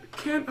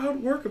Can't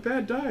outwork a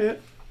bad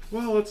diet.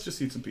 Well, let's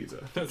just eat some pizza.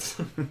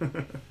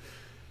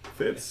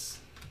 Fits.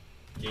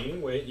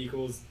 Gaining weight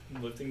equals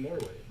lifting more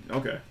weight.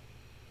 Okay.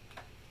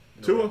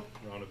 In a Tua.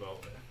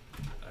 roundabout way.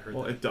 I heard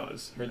Well, that. it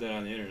does. Heard that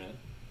on the internet.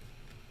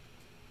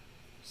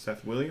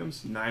 Seth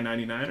Williams,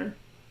 $9.99er.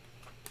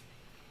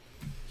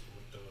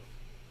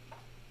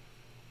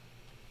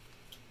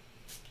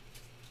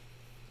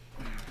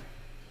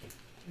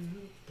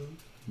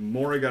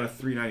 Maury got a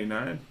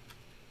 $3.99.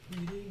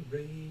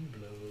 Rain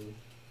blow.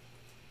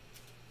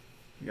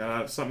 We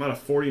got something out of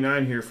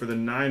 49 here for the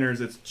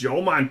Niners. It's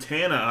Joe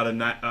Montana out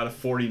of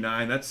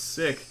 49. That's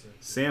sick.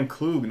 Sam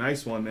Klug,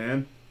 nice one,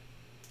 man.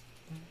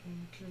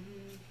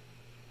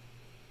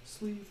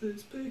 Sleeve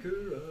this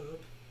Baker up.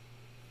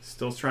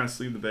 Still trying to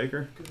sleeve the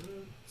Baker.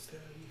 Good,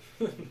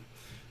 steady.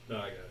 No,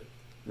 I got it.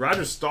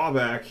 Roger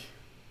Staubach,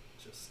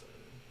 Just started.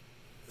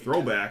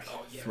 throwback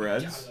Oh, yeah,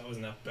 threads. God, that was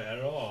not bad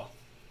at all.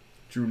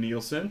 Drew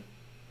Nielsen,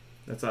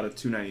 that's out of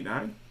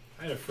 299.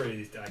 I ain't afraid of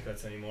these die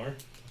cuts anymore.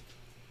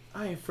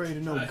 I ain't afraid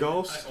of no I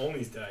ghost. own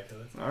these die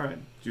cuts. All right,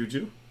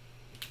 Juju.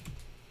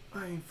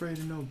 I ain't afraid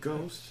of no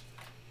ghost.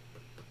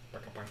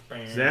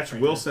 Zach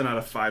Wilson out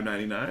of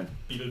 599.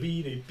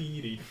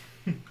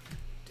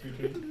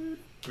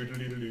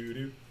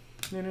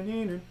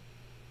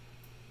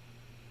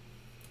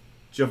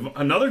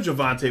 Another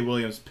Javonte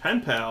Williams,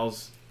 pen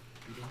pals.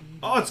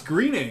 Oh, it's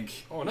green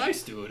ink. Oh,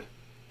 nice, dude.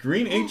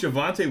 Green ink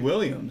Javonte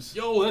Williams.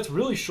 Yo, that's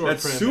really short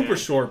That's print, super man.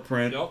 short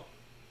print. Yep.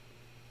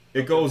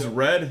 It goes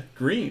red,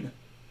 green.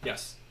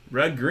 Yes.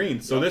 Red,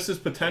 green. So Yep. this is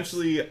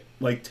potentially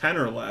like 10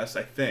 or less,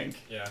 I think.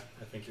 Yeah,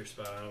 I think you're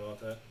spot on about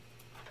that.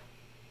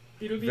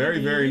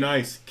 Very, very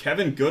nice.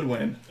 Kevin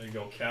Goodwin. There you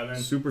go, Kevin.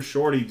 Super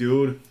shorty,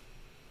 dude.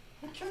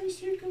 Can you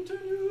see it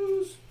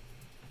continues?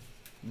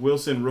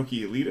 Wilson,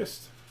 rookie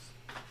elitist.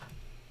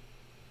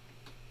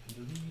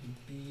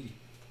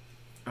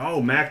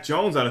 Oh, Mac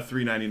Jones out of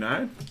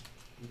 399.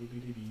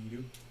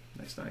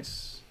 Nice,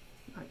 nice.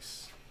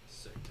 Nice.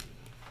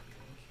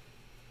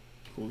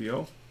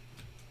 Julio.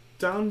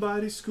 Down by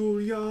the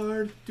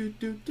schoolyard. Do,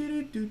 do,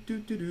 do, do, do,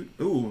 do, do.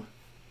 Ooh.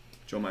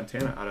 Joe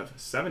Montana out of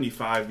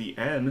 75, the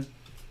N.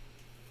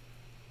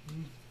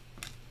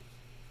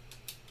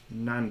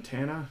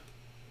 Montana.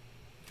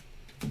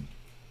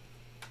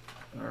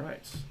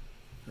 Alright.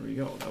 There we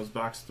go. That was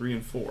box 3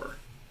 and 4.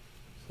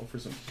 So for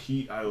some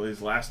heat out of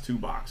his last two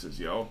boxes,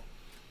 yo.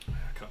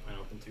 Cut mine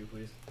open too,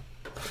 please.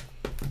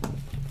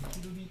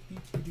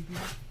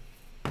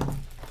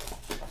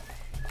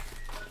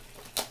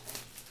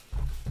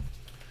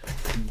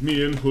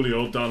 Me and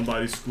Julio down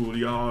by the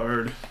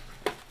schoolyard.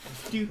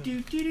 Do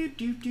do do do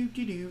do do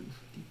do do.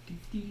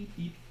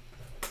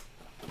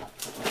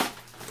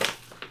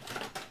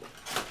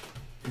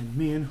 And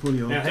me and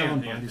Julio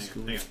down by the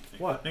schoolyard.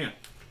 What? Hang on.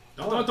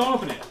 Don't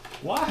open it.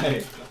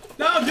 Why?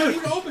 No, dude,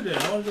 you opened it.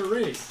 I wanted to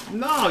race.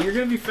 No, you're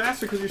gonna be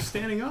faster because you're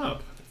standing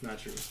up. It's not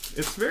true.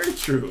 It's very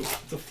true.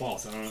 It's a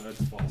false. I don't know.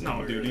 That's false.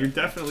 No, dude, you're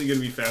definitely gonna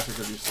be faster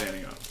because you're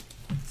standing up.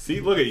 See,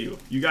 look at you.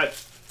 You got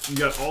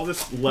all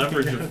this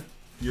leverage of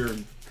your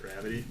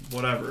gravity.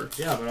 whatever.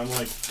 Yeah, but I'm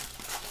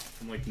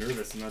like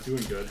nervous. I'm not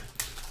doing good.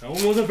 That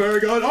one wasn't very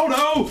good. Oh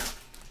no!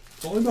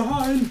 Falling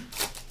behind.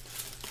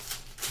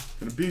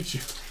 Gonna beat you.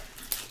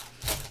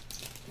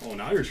 Oh,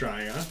 now you're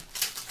trying, huh?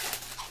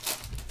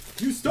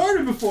 You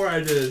started before I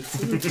did.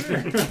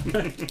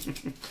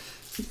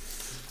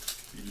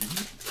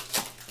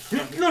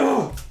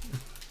 No!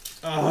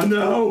 Oh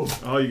no!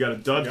 Oh, you got a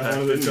dud Got pack.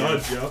 one of the didn't you?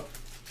 duds, yep.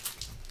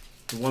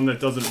 The one that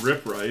doesn't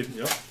rip right.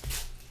 Yep.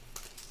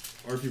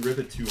 Or if you rip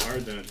it too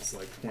hard, then it's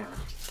like, wah.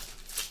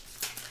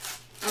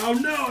 Oh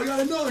no, I got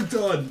another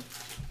dud!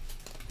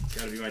 It's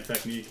gotta be my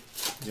technique.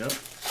 Yep.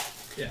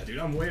 Yeah, dude,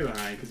 I'm way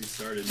behind because you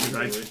started.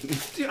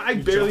 Dude, I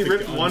barely jumped the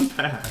ripped gun. one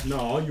pack.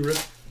 No, you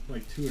ripped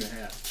like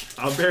 2.5.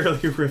 I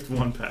barely ripped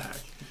one pack.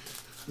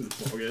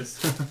 This is bogus.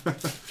 I'm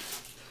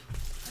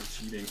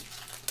cheating.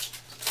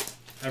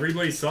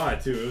 Everybody saw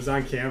it too. It was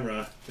on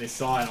camera. They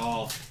saw it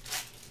all.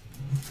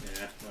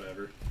 Yeah,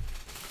 whatever.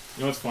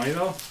 You know what's funny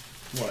though?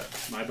 What?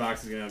 My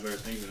box is gonna have better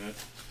things in it.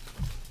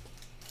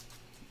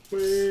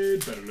 Way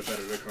better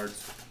the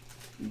cards.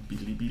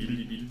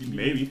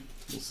 Maybe.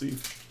 We'll see.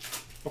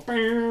 All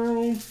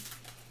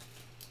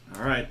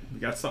right, we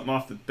got something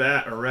off the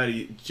bat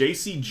already.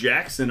 J.C.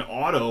 Jackson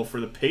auto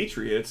for the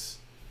Patriots.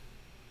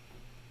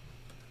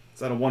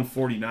 It's out of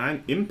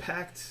 149.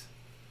 Impact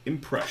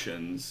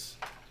Impressions.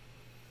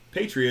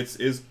 Patriots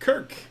is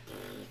Kirk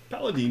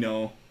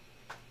Palladino.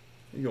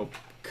 There you go,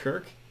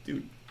 Kirk.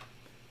 Dude.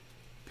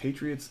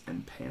 Patriots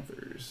and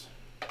Panthers.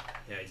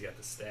 Yeah, he's got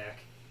the stack.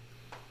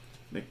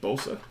 Nick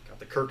Bosa. Got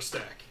the Kirk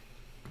stack.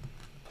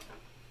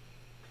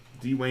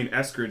 Dwayne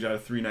Eskridge out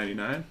of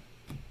 399.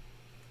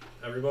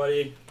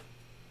 Everybody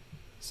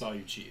saw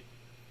you cheat.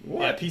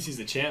 What? Yeah, PC's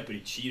the champ, but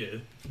he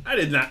cheated. I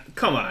did not.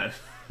 Come on.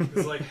 It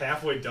was like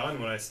halfway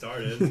done when I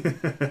started.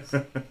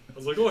 I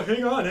was like, oh,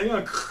 hang on.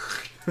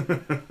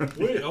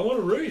 Wait, I want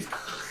to raise.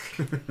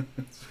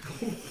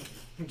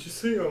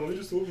 Just hang on, let me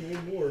just open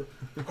one more.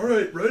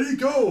 Alright, ready,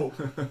 go!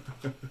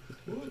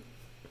 What?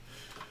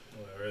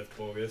 Whatever, it's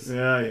bogus.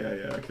 Yeah.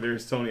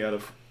 Kadarius Toney out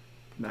of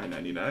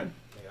 9.99. I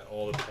got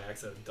all the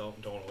packs that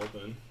don't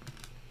open.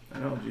 I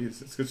know,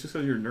 jeez. It's just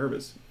because you're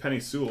nervous. Penny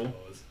Sewell.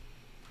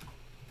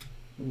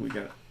 Ooh, we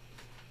got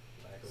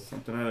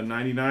something out of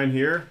 99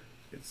 here.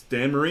 It's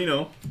Dan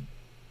Marino.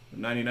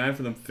 99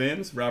 for them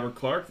Finns. Robert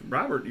Clark.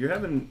 Robert, you're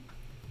having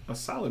a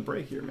solid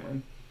break here,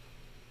 man.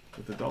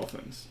 With the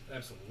Dolphins.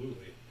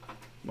 Absolutely.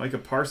 Micah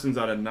Parsons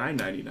out of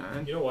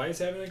 9.99. You know why he's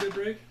having a good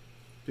break?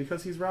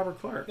 Because he's Robert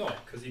Clark. No,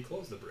 because he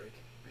closed the break.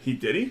 He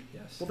did he?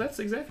 Yes. Well, that's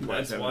exactly why.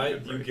 That's why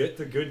you get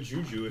the good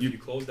juju if you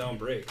close down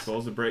breaks.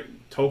 Close the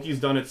break. Toki's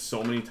done it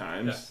so many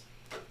times. Yes.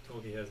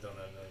 Toki has done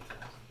that a million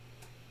times.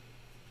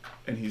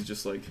 And he's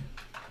just like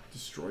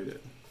destroyed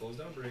it. Close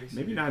down breaks.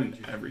 Maybe not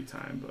every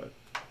time, but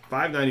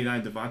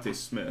 5.99 Devontae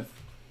Smith.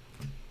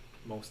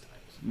 Most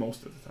times.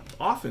 Most of the time.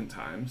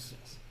 Oftentimes.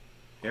 Yes.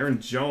 Aaron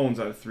Jones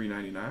out of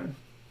 3.99.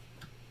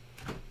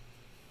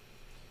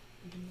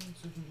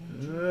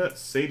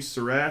 Sage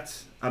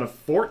Surratt out of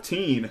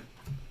 14.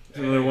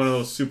 Another one of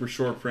those super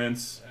short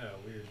prints. Yeah,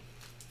 weird.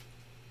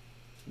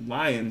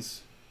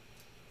 Lions.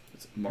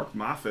 It's Mark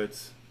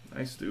Moffitt.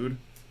 Nice, dude.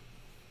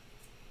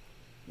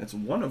 That's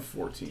 1 of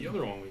 14. The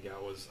other one we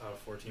got was out of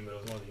 14, but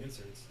it was one of the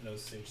inserts, and it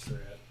was Sage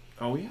Surratt.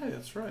 Oh, yeah,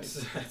 that's right.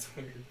 That's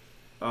weird.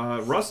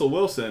 Russell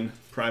Wilson,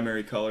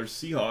 primary colors.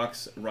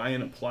 Seahawks,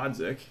 Ryan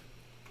Plodzik.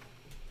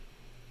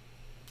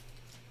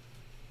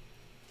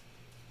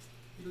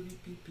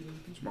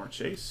 Jamar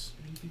Chase.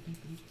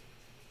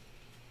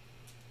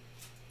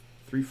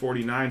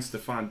 349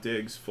 Stephon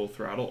Diggs, full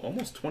throttle.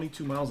 Almost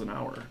 22 miles an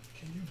hour.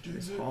 Can you do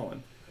He's that?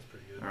 hauling. That's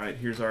pretty good. All right,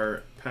 here's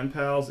our pen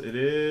pals. It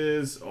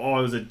is, it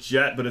was a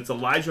Jet, but it's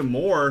Elijah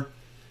Moore.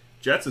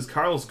 Jets is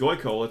Carlos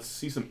Goico. Let's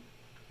see some,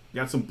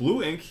 got some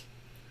blue ink.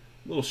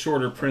 A little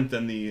shorter print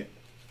than the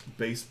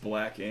base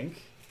black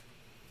ink.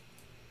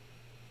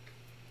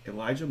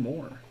 Elijah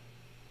Moore.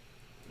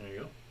 There you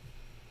go.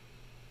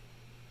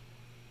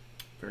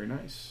 Very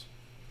nice.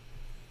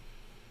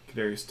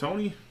 Kadarius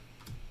Toney.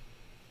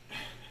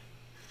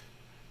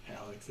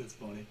 Alex, that's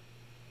funny.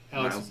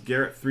 Myles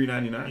Garrett,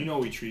 3.99. You know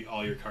we treat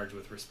all your cards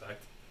with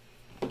respect.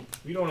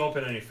 We don't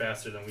open any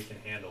faster than we can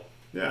handle.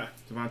 Yeah,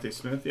 Devontae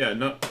Smith. Yeah,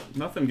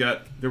 nothing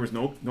got. There was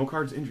no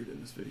cards injured in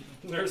this video.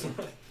 There's in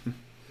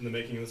the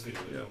making of this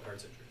video, there's no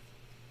cards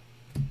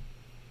injured.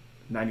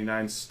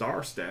 99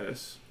 star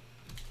status.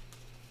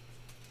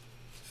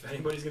 If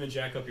anybody's gonna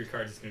jack up your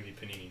cards, it's gonna be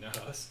Panini, not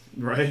us.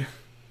 Right.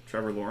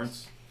 Trevor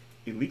Lawrence,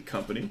 Elite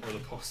Company, or the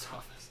post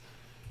office,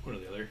 one or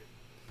the other.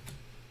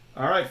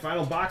 All right,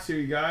 final box here,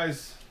 you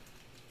guys.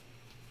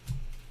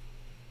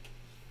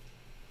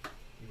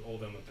 You owe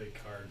them a big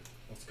card.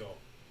 Let's go.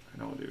 I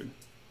know, dude.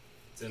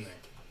 It's in there.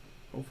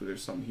 Hopefully,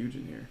 there's something huge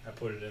in here. I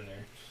put it in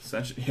there.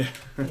 Essentially, yeah.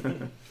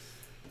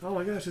 Oh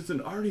my gosh, it's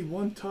an already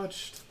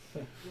one-touched.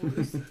 What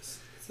is this?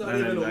 It's not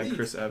even elite.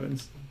 Chris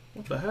Evans.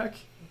 What the heck?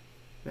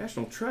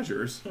 National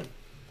Treasures.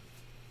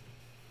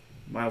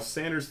 Miles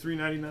Sanders,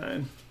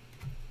 3.99.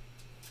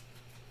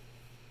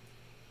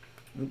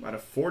 Out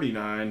of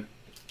 49.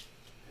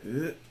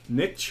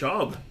 Nick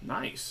Chubb.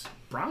 Nice.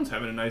 Brown's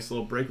having a nice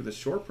little break with his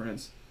short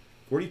prints.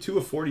 42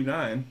 of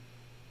 49.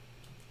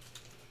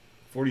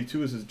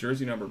 42 is his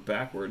jersey number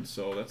backwards,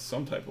 so that's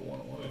some type of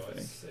 101, I think.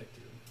 That's sick,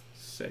 dude.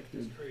 Sick,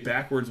 dude. Crazy.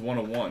 Backwards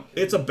 101.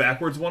 It's a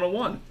backwards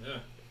 101. Yeah.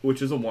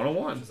 Which is a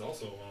 101. Which is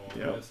also a 101.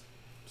 Yep. Yes.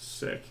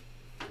 Sick.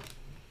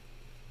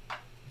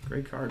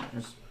 Great card,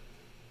 man.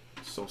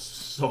 So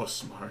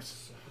smart.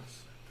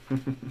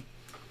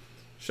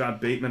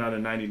 Shot Bateman out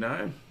of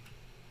 99.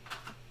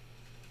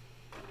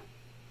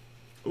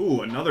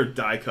 Ooh, another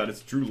die cut.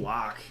 It's Drew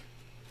Lock.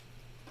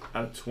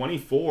 Out of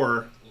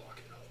 24. Lock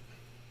it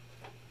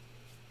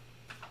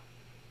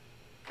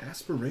up.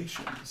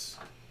 Aspirations.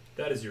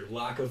 That is your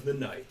lock of the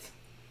night.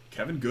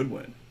 Kevin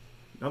Goodwin.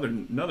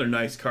 Another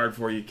nice card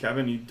for you,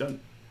 Kevin. You've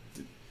done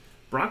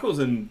Broncos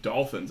and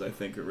Dolphins, I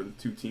think, were the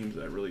two teams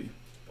that really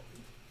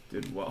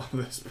did well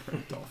this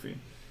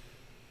Dolphin.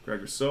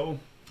 Greg Rousseau.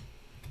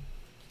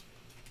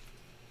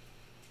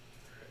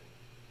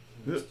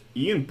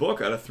 Ian Book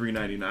out of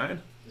 3.99.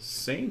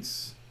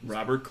 Saints.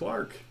 Robert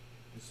Clark.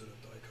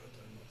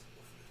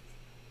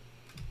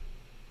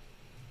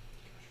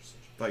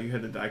 Thought you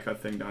had the die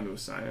cut thing down to a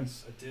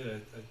science. I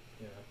did.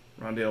 Yeah.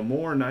 Rondale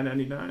Moore,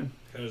 9.99. Kind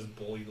of just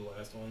bullied the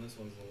last one. This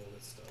one's a little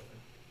bit stubborn.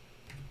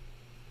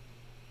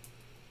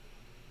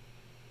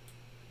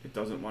 It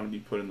doesn't want to be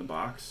put in the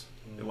box.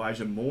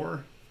 Elijah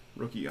Moore,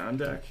 rookie on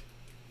deck.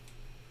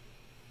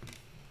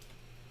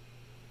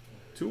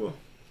 Tua.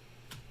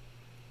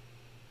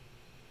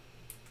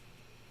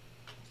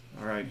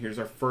 All right, here's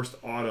our first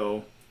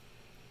auto.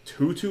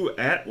 Tutu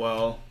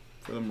Atwell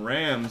for them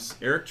Rams.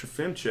 Eric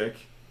Trefimchik. Here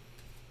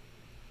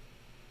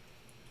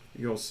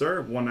you go,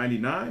 sir.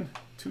 199.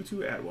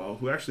 Tutu Atwell,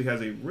 who actually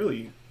has a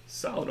really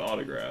solid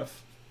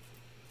autograph.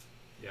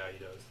 Yeah, he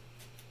does.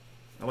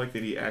 I like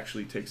that he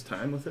actually takes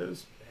time with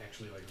his.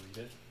 Actually, like,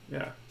 read it.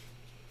 Yeah.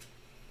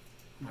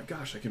 Oh my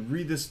gosh, I can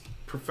read this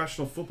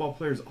professional football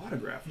player's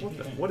autograph.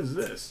 What is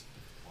this?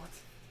 What?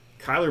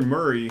 Kyler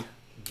Murray.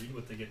 Read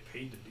what they get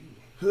paid to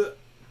do.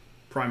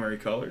 Primary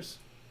colors.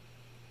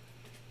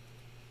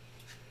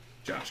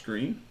 Josh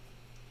Green.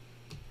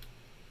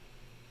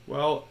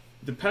 Well,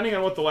 depending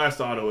on what the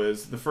last auto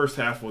is, the first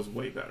half was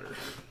way better.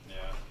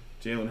 Yeah.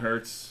 Jalen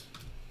Hurts.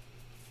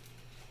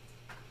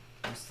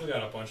 We still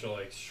got a bunch of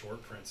like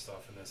short print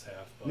stuff in this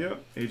half. But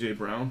Yep. AJ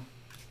Brown.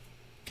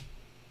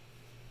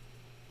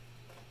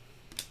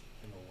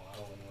 And the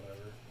Waddle and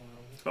whatever.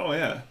 Oh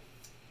yeah.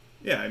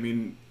 Yeah, I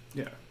mean,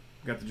 yeah.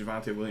 We got the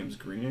Javonte Williams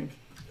green ink.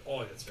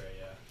 Oh, that's right.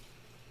 Yeah.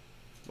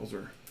 Those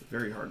are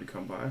very hard to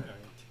come by. All right.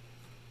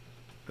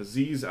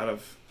 Aziz out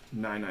of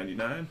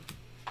 $9.99.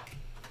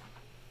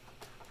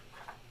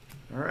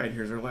 All right,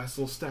 here's our last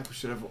little stack. We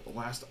should have a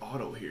last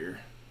auto here.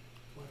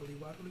 Waddly,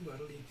 waddly,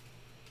 waddly.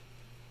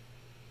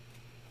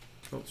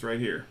 Oh, it's right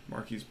here.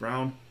 Marquise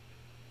Brown.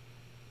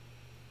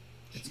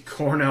 It's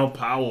Cornell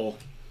Powell.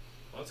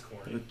 Oh, that's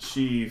corny. The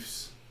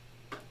Chiefs.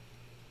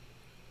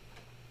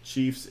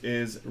 Chiefs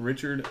is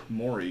Richard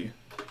Morey.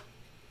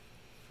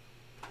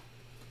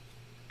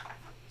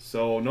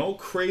 So no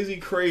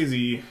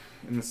crazy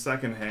in the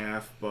second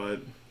half, but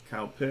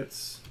Kyle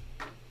Pitts.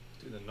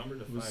 Dude, the number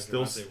to was 5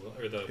 still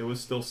it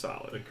was still the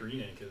solid.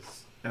 green ink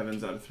is.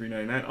 Evans out of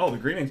 $3.99. Oh, the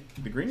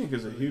green ink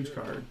is a huge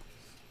card.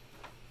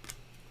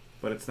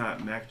 But it's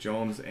not Mac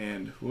Jones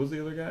and who was the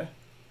other guy?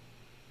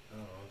 I don't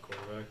know,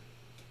 quarterback.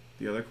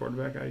 The other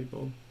quarterback guy you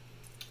pulled?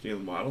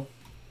 Jalen Waddle?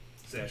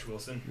 Sash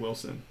Wilson.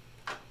 Wilson.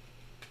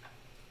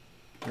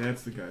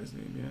 That's the guy's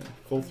name, yeah.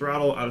 Full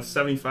throttle out of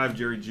 75,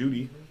 Jerry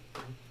Jeudy.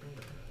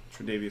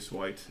 Tre'Davious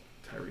White,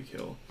 Tyreek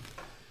Hill.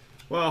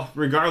 Well,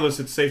 regardless,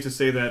 it's safe to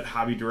say that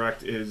Hobby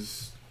Direct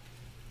is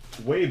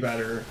way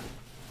better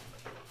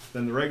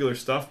than the regular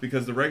stuff,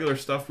 because the regular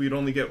stuff we'd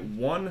only get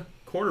one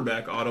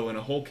quarterback auto in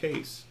a whole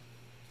case.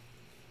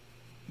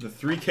 The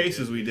 3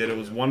 cases we did, it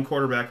was 1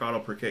 quarterback auto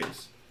per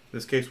case.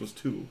 This case was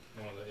 2.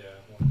 One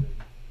big.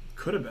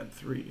 Could have been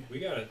 3. We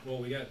got it. Well,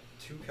 we got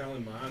 2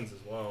 Kellen Monds as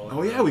well.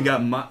 Oh yeah, we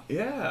got yeah.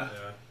 Yeah.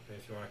 And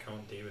if you want to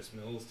count Davis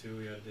Mills too,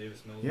 we got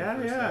Davis Mills. Yeah,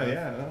 in the first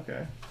half.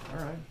 okay. All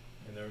right.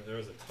 And there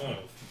was a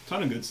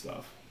Ton of good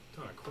stuff.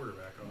 ton of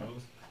quarterback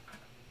autos.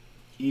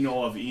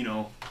 Eno of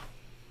Eno.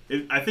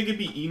 I think it'd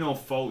be Eno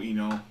faux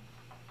Eno.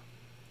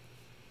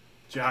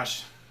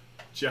 Josh,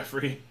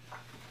 Jeffrey.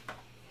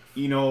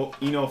 Eno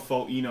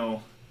faux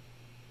Eno.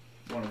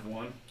 1 of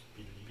 1.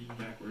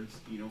 Backwards.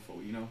 Eno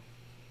faux Eno.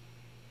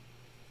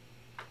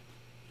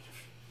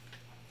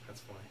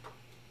 That's funny.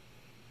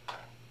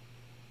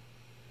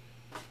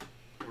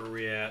 Where are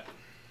we at?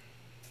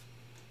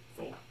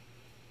 Full.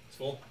 It's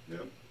full?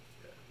 Yep.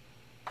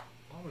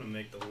 I'm gonna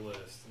make the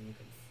list and you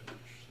can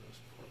finish this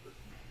part.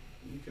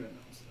 You can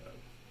announce that.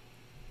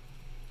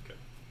 Okay.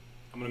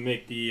 I'm gonna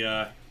make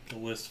the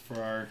list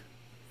for our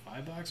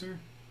 5-boxer.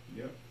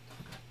 Yep.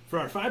 For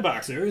our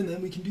 5-boxer, and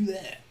then we can do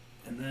that.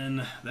 And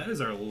then that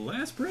is our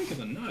last break of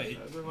the night.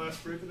 That's our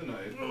last break of the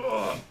night.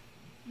 Ugh.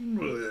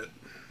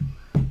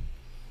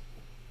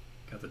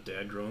 Got the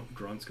dad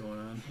grunts going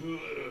on.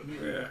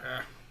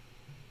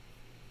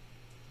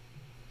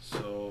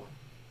 So,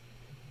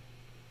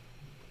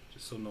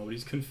 just so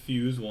nobody's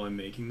confused while I'm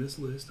making this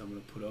list, I'm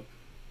going to put up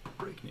a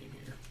break name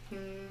here.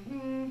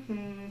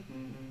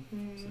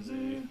 This is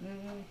a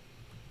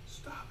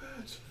Stop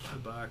it.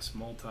 5-box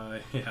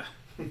multi-year.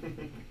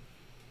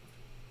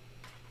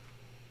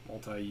 Oh,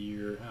 we're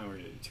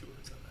going to do 2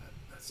 words on that.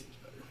 That seems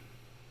better.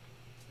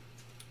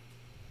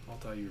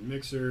 Multi-year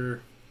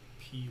mixer,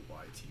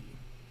 PYT.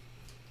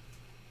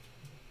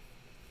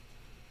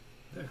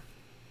 There.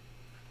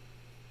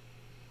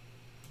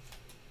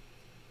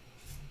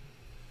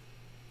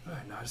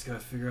 Alright, now I just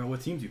gotta figure out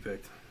what teams you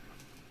picked.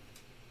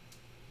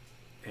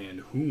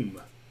 And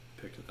whom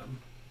picked them.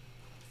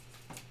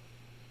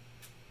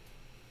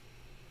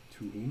 To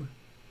whom?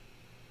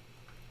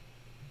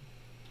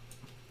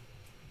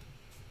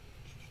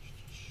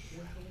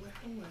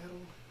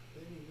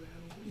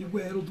 He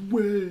rattled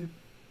away.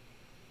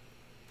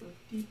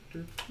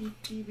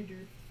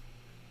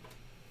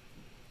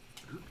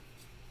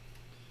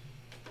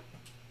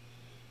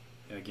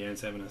 Yeah,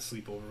 Gannon's having a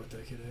sleepover with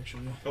that kid,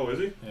 actually. Oh, is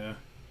he? Yeah.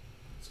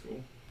 That's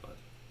cool. But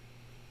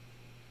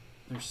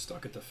they're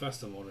stuck at the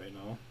festival right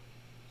now.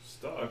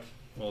 Stuck?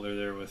 Well, they're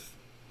there with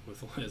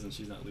Liz, and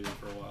she's not leaving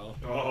for a while.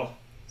 Oh.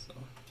 So.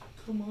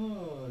 Come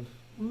on.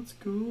 Let's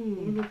go. I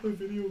want to go play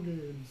video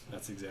games.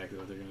 That's exactly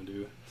what they're going to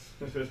do.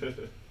 Which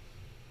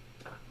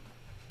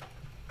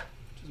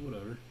is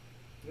whatever.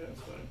 Yeah,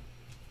 it's fine.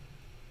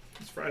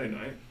 It's Friday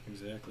night.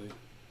 Exactly.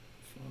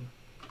 Fun.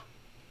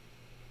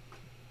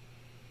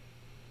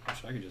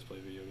 Wish I could just play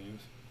video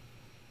games.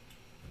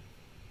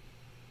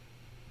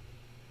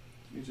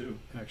 too.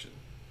 Actually,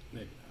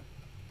 maybe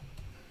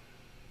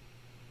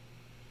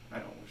not. I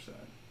don't wish that.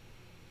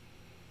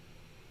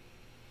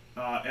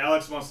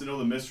 Alex wants to know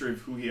the mystery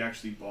of who he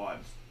actually bought.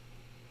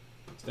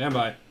 Stand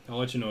by. I'll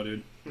let you know,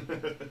 dude.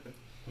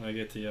 When I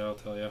get to you, I'll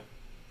tell you.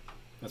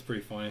 That's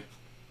pretty funny.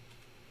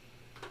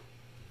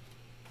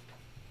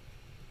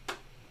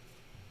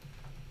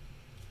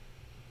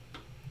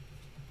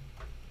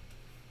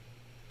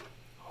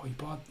 Oh,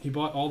 he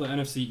bought all the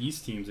NFC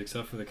East teams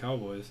except for the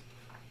Cowboys.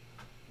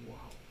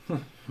 Wow.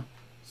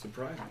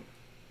 Surprising.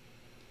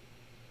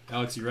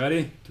 Alex, you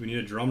ready? Do we need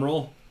a drum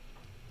roll?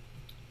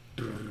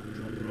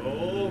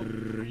 Oh.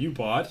 You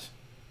bought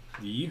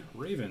the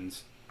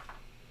Ravens.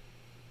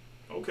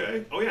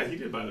 Okay. Oh yeah, he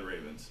did buy the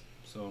Ravens.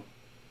 So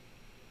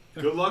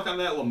Good luck on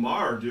that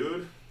Lamar,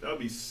 dude. That would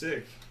be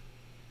sick.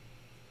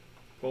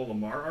 Pull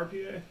Lamar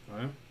RPA? Oh,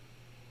 yeah?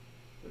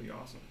 That'd be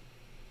awesome.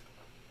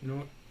 You know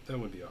what? That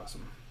would be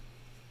awesome.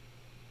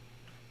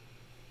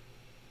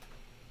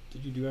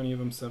 Did you do any of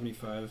them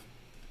 75?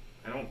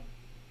 I don't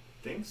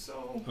think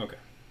so. Okay.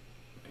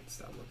 I can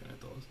stop looking at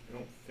those. I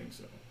don't think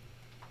so.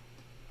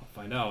 I'll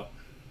find out.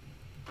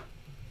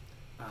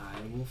 I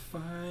will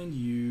find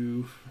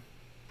you.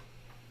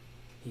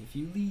 If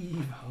you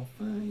leave, I'll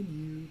find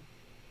you.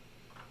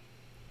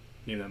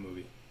 Name that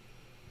movie.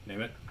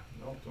 Name it.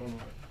 No, don't know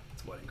it.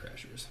 It's Wedding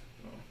Crashers.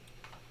 No.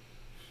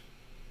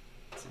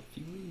 If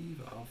you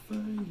leave, I'll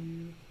find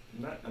you.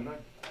 I'm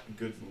not a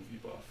good movie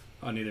buff.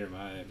 Oh, neither am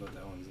I, but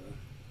that one's a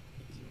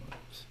easy one.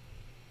 Just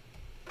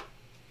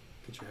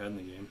get your head in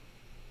the game.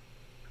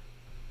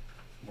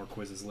 More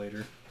quizzes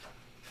later.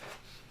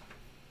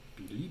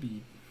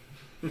 Beep.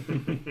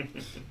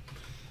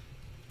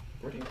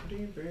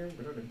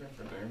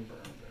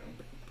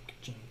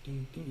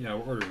 Yeah,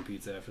 we're ordering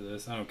pizza after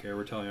this. I don't care.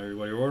 We're telling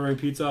everybody we're ordering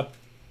pizza.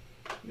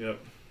 Yep.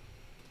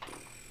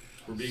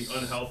 We're being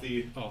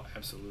unhealthy. Oh,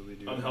 absolutely,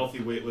 dude. Unhealthy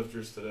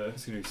weightlifters today.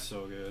 It's gonna be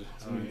so good.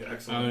 It's gonna be I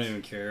excellent. don't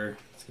even care.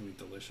 It's gonna be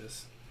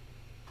delicious.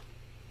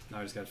 Now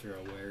I just gotta figure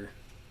out where.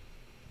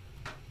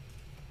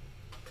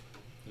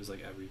 There's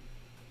like every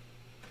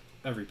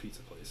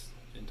pizza place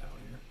in town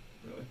here.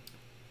 Really?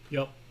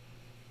 Yep.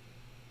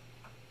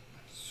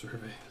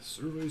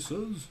 Survey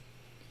says.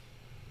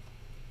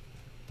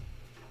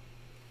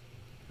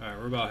 Alright,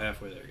 we're about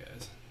halfway there,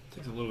 guys.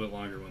 Takes a little bit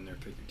longer when they're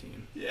pick your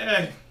team.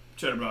 Yeah.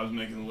 Cheddar Bob's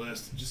making the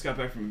list. Just got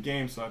back from a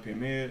game, so I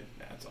made it.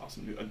 That's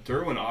awesome, dude. A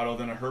Derwin auto,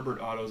 then a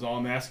Herbert auto is all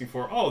I'm asking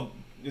for. Oh,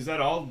 is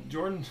that all,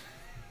 Jordan?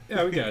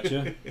 Yeah, we got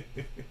you.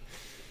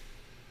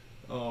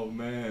 Oh,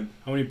 man.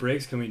 How many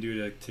breaks can we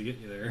do to get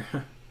you there?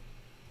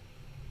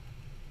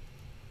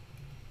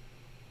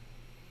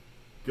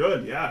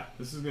 Good, yeah.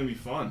 This is going to be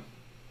fun.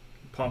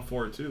 Pumped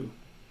for it, too.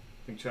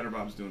 I think Cheddar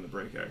Bob's doing the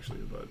break, actually,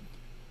 but...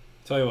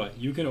 Tell you what,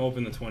 you can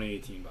open the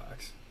 2018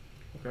 box.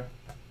 Okay.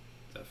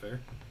 Is that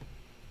fair?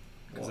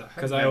 Well,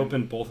 Because I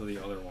opened both of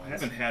the other ones. I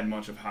haven't had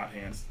much of hot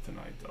hands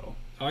tonight, though.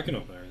 Oh, I can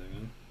open everything,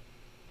 then.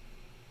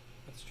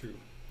 That's true.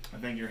 I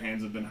think your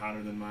hands have been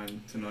hotter than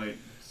mine tonight,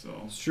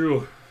 so... It's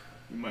true.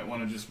 We might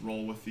want to just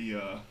roll with the,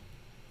 The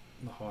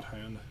hot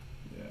hand.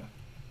 Yeah.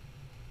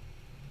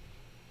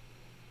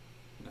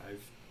 And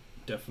I've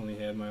definitely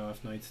had my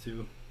off nights,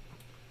 too.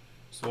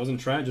 Just wasn't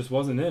trying, just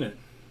wasn't in it.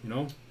 You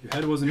know? Your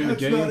head wasn't in the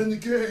game. It's not in the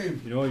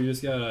game! You know, you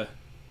just gotta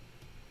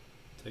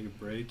take a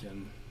break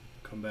and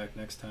come back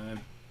next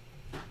time.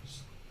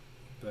 Just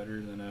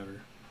better than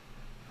ever.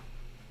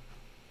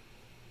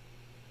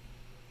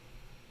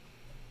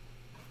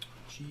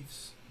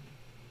 Chiefs.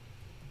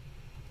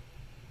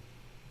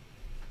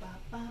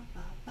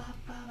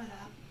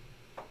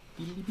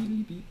 Beep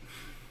beep beep.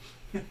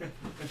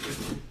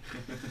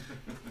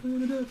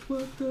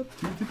 What up to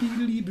the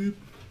beedly boop.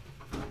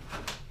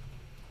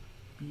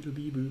 Beedle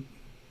bee boop.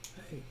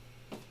 Hey.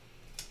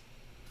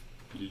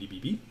 Beedly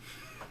beep beep.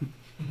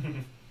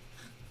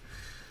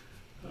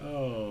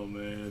 Oh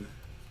man.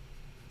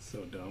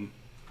 So dumb.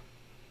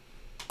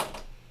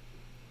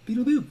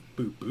 Beedle boop.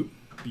 Boop boop.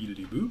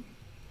 Beedly boop.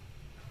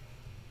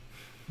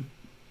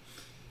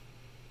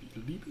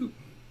 Beedle bee boop.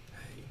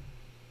 Hey.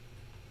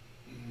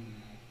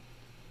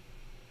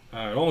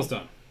 Alright, almost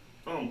done.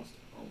 Almost.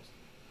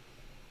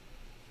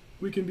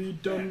 We can be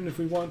done if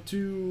we want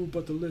to,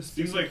 but the list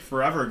Seems is like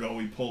forever ago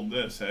we pulled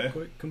this, eh?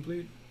 quite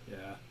complete.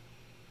 Yeah.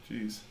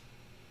 Jeez.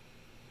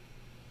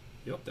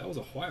 Yep, that was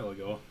a while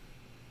ago.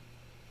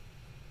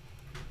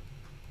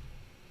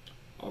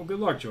 Oh, good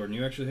luck, Jordan.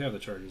 You actually have the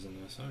Chargers in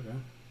this. Okay.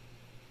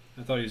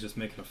 I thought he was just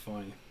making a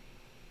funny.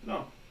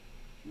 No.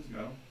 He's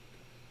got him.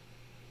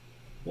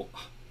 Well,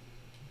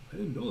 I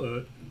didn't know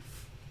that.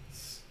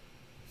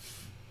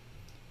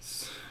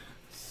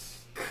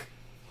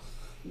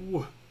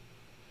 Ooh.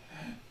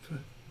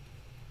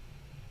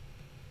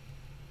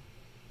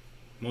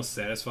 Most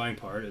satisfying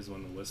part is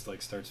when the list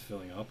like starts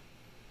filling up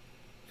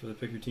for the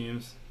pick your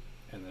teams,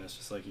 and then it's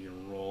just like you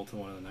can roll to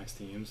one of the next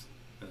teams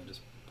and then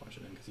just punch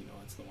it in because you know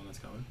that's the one that's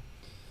coming.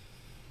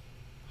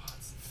 Oh,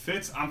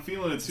 Fitz, I'm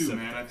feeling it too,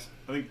 man. I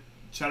think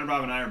Cheddar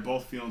Bob and I are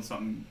both feeling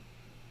something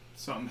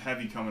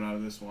heavy coming out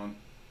of this one.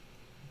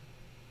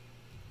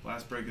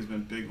 Last break has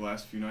been big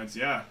last few nights.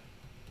 Yeah.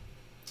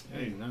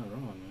 Hey, not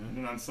wrong, man.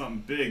 And on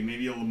something big,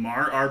 maybe a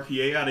Lamar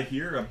RPA out of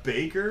here, a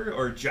Baker,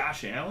 or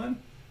Josh Allen.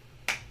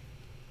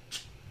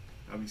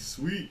 That'd be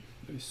sweet.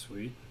 That'd be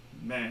sweet.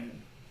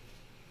 Man.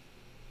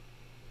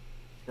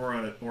 Or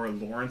a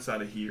Lawrence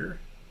out of here.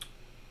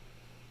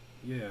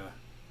 Yeah.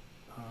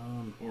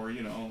 Or,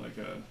 you know, like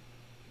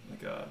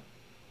a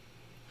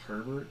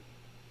Herbert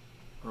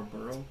or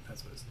Burrow.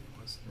 That's what his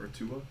name was. Or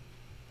Tua.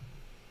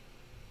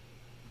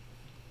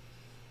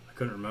 I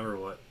couldn't remember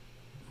what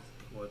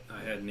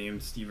I had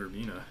named Steve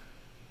Urbina,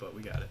 but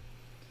we got it.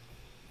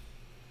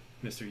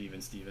 Mr.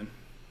 Even Steven.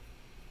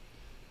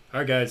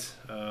 Alright guys,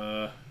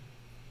 I'm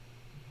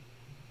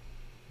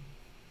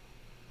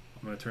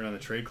gonna turn on the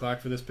trade clock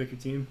for this pick your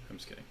team. I'm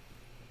just kidding.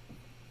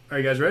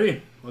 Alright guys,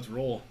 ready? Let's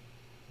roll.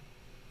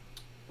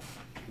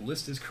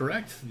 List is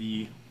correct.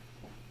 The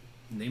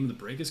name of the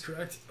break is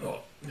correct. Oh,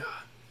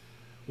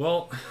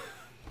 well,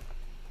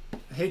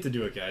 I hate to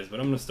do it, guys, but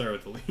I'm gonna start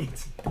with the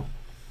leads.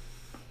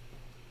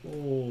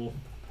 Oh,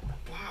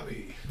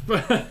 Bobby.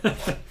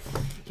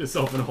 just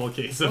open a whole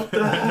case of What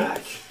the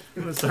heck?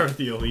 I'm gonna start with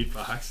the Elite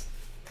box.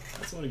 I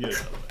just want to get it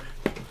out of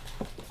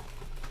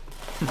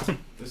the way.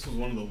 This was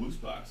one of the loose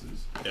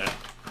boxes. Yeah.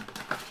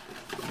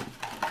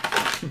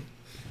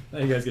 Now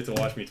you guys get to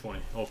watch me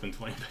open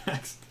 20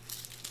 packs.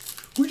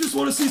 We just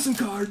want to see some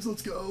cards.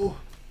 Let's go.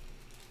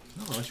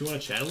 No, don't you want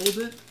to chat a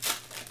little bit?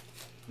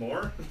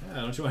 More?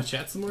 Yeah, don't you want to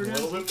chat some more, A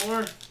guys? little bit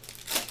more?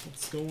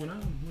 What's going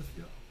on? Let's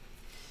go.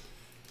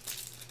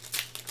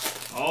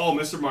 Oh,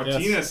 Mr.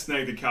 Martinez Yes.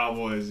 snagged the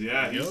Cowboys.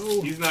 Yeah,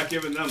 Yo. he's not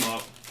giving them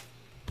up.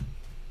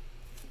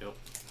 Yep.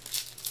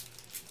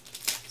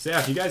 So yeah,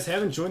 if you guys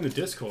haven't joined the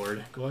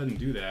Discord, go ahead and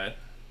do that.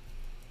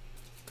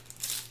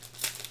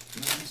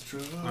 Nice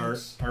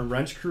trucks. Our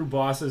wrench crew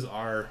bosses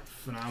are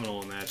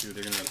phenomenal in that, dude.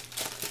 They're gonna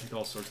make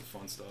all sorts of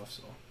fun stuff.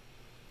 So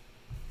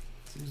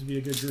seems to be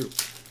a good group.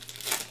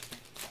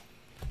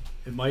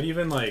 It might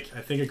even I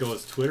think it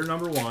goes Twitter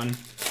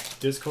 #1,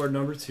 Discord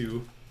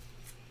 #2,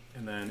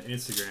 and then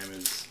Instagram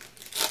is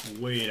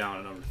way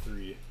down at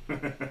 #3.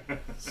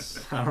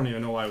 I don't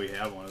even know why we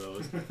have one of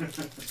those.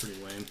 It's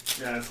pretty lame.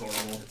 Yeah, it's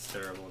horrible. It's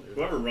terrible, dude.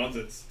 Whoever runs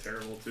it's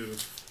terrible too.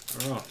 I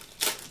don't know.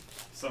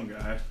 Some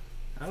guy.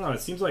 I don't know.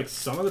 It seems like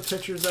some of the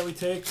pictures that we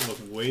take look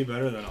way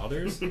better than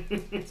others.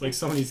 It's like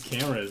somebody's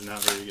camera is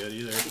not very good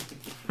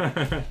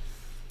either.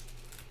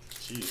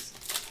 Jeez.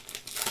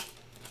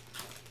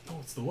 Oh,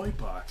 it's the white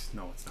box.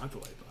 No, it's not the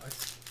white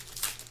box.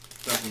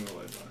 Definitely the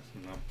light box.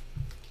 No.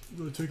 I'm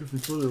going to take it from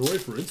further away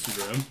for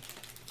Instagram.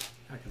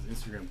 Yeah, because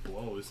Instagram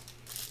blows.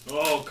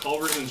 Oh,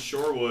 Culver's and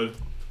Shorewood.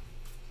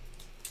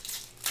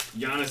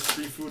 Giannis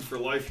free food for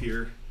life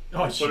here.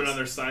 Oh, Put it jeez. on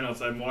their sign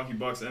outside. Milwaukee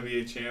Bucks,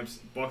 NBA champs,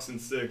 Bucks in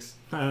 6.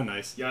 Ah,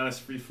 nice. Giannis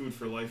free food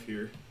for life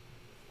here.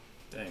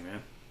 Dang,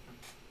 man.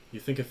 You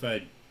think if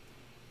I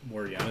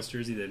wore a Giannis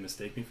jersey, they'd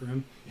mistake me for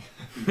him?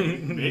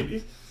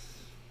 Maybe.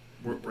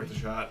 Worth a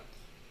shot.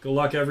 Good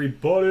luck,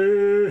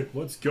 everybody.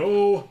 Let's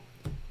go.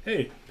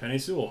 Hey, Penny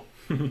Sewell.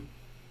 There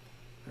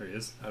he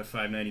is, out of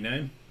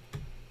 $5.99.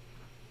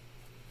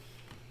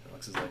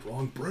 Alex is like,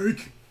 long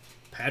break.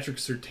 Patrick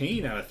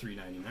Surtain out of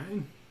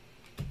 $3.99.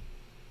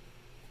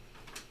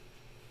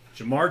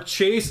 Jamar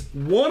Chase,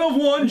 1 of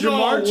 1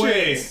 Jamar No way.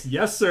 Chase.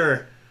 Yes,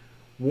 sir.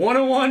 1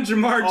 of 1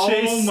 Jamar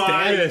Chase Oh my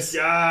status.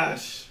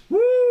 gosh.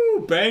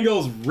 Woo!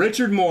 Bengals,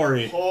 Richard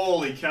Morey.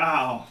 Holy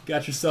cow.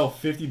 Got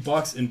yourself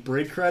 $50 in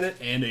break credit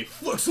and a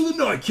Flex of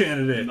the Night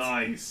candidate.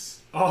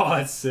 Nice. Oh,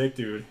 that's sick,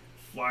 dude.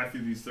 Fly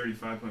through these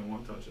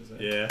 35.1 touches. Eh?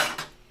 Yeah.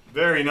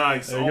 Very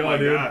nice. There you Oh go, my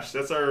dude. gosh.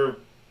 That's our,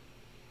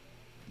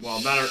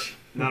 well,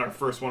 not our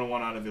first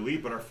 101 out of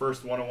Elite, but our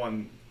first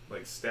 101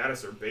 like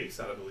status or base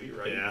out of Elite,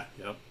 right? Yeah,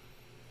 yep.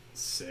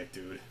 Sick,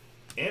 dude.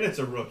 And it's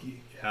a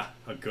rookie. Yeah,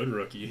 a good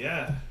rookie.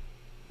 Yeah.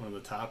 One of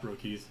the top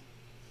rookies.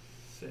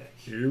 Sick.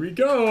 Here we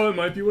go. It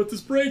might be what this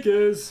break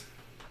is.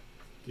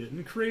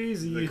 Getting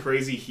crazy. The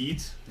crazy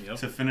heat Yep.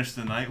 to finish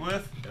the night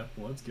with. Yep,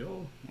 let's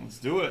go. Let's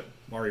do it.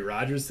 Maury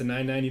Rogers to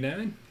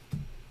 $9.99.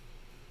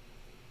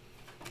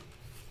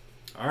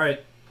 All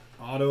right.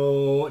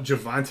 Auto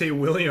Javonte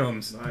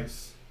Williams.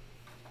 Nice.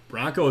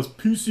 Broncos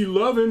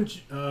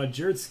PC11.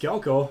 Jared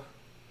Skelko.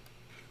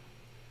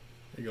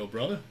 There you go,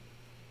 brother.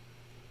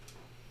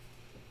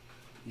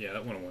 Yeah,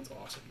 that 101's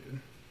awesome, dude.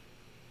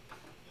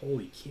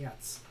 Holy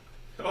cats.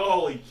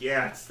 Holy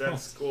cats.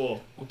 That's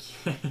cool.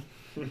 Okay.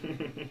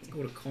 Let's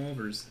go to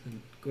Culver's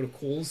and go to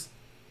Kohl's.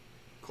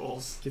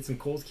 Cole's. Get some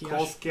Kohl's cash.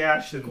 Cole's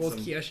cash and Kohl's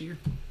some, cash here.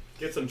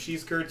 get some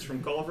cheese curds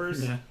from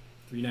Culver's. Yeah.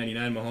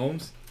 $3.99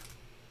 Mahomes.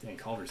 Dang,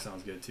 Culver's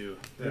sounds good too.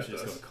 Yeah, We it should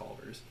just go does. to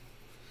Culver's.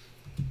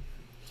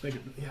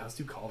 Yeah, let's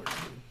do Culver's,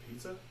 dude.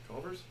 Pizza?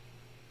 Culver's?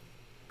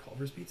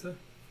 Culver's pizza?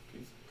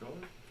 Pizza?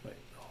 Culver's? Wait,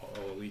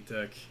 oh, Elite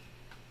Deck.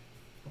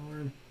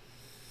 Barn.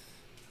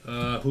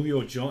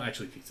 Julio Jones.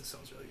 Actually, pizza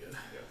sounds really good.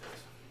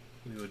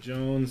 Yeah, Julio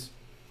Jones.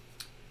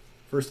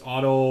 First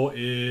auto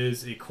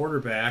is a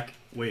quarterback.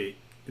 Wait,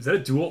 is that a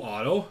dual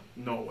auto?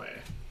 no way.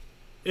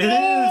 It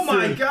Oh is,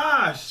 my dude.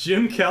 gosh!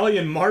 Jim Kelly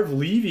and Marv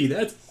Levy.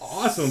 That's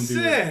awesome,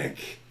 dude. Sick!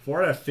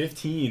 4 out of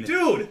 15.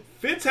 Dude,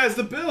 Fitz has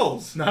the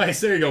Bills.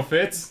 Nice. There you go,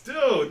 Fitz.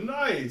 Dude,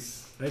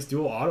 nice. Nice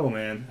dual auto,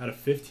 man. Out of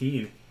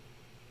 15.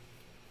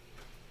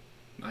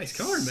 Nice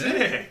card, man.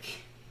 Sick.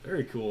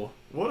 Very cool.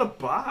 What a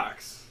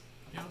box.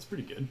 Yeah, that's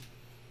pretty good.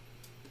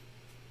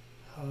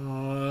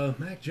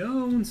 Mac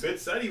Jones.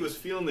 Fitz said he was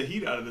feeling the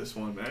heat out of this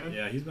one, man.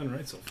 Yeah, he's been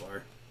right so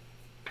far.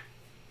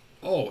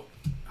 Oh,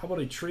 how about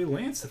a Trey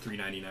Lance to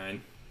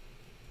 399?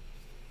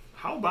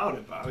 How about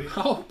it, Bobby?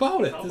 How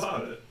about it? How This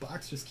about it?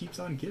 box just keeps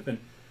on giving.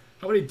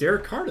 How about a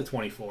Derek Carr to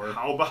 24?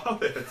 How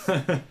about it?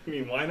 I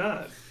mean, why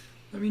not?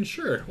 I mean,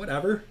 sure,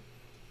 whatever.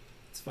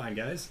 It's fine,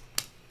 guys.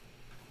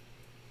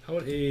 How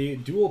about a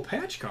dual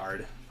patch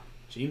card?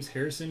 James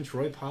Harrison,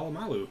 Troy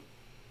Polamalu.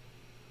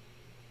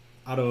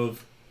 Out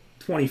of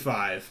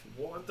 25.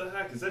 What the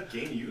heck? Is that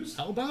game used?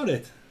 How about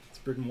it? It's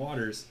Britton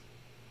Waters.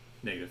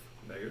 Negative.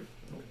 Negative.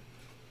 Oh.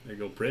 There you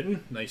go,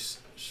 Britton.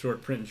 Nice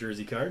short print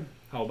jersey card.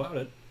 How about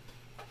it?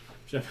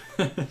 Jeff,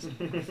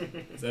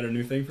 is that a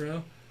new thing for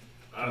now?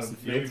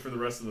 Maybe for the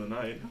rest of the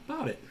night. How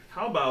about it?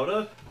 How about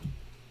it?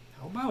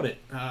 How about it?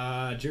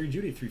 Jerry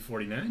Jeudy,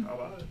 349. How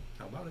about it?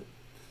 How about it?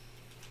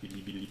 Beep,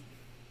 beep, beep.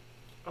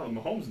 Oh, the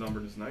Mahomes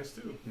numbered is nice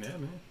too. Yeah,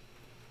 man.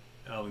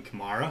 Alvin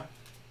Kamara.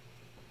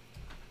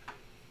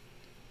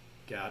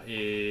 Got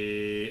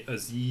a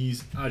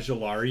Aziz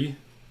Ajalari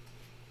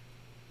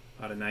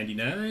out of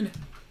 99.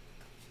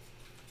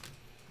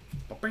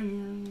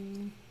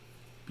 Ba-bing.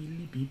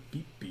 Beep, beep,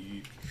 beep,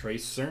 beep.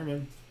 Trace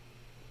Sermon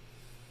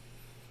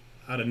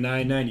out of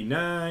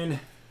 999.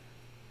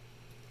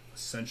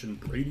 Ascension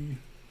Brady.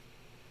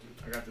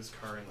 Dude, I got this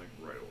car in like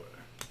right away.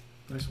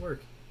 Nice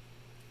work.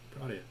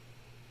 Proud of you.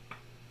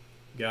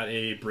 Got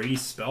a Brady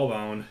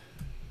Spellbound.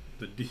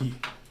 The D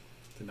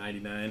to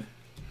 99.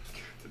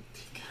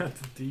 Got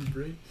the D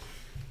Brady.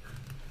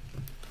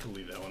 We'll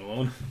leave that one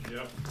alone.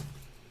 Yep.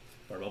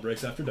 Barbell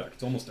breaks after dark.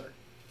 It's almost dark.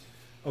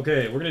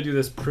 Okay, we're gonna do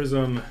this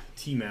Prism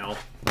T-Mal.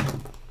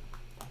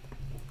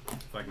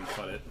 If I can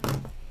cut it.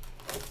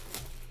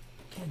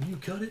 Can you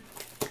cut it?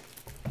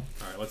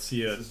 All right, let's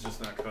see. This is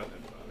just not cutting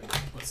it, Bobby.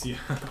 Let's see.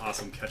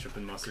 Awesome ketchup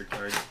and mustard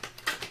card.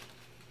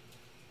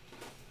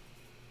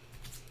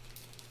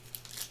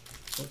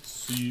 Let's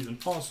see an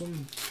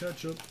awesome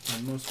ketchup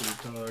and mustard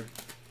card.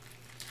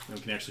 And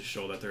we can actually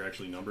show that they're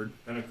actually numbered.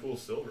 And a cool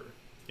silver.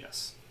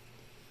 Yes.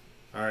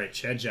 All right,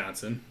 Chad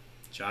Johnson,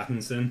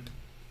 Johnson,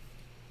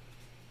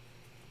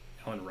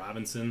 Allen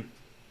Robinson,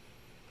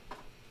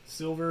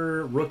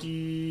 silver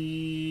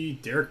rookie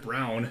Derek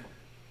Brown.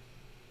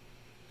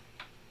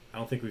 I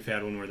don't think we've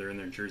had one where they're in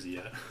their jersey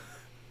yet.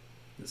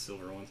 The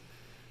silver ones.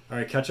 All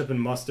right, ketchup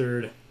and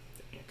mustard.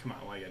 Dang it, come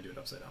on, why you gotta do it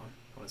upside down?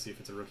 I want to see if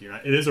it's a rookie or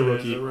not. It is a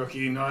rookie. It is a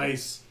rookie,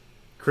 nice.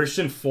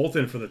 Christian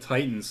Fulton for the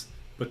Titans,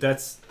 but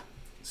that's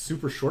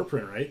super short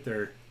print, right?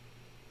 They're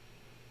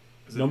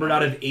numbered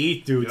out of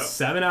 8, dude. Yep.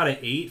 7 out of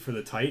 8 for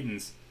the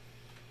Titans.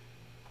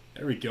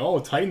 There we go.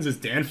 Titans is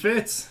Dan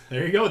Fitz.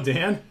 There you go,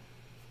 Dan.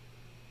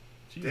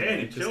 Jeez, Dan, man,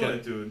 you're just killing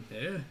it, dude.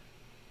 Yeah.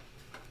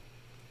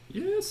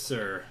 Yes,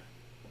 sir.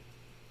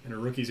 And our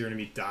rookies are going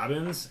to be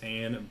Dobbins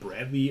and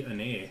Bradley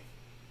Ane.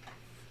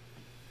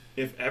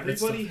 If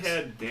everybody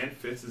had Dan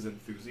Fitz's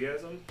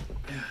enthusiasm,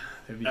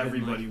 That'd be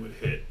everybody would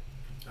hit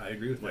I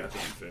agree with like that.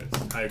 Dan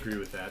Fitz. I agree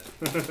with that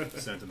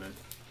sentiment.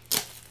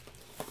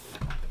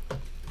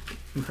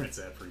 Where's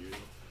that for you?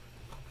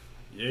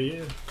 Yeah,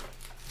 yeah.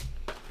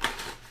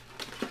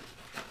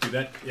 Dude,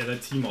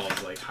 that T-Mall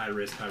is like high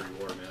risk, high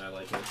reward, man. I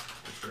like it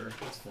for sure.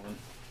 It's fun.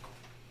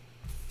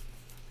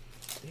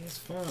 It's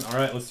fun. All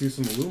right, let's do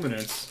some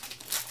Luminance.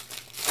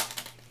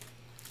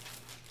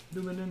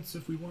 Luminance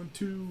if we want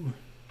to.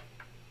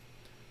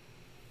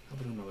 How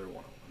about another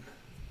 101?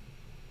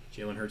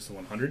 Jalen Hurts to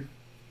 100.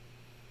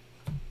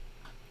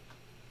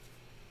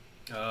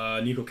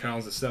 Nico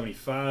Collins to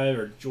 75,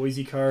 or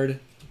Joyzy card.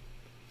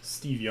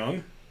 Steve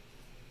Young.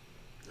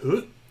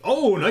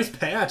 Oh, nice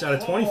patch out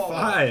of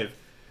 25.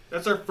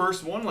 That's our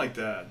first one like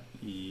that.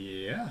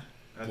 Yeah.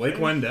 I Blake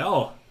think.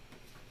 Wendell.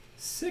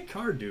 Sick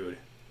card, dude.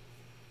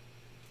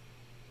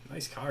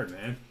 Nice card,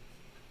 man.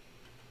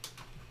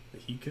 The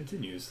heat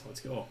continues.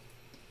 Let's go.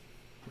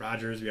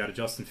 Rodgers, we got a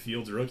Justin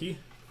Fields rookie.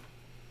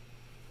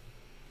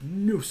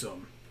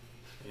 Newsome.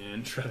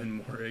 And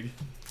Trevin Morig.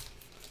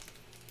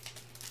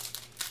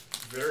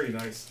 Very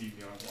nice, Steve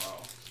Young.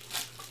 Wow.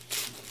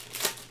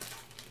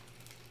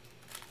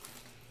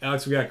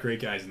 Alex, we got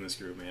great guys in this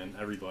group, man.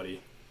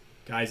 Everybody.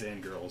 Guys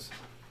and girls.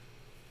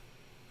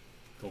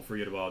 Don't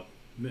forget about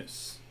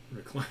Miss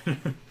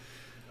Recliner.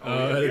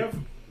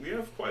 We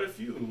have quite a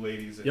few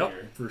ladies in Yep,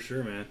 here. for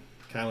sure, man.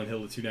 Kylan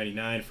Hill to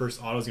 299.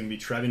 First auto is going to be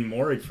Trevin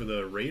Morig for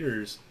the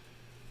Raiders.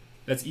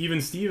 That's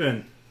even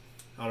Steven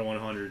out of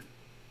 100.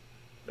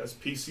 That's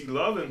PC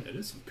loving. It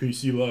is some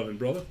PC loving,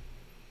 brother.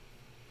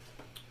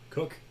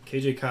 Cook,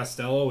 KJ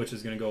Costello, which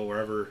is going to go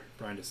wherever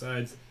Brian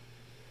decides.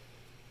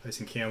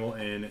 Tyson Campbell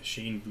and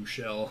Shane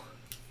Buechele.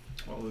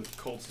 Well, the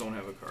Colts don't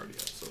have a card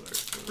yet, so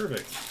they're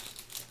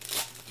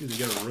Perfect. Dude, they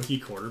got a rookie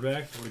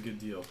quarterback. What a good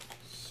deal.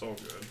 so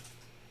good.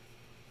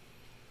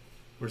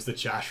 Where's the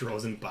Josh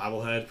Rosen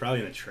bobblehead?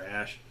 Probably in the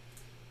trash.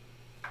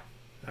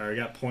 Alright, we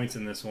got points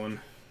in this one.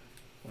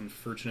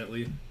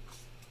 unfortunately.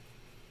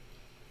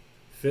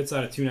 Fitz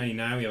out of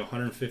 299. We have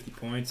 150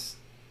 points.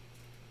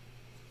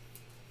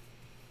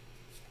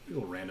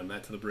 We'll random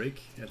that to the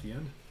break at the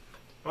end.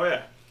 Oh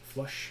yeah.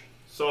 Flush.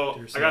 So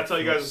I gotta tell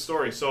you guys a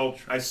story. So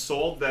I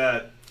sold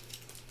that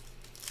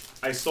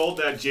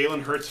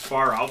Jalen Hurts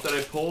far out that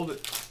I pulled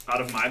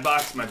out of my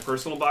box, my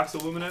personal box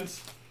of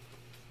Luminance.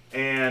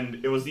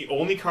 And it was the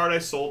only card I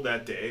sold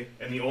that day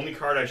and the only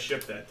card I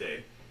shipped that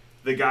day.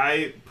 The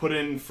guy put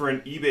in for an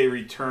eBay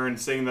return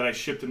saying that I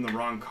shipped him the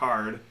wrong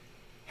card.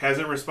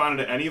 Hasn't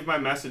responded to any of my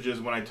messages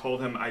when I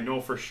told him I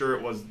know for sure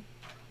it was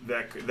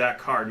that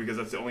card because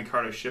that's the only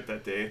card I shipped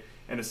that day.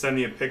 And to send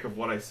me a pic of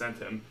what I sent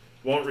him.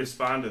 Won't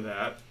respond to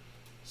that.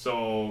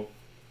 So,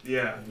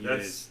 yeah,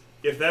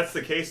 if that's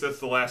the case, that's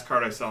the last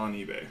card I sell on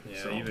eBay.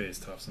 Yeah, so. eBay is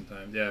tough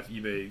sometimes. Yeah, if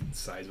eBay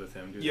sides with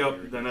him. Dude,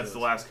 Yep, then that's the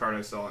last card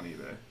I sell on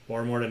eBay.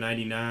 Barmore to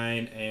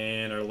 99,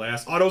 and our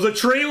last auto's a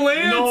Trey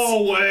Lance!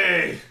 No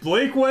way!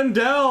 Blake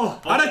Wendell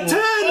out of 10!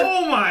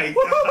 Oh my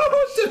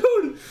god!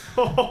 Dude!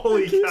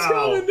 Holy Keeps cow!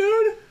 coming,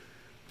 dude!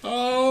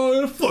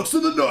 Oh, Flux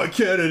of the Night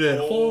candidate!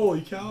 Oh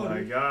Holy cow!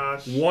 My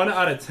gosh! 1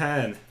 out of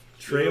 10.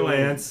 Trey Dude.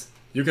 Lance.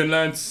 You can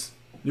Lance.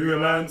 You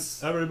can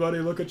Lance. Everybody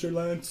look at your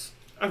Lance.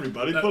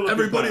 Everybody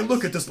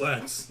Look at this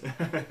Lance.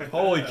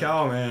 Holy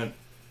cow, man.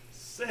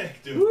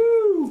 Sick, dude.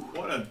 Woo!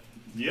 What a...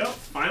 Yep,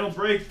 final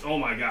break. Oh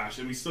my gosh,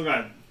 and we still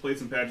got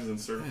plates and patches and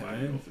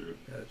certified to go through.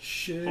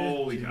 Shit.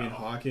 Holy Jimmy cow.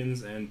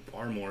 Hawkins and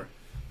Barmore.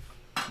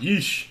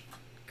 Yeesh.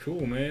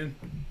 Cool, man.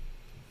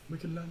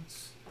 Look at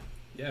Lance.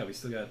 Yeah, we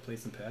still got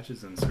plates and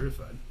patches and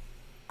certified.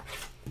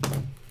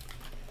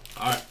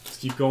 Alright, let's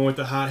keep going with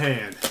the hot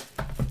hand.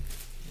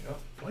 Yep.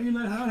 Play in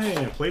that hot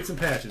hand. Plates and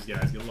patches,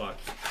 guys. Good luck.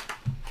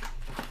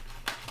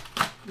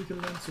 We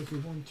can Lance if we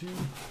want to.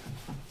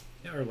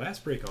 Yeah, our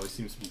last break always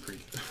seems to be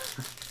pretty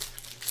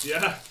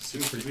Yeah,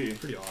 seems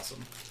pretty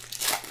awesome.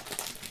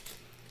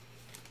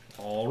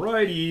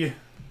 Alrighty.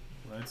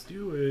 Let's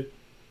do it.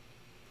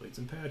 Plates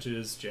and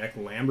patches. Jack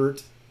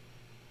Lambert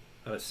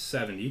out of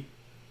 70.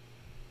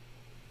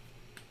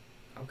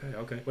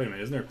 Okay. Wait a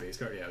minute, isn't there a base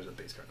card? Yeah, there's a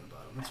base card on the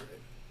bottom. That's right.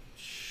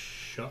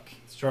 Shuck.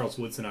 It's Charles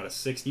Woodson out of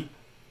 60.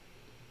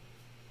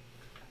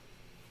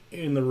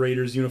 In the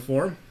Raiders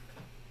uniform.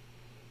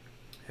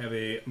 Have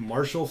a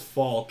Marshall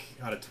Faulk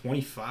out of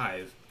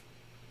 25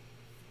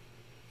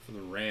 for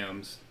the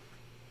Rams.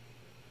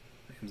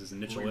 Rams is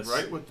Nicholas.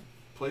 Right with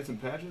plates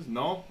and patches?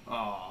 No?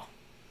 Aw.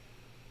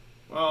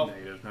 Well.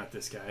 Negative, not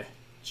this guy.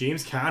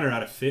 James Conner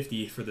out of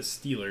 50 for the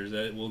Steelers.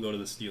 That will go to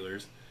the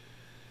Steelers.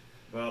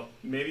 Well,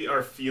 maybe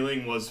our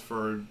feeling was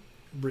for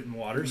Britton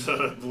Waters.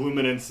 the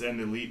Luminance and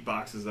Elite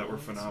boxes that were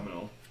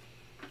phenomenal.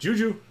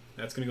 Juju.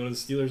 That's going to go to the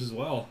Steelers as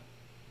well.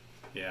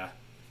 Yeah.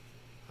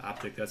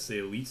 Optic, that's the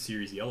Elite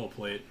Series yellow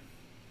plate.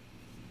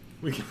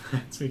 We can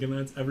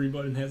Lance.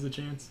 Everybody has a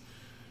chance.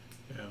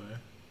 Yeah, man.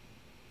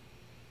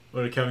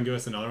 What did Kevin give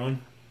us another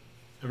one?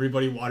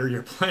 Everybody water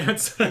your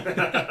plants. Dude,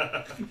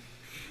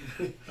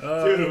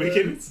 we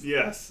can...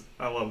 Yes,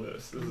 I love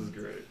this. This is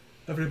great.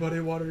 Everybody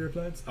water your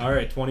plants. All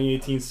right,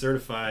 2018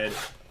 certified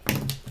to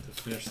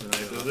finish the night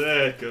This off. is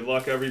it. Good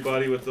luck,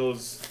 everybody, with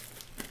those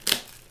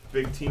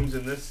big teams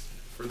in this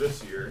for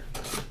this year.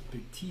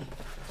 Big T.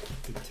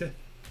 Big T.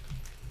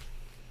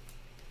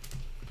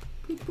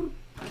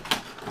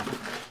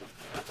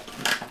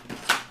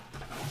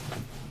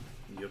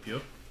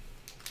 Yup.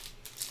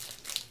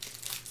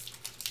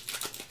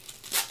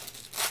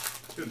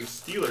 Dude, the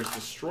Steelers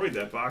destroyed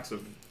that box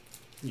of...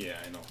 Yeah,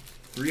 I know.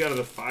 3 out of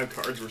the 5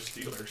 cards were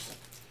Steelers.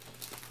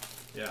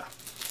 Yeah.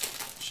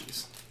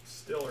 Jeez.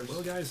 Steelers.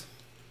 Well, guys,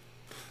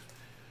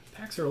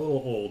 packs are a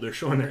little old. They're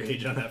showing their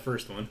age on that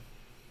first one.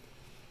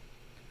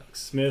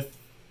 Alex Smith.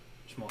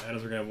 Jamal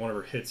Adams are going to have one of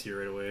her hits here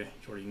right away.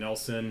 Jordy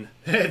Nelson.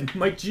 Hey,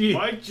 Mike G.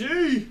 Mike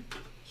G!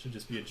 Should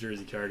just be a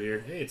jersey card here.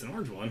 Hey, it's an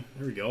orange one.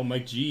 There we go.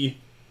 Mike G.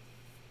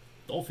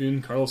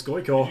 Dolphin. Carlos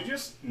Goico. Did you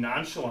just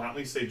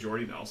nonchalantly say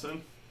Jordy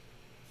Nelson?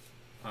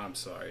 I'm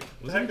sorry.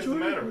 What the heck is the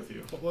matter with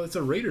you? Well, it's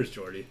a Raiders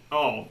Jordy.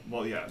 Oh,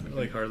 well, yeah.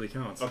 Like, hardly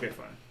counts. Okay,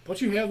 fine. Don't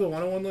you have the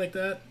 101 like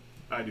that?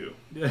 I do.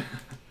 Yeah.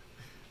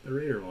 The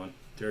Raider one.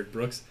 Derek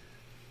Brooks.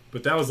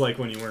 But that was like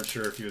when you weren't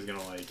sure if he was going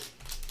to, like...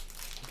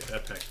 Yeah,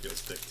 that pack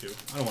feels thick, too.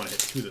 I don't want to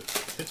hit 2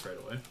 hits right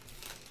away.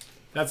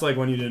 That's like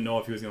when you didn't know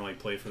if he was going to, like,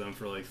 play for them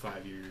for, like,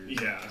 5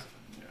 years. Yeah.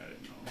 I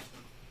didn't know.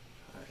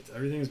 Alright, so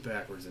everything's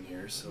backwards in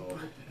here. So,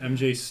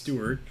 MJ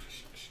Stewart.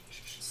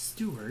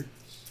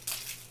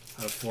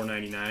 Out of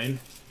 499.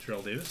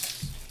 Terrell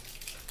Davis.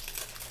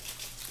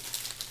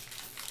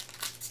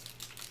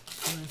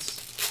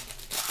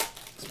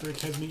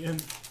 Spirit has me in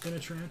a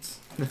trance.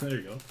 There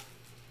you go.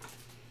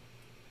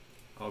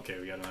 Okay,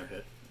 we got another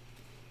hit.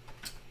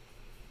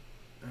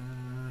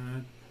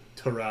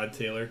 Tyrod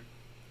Taylor.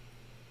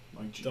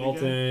 Mike G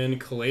Dalton. again?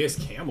 Calais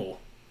Campbell.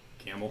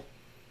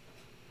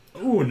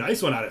 Ooh,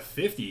 nice one out of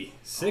 50.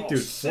 Sick, dude.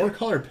 Sick.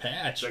 4-color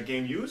patch. Is that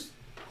game used?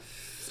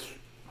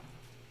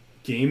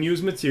 Game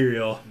used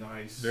material.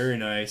 Nice. Very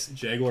nice.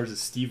 Jaguars is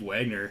Steve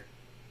Wagner.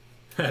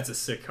 That's a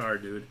sick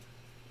card, dude.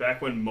 Back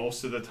when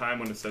most of the time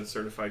when it said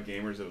certified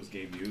gamers, it was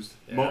game used.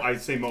 Yeah. I'd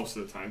say most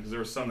of the time because there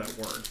were some that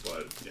weren't,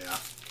 but Yeah.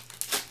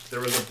 there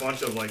was a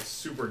bunch of like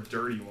super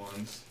dirty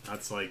ones.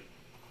 That's like,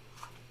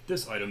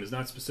 this item is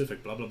not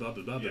specific, blah, blah, blah,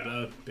 blah, blah, Yeah.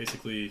 blah.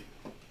 Basically,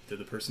 did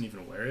the person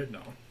even wear it?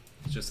 No.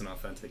 It's just an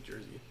authentic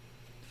jersey.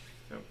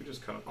 Yeah, we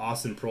just cut.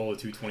 Austin Prohl to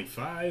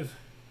 225.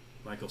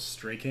 Michael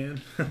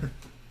Strahan.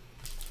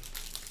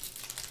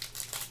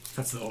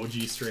 That's the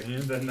OG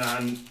Strahan. The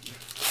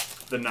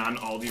non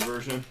Aldi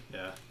version.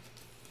 Yeah.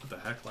 What the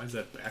heck? Why is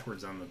that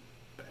backwards on the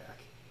back?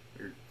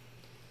 Weird.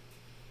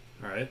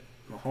 Alright.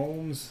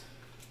 Mahomes.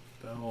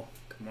 Bell.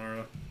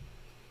 Kamara.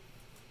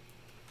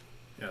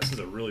 Yeah, this is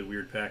a really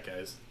weird pack,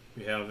 guys.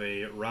 We have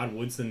a Rod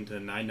Woodson to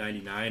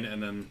 999,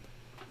 and then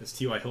this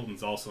T.Y.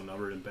 Hilton's also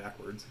numbered in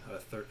backwards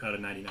out of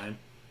 99.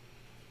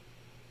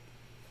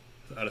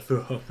 Out of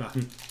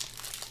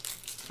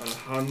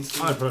Hans.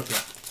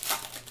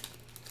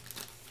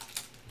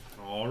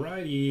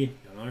 Alrighty,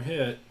 got another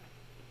hit.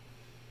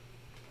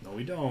 No,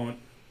 we don't.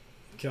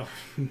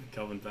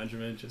 Kelvin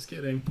Benjamin, just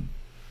kidding.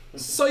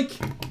 Psych!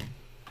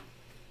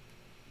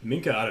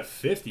 Minka out of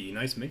 50.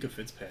 Nice Minka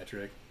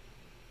Fitzpatrick.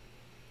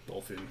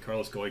 Dolphin,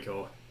 Carlos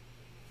Goico.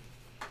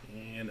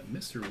 And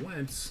Mr.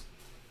 Wentz.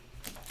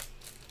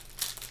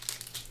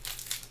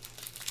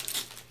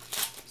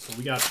 So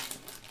we got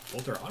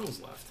both our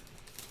autos left.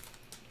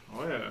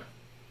 Oh yeah.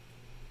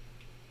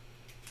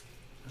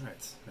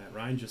 Alright, Matt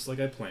Ryan, just like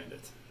I planned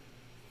it.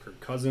 Kirk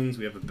Cousins,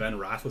 we have a Ben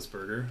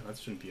Roethlisberger. That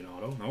shouldn't be an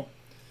auto. Nope.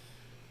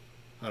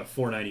 Out of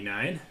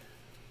 499.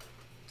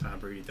 Tom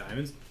Brady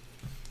Diamonds.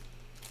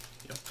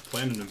 Yep, I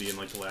planned him to be in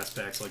like the last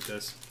packs like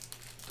this.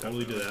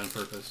 Totally did that on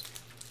purpose.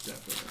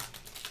 Definitely.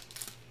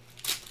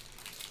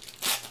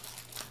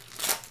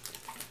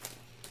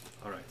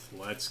 Alright,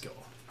 let's go.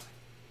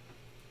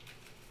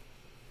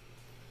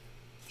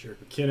 Jerick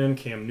McKinnon,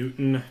 Cam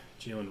Newton,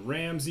 Jalen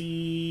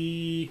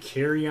Ramsey,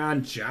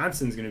 Kerryon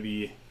Johnson's going to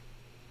be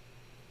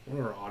one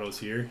of our autos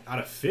here. Out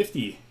of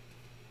 50.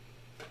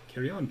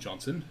 Kerryon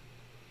Johnson.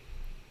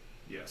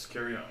 Yes,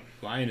 carry on.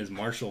 Lion is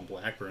Marshall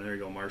Blackburn. There you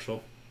go,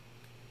 Marshall.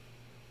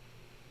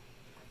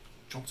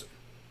 Johnson.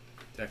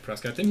 Dak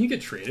Prescott. Didn't he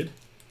get traded?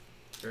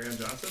 Carry on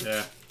Johnson?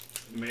 Yeah.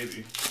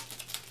 Maybe.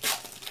 I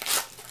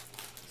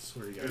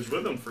swear he got He was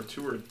with them for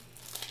two or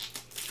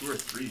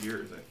 3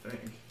 years, I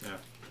think. Yeah.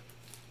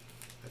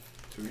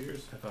 2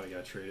 years? I thought he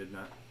got traded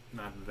not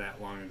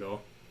that long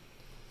ago.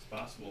 It's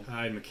possible.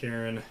 Hyde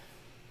McCarron.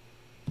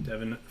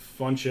 Devin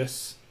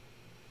Funchess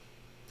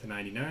to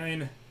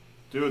 99.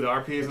 Dude, the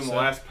RPA's in the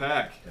last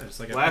pack. Yeah, just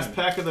like I Last planned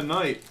pack of the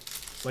night. it.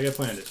 Just like I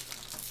planned it.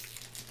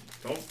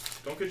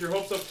 Don't get your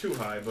hopes up too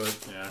high, but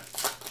Yeah.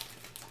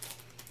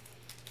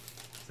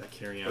 That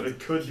Kerryon. But it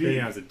could be.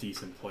 Kerryon's a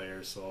decent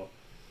player, so.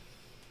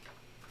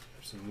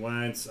 Carson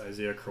Wentz,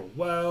 Isaiah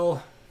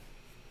Crowell,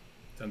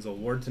 Denzel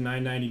Ward to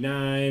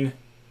 999.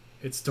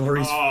 It's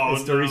Story's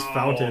no.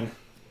 Fountain.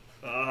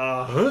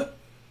 uh,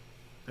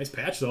 Nice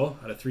patch though,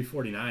 out of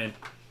 349.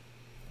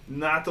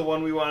 not the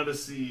one we wanted to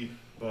see,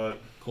 but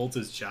Colts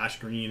is Josh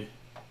Green.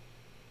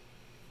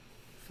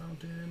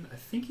 Fountain. I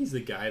think he's the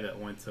guy that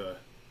went to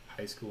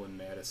high school in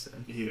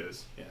Madison. he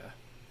is. Yeah.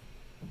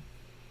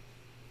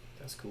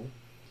 That's cool.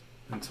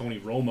 And Tony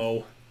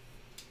Romo.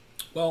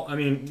 Well, I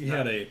mean, he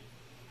had a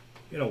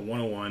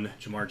 101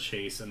 Jamar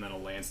Chase and then a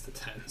Lance to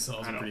 10. So that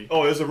was I know. pretty.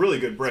 Oh, it was a really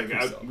good break.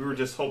 pretty solid. We were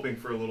just hoping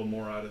for a little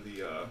more out of the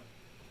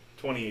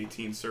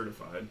 2018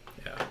 certified.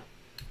 Yeah.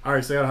 All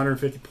right, so I got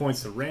 150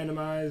 points to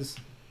randomize.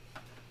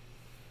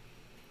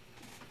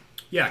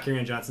 Yeah,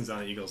 Kerryon Johnson's on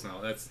the Eagles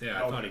now. I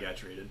thought he got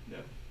traded. Yeah.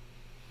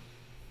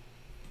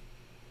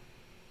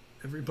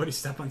 Everybody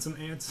step on some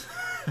ants.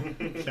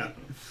 Yeah.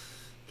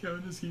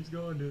 Kevin just keeps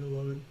going, dude. I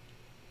love it.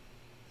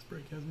 This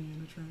break has me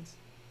in a trance.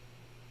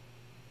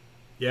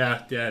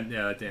 Yeah, damn,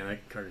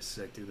 that card is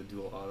sick, dude. The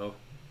dual auto.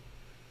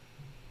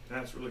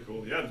 That's really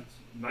cool. Yeah,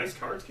 nice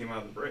cards came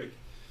out of the break.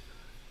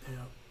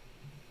 Yeah.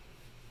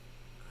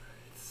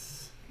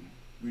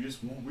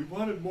 We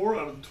wanted more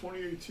out of the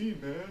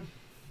 2018, man.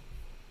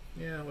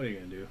 Yeah, what are you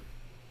gonna do?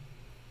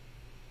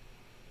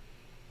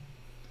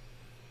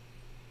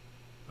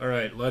 All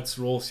right, let's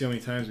roll. See how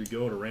many times we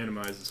go to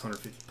randomize this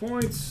 150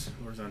 points.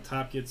 Whoever's on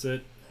top gets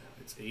it.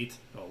 It's 8.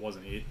 Oh, it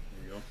wasn't 8. There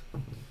you go.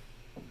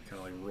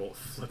 Kind of like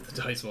flip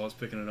the dice while I was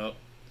picking it up.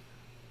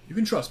 You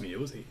can trust me. It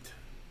was 8.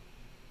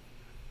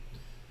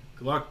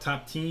 Good luck,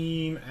 top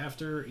team.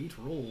 After 8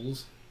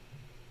 rolls,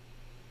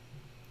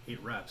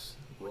 8 reps.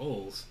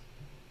 Rolls.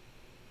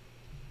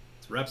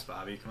 It's reps,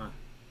 Bobby. Come on.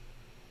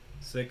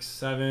 6,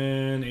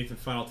 7, 8th and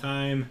final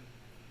time.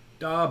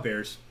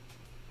 Bears.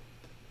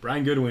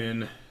 Brian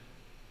Goodwin.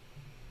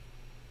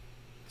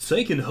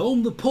 Taking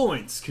home the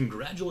points.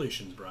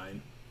 Congratulations,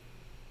 Brian.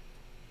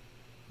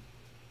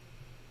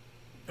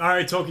 All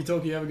right, Toki,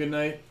 have a good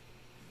night.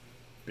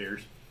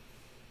 Bears.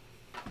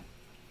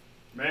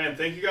 Man,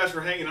 thank you guys for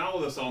hanging out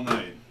with us all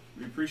night.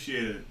 We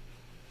appreciate it.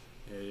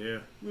 Yeah.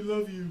 We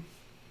love you.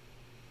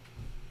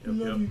 Yep,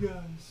 we love you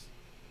guys.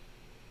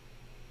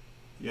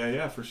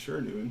 Yeah, for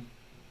sure, dude.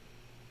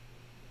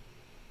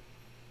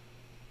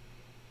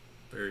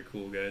 Very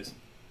cool, guys.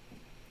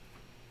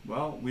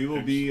 Well, we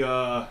will be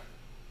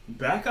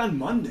back on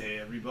Monday,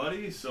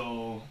 everybody.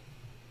 So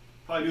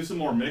probably do some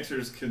more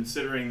mixers,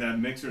 considering that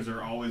mixers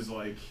are always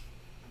like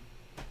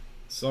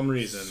some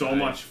reason so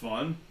much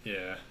fun.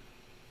 Yeah.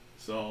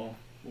 So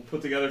we'll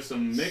put together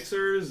some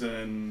mixers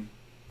and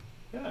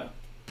yeah,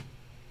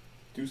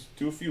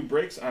 do a few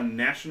breaks on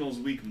Nationals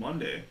Week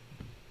Monday.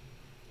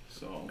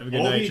 So have a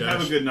good night, Josh.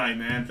 Have a good night,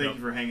 man. Thank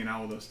you for hanging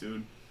out with us,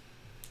 dude.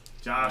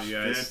 Josh,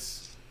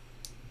 Fitz,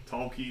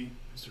 Tolkey,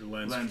 Mr.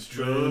 Lens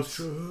Trucks.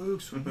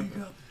 We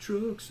got the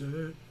trucks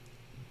there.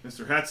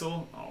 Mr.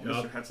 Hetzel. Oh,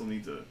 Mr. Hetzel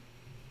needs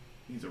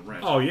a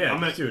wrench. Oh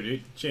yeah,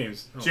 dude,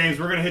 James. Oh. James,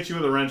 we're gonna hit you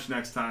with a wrench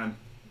next time.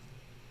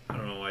 I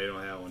don't know why you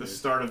don't have one. The dude.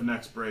 start of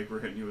next break, we're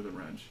hitting you with a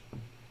wrench.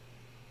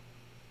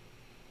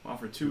 Well,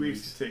 for 2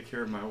 weeks to take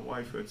care of my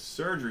wife who had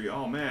surgery.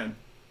 Oh man.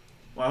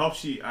 Well,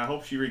 I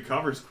hope she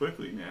recovers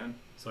quickly, man.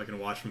 So I can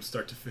watch from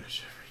start to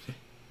finish every day.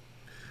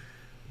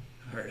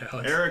 All right,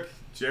 Alex. Eric,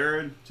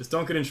 Jared. Just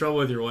don't get in trouble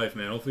with your wife,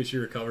 man. Hopefully she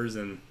recovers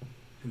and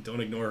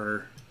don't ignore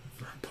her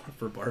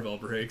for barbell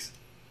breaks.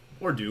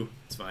 Or do.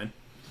 It's fine.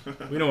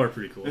 We know we're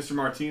pretty cool. Mr.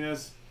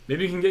 Martinez.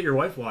 Maybe you can get your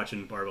wife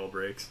watching barbell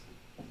breaks.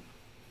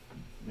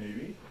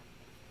 Maybe.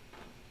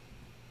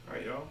 All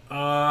right,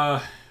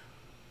 y'all.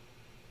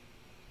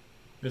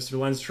 Mr.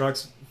 Lens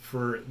Trucks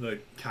for the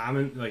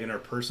common, like in our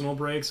personal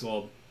breaks.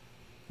 Well,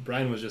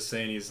 Brian was just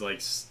saying he's like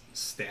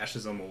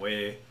stashes them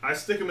away. I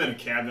stick them in a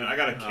cabinet. I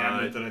got a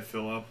cabinet that I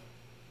fill up.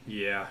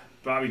 Yeah.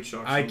 Bobby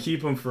chucks I them.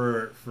 keep them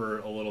for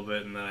a little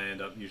bit, and then I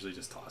end up usually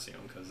just tossing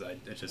them because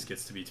it just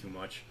gets to be too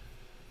much.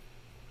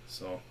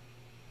 So.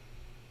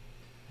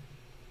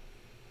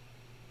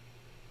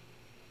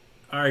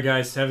 All right,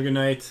 guys. Have a good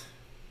night.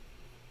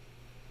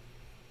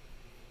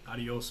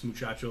 Adios,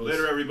 muchachos.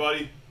 Later,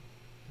 everybody.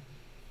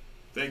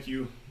 Thank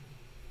you.